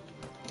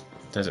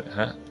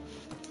hat.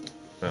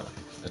 Well,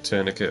 a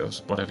tourniquet or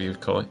whatever you would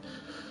call it.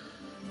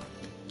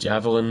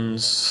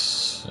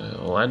 Javelins,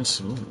 lance.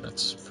 Ooh,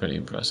 that's pretty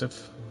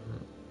impressive.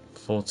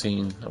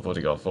 14. I've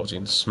already got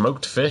 14.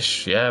 Smoked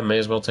fish. Yeah, may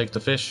as well take the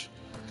fish.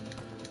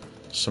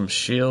 Some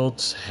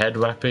shields, head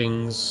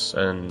wrappings,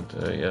 and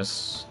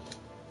yes.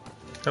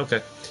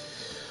 Okay.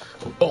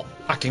 Oh,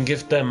 I can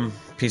give them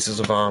pieces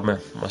of armor,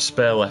 my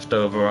spare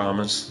leftover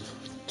armors,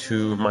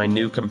 to my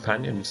new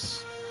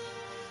companions.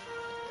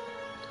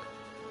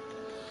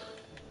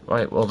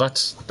 Right, well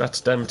that's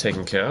them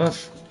taken care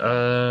of.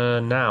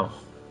 Now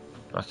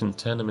I can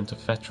turn them into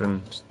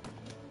veterans.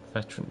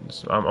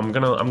 I'm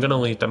gonna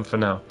leave them for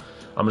now.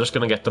 I'm just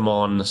gonna get them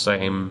all on the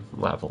same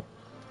level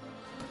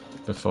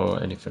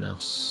before anything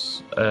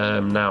else.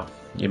 Now,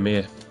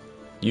 Ymir,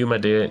 you my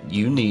dear,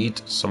 you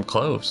need some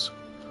clothes.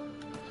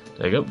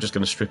 There you go. Just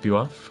gonna strip you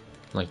off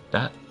like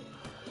that.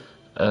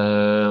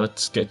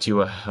 Let's get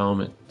you a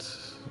helmet.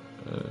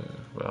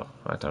 Well,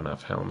 I don't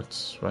have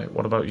helmets. Right,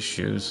 what about your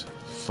shoes?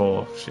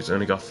 4. She's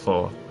only got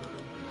 4.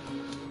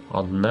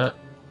 On that,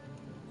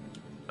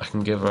 I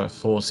can give her a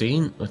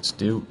 14. Let's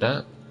do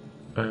that.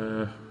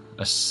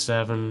 A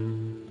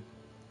 7,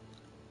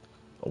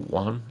 a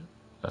 1,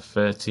 a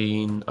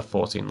 13, a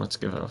 14. Let's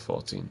give her a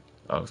 14.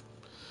 Oh,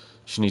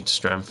 she needs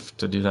strength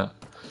to do that.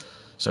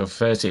 So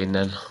 13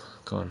 then.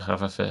 Go on,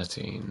 have a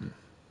 13.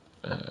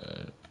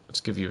 Let's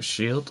give you a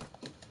shield.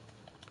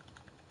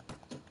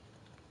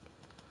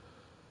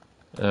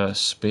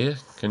 Spear,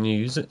 can you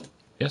use it?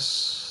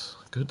 Yes.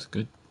 Good,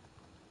 good.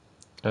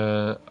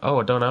 Oh,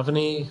 I don't have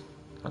any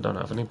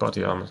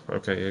body armor.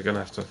 Okay, you're gonna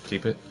have to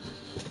keep it.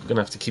 You're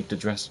gonna have to keep the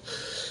dress.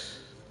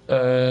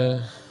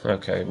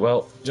 Okay,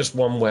 well, just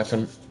one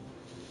weapon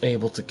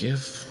able to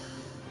give.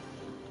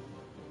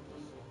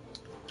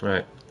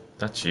 Right,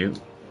 that's you.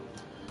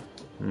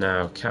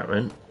 Now,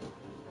 Catherine,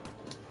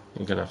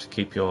 you're gonna have to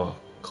keep your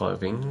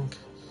clothing.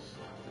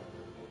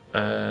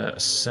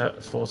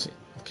 40.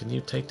 Can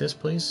you take this,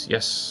 please?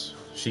 Yes,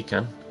 she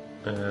can.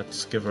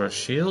 Let's give her a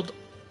shield.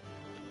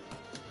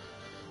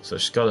 So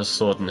she's got a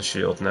sword and a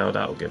shield now.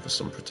 That'll give her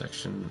some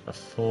protection. A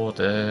 4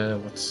 there.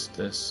 What's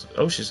this?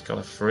 Oh, she's got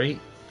a 3.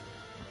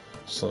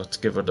 So let's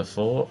give her the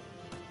 4.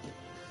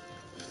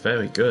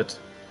 Very good.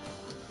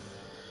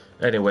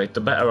 Anyway,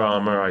 the better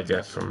armor I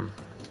get from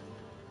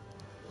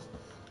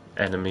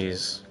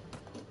enemies,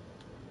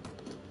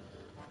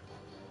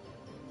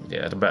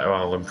 yeah, the better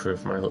I'll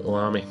improve my little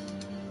army.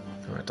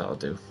 Alright, that'll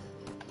do.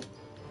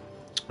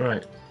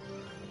 Right,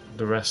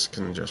 the rest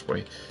can just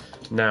wait.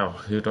 Now,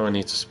 who do I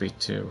need to speak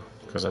to?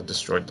 Because I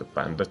destroyed the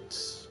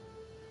bandits.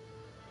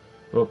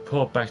 We'll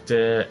report back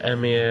to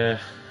Emir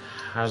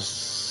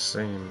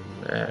Hazim.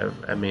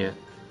 Emir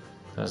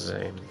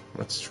Hazim.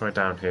 Let's try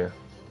down here.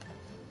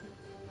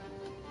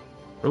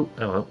 Oh,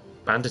 hello.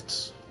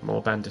 Bandits.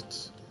 More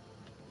bandits.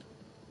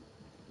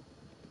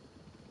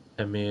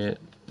 Emir.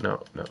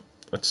 No, no.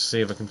 Let's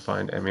see if I can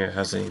find Emir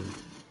Hazim.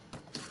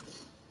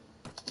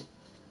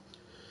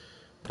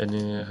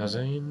 Emir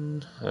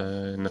Hazim.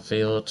 In the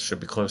field. Should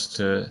be close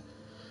to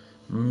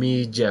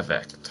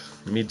Medevil.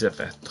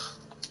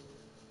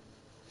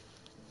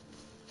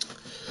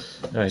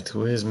 Right,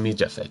 where's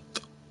Medevil?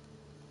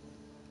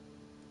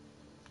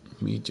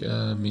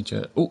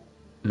 Oh,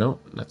 no,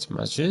 that's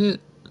Majid.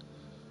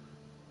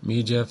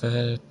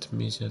 Medevil.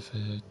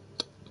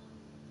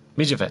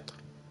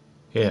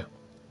 Here.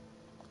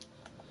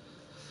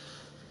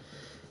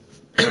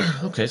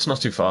 Okay, it's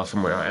not too far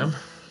from where I am.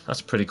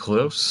 That's pretty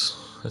close.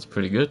 That's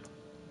pretty good.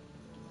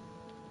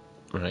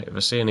 Right, if I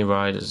see any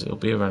riders, it'll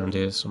be around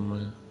here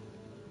somewhere.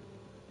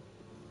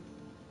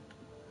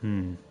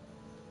 Well,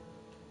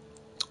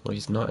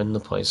 he's not in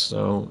the place,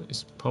 so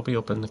he's probably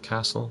up in the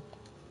castle.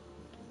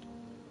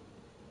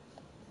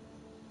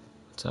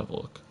 Let's have a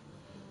look.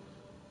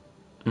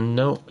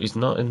 No, he's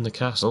not in the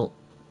castle,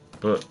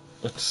 but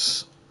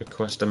let's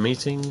request a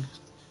meeting.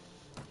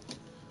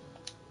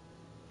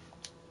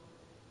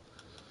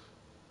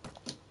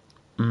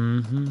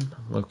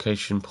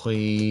 Location,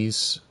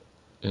 please.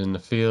 In the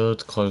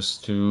field, close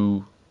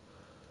to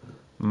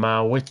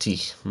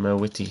Mawiti.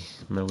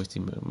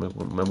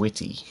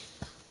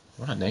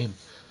 What a name.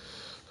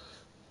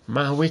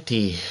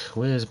 Mawiti.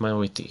 Where's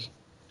Mawiti?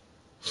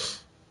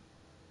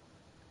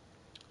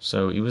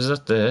 So he was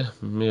up there,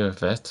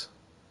 Miravet.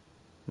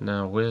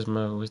 Now where's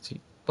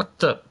Mawiti? What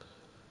the?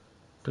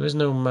 There is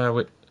no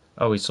Mawiti.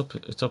 Oh, it's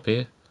up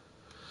here.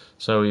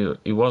 So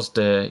he was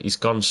there. He's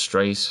gone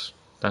straight.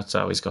 That's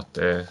how he's got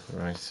there.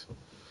 Right.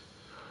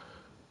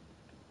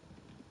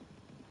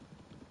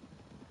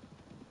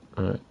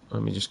 Alright,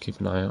 let me just keep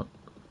an eye out.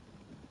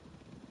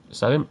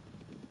 Is that him?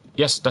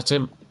 Yes, that's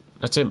him.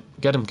 That's him.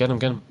 Get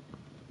him.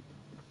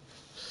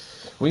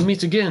 We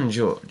meet again,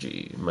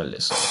 Georgie,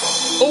 Melissa.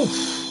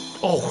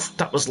 Oh,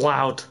 that was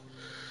loud.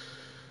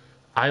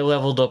 I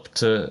leveled up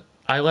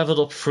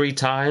 3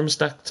 times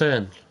that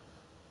turn.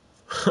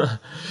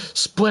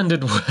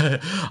 Splendid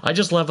work. I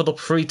just leveled up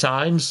 3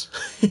 times.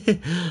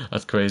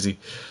 That's crazy.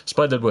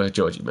 Splendid work,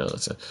 Georgie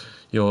Melissa.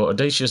 Your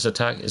audacious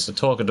attack is the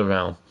talk of the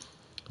realm.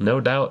 No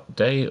doubt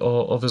they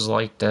or others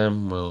like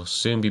them will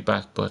soon be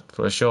back, but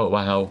for a short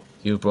while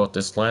you brought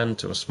this land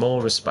to a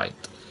small respite.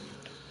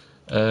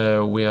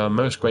 We are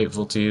most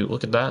grateful to you.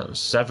 Look at that,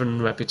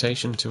 7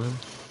 reputation to him.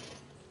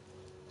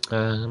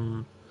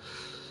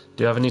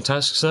 Do you have any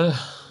tasks, sir?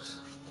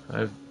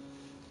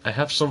 I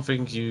have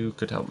something you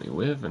could help me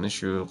with. An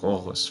issue of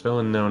lawless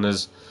villain known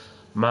as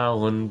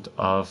Marland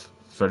of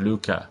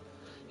Feluca.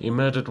 He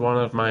murdered one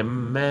of my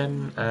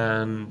men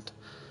and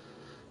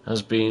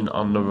has been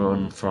on the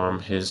run from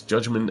his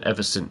judgment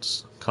ever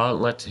since. Can't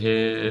let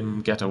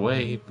him get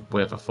away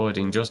with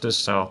avoiding justice,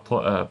 so I'll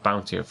put a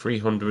bounty of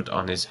 300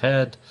 on his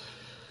head.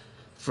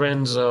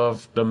 Friends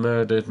of the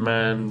murdered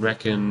man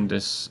reckon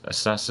this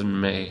assassin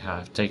may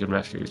have taken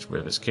refuge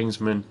with his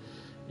kinsman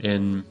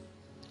in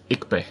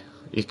Ikbali.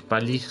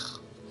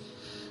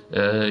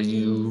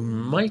 You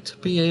might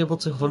be able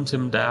to hunt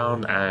him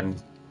down and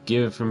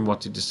give him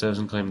what he deserves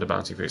and claim the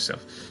bounty for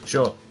yourself.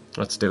 Sure,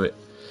 let's do it.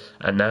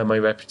 And now my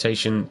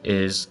reputation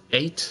is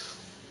 8.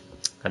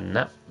 And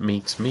that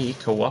makes me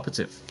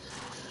cooperative.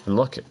 And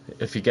look,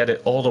 if you get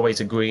it all the way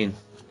to green,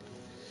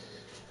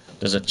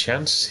 there's a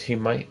chance he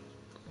might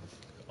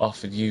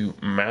offer you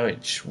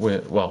marriage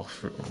with, well,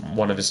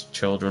 one of his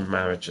children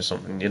marriage or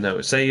something, you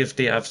know. Say if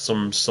they have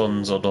some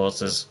sons or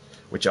daughters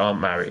which aren't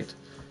married,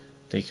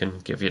 they can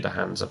give you the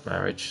hands of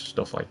marriage,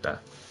 stuff like that.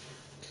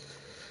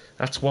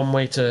 That's one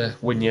way to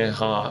win your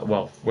heart,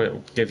 well,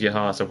 give your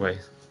heart away.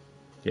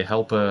 You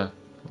help a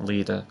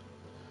leader,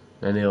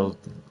 and he'll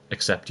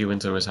accept you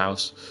into his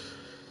house.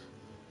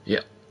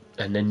 Yeah,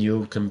 and then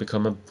you can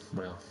become a,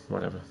 well,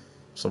 whatever,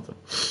 something.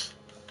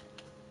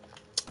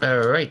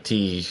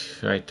 Alrighty,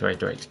 right.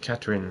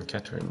 Catherine.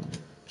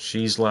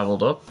 She's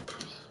leveled up,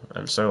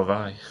 and so have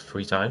I,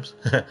 3 times.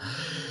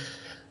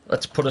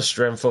 Let's put her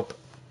strength up.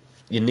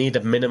 You need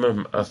a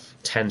minimum of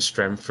 10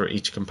 strength for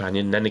each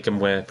companion, then they can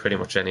wear pretty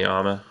much any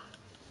armor.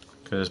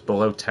 Because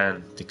below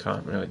 10, they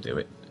can't really do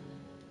it.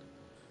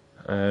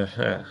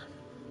 Right,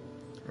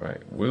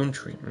 wound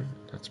treatment,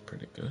 that's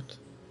pretty good.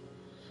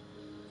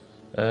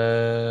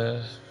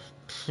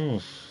 What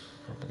am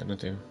I gonna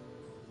do?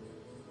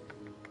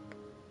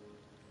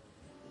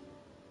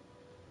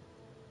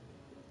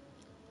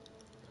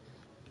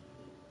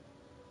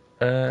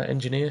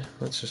 Engineer.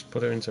 Let's just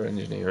put her into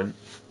engineering.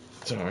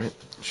 It's alright.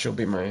 She'll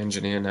be my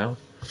engineer now.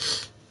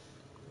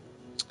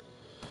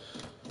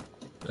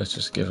 Let's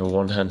just give her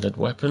one-handed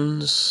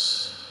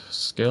weapons.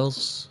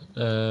 Skills.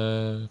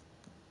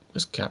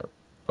 This cat.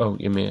 Oh,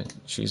 you mean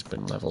she's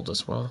been leveled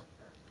as well.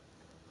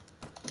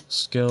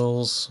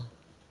 Skills.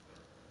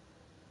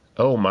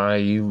 Oh my,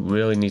 you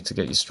really need to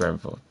get your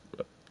strength up.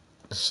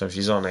 So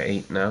she's on at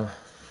 8 now.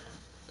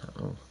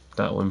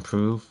 That'll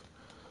improve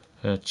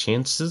her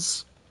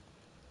chances.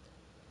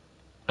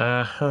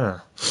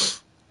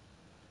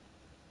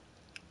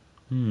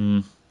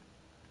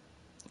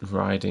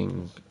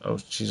 Riding. Oh,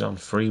 she's on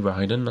free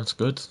riding. That's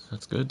good.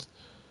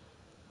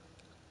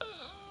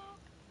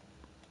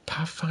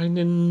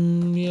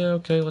 Pathfinding. Yeah,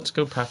 okay, let's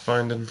go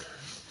pathfinding.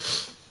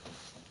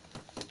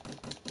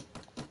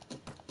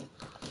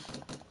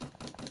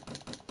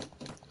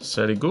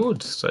 Very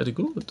good.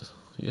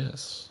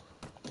 Yes.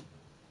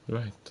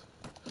 Right.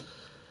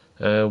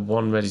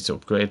 One ready to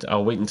upgrade.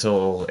 I'll wait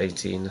until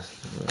 18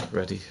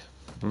 ready.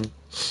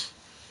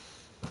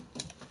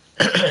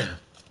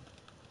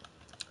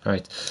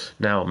 Right,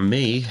 now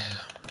me,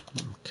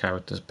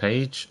 characters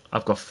page,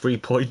 I've got 3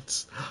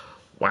 points.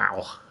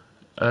 Wow.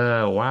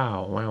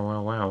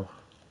 Wow.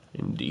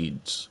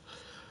 Indeed.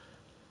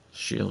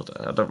 Shield,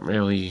 I don't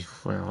really,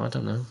 well, I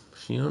don't know.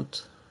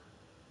 Shield.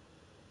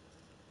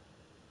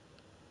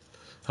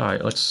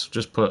 Alright, let's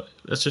just put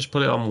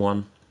it on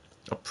 1.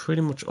 I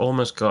pretty much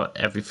almost got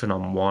everything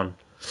on 1,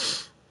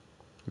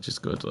 which is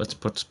good. Let's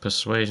put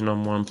persuasion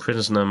on 1.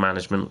 Prisoner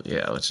management,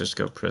 yeah, let's just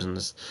go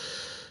prisoners.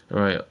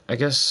 Alright, I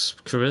guess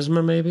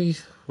charisma maybe?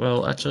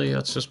 Well, actually,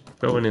 let's just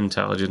go in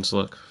intelligence,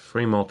 look.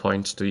 3 more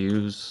points to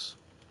use.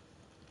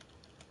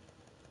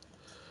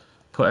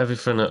 Put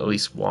everything at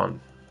least 1.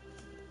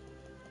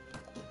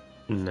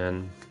 And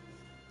then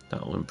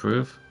that'll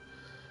improve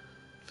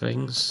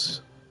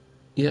things.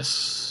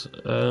 Yes,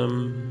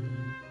 ooh.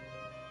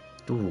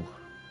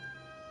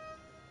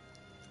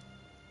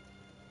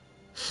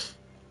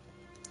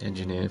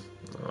 Engineer.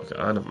 Okay,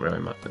 I don't really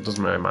matter. It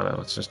doesn't really matter,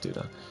 let's just do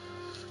that.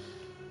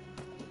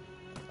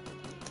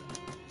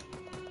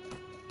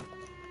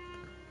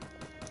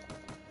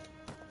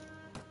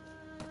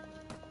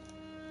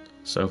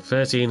 So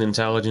 13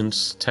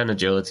 intelligence, 10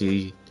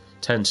 agility,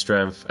 10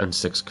 strength, and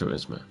 6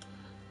 charisma.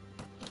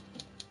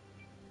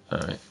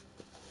 Alright,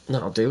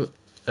 that'll do it.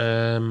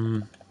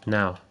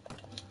 Now,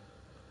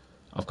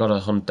 I've got to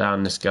hunt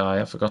down this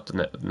guy. I forgot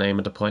the name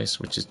of the place,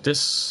 which is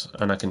this,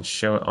 and I can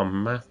show it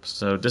on map.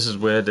 So this is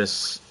where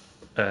this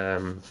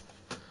person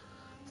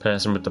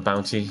with the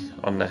bounty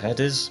on the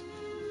head is.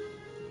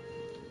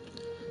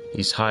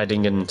 He's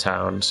hiding in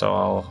town, so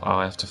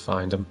I'll have to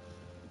find him.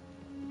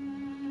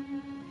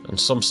 And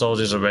some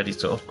soldiers are ready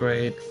to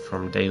upgrade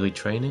from daily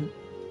training.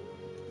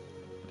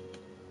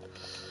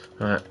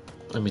 Alright,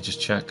 let me just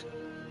check.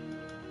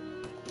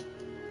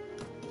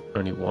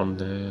 Only 1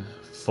 there.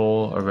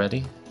 4 are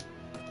ready.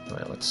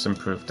 Right, let's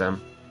improve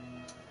them.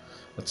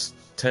 Let's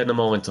turn them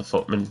all into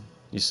footmen,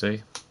 you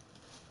see.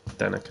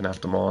 Then I can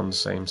have them all on the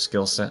same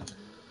skill set.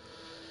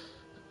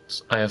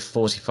 So I have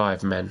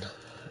 45 men.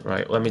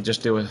 Right, let me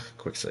just do a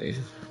quick save.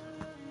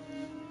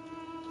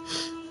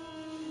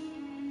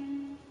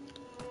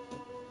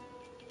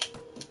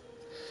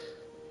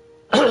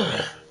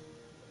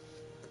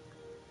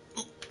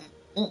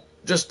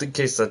 Just in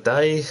case I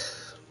die.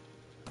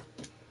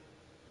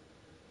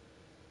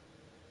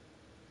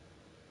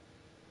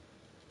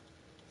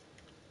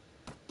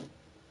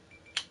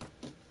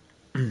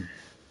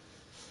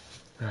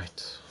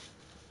 Right.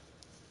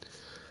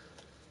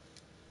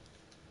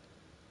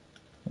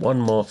 1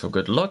 more for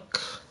good luck.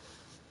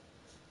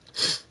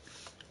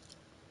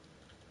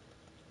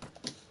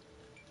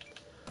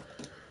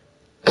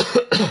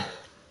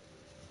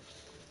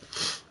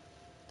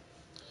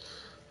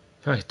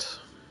 Right.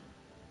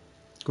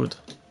 Good.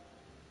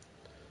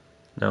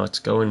 Now let's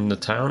go in the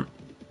town.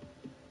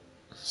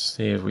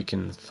 See if we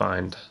can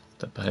find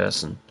the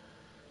person.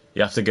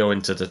 You have to go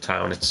into the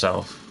town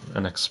itself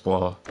and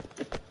explore.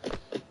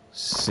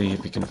 See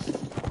if you can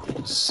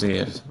see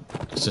a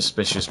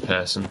suspicious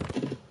person.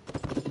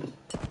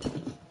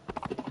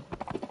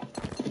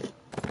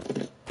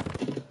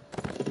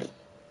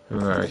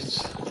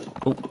 Right.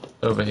 Oh,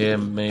 over here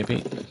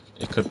maybe.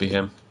 It could be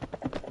him.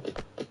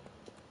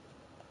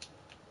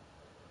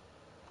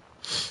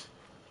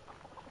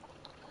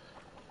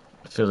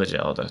 Village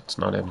elder, it's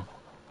not him.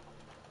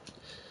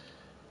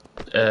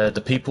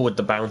 The people with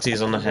the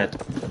bounties on the head,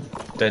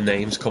 their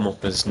names come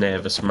up as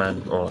nervous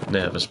man or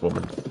nervous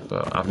woman,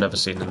 but I've never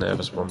seen a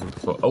nervous woman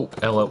before. Oh,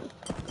 hello.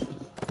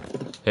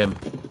 Him.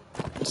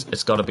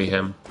 It's gotta be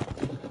him.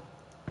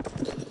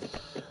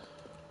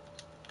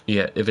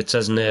 Yeah, if it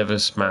says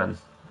nervous man,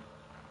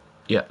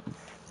 yeah,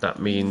 that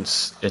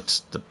means it's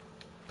the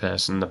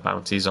person the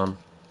bounty's on.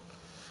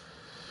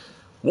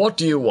 What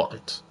do you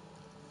want?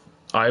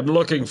 I'm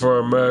looking for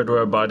a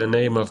murderer by the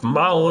name of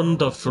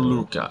Maon of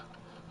Feluca.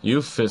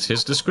 You fit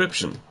his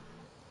description.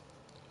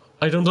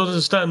 I don't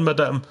understand,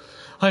 madame.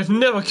 I've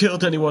never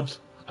killed anyone.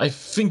 I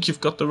think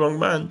you've got the wrong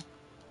man.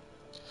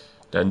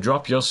 Then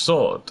drop your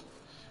sword.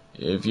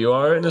 If you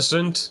are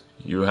innocent,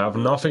 you have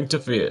nothing to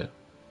fear.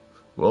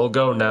 We'll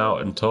go now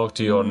and talk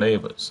to your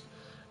neighbors,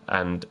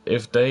 and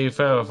if they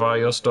verify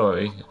your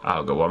story,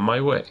 I'll go on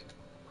my way.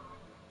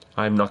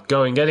 I'm not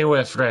going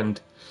anywhere, friend.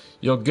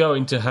 You're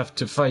going to have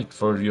to fight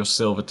for your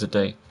silver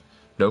today.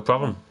 No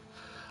problem.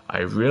 I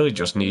really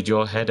just need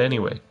your head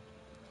anyway.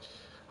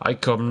 I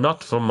come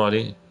not for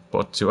money,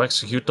 but to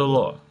execute the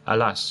law.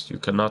 Alas, you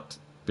cannot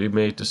be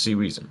made to see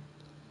reason.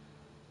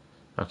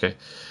 Okay.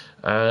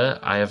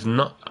 I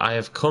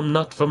have come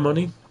not for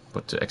money,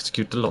 but to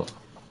execute the law.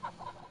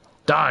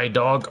 Die,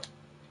 dog!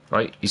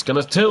 Right, he's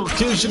gonna kill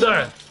you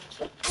there!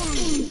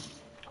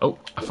 Oh,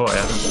 I thought I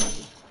had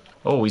him.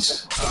 Oh,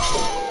 he's...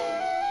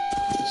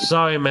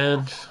 Sorry,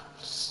 man.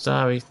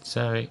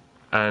 Sorry.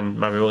 And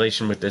my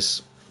relation with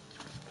this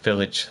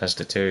village has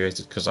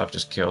deteriorated because I've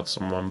just killed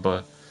someone,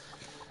 but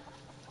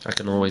I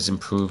can always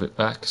improve it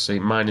back. See,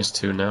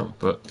 -2 now,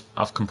 but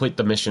I've completed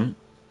the mission.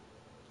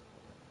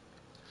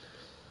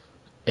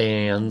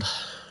 And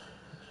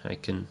I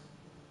can...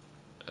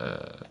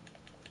 where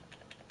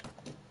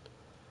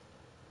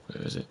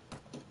is it?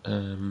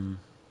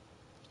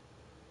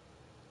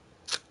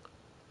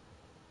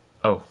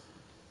 Oh,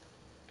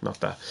 not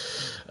that.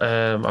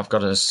 I've got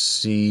to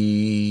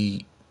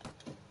see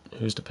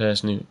who's the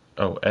person who.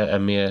 Oh,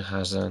 Emir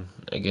Hassan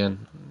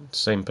again.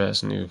 Same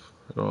person who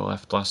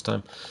left last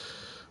time.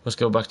 Let's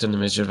go back to the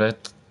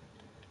Mijavet.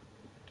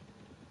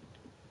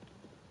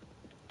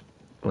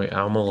 Wait,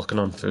 how am I looking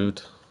on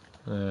food?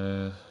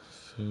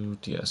 Food,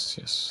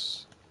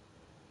 yes.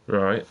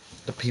 Right,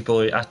 the people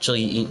are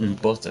actually eating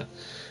butter.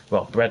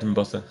 Well, bread and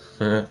butter.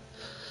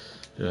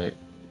 Right.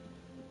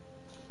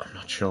 I'm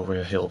not sure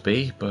where he'll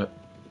be, but...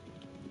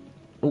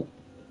 Oh,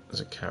 there's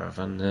a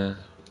caravan there.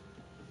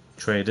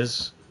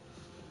 Traders.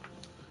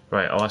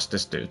 Right, I'll ask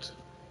this dude.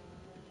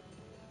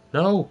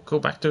 No, go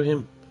back to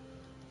him.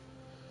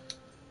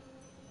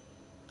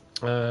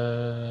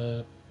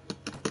 I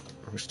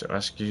wish to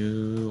ask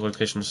you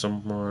location of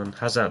someone.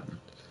 Hazan.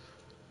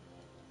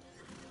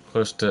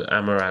 Close to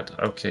Amarad.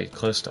 Okay,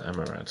 close to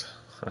Amarad.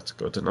 That's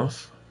good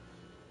enough.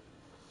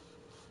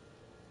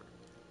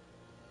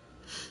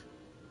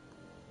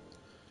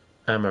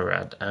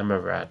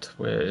 Amarad.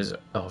 Where is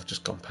it? Oh, I've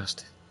just gone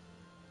past it.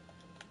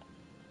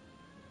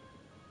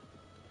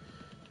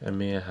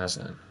 Emir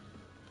Hassan.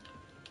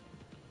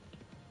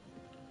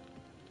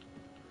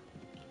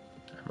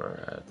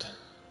 Amarad.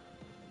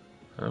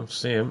 I don't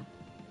see him.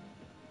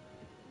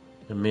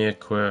 Emir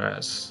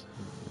Quiraz.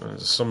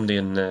 There's somebody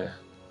in there.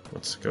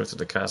 Let's go to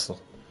the castle.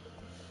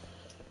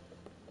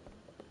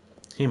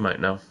 He might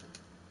know.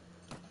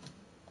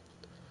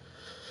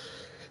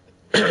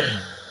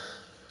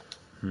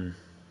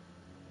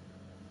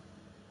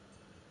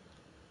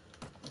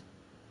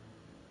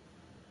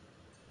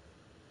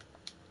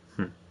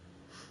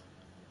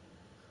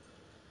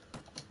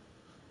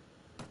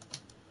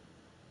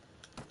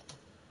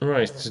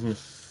 Right,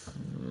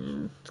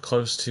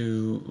 close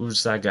to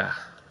Uzaga.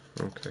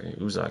 Okay,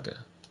 Uzaga.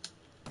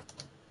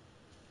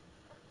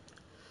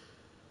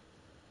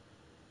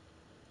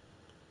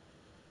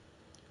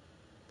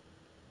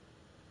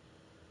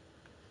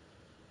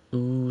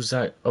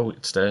 Uzaga. Oh,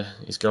 it's there.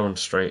 He's going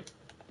straight.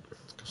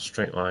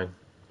 Straight line.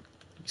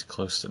 He's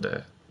close to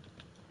there.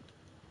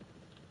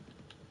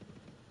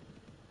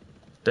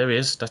 There he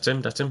is. That's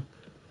him.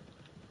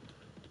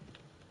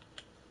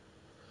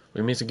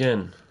 We meet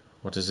again.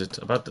 What is it?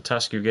 About the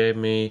task you gave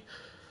me.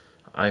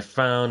 I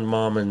found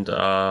Marmond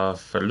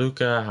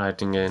Feluca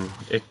hiding in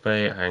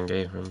Ikbay and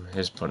gave him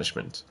his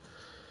punishment.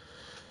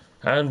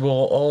 And we'll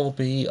all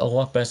be a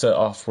lot better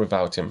off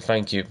without him.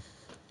 Thank you.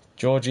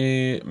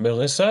 Georgie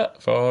Melissa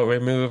for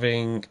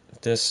removing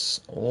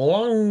this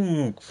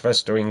long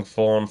festering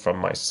thorn from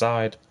my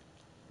side.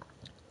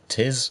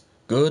 'Tis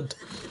good.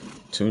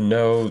 to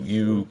know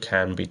you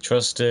can be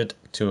trusted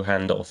to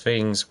handle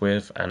things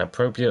with an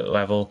appropriate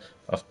level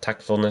of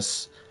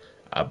tactfulness.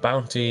 A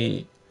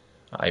bounty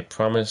I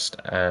promised,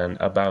 and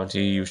a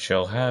bounty you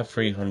shall have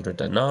 300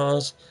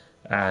 dinars,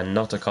 and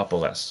not a couple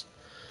less.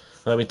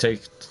 Let me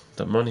take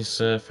the money,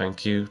 sir,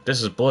 thank you.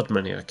 This is blood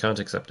money, I can't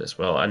accept this.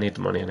 Well, I need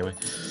the money anyway,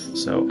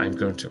 so I'm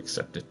going to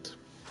accept it.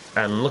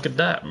 And look at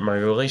that, my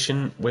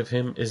relation with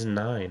him is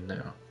 9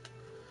 now.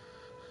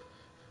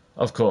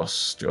 Of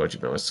course, Georgie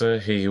Melissa,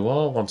 here you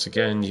are, once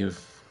again.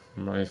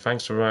 My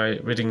thanks for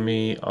ridding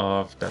me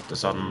of that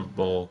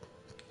dishonorable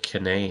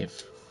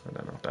knave. I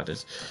don't know what that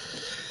is.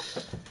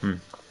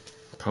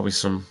 Probably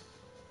some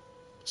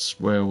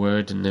swear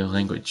word in their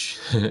language.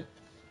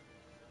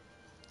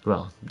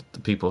 Well, the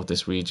people of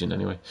this region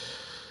anyway.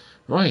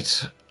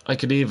 Right, I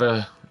could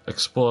either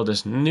explore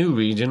this new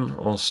region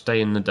or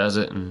stay in the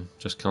desert and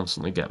just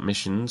constantly get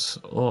missions,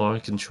 or I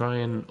can try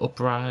and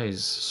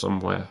uprise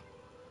somewhere.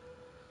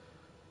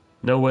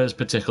 Nowhere's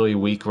particularly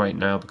weak right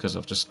now because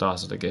I've just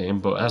started the game,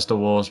 but as the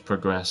wars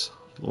progress,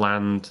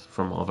 land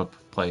from other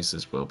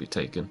places will be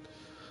taken.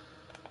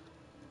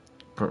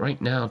 But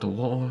right now, the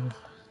war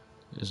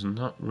is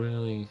not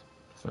really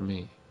for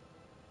me.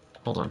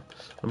 Hold on,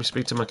 let me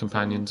speak to my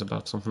companions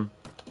about something.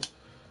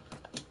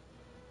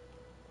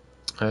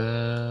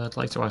 I'd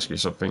like to ask you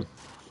something.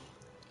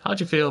 How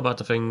do you feel about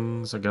the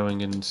things that are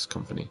going in this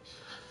company?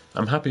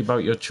 I'm happy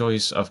about your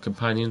choice of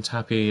companions,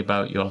 happy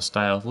about your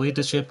style of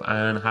leadership,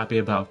 and happy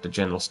about the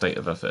general state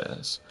of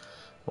affairs.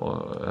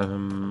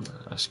 Or,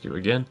 ask you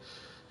again.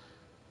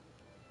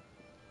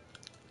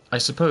 I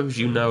suppose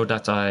you know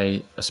that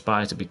I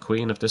aspire to be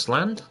queen of this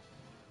land?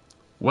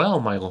 Well,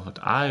 my lord,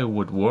 I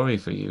would worry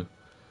for you.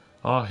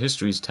 Our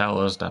histories tell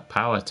us that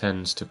power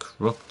tends to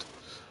corrupt,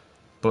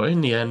 but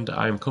in the end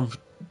I am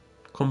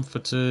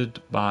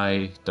comforted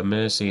by the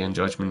mercy and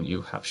judgment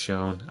you have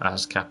shown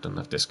as captain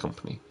of this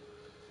company.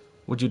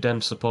 Would you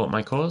then support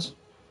my cause?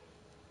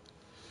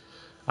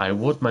 I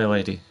would, my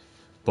lady,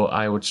 but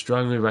I would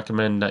strongly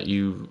recommend that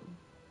you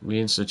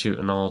reinstitute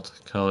an old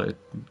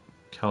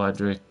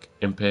Caladric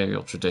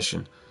imperial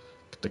tradition.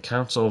 The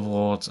Council of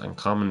Lords and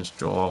Commons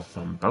draw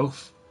from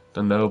both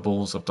the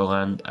nobles of the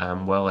land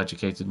and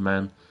well-educated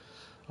men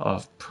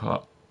of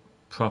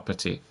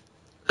property,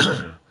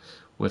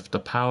 with the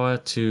power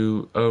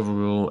to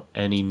overrule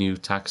any new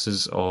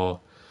taxes or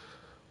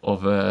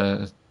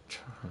other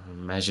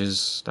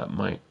measures that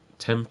might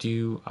tempt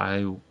you.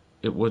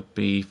 It would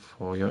be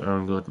for your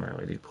own good, my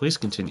lady. Please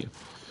continue.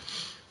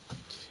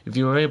 If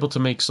you are able to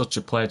make such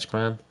a pledge,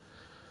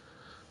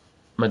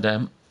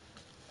 madame,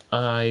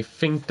 I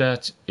think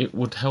that it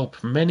would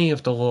help many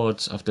of the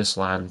lords of this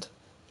land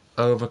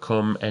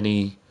overcome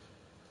any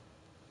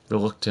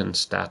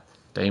reluctance that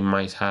they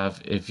might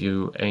have if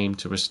you aim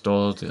to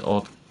restore the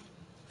old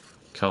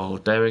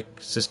Calderic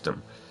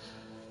system.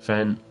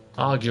 Then,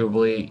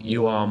 arguably,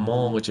 you are a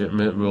more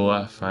legitimate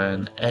ruler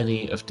than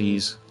any of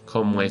these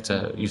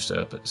come-later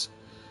usurpers.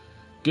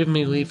 Give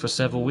me leave for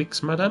several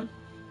weeks, madame,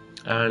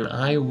 and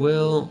I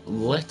will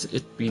let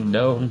it be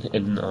known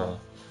in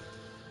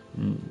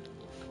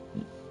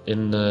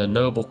the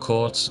noble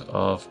courts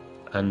of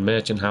and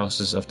merchant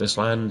houses of this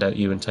land that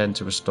you intend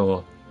to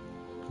restore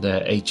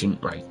their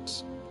ancient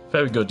rights.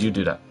 Very good, you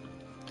do that.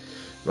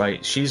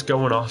 Right, she's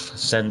going off.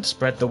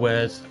 Spread the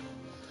word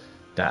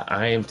that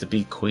I am to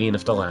be queen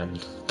of the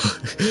land.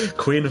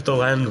 Queen of the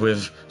land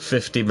with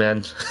 50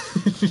 men.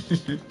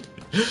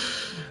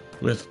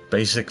 With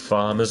basic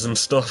farmers and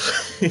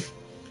stuff.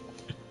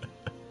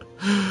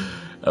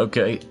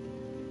 Okay.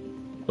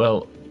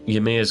 Well,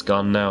 Ymir's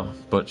gone now,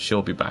 but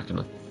she'll be back in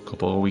a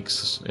couple of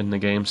weeks in the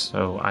game,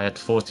 so I had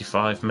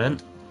 45 men.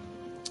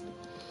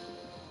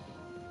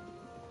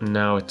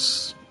 Now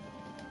it's,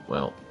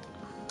 well,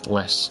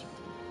 less.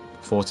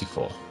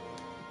 44.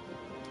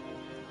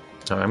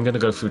 So I'm going to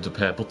go through the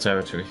purple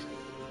territory.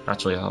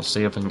 Actually, I'll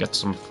see if I can get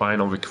some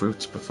final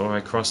recruits before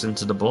I cross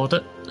into the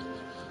border.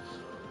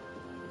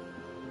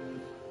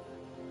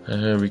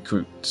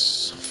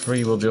 Recruits.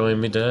 3 will join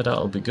me there,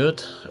 that'll be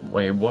good.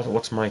 Wait,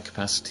 what's my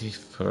capacity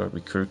for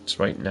recruits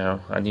right now?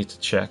 I need to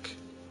check.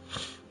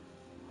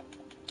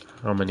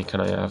 How many can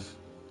I have?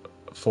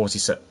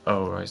 47.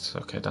 Oh, right,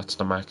 okay, that's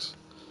the max.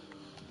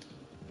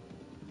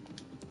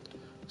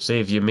 See,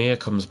 if Ymir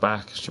comes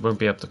back, she won't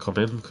be able to come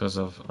in because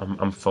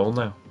I'm full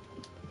now.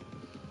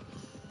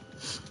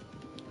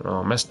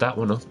 Oh, I messed that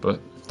one up, but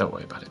don't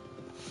worry about it.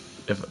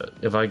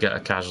 If I get a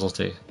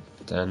casualty,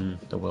 then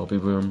there will be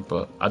room,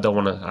 but I don't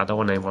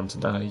want anyone to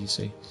die, you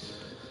see.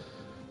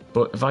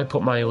 But if I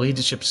put my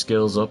leadership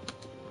skills up,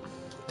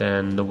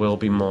 then there will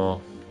be more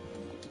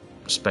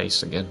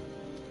space again.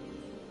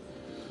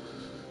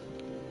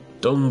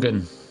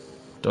 Dungan.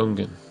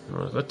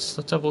 Right, let's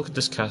have a look at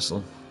this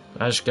castle.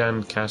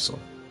 Ashgan Castle.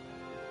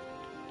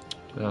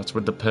 That's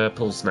with the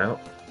purples now.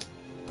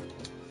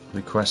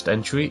 Request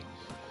entry.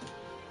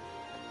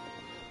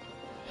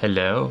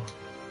 Hello.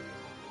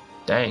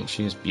 Dang,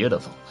 she is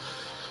beautiful.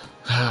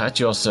 At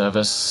your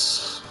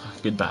service.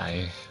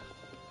 Goodbye.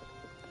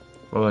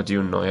 What about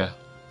you, Noya?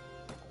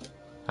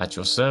 At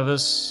your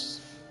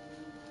service.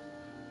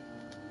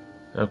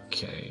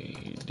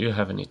 Okay, do you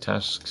have any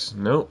tasks?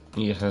 No,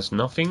 he has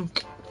nothing.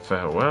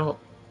 Farewell.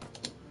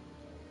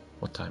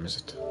 What time is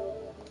it?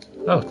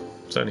 Oh,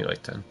 it's only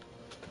like 10.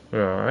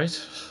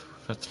 Alright,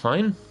 that's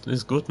fine.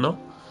 It's good, no?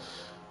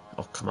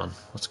 Oh, come on,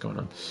 what's going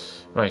on?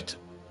 Right,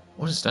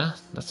 what is that?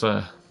 That's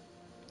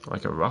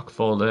like a rock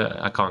fall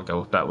there. I can't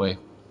go that way.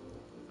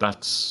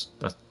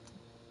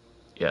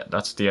 Yeah,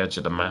 that's the edge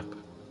of the map.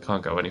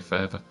 Can't go any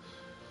further.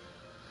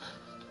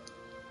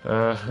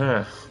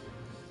 Look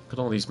at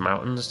all these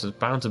mountains. There's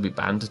bound to be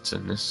bandits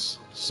in this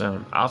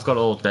zone. I've got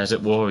all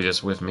desert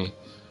warriors with me.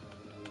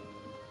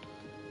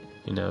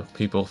 You know,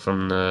 people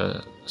from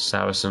the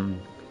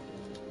Saracen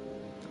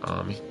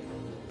army.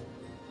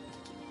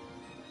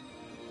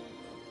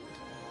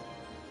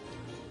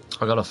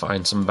 I gotta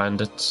find some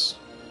bandits.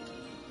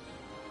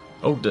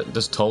 Oh,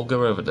 there's Tolga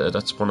over there.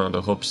 That's one of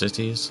the hub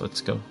cities.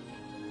 Let's go.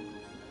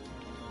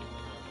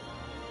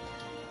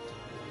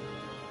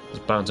 There's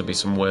bound to be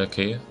some work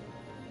here.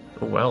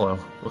 Oh, well,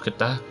 look at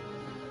that.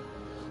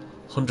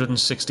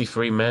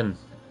 163 men.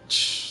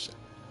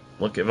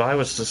 Look, if I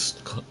was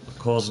to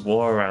cause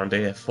war around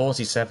here,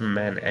 47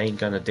 men ain't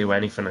gonna do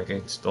anything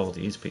against all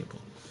these people.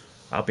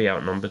 I'll be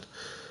outnumbered.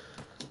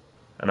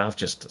 And I've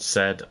just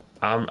said,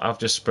 I've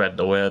just spread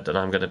the word that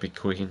I'm gonna be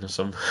queen or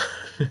something.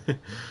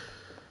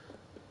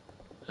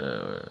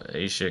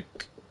 Ashik,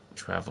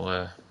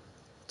 Traveller,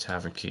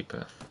 Tavern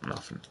Keeper,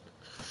 nothing.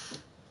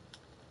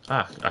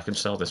 Ah, I can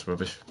sell this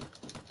rubbish.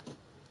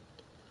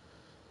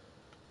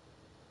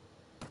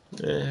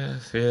 Yeah,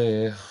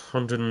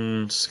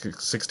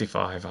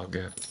 165 I'll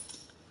get.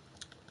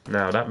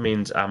 Now that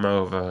means I'm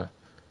over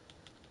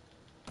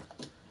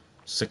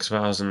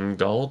 6,000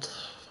 gold.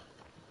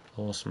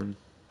 Horseman.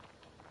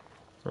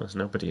 Oh, there's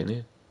nobody in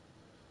here.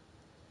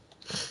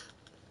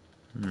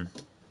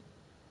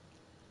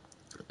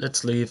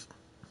 Let's leave.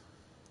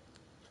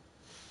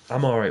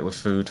 I'm alright with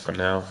food for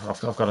now. I've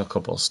got a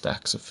couple of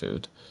stacks of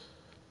food.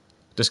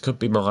 This could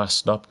be my last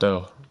stop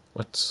though.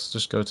 Let's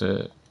just go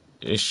to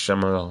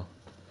Ishamel.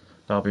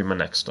 That'll be my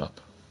next stop.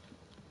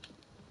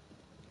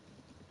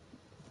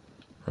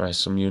 Right,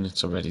 some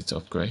units are ready to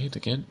upgrade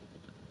again.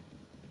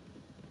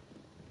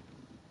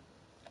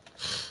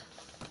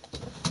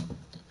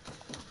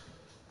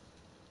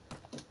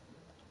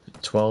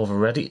 $12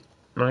 already.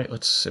 Right,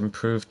 let's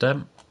improve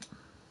them.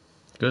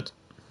 Good.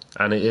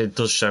 And it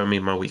does show me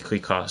my weekly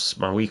costs.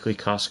 My weekly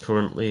cost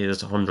currently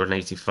is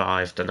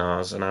 185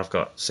 dinars, and I've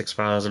got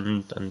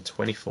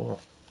 6,024.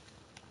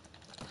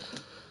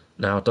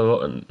 Now,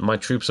 my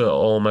troops are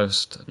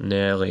almost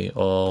nearly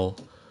all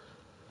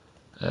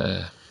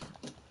the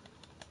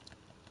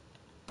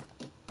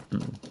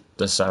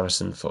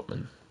Saracen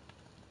footmen.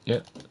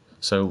 Yep.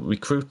 So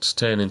recruits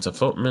turn into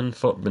footmen,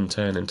 footmen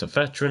turn into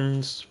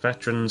veterans,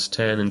 veterans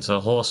turn into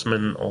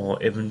horsemen or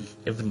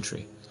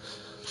infantry.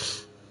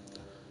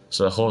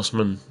 So the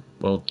horsemen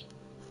will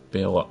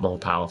be a lot more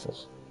powerful.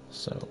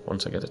 So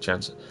once I get a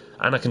chance,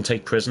 and I can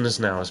take prisoners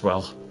now as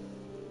well.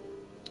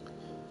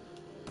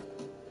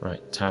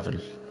 Right,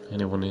 tavern.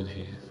 Anyone in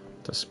here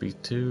to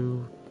speak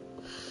to?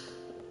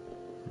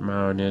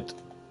 Marinid.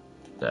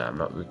 Nah, I'm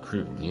not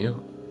recruiting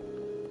you.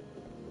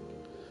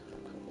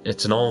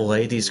 It's an all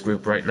ladies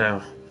group right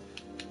now.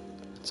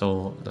 That's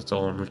all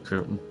I'm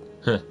recruiting.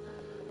 Huh.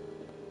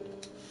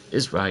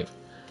 Is right.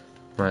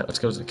 Right, let's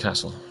go to the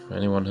castle.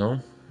 Anyone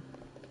home?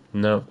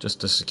 No, just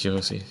the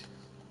security.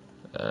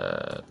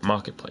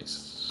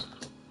 Marketplace.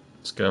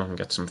 Let's go and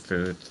get some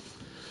food.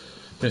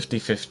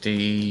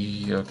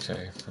 50-50.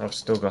 Okay, I've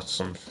still got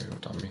some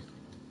food on me.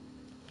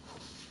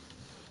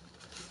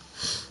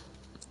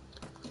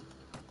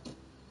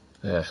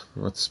 Yeah,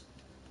 let's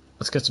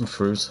get some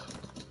fruit.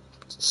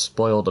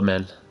 Spoil the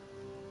men.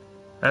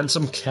 And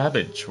some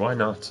cabbage, why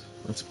not?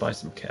 Let's buy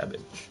some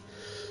cabbage.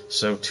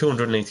 So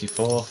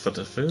 284 for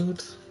the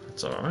food.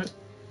 That's alright.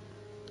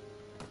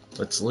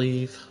 Let's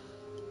leave.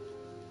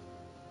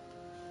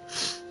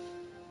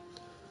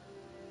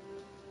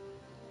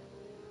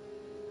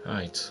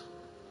 Right.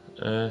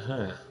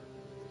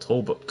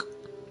 Toolbook.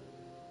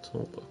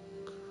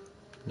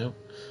 Nope.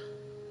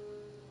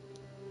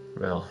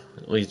 Well,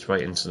 it leads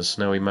right into the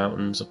snowy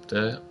mountains up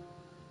there.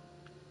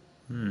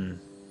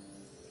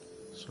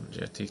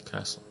 Sunjeti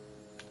Castle.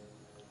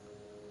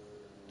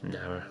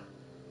 Nara.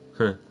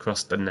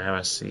 Across the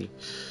Nara Sea.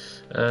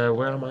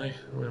 Where am I?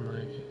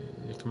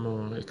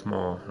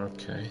 Ikmore.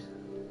 Okay.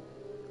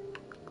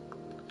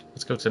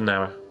 Let's go to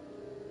Nara.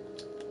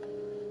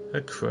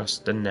 Across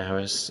the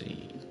Nara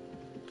Sea.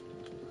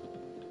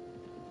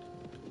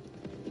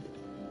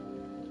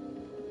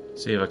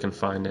 See if I can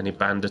find any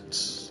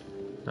bandits.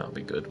 That'll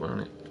be good,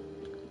 won't it?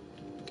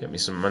 Get me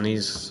some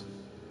monies.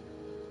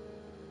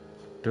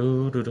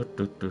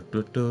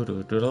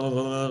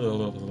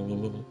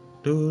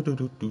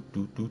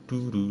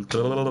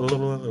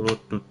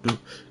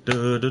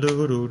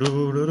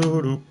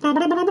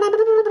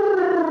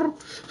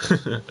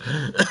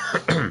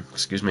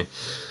 Excuse me.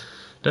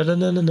 I don't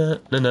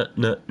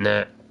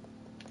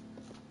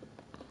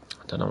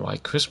know why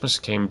Christmas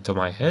came to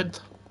my head.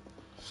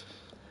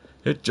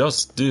 It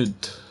just did.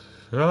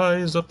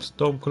 Rise up,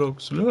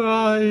 Stormcloaks,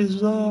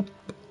 rise up!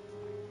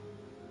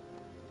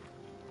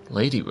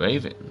 Lady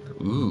Raven,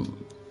 ooh.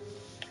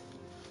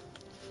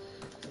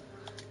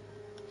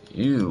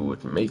 You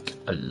would make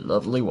a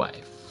lovely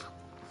wife.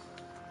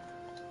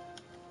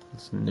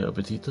 There's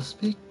nobody to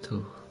speak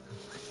to.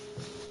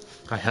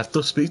 I have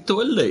to speak to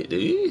a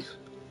lady.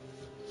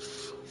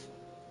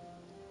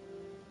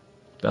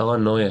 Bella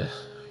Noya,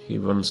 he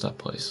runs that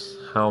place.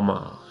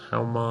 Halmar,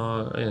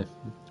 yeah.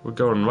 We're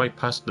going right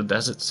past the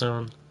desert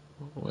zone,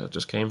 where it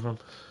just came from.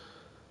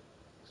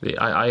 See,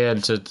 I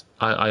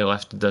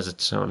left the desert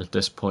zone at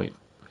this point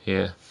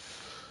here,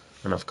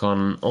 and I've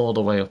gone all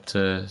the way up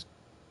to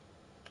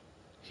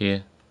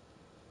here.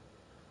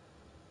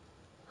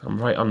 I'm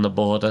right on the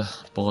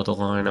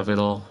borderline of it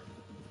all.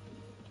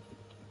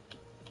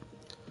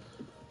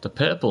 The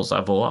purples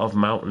have a lot of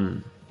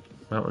mountain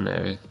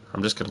area.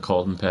 I'm just gonna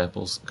call them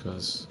purples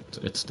because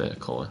it's their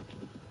colour.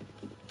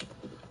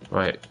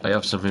 Right, I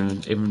have some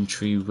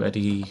inventory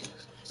ready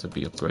to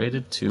be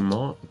upgraded. 2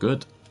 more,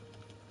 good.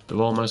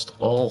 They're almost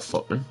all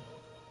footmen,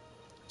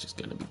 which is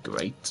gonna be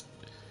great.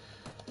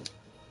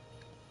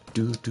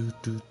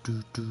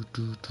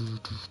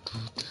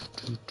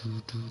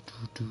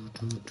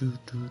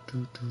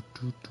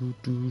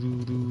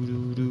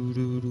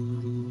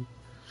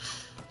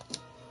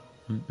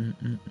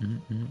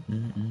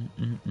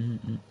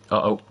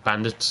 Uh-oh,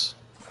 bandits.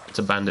 It's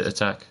a bandit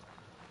attack.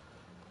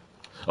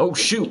 Oh,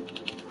 shoot!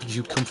 Where did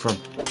you come from?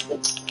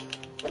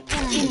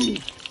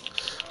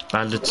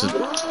 Bandits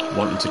are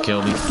wanting to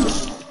kill me.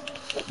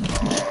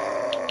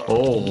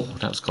 Oh,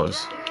 that was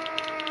close.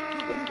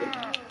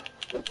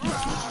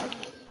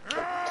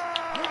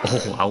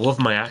 Oh, I love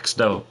my axe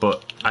though,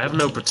 but I have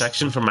no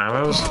protection from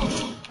arrows.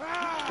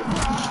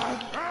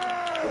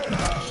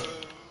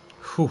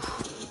 Whew.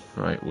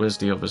 Right, where's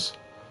the others?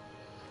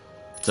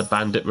 It's a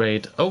bandit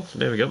raid. Oh,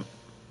 there we go.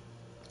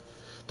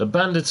 The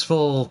bandits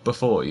fall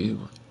before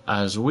you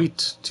as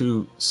wheat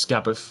to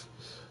scabbeth.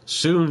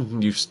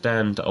 Soon you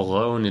stand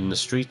alone in the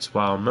streets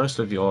while most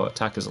of your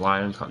attackers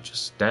lie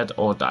unconscious, dead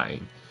or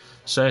dying.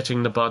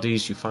 Searching the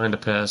bodies, you find a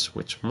purse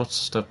which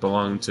must have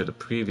belonged to the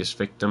previous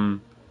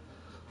victim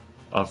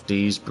of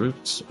these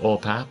brutes, or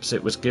perhaps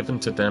it was given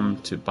to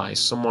them by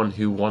someone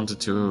who wanted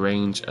to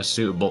arrange a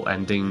suitable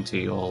ending to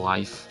your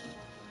life.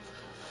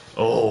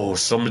 Oh,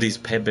 somebody's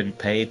been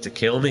paid to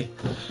kill me.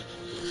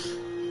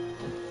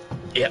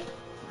 Yep.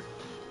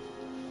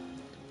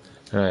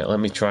 Alright, let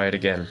me try it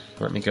again.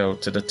 Let me go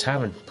to the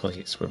tavern,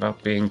 please,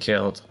 without being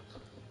killed.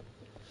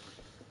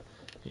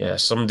 Yeah,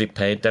 somebody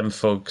paid them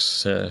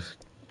folks to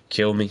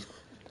kill me.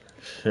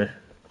 Alright,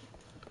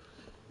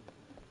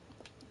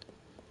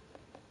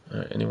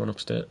 anyone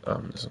upstairs?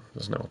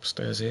 There's no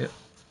upstairs here.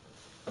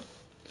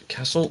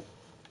 Castle.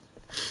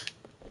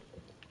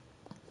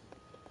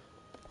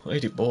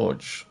 Lady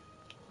Borge.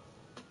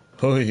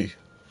 Hoi.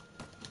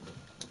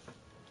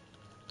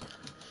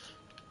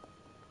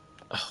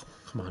 Oh,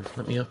 come on,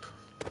 let me up.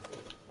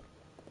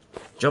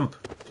 Jump.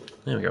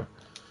 There we go.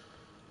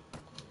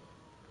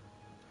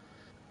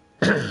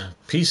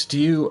 Peace to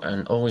you,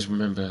 and always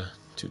remember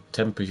to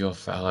temper your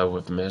valor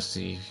with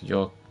mercy,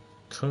 your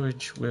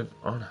courage with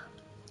honor.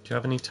 Do you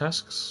have any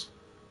tasks?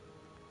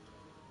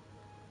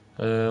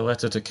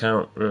 Letter to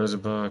Count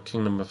Rosabar,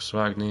 Kingdom of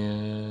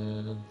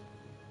Swagnia,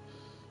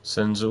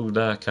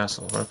 Senzulda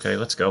Castle. Okay,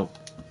 let's go.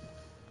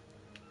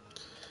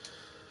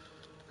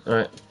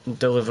 Alright,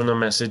 delivering a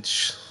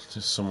message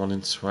to someone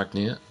in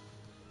Swagnia.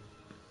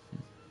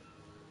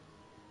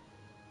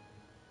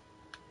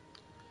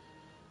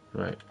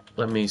 Right,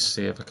 let me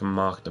see if I can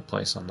mark the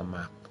place on the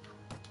map.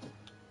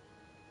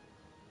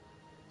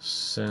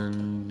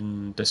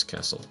 Send this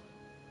castle.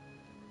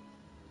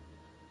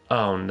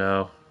 Oh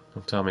no,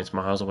 don't tell me it's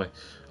miles away.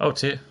 Oh,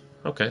 it's here.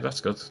 Okay, that's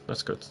good.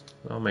 That's good.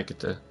 I'll make it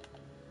there.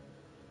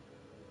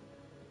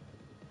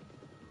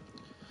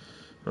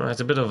 Right,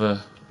 it's a bit of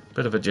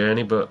a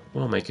journey, but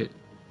we'll make it.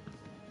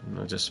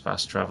 Just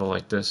fast travel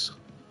like this.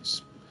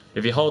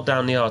 If you hold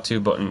down the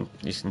R2 button,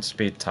 you can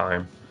speed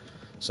time,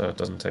 so it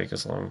doesn't take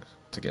as long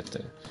to get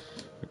there.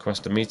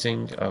 Request a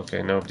meeting.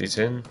 Okay, nobody's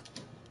in.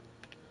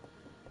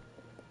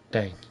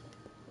 Dang.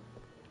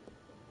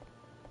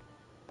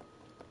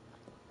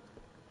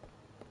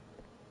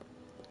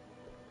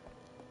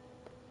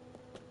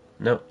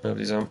 Nope,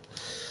 nobody's on.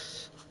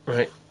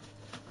 Right.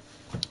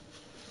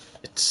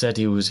 It said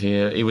he was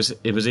here. It was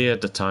here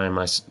at the time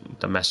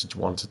the message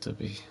wanted to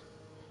be.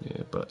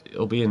 Yeah, but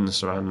it'll be in the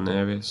surrounding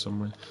area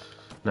somewhere.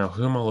 Now,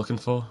 who am I looking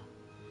for?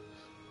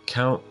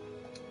 Count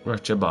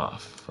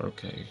Rechaboff.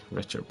 Okay,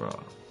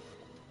 Rechaboff.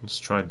 Let's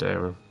try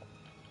Darren.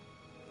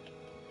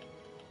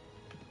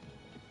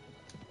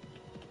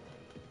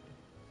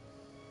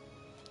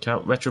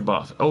 Count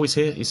Rechaboff. Oh, he's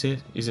here. He's here.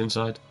 He's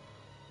inside.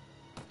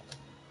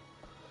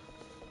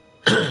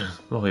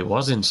 Well, he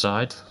was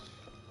inside.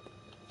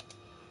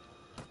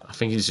 I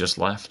think he's just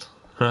left.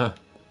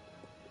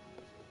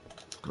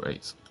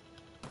 Great.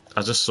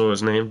 I just saw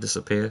his name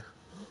disappear,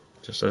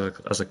 just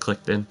as I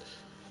clicked in.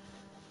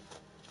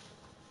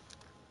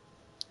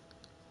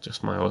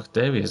 Just my luck.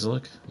 There he is,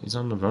 look. He's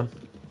on the run.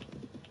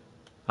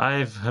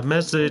 I've a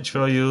message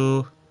for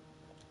you.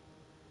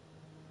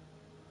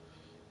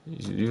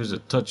 You should use a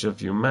touch of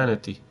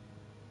humanity.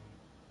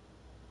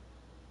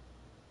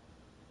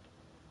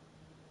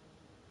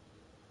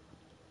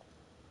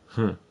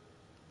 I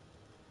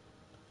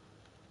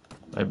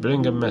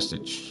bring a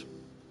message.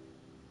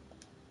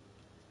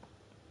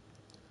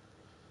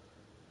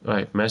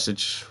 Right,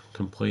 message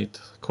complete.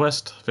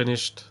 Quest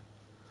finished.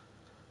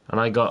 And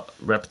I got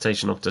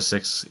reputation up to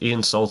 6. He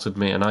insulted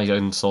me and I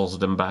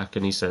insulted him back,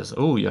 and he says,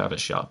 "Oh, you have a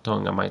sharp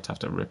tongue, I might have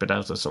to rip it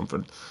out or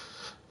something."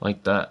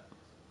 Like that.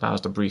 That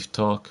was the brief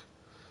talk.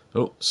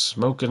 Oh,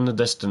 smoke in the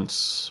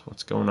distance.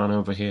 What's going on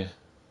over here?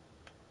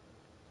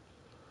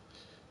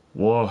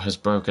 War has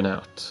broken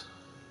out.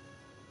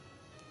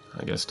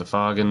 I guess the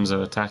Fargans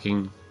are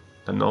attacking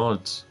the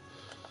Nords.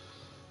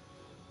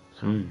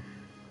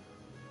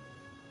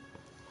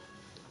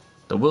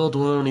 The world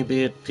will only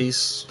be at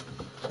peace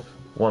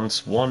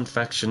once one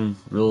faction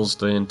rules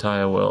the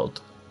entire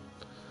world.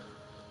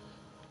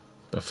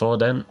 Before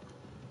then,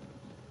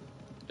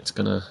 it's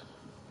gonna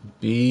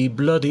be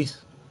bloody.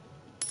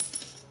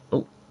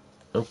 Oh,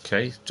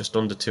 okay, just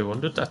under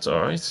 200, that's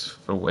alright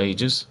for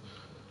wages.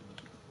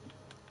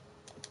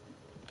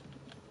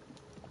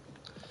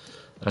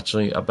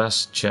 Actually, I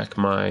best check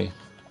my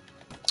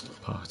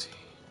party.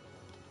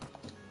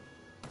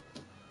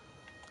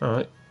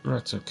 Alright,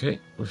 that's okay,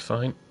 we're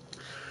fine.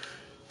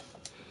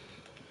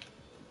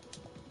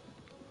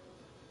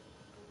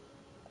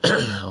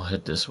 I'll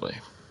head this way.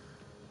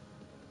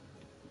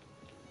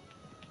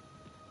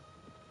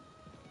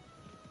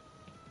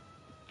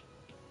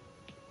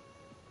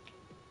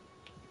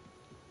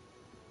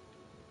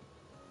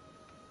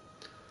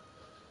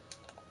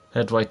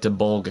 Head right to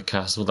Bolga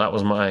Castle. That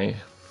was my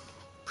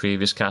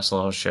previous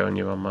castle I was showing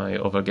you on my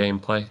other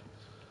gameplay.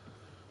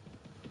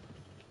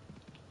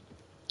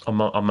 On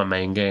my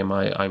main game,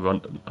 I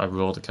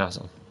rule the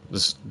castle.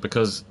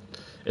 Because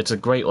it's a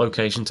great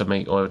location to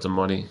make loads of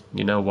money.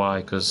 You know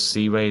why? Because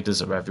sea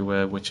raiders are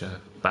everywhere, which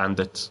are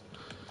bandits,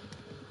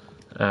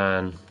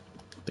 and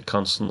they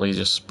constantly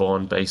just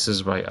spawn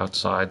bases right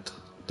outside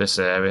this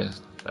area,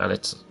 and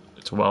it's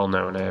a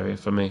well-known area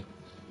for me.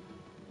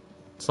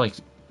 It's like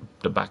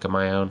the back of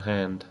my own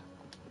hand.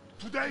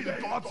 Today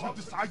the gods will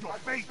decide your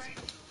fate.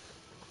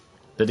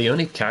 They're the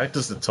only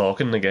characters that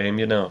talk in the game,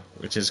 you know,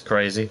 which is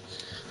crazy.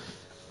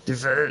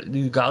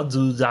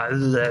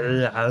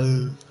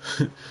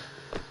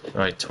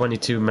 Right,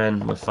 22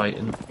 men, we're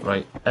fighting.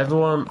 Right,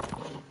 everyone,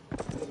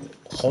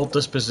 hold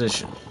this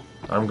position.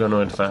 I'm going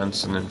to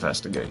advance and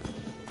investigate.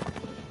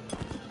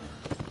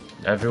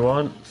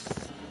 Everyone,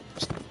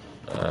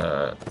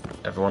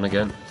 everyone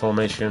again,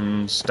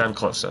 formation, stand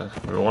closer.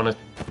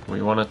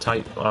 We want a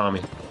tight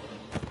army.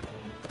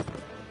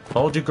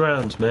 Hold your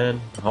ground, man.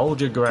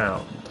 Hold your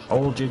ground.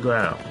 Hold your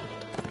ground.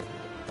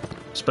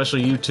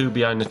 Especially you two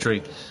behind the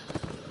tree.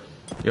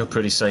 You're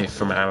pretty safe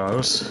from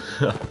arrows.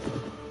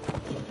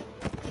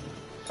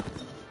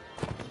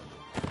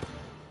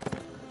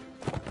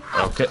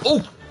 Okay.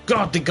 Oh,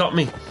 God, they got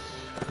me.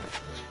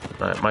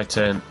 Right, my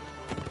turn.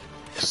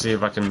 See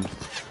if I can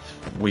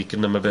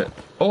weaken them a bit.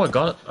 Oh, I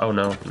got it. Oh,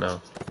 no,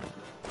 no.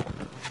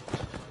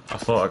 I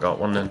thought I got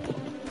one then.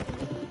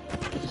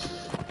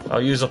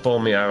 I'll use up all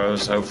my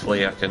arrows.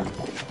 Hopefully I can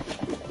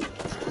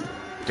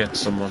get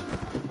someone.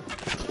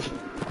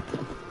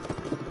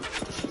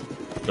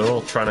 They're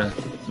all trying to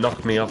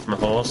knock me off my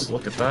horse.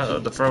 Look at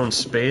that. They're throwing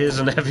spears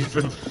and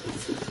everything.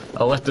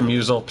 I'll let them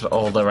use up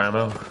all their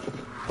ammo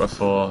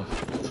before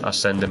I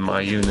send in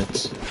my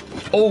units.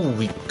 Oh,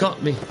 he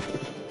got me.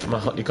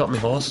 He got me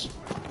horse.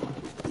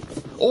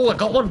 Oh, I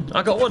got one.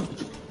 I got one.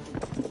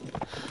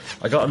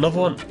 I got another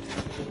one.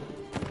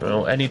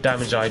 Well, any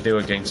damage I do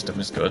against him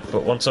is good,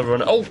 but once I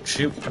run... Oh,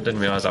 shoot. I didn't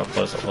realise how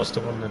close I was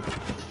to one then.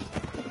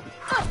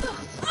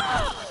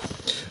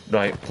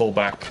 Right, pull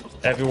back.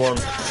 Everyone,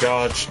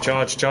 charge,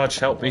 charge, charge.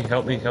 Help me,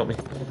 help me, help me.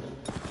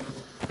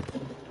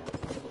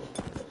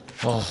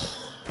 Oh.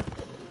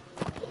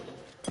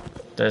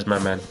 There's my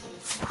men.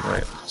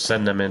 Right,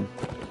 send them in.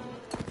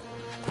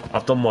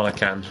 I've done what I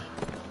can.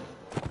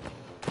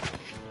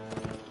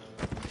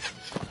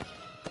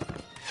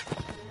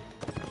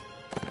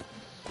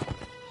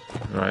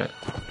 Right,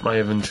 my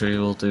infantry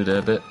will do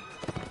their bit.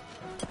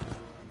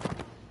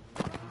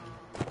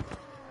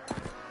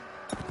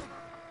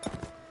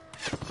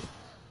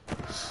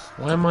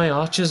 Why are my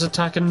archers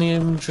attacking the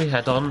infantry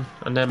head on,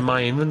 and then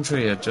my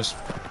infantry are just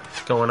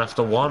going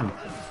after one?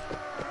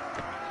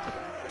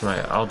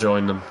 Right, I'll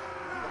join them.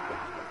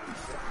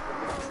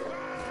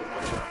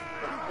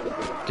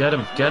 Get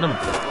him, get him!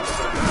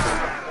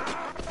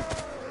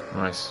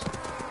 Nice.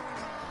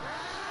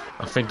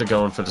 I think they're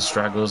going for the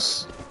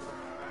stragglers.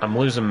 I'm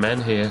losing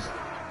men here.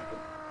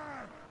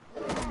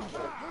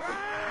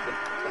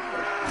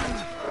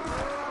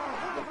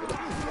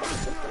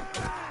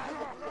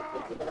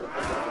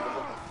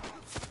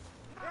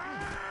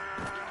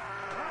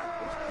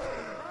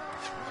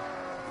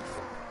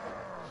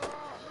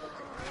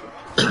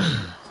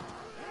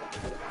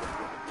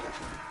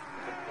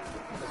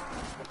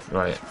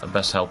 Right, I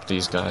best help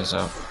these guys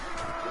out.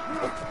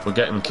 We're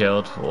getting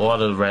killed.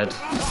 What a red.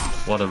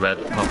 What a red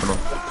popping up.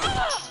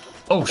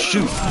 Oh,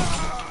 shoot!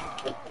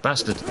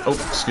 Bastard. Oh,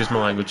 excuse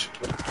my language.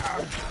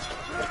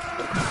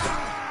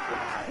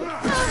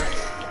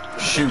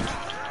 Shoot.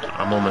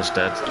 I'm almost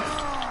dead.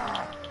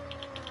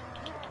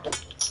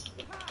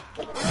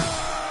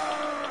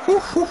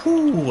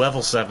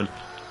 Level 7.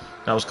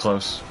 That was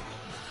close.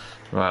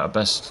 Right, I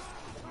best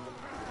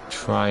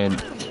try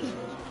and...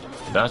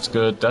 That's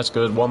good, that's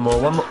good. One more,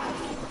 one more.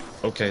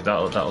 Okay,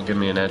 that'll give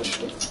me an edge.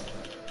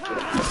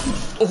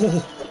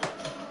 Oh!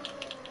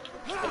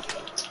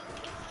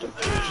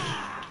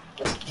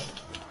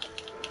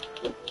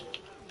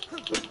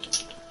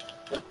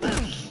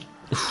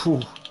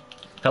 Whew.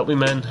 Help me,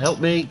 men, help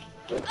me!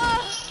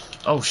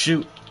 Oh,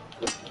 shoot!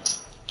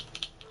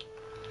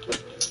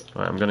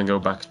 Right, I'm gonna go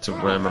back to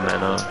where my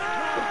men are.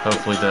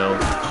 Hopefully they'll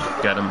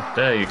get them.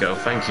 There you go,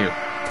 thank you.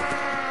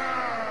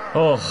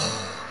 Oh,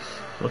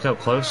 look how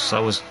close. I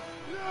was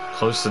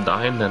close to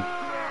dying then.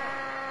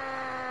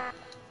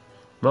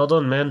 Well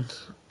done, men.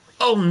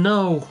 Oh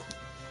no!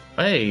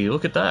 Hey,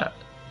 look at that.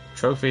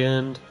 Trophy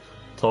and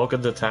talk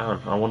of the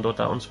town. I wonder what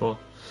that one's for.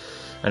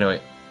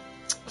 Anyway,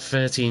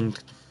 13.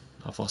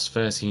 I've lost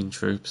 13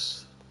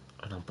 troops.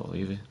 I don't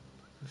believe it.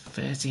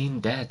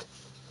 13 dead.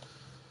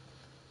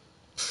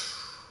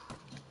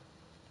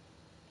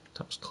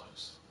 That was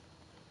close.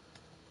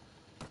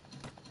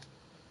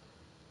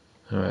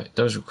 Alright,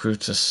 those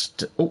recruits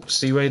are oh,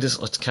 Sea Raiders,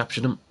 let's capture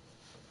them.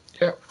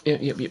 Yep.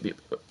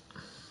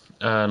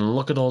 And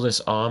look at all this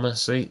armor,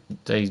 see?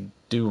 They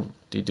do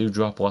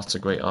drop lots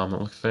of great armor.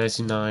 Look,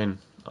 39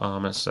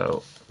 armor,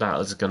 so that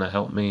is gonna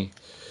help me.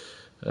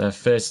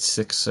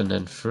 36 and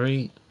then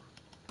 3.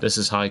 This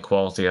is high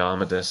quality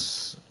armor,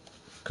 this.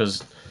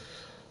 Because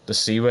the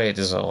Sea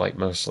Raiders are like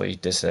mostly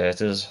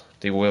deserters.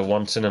 They were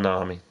once in an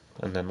army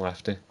and then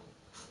left it.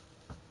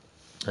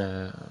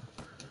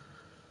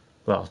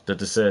 Well, the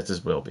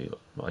deserters will be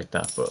like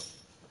that, but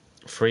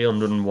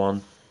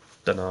 301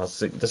 dinars.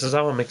 This is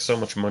how I make so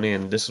much money,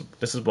 and this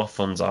is what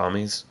funds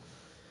armies.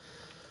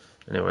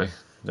 Anyway,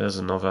 there's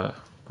another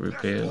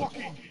group here.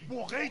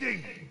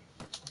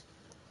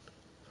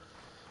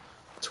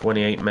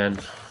 28 men.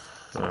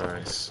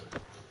 Alright.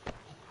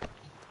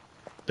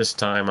 This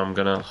time I'm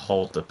gonna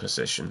hold the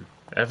position.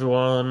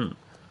 Everyone,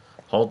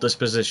 hold this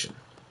position.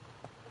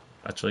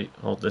 Actually,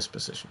 hold this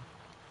position.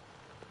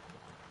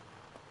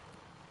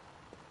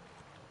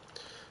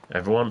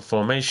 Everyone,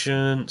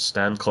 formation,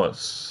 stand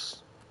close.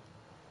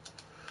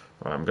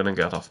 Right, I'm gonna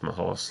get off my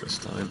horse this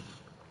time.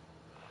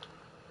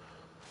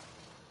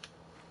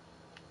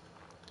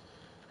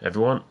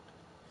 Everyone,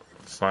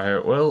 fire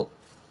at will.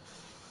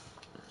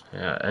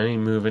 Yeah, any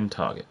moving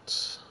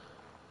targets.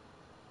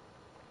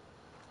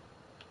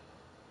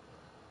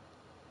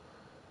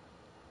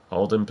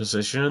 Hold in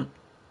position.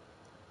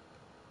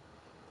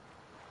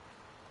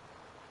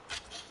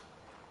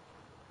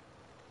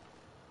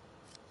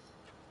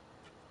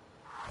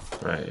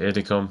 Right, here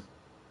they come.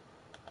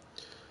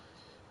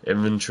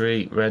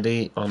 Infantry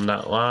ready on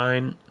that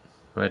line.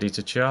 Ready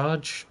to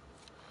charge.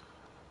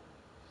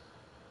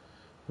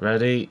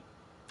 Ready.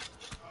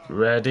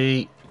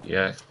 Ready.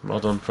 Yeah, well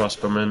done,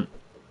 Prosperman.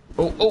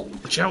 Oh,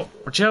 watch out,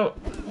 watch out.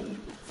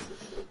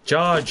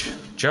 Charge,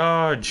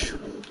 charge.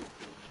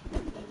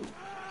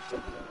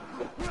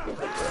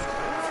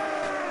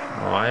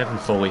 Oh, I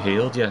haven't fully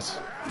healed yet.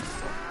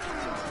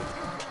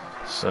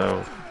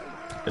 So,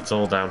 it's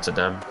all down to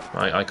them.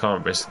 I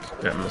can't risk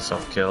getting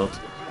myself killed.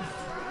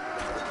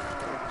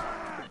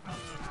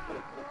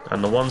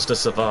 And the ones to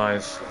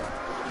survive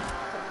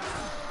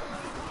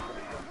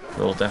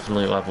will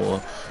definitely level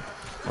up.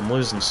 I'm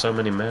losing so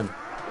many men.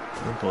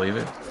 I don't believe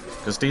it.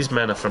 Because these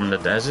men are from the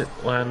desert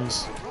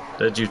lands.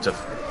 They're used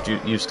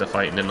to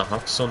fighting in the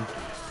hot sun.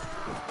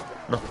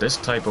 Not this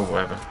type of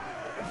weather.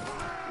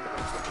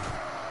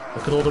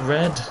 Look at all the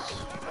red.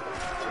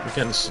 We're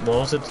getting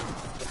slaughtered.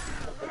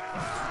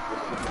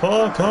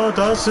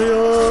 Cardassia!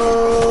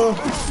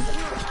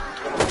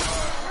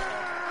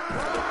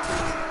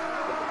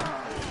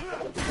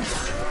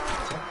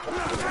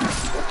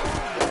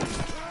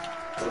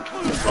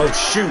 Oh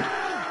shoot!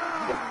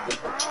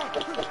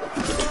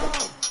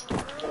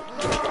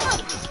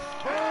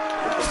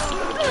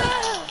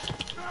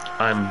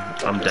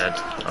 I'm dead.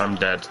 I'm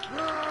dead.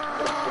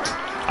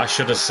 I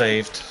should have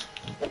saved.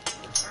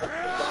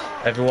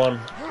 Everyone,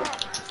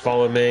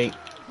 follow me.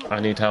 I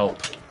need help.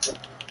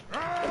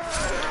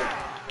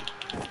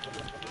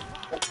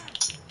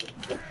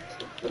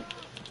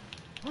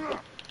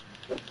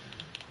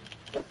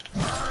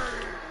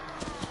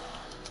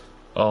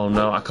 Oh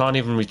no, I can't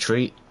even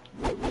retreat.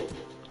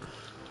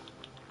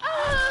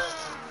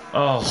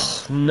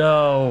 Oh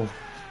no.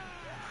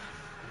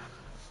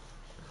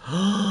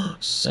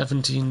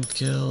 17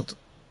 killed.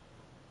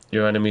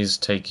 Your enemies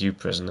take you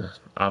prisoner.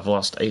 I've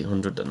lost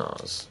 800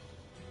 dinars.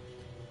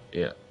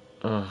 Yeah.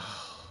 And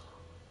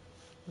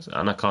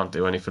I can't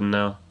do anything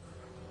now.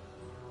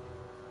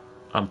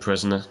 I'm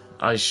prisoner.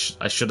 I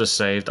should have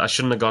saved. I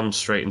shouldn't have gone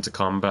straight into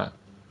combat.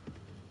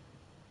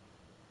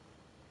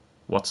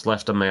 What's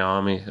left of my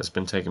army has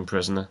been taken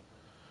prisoner.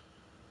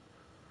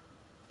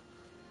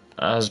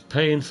 As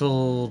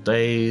painful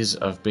days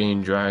of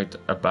being dragged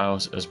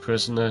about as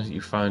prisoner, you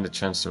find a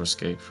chance to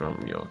escape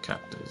from your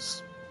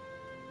captors.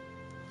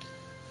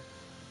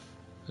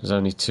 There's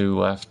only 2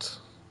 left.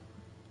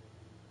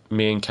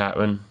 Me and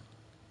Catherine.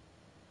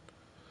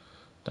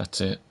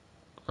 That's it.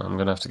 I'm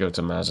gonna have to go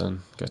to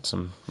Mazin, get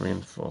some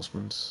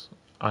reinforcements.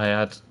 I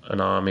had an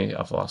army,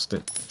 I've lost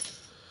it.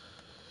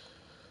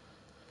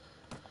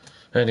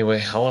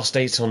 Anyway, I lost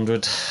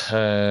 800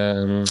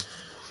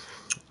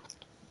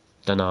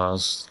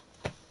 dinars.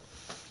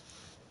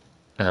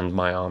 And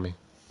my army.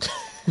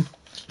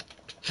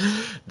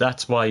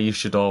 That's why you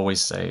should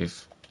always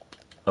save.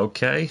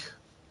 Okay?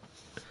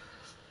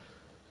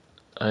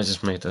 I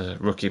just made a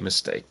rookie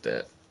mistake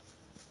there.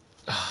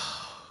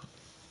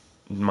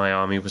 My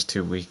army was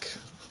too weak.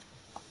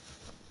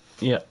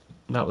 Yeah,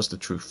 that was the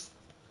truth.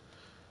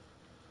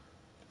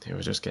 They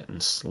were just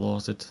getting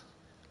slaughtered.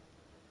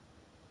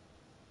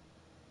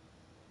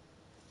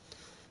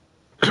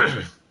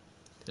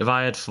 If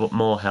I had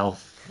more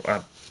health,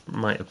 I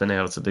might have been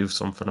able to do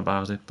something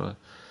about it, but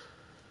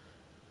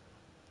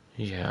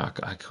yeah,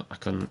 I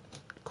couldn't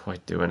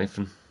quite do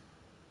anything.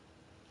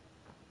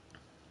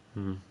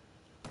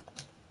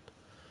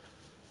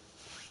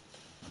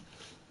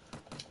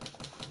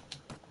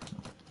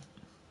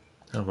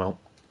 Oh well.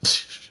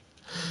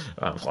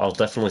 I'll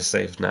definitely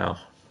save now.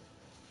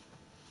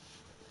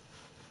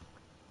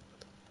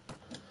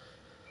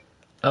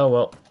 Oh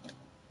well.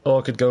 Or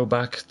I could go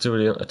back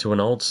to an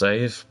old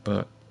save,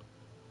 but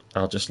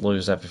I'll just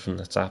lose everything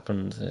that's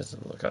happened.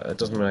 It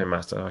doesn't really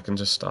matter. I can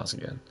just start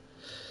again.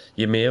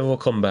 Ymir will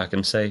come back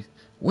and say,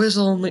 "Where's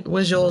all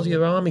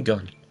your army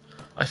gone?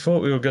 I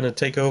thought we were going to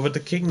take over the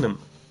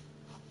kingdom."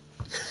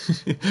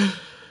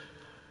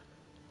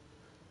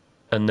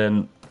 And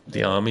then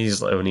the army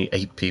is only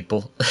 8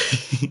 people.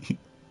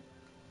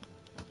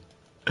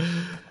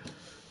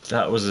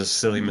 That was a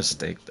silly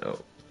mistake,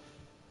 though.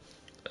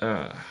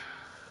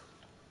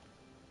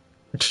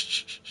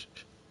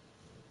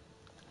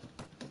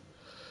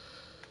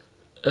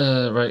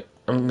 Right,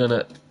 I'm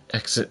gonna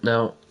exit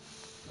now.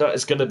 That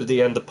is gonna be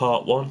the end of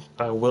part 1.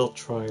 I will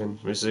try and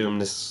resume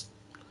this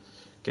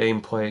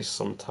gameplay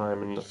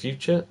sometime in the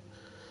future.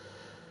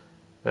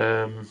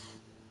 Yeah,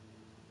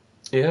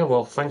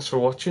 well, thanks for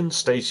watching.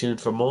 Stay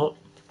tuned for more.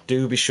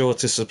 Do be sure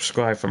to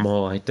subscribe for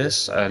more like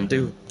this, and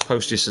do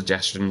post your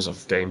suggestions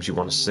of games you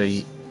want to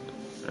see,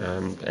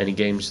 and any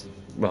games,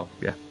 well,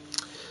 yeah,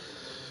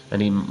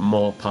 any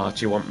more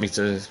parts you want me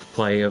to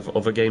play of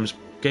other games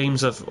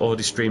I've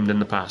already streamed in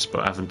the past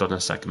but I haven't done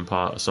a second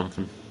part or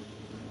something.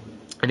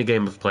 Any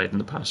game I've played in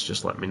the past,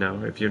 just let me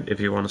know if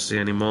you want to see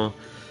any more.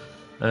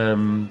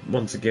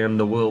 Once again,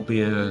 there will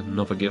be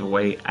another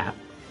giveaway at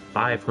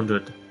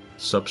 500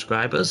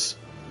 subscribers.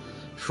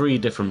 3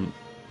 different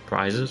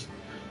prizes.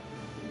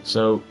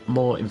 So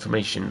more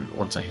information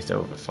once I hit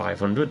over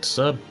 500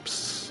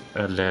 subs,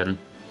 and then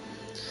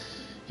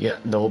yeah,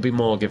 there will be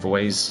more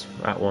giveaways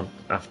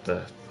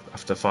after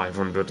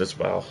 500 as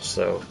well.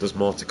 So there's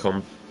more to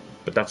come,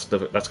 but that's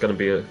going to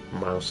be a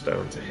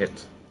milestone to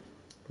hit.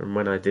 And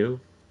when I do,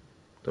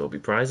 there will be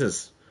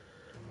prizes,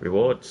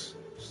 rewards,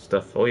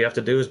 stuff. All you have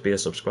to do is be a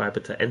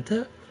subscriber to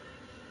enter.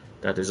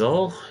 That is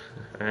all.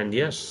 And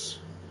yes,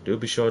 do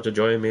be sure to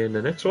join me in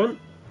the next one.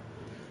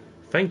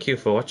 Thank you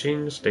for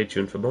watching. Stay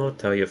tuned for more.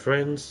 Tell your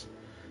friends.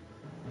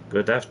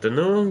 Good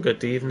afternoon,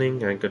 good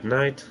evening, and good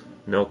night.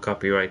 No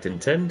copyright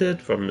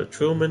intended from The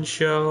Truman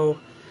Show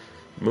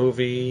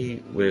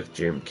movie with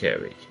Jim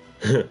Carrey.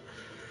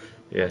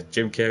 Yeah,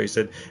 Jim Carrey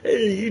said,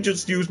 "Hey, you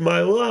just used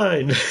my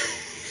line."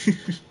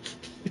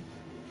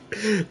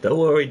 Don't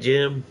worry,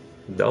 Jim.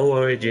 Don't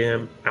worry,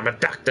 Jim. I'm a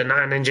doctor,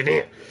 not an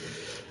engineer.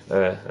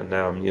 And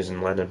now I'm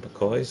using Leonard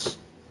McCoy's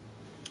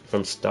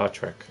from Star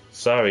Trek.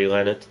 Sorry,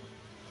 Leonard.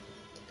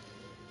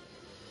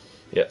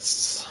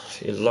 Yes,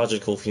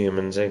 illogical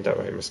humans, ain't that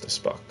right, Mr.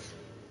 Spock?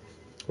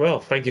 Well,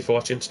 thank you for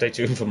watching. Stay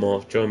tuned for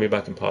more. Join me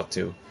back in part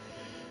 2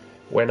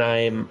 when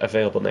I'm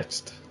available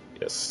next.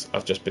 Yes,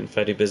 I've just been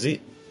very busy,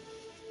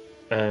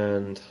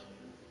 and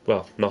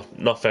well,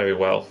 not very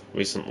well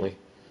recently.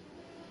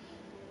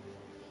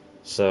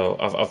 So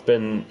I've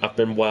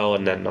been well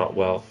and then not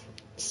well.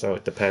 So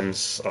it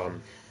depends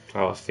on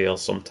how I feel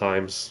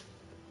sometimes,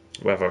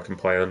 whether I can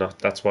play or not.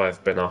 That's why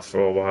I've been off for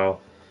a while.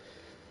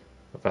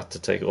 I've had to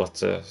take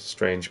lots of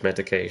strange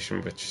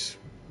medication, which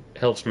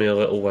helps me a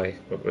little way,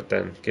 but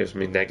then gives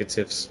me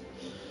negatives.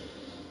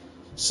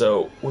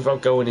 So,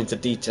 without going into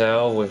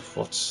detail with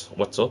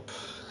what's up,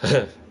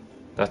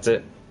 that's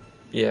it.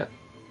 Yeah,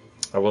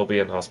 I will be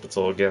in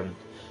hospital again.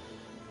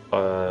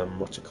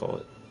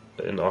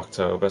 In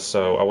October.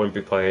 So I won't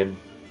be playing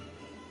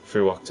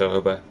through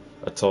October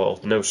at all.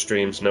 No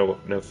streams, no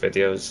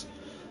videos.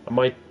 I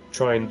might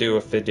try and do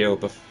a video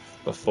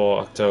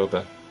before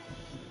October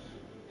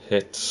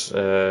hits.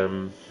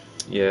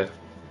 Yeah,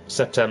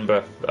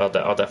 September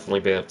I'll definitely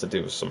be able to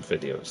do some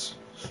videos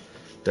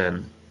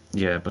then.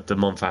 Yeah, but the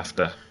month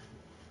after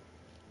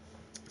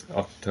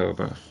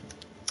October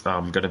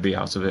I'm gonna be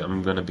out of it.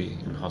 I'm gonna be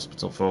in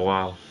hospital for a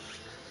while.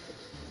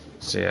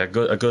 So yeah,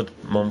 a good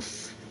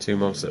month 2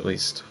 months at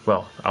least.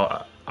 Well,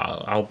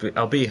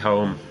 I'll be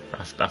home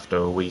after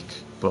a week,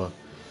 but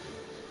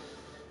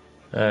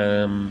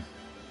I'll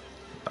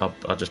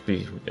just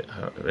be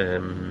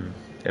in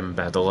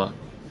bed a lot,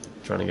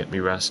 trying to get me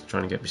rest,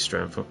 trying to get me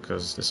strength up,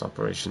 because this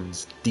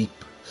operation's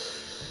deep,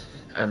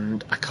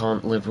 and I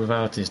can't live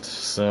without it.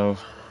 So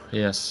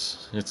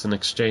yes, it's an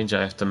exchange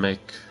I have to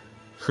make.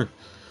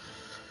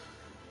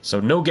 So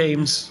no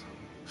games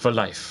for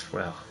life.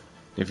 Well,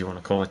 if you want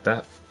to call it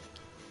that.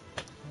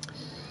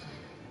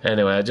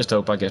 Anyway, I just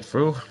hope I get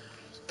through.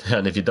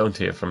 And if you don't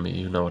hear from me,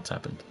 you know what's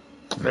happened.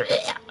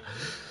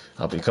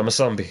 I'll become a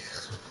zombie.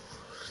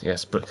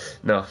 Yes, but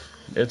no,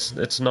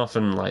 it's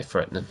nothing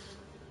life-threatening.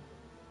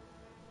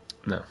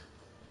 No.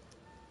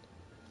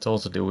 It's all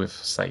to do with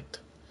sight.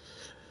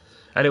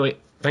 Anyway,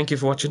 thank you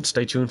for watching.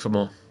 Stay tuned for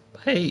more.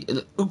 Bye.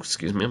 Oh,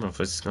 excuse me, my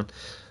voice is gone.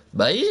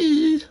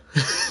 Bye.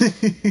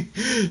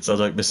 Sounds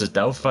like Mrs.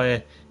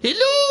 Doubtfire.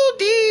 Hello,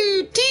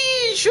 dear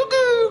tea,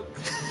 sugar.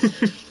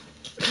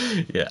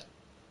 Yeah,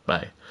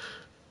 bye.